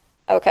them.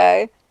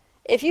 Okay?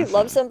 If you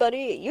love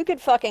somebody, you could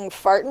fucking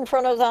fart in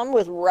front of them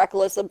with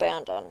reckless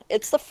abandon.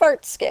 It's the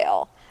fart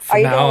scale. From Are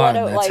you now gonna on, let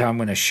it that's like? how I'm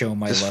gonna show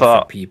my Just love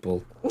fart. for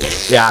people.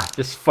 Yeah,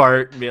 just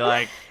fart and be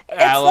like, I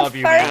It's love the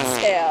you, fart man.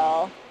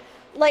 scale.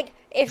 Like,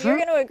 if you're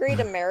gonna agree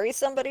to marry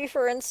somebody,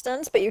 for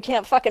instance, but you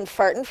can't fucking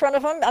fart in front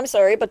of them, I'm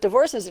sorry, but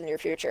divorce is in your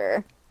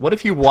future. What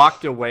if you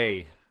walked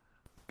away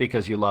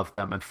because you loved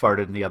them and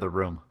farted in the other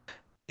room?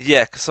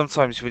 Yeah, because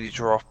sometimes when you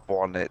drop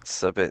one,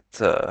 it's a bit.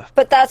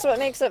 But that's what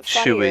makes it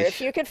funnier. Chewy.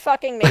 If you could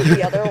fucking make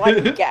the other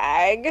one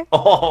gag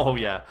Oh,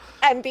 yeah.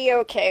 and be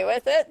okay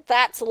with it,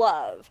 that's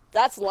love.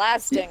 That's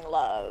lasting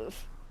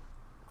love.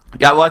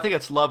 Yeah, well, I think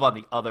it's love on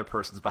the other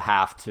person's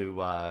behalf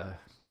to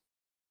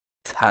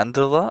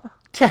handle that?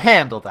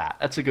 handle that.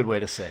 That's a good way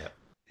to say it.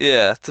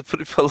 Yeah, to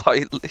put it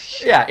politely.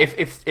 Yeah,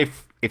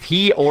 if if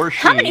he or she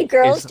How many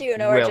girls is do you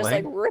know are just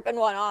like willing- ripping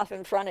one off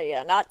in front of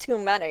you? Not too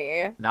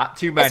many. not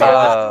too many. It's a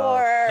lot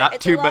more. Not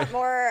It's too a lot many.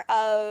 more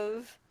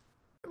of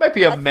It might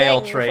be a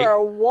male thing trait. for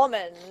a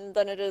woman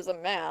than it is a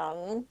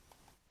man.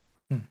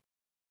 Hmm.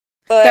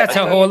 But That's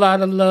I a mean, whole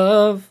lot of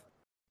love.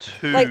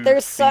 like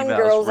there's some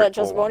Females girls that rip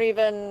just one. won't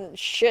even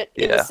shit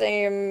in the Yeah.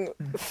 same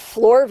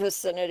floor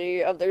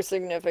vicinity of their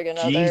significant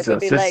other, Jesus, but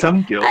be there's like,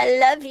 some girls. "I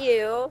love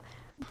you,"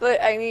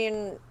 but I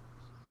mean,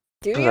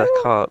 do But I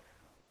you? can't.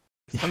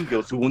 Some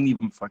girls who won't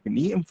even fucking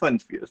eat in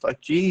front of you. It's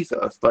like,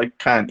 Jesus, like,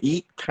 can't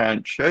eat,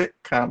 can't shit,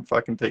 can't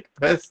fucking take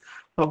a piss.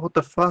 Oh, what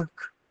the fuck?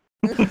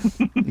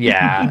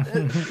 Yeah,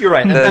 you're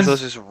right. And There's that's,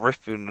 us just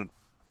ripping.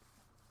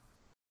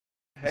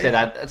 say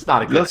that's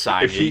not a good Look,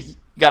 sign. if You she's-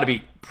 got to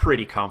be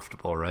pretty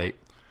comfortable, right?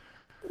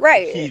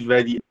 Right. She's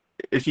ready.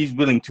 If she's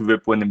willing to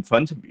rip one in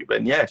front of you,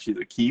 then yeah, she's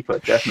a keeper,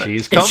 definitely.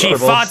 She's If she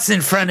comfortable. farts in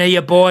front of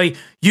you, boy,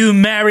 you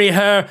marry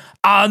her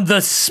on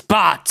the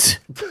spot.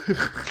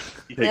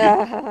 You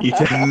take you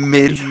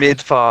take,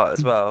 mid fart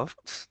as well.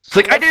 It's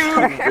like I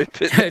do.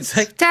 Rip it. It's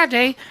like,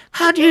 Daddy,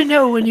 how do you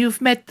know when you've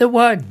met the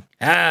one?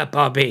 Ah,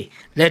 Bobby,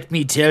 let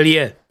me tell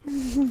you.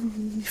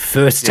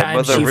 First Your time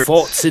mother she ripped-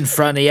 farts in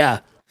front of you,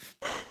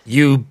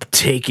 you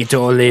take it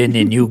all in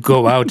and you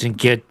go out and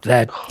get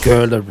that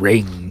girl a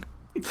ring.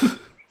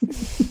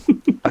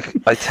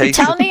 I taste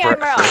Tell the me I'm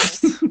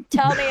breakfast. wrong.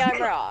 Tell me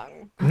I'm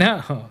wrong.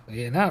 No,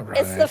 you're not wrong.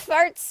 It's the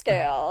fart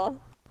scale.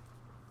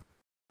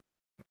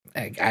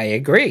 I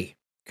agree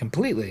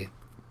completely.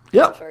 The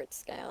Yep, fart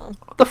scale.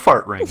 the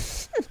fart ring.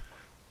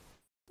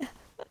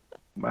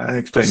 that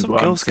explains Some why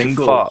I'm girls can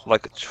single. fart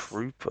like a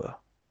trooper.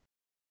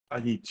 I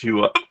need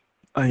to.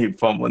 I need to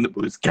find one of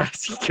those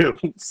gassy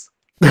girls.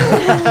 I'm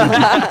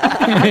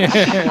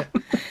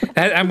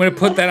going to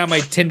put that on my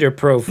Tinder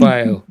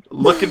profile.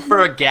 Looking for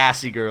a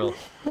gassy girl.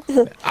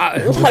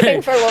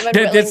 Looking for a woman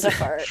willing This- to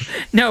fart.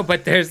 No,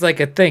 but there's like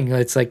a thing.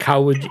 It's like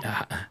how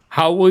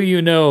will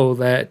you know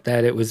that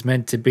it was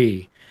meant to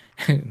be?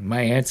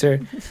 My answer: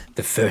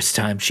 the first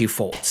time she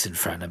farts in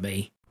front of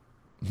me.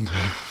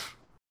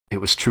 It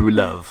was true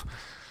love.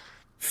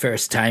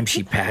 First time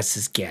she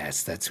passes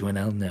gas. That's when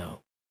I'll know.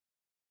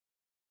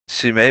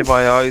 She made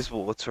my eyes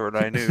water, and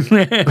I knew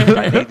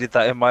I needed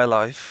that in my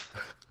life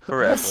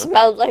forever.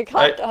 Smelled like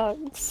hot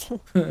dogs.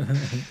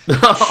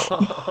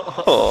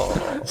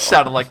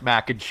 Sounded like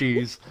mac and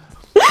cheese.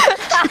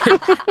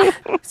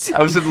 I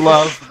was in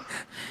love.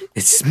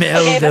 It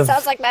smelled Okay, if it of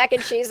sounds like mac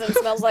and cheese and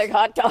smells like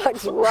hot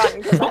dogs,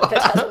 run, because that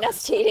bitch has an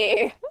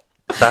STD.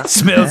 That's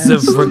smells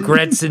of nasty.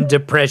 regrets and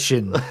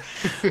depression,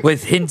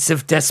 with hints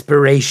of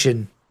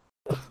desperation.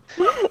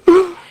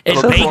 And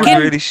Sounds like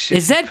bacon? really shit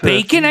Is that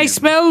bacon I perfume.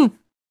 smell?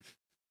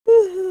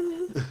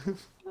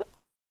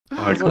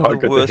 I Sounds got like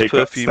the the worst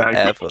hiccups perfume now.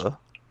 ever.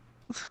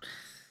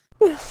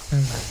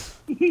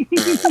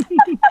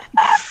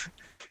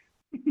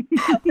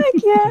 I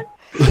can't.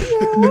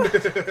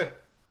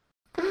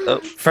 Oh,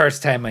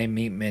 First time I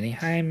meet Minnie.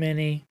 Hi,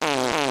 Minnie.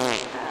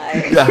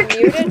 You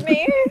muted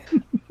me?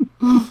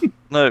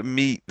 no,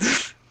 meat.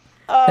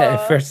 At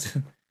Oh. first,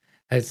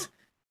 I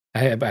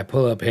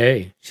pull up.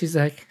 Hey, she's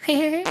like,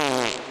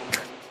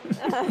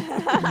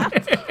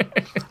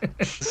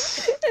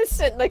 Just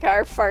sit in the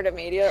car, fart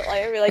immediately.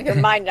 I'd be like, you're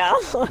mine now.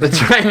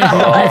 That's right.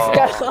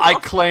 Let's go. I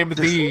claim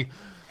thee.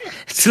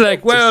 it's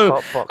like,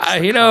 well, hotbox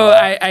the you know,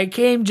 car. I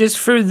came just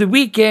for the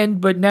weekend,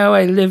 but now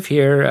I live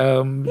here.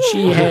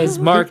 She has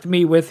marked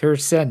me with her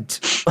scent.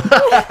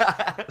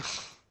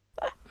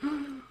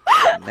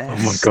 Oh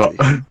my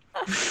god.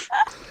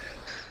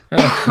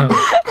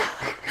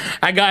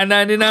 I got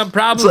 99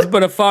 problems,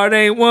 but a fart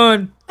ain't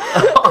one.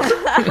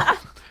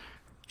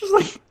 Just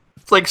like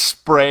it's like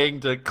spraying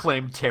to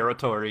claim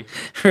territory.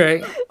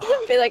 Right?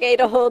 Be like, I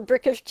ate a whole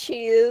brick of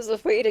cheese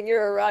awaiting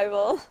your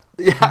arrival.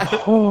 Yeah.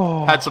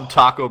 Oh. Had some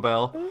Taco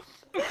Bell.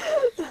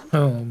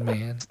 Oh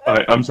man.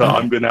 I'm sorry.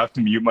 I'm gonna have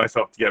to mute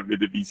myself to get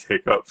rid of these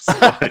hiccups.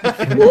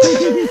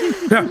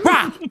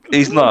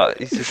 He's not.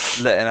 He's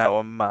just letting out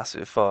a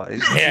massive fart.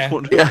 He's just Yeah.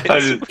 wondering-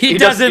 Yeah. He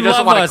doesn't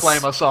love want us. to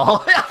claim us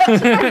all.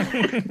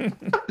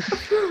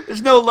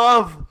 There's no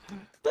love.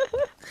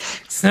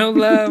 It's no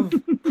love.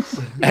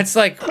 That's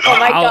like, Oh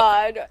my I'll-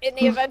 god. In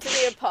the event of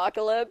the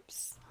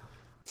apocalypse,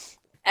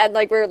 and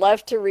like we're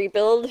left to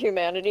rebuild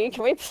humanity,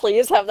 can we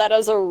please have that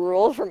as a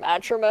rule for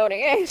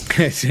matrimony?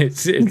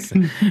 it's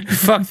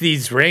fuck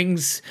these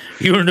rings.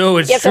 You know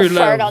it's You have true to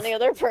fart love. on the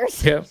other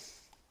person. Yep.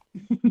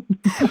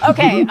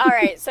 Okay,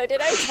 alright. So did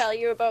I tell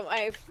you about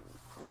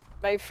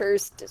my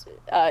first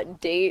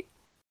date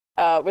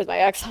with my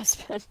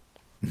ex-husband?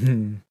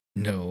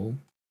 No.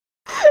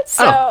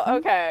 So,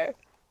 okay.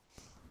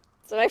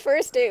 So my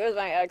first date with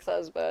my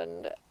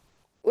ex-husband,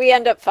 we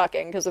end up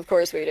fucking, because of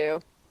course we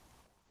do.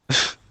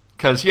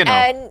 Because, you know.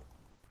 And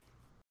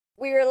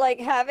we were like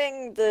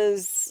having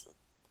this,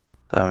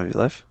 Time of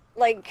your life.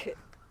 like,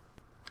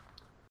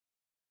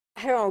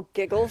 I don't know,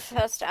 giggle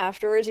fest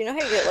afterwards. You know how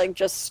you get like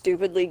just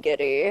stupidly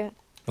giddy?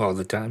 All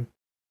the time.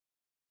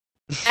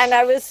 And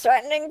I was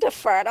threatening to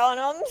fart on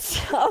him,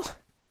 so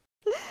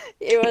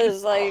he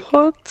was like,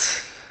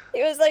 What?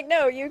 He was like,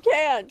 no, you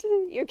can't.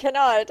 You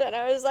cannot. And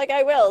I was like,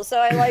 I will. So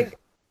I like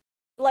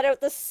let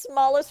out the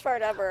smallest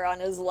fart ever on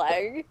his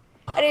leg.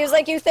 And he was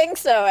like, you think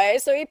so, eh?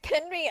 So he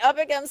pinned me up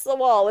against the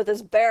wall with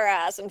his bare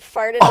ass and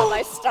farted on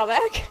my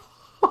stomach.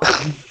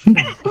 And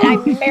I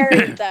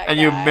married that And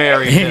guy. you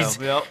married him.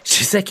 Yep.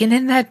 She's like, and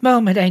in that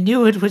moment, I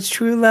knew it was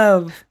true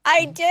love.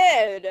 I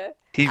did.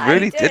 He I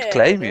really did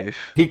claim you.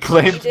 He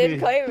claimed He did me.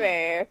 claim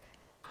me.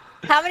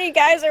 How many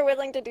guys are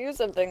willing to do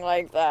something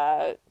like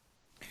that?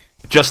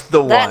 Just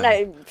the That one. and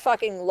I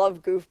fucking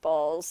love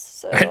goofballs.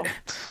 So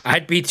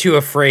I'd be too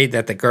afraid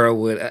that the girl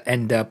would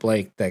end up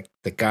like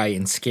the guy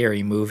in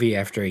Scary Movie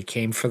after he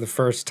came for the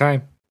first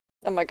time.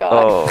 oh my god.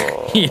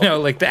 Oh. You know,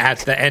 like at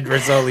the end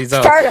result, he's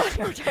all, Fart on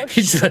her, don't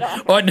he's shit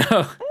like, on her. oh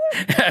no.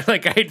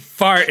 Like I'd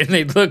fart and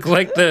they'd look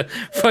like the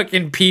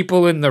fucking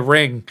people in the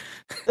ring.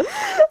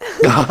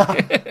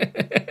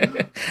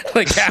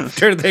 Like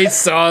after they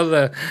saw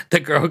the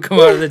girl come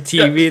out of the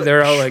TV,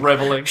 they're all like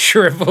Shriveling.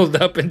 shriveled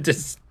up and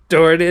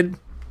distorted.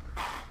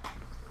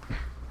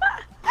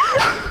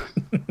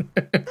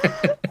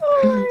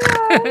 Oh my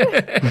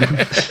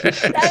god.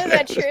 That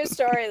is a true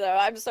story though.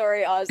 I'm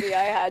sorry, Ozzy,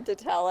 I had to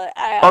tell it.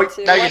 I had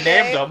to. Now you One named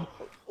day- him.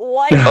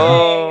 One day.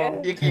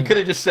 Oh. You could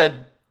have just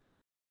said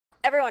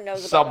Everyone knows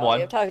about Someone.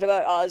 Ozzy. I've talked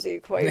about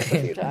Ozzy quite a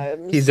few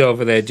times. He's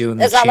over there doing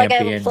the It's not like I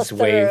have a champions plethora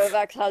wave. of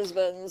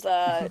ex-husbands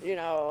that, you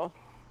know,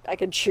 I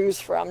could choose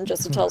from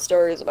just to tell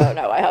stories about.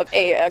 No, I have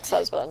a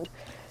ex-husband.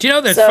 Do you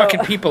know there's So-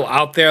 fucking people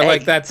out there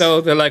like that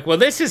though? They're like, well,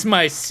 this is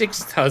my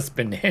sixth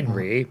husband,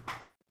 Henry.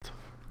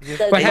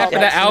 What Well, happened to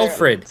that's true.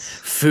 Alfred?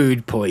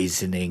 Food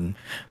poisoning.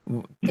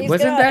 He's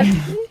Wasn't gonna- that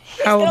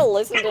He's how? gonna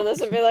listen to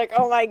this and be like,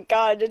 "Oh my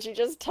god, did you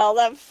just tell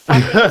that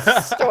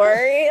fucking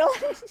story?"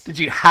 Did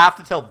you have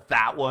to tell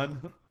that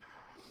one?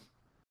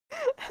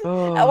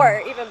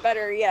 Or even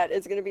better yet,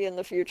 it's gonna be in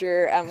the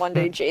future, and one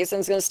day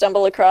Jason's gonna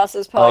stumble across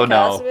this podcast Oh,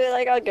 no. and be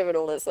like, "I'll give it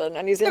a listen,"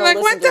 and he's gonna They're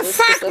like, listen what to the this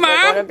fuck, specific one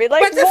mom? and be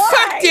like, What the "Why?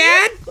 fuck,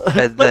 Dad?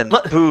 And then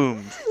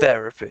boom,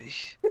 therapy.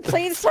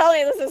 Please tell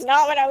me this is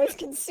not when I was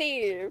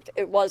conceived."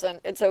 It wasn't.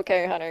 It's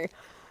okay, honey.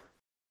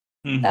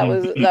 That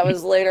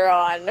was later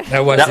on.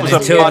 That wasn't was a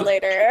until. month-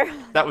 later.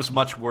 That was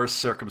much worse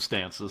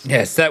circumstances.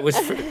 Yes, that was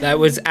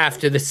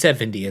after the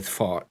 70th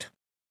fought.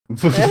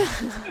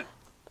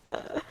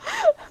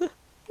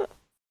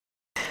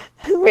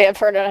 We have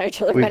heard it on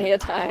each other many a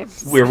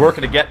times. We were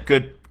working to get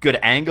good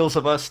angles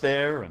of us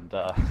there, and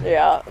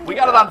Yeah. We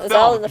got it on It's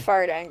all film. in the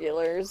fart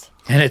angulars.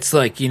 And it's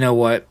like, you know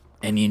what?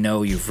 And you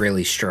know you've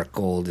really struck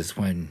gold is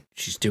when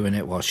she's doing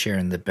it while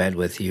sharing the bed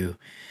with you,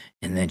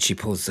 and then she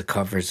pulls the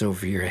covers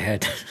over your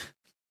head.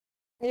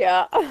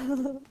 Yeah.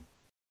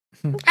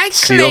 I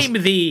Seals. claim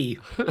thee.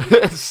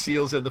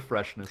 seals in the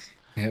freshness.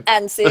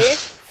 And see?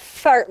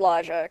 Fart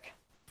logic.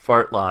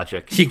 Fart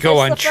logic. You go It's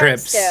on the fart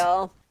trips.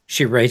 scale.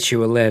 She writes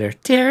you a letter.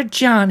 Dear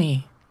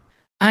Johnny,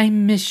 I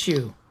miss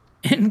you.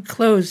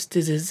 Enclosed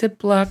is a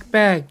Ziploc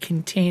bag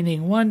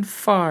containing one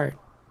fart.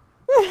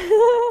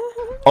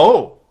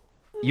 Oh,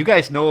 you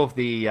guys know of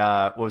the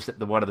what was it,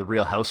 the one of the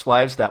Real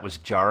Housewives that was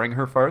jarring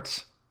her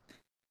farts,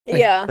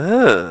 Yeah.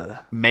 Ugh.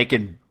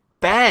 making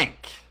bank,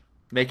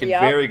 making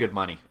Yep. very good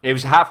money. It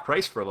was half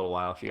price for a little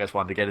while. If you guys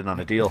wanted to get in on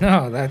a deal.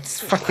 No,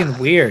 that's fucking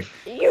weird.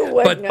 You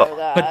would But know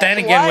that. but then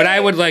again, what Why- I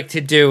would like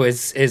to do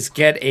is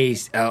get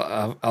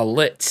a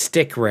lit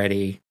stick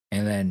ready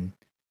and then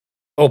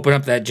open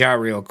up that jar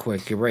real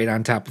quick, get right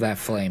on top of that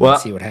flame Well,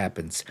 and see what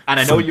happens. And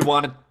I know you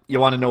want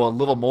to know a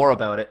little more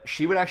about it.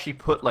 She would actually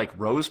put like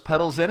rose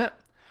petals in it,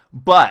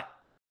 but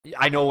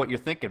I know what you're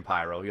thinking,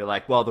 Pyro. You're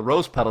like, well, the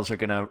rose petals are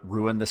going to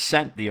ruin the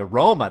scent, the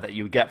aroma that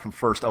you get from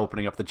first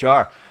opening up the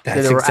jar. So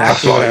That's they were exactly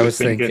actually- what I was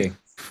thinking. thinking.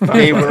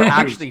 They were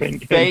I was actually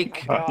thinking,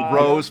 fake God.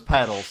 rose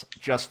petals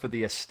just for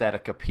the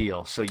aesthetic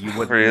appeal, so you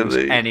wouldn't lose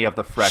Really? any of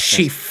the freshness.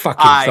 She fucking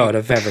I- thought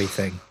of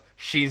everything.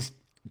 She's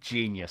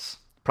genius.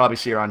 Probably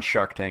see her on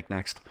Shark Tank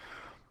next.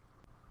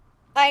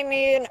 I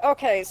mean,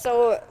 okay,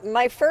 so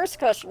my first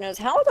question is,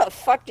 how the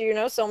fuck do you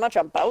know so much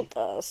about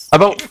this?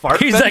 About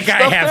fart He's fetish like, I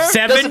stuff have there?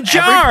 7 Doesn't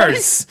everybody?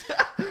 jars.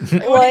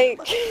 Like,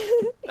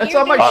 It's you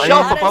on my knew a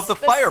shelf lot of above the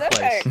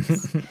fireplace.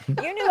 specifics.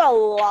 You knew a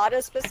lot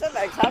of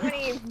specifics. How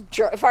many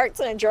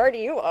farts in a jar do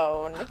you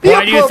own?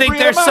 Why do you think appropriate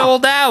they're amount.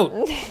 sold out?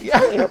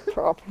 Yeah,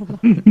 Problem.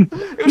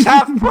 it was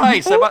half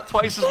price. I bought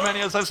twice as many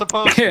as I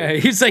supposed to. Yeah,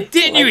 he's like,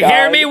 didn't Oh my you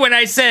hear God. me when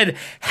I said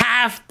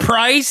half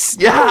price?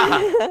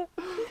 Yeah.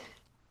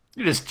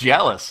 You're just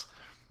jealous.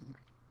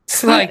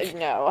 It's like,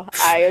 No,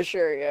 I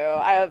assure you,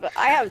 I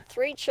have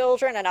 3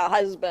 children and a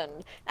husband,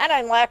 and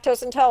I'm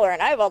lactose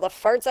intolerant. I have all the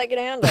farts I can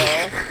handle.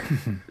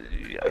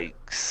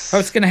 Yikes. I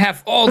was going to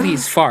have all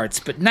these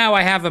farts, but now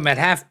I have them at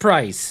half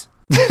price.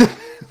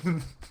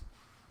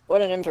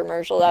 What an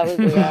infomercial that would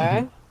be,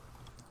 eh?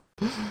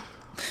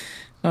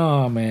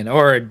 Oh, man.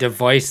 Or a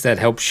device that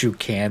helps you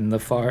can the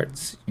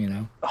farts, you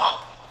know?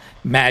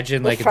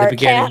 Imagine, like, at the Fart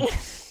beginning. can.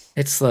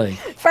 It's like,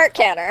 Fart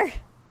canner.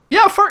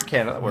 Yeah, fart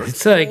can. That works.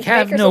 it's like,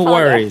 have Makers no of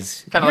Honda.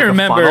 worries. Kinda You like a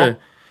remember, funnel.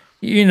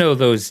 you know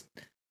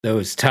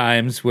those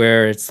times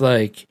where it's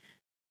like,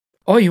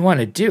 all you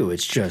want to do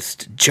is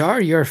just jar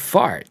your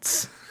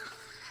farts.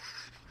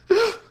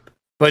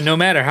 But no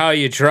matter how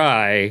you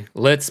try,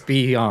 let's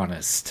be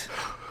honest.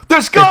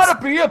 There's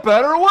gotta be a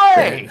better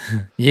way!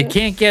 You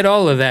can't get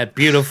all of that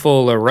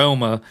beautiful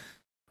aroma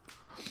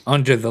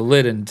under the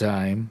lid in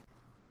time.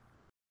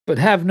 But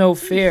have no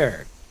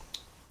fear.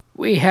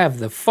 We have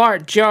the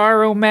Fart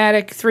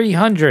Jar-O-Matic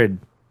 300.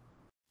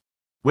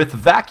 With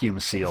vacuum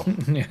seal.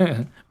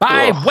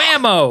 By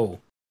Whammo!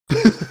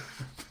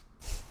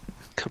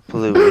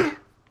 Kablooey.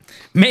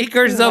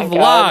 Makers Oh my of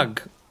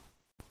God.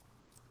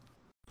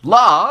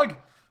 Log?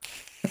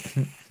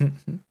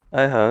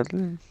 I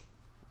heard.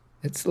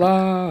 It's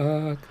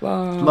log.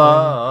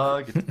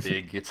 Log. It's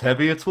big, it's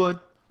heavy, it's wood.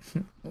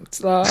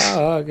 It's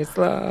log. It's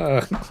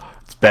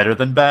better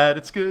than bad,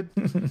 it's good.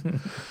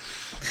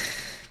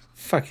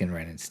 Fucking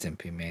Ren and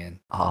Stimpy, man.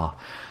 Oh,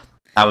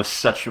 that was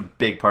such a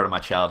big part of my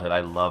childhood.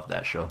 I love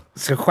that show.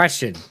 So,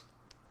 question.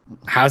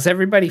 How's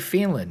everybody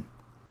feeling?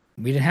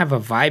 We didn't have a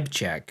vibe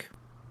check.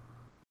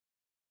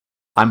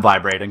 I'm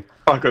vibrating.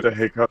 I got the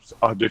hiccups.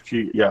 I'm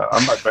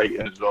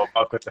vibrating as well.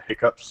 I've got the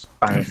hiccups,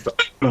 and it's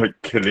like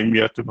killing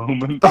me at the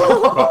moment.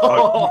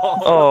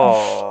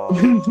 Oh.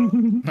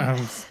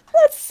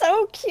 That's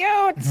so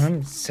cute.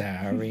 I'm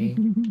sorry.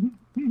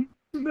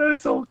 No,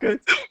 it's all good.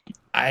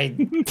 I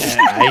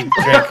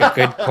drank a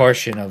good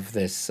portion of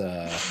this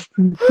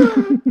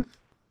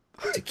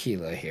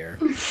tequila here.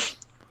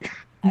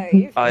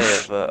 I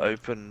have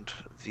opened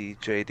the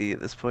JD at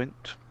this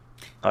point.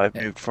 I've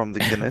moved from the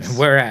Guinness.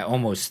 We're at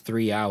almost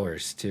 3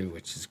 hours too,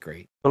 which is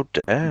great. Oh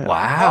damn! Oh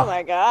Wow.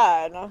 my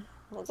God.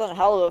 That's a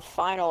hell of a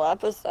final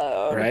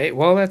episode. Right?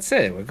 Well, that's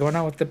it. We're going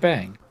out with the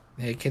bang.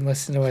 They can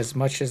listen to as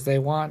much as they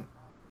want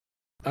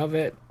of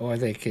it, or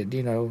they could,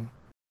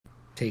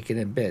 take it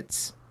in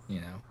bits.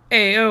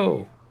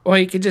 Ayo. Or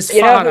you could just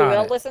You know fart who on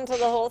will it. listen to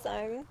the whole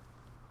thing?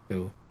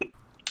 Who?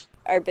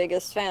 Our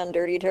biggest fan,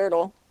 Dirty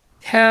Turtle.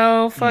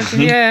 Hell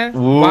fucking yeah.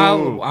 Ooh.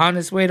 While on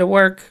his way to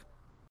work.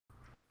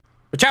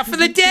 Watch out for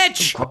the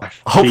ditch!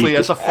 Hopefully,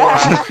 it's a 4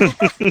 hour.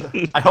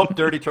 I hope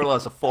Dirty Turtle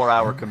has a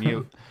 4-hour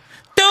commute.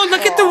 Dude,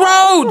 look at the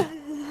road!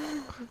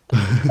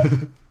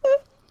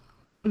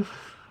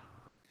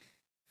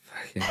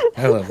 Fucking,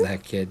 I love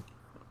that kid.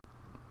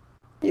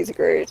 He's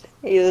great.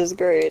 He is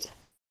great.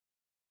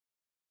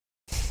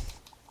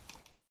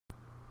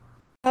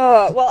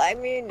 Oh, well, I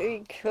mean,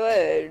 we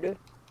could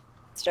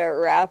start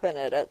wrapping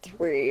it at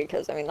 3,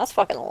 because, I mean, that's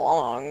fucking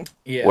long.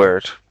 Yeah.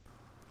 Word.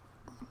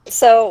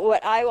 So,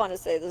 what I want to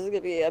say, this is going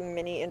to be a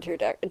mini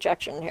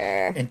interjection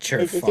here.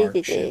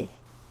 Interfarction.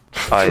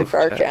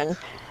 Interfarction.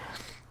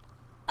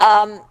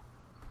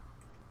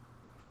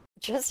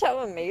 Just how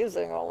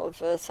amazing all of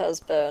this has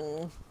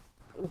been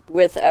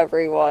with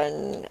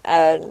everyone,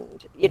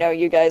 and,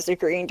 you guys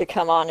agreeing to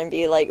come on and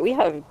be like, we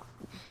have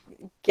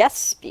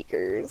guest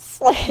speakers.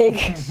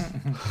 Like,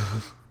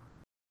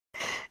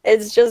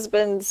 it's just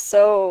been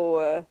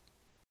so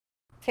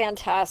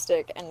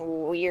fantastic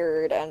and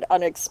weird and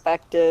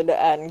unexpected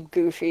and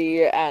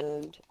goofy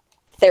and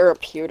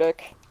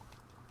therapeutic.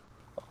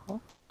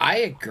 I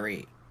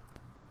agree.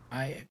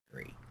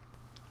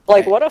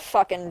 Like, what a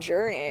fucking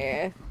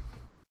journey.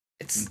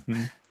 It's,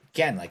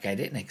 again, like, I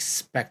didn't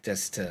expect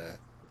us to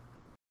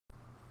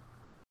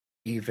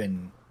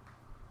even...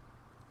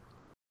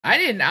 I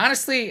didn't,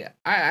 honestly,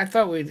 I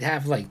thought we'd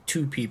have, like,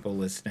 2 people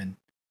listening.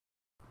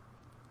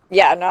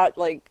 Yeah, not,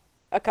 like,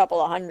 a couple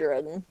of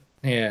hundred.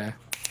 Yeah.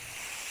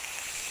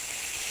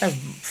 I have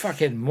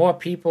fucking more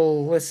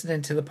people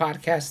listening to the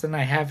podcast than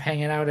I have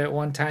hanging out at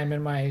one time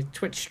in my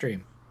Twitch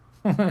stream.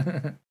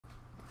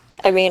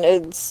 I mean,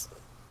 it's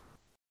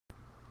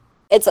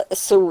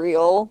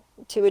surreal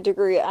to a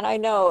degree, and I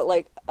know,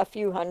 like, a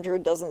few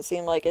hundred doesn't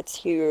seem like it's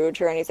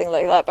huge or anything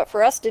like that, but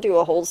for us to do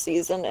a whole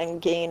season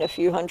and gain a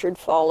few hundred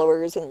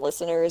followers and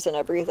listeners and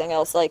everything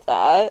else like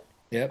that.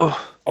 Yep.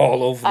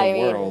 All over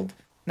the world.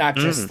 Not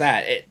just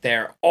that,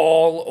 they're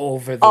all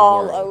over the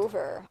world.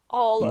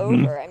 All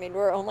over. I mean,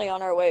 we're only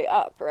on our way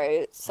up,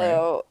 right?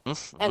 So,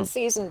 and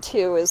season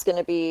 2 is going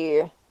to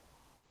be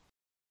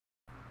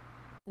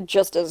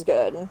just as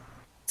good.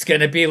 It's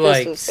going to be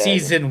like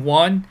season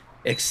 1,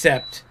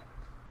 except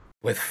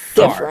with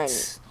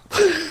farts.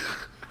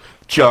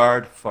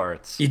 Jarred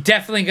farts. You're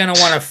definitely going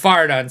to want to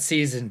fart on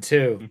season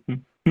 2.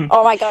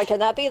 Oh my God, can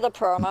that be the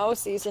promo?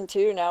 Season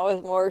 2 now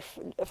with more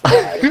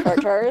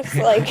fart jars?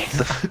 Like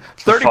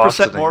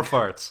 30% more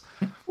farts.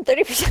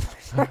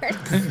 30% more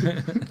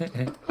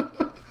farts.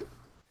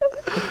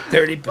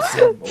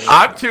 30% more.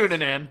 I'm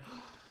tuning in.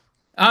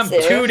 I'm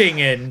tooting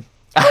in.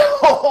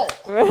 Oh.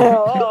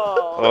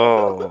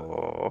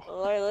 Oh.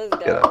 Let's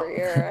get over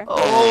here.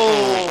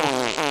 Oh.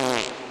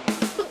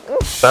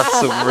 That's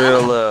some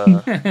real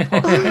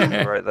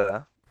right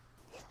there.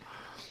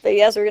 But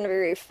yes, we're going to be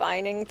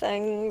refining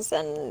things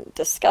and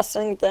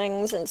discussing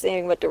things and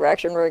seeing what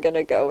direction we're going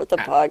to go with the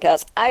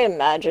podcast. I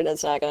imagine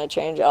it's not going to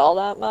change all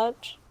that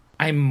much.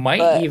 I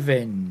might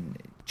even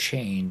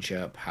change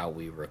up how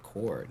we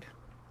record.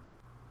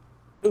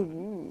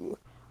 Ooh.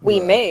 We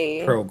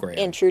may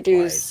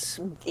introduce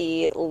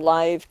the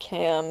live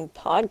cam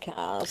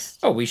podcast.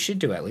 Oh, we should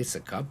do at least a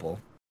couple.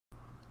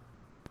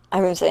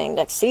 I'm saying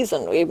next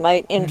season we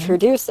might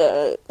introduce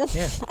it.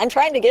 Yeah. I'm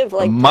trying to give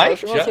like Might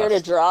promotionals here to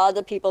just. draw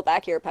the people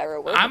back here. Pyro,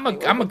 work I'm with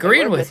me, I'm work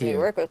agreeing with with me, you.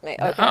 work with me.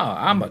 No, Okay.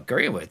 I'm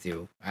agreeing with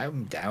you.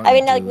 I'm down. I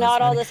mean, to like do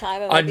not as all many- the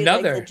time. It might be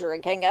like the Another,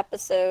 drinking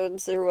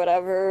episodes or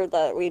whatever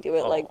that we do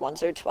it like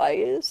once or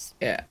twice.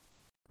 yeah.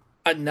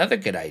 Another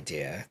good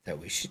idea that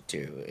we should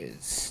do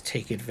is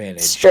take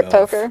advantage Strip of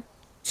poker.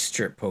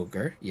 strip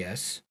poker.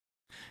 Yes.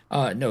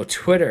 No,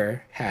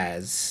 Twitter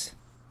has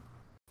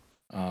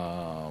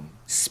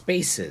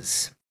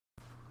spaces,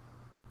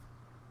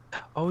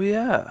 Oh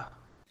yeah.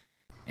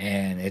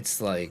 and it's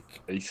like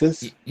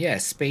Basis? yeah,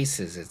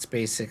 spaces. It's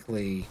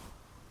basically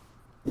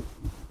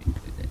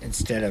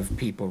instead of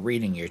people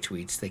reading your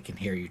tweets, they can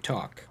hear you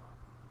talk.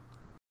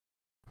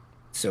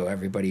 So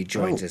everybody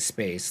joins a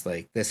space.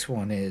 Like this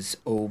one is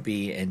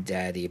Obi and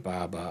Daddy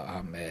Baba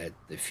Ahmed,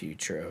 the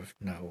future of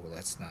no,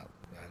 that's not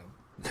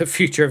the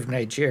future of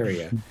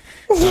Nigeria.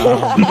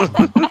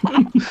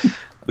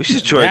 We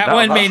should try That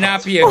one may sounds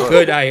not be a fun.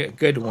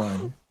 good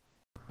one.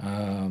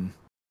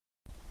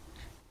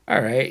 All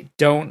right,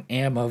 Don't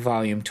Amma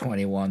Volume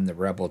 21, The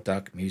Rebel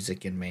Duck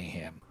Music and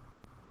Mayhem.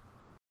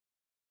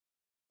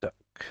 Duck.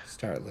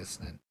 Start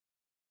listening.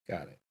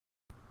 Got it.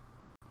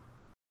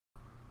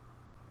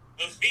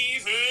 A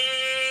fever,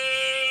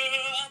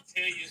 I'll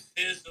tell you,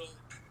 sizzle.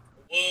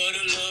 What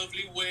a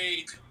lovely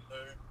way to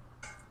burn.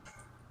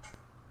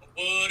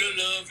 What a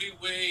lovely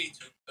way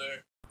to burn.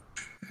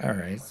 All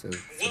right, so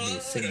somebody's What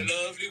a singing.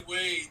 lovely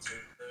way to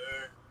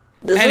burn.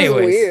 This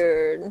Anyways. is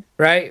weird.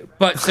 Right?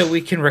 But so we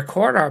can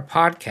record our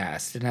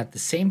podcast, and at the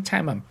same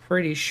time, I'm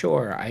pretty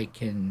sure I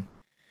can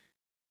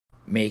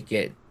make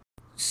it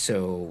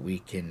so we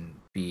can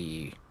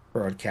be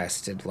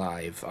broadcasted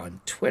live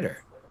on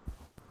Twitter.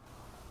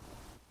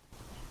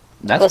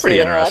 That's Plus pretty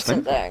the election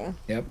interesting. thing.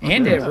 Yep,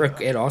 and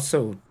it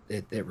also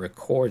it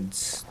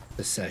records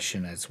the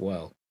session as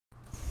well.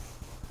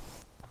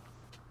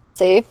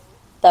 See,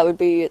 that would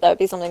be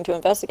something to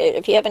investigate.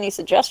 If you have any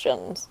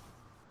suggestions,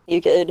 you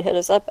could hit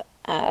us up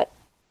at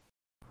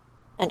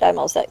and I'm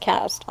all set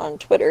cast on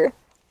Twitter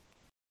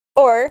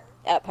or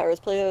at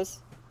Pyro's Playhouse.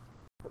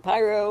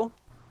 Pyro.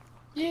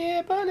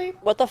 Yeah, buddy.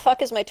 What the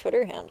fuck is my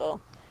Twitter handle?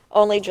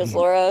 Only just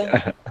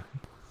Laura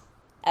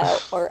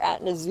or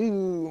at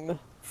Nazoom.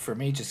 For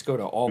me, just go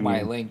to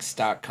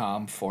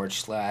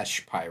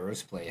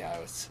allmylinks.com/Pyros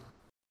Playhouse.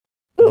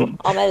 Ooh,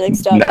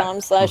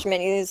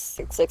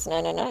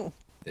 allmylinks.com/minis66999.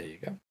 There you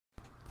go.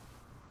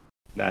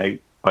 Now,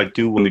 I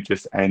do want to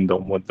just end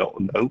on one little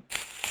note.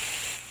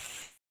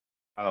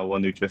 I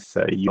want to just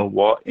say, you know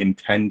what? In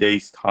 10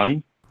 days'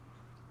 time,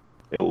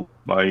 it'll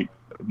my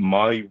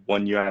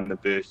 1 year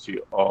anniversary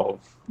of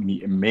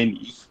meeting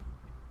Minnie.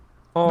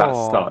 That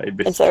started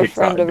this. It's our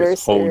kickstarted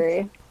this whole.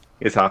 friendiversary.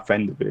 It's our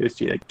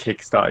friendiversary that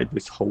kickstarted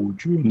this whole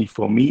journey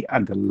for me,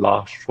 and the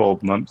last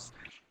 12 months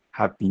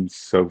have been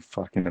so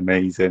fucking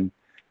amazing.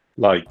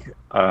 Like,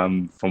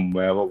 from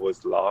where I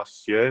was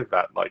last year,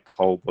 that like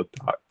horrible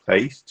dark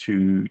place,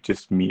 to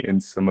just meeting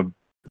some of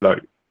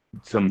the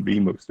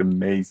most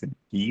amazing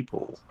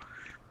people.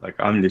 Like,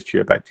 I'm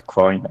literally about to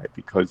cry now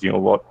because you know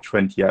what?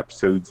 20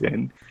 episodes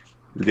in,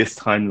 this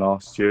time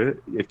last year,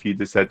 if you'd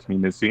have said to me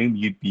in a Zoom,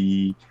 you'd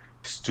be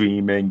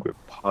streaming with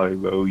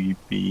Pyro,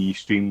 you'd be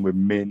streaming with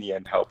Minnie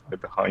and helping her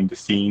behind the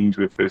scenes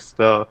with her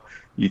stuff,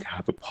 you'd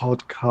have a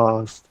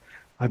podcast,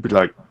 I'd be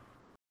like,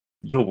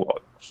 you know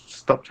what,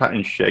 stop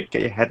chatting shit,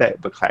 get your head out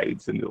of the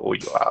clouds and or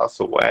your ass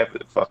or whatever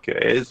the fuck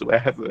it is,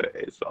 wherever it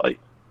is, like,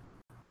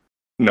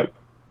 no.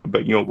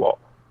 But you know what,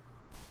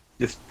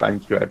 just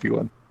thank you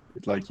everyone.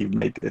 It's like, you've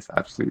made this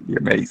absolutely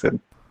amazing,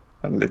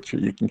 and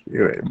literally you can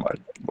hear it in my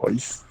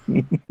voice.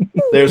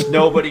 There's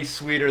nobody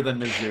sweeter than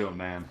Mizzou,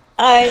 man.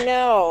 I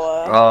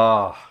know.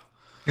 Oh,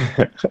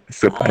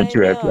 So thank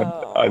you I everyone,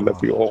 know. I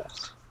love you all.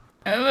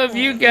 I love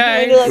you Maybe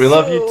guys. like- we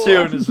love you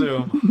too,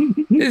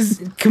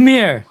 Mizzou. Come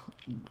here.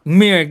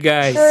 Come here,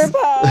 guys. Sure,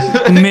 pal.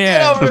 Come Get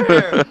here.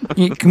 over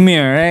here. Come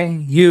here, eh?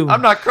 You.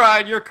 I'm not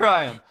crying, you're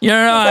crying. You're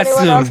Is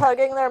anyone else awesome.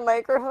 hugging their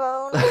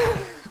microphone?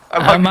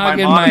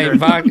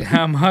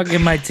 I'm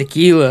hugging my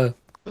tequila.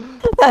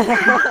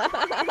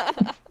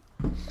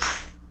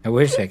 I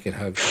wish I could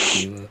hug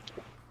tequila.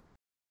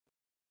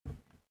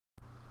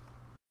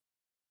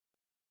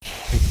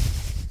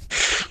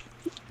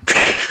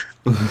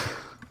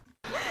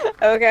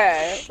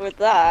 Okay, with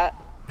that,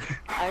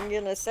 I'm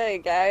gonna say,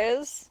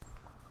 guys,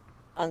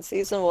 on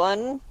season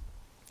 1,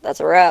 that's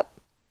a wrap.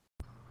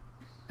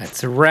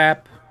 That's a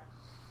wrap.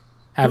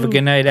 Have a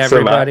good night, So,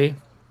 everybody.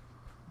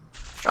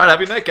 All right,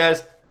 happy night,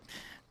 guys.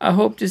 I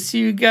hope to see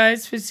you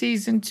guys for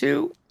season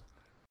 2.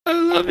 I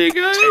love you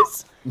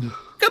guys.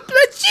 God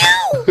bless you.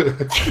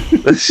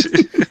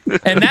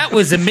 And that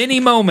was a mini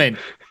moment.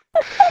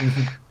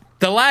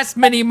 The last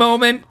mini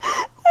moment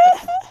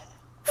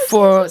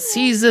for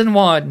season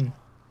 1.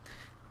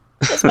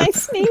 That's my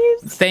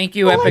sneeze. Thank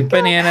you, Oh my Epic God.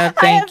 Banana.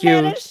 I Thank have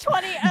you. managed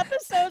 20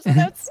 episodes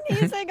without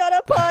sneezing on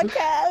a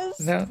podcast.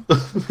 No.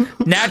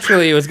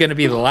 Naturally, it was going to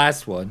be the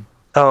last one.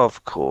 Oh,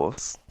 of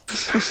course.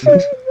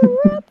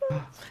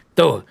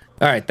 Though, all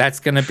right, that's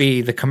going to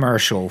be the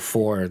commercial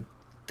for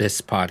this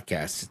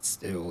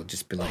podcast, it will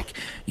just be like,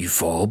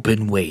 you've all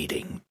been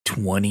waiting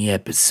 20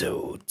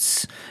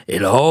 episodes.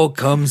 It all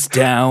comes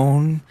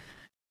down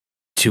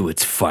to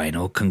its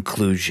final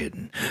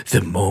conclusion.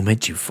 The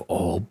moment you've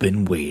all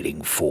been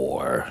waiting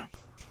for.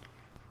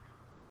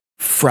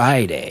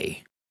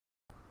 Friday,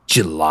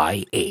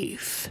 July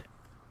 8th.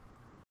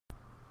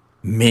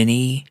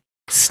 Minnie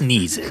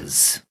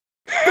sneezes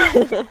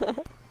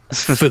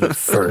for the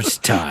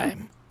first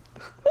time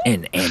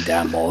in And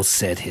I'm All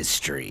Set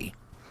history.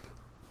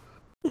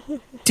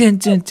 Dun,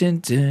 dun, dun,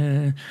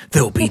 dun.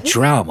 There'll be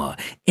drama,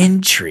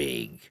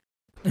 intrigue.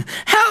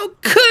 How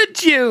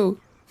could you?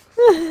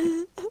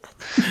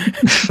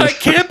 I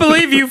can't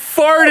believe you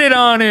farted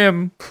on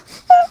him.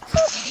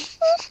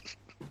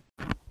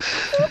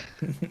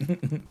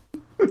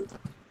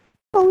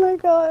 Oh my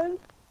god.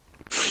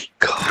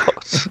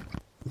 God.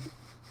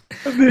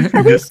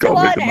 Are we still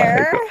on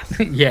air?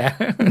 Yeah.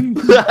 Oh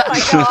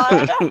my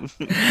god.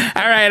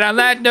 All right. On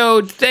that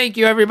note, thank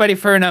you everybody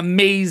for an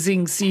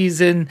amazing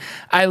season.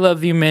 I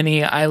love you,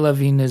 Minnie. I love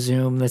you,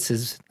 Nazoom. This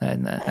is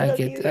I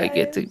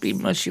get to be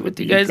mushy with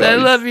you guys. I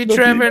love you,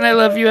 Trevor, and I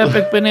love you,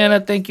 Epic Banana.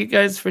 Thank you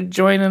guys for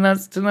joining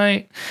us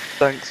tonight.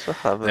 Thanks for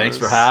having us. Thanks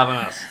for having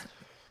us.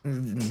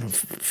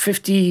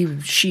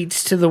 50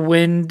 sheets to the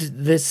wind.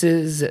 This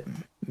is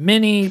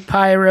Minnie,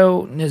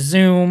 Pyro,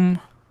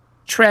 Nazoom,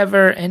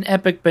 Trevor, and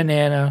Epic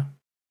Banana.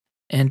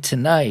 And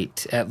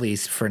tonight, at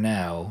least for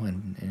now,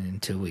 and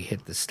until we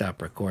hit the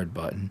stop record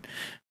button,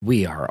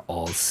 we are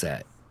all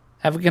set.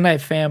 Have a good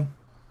night, fam.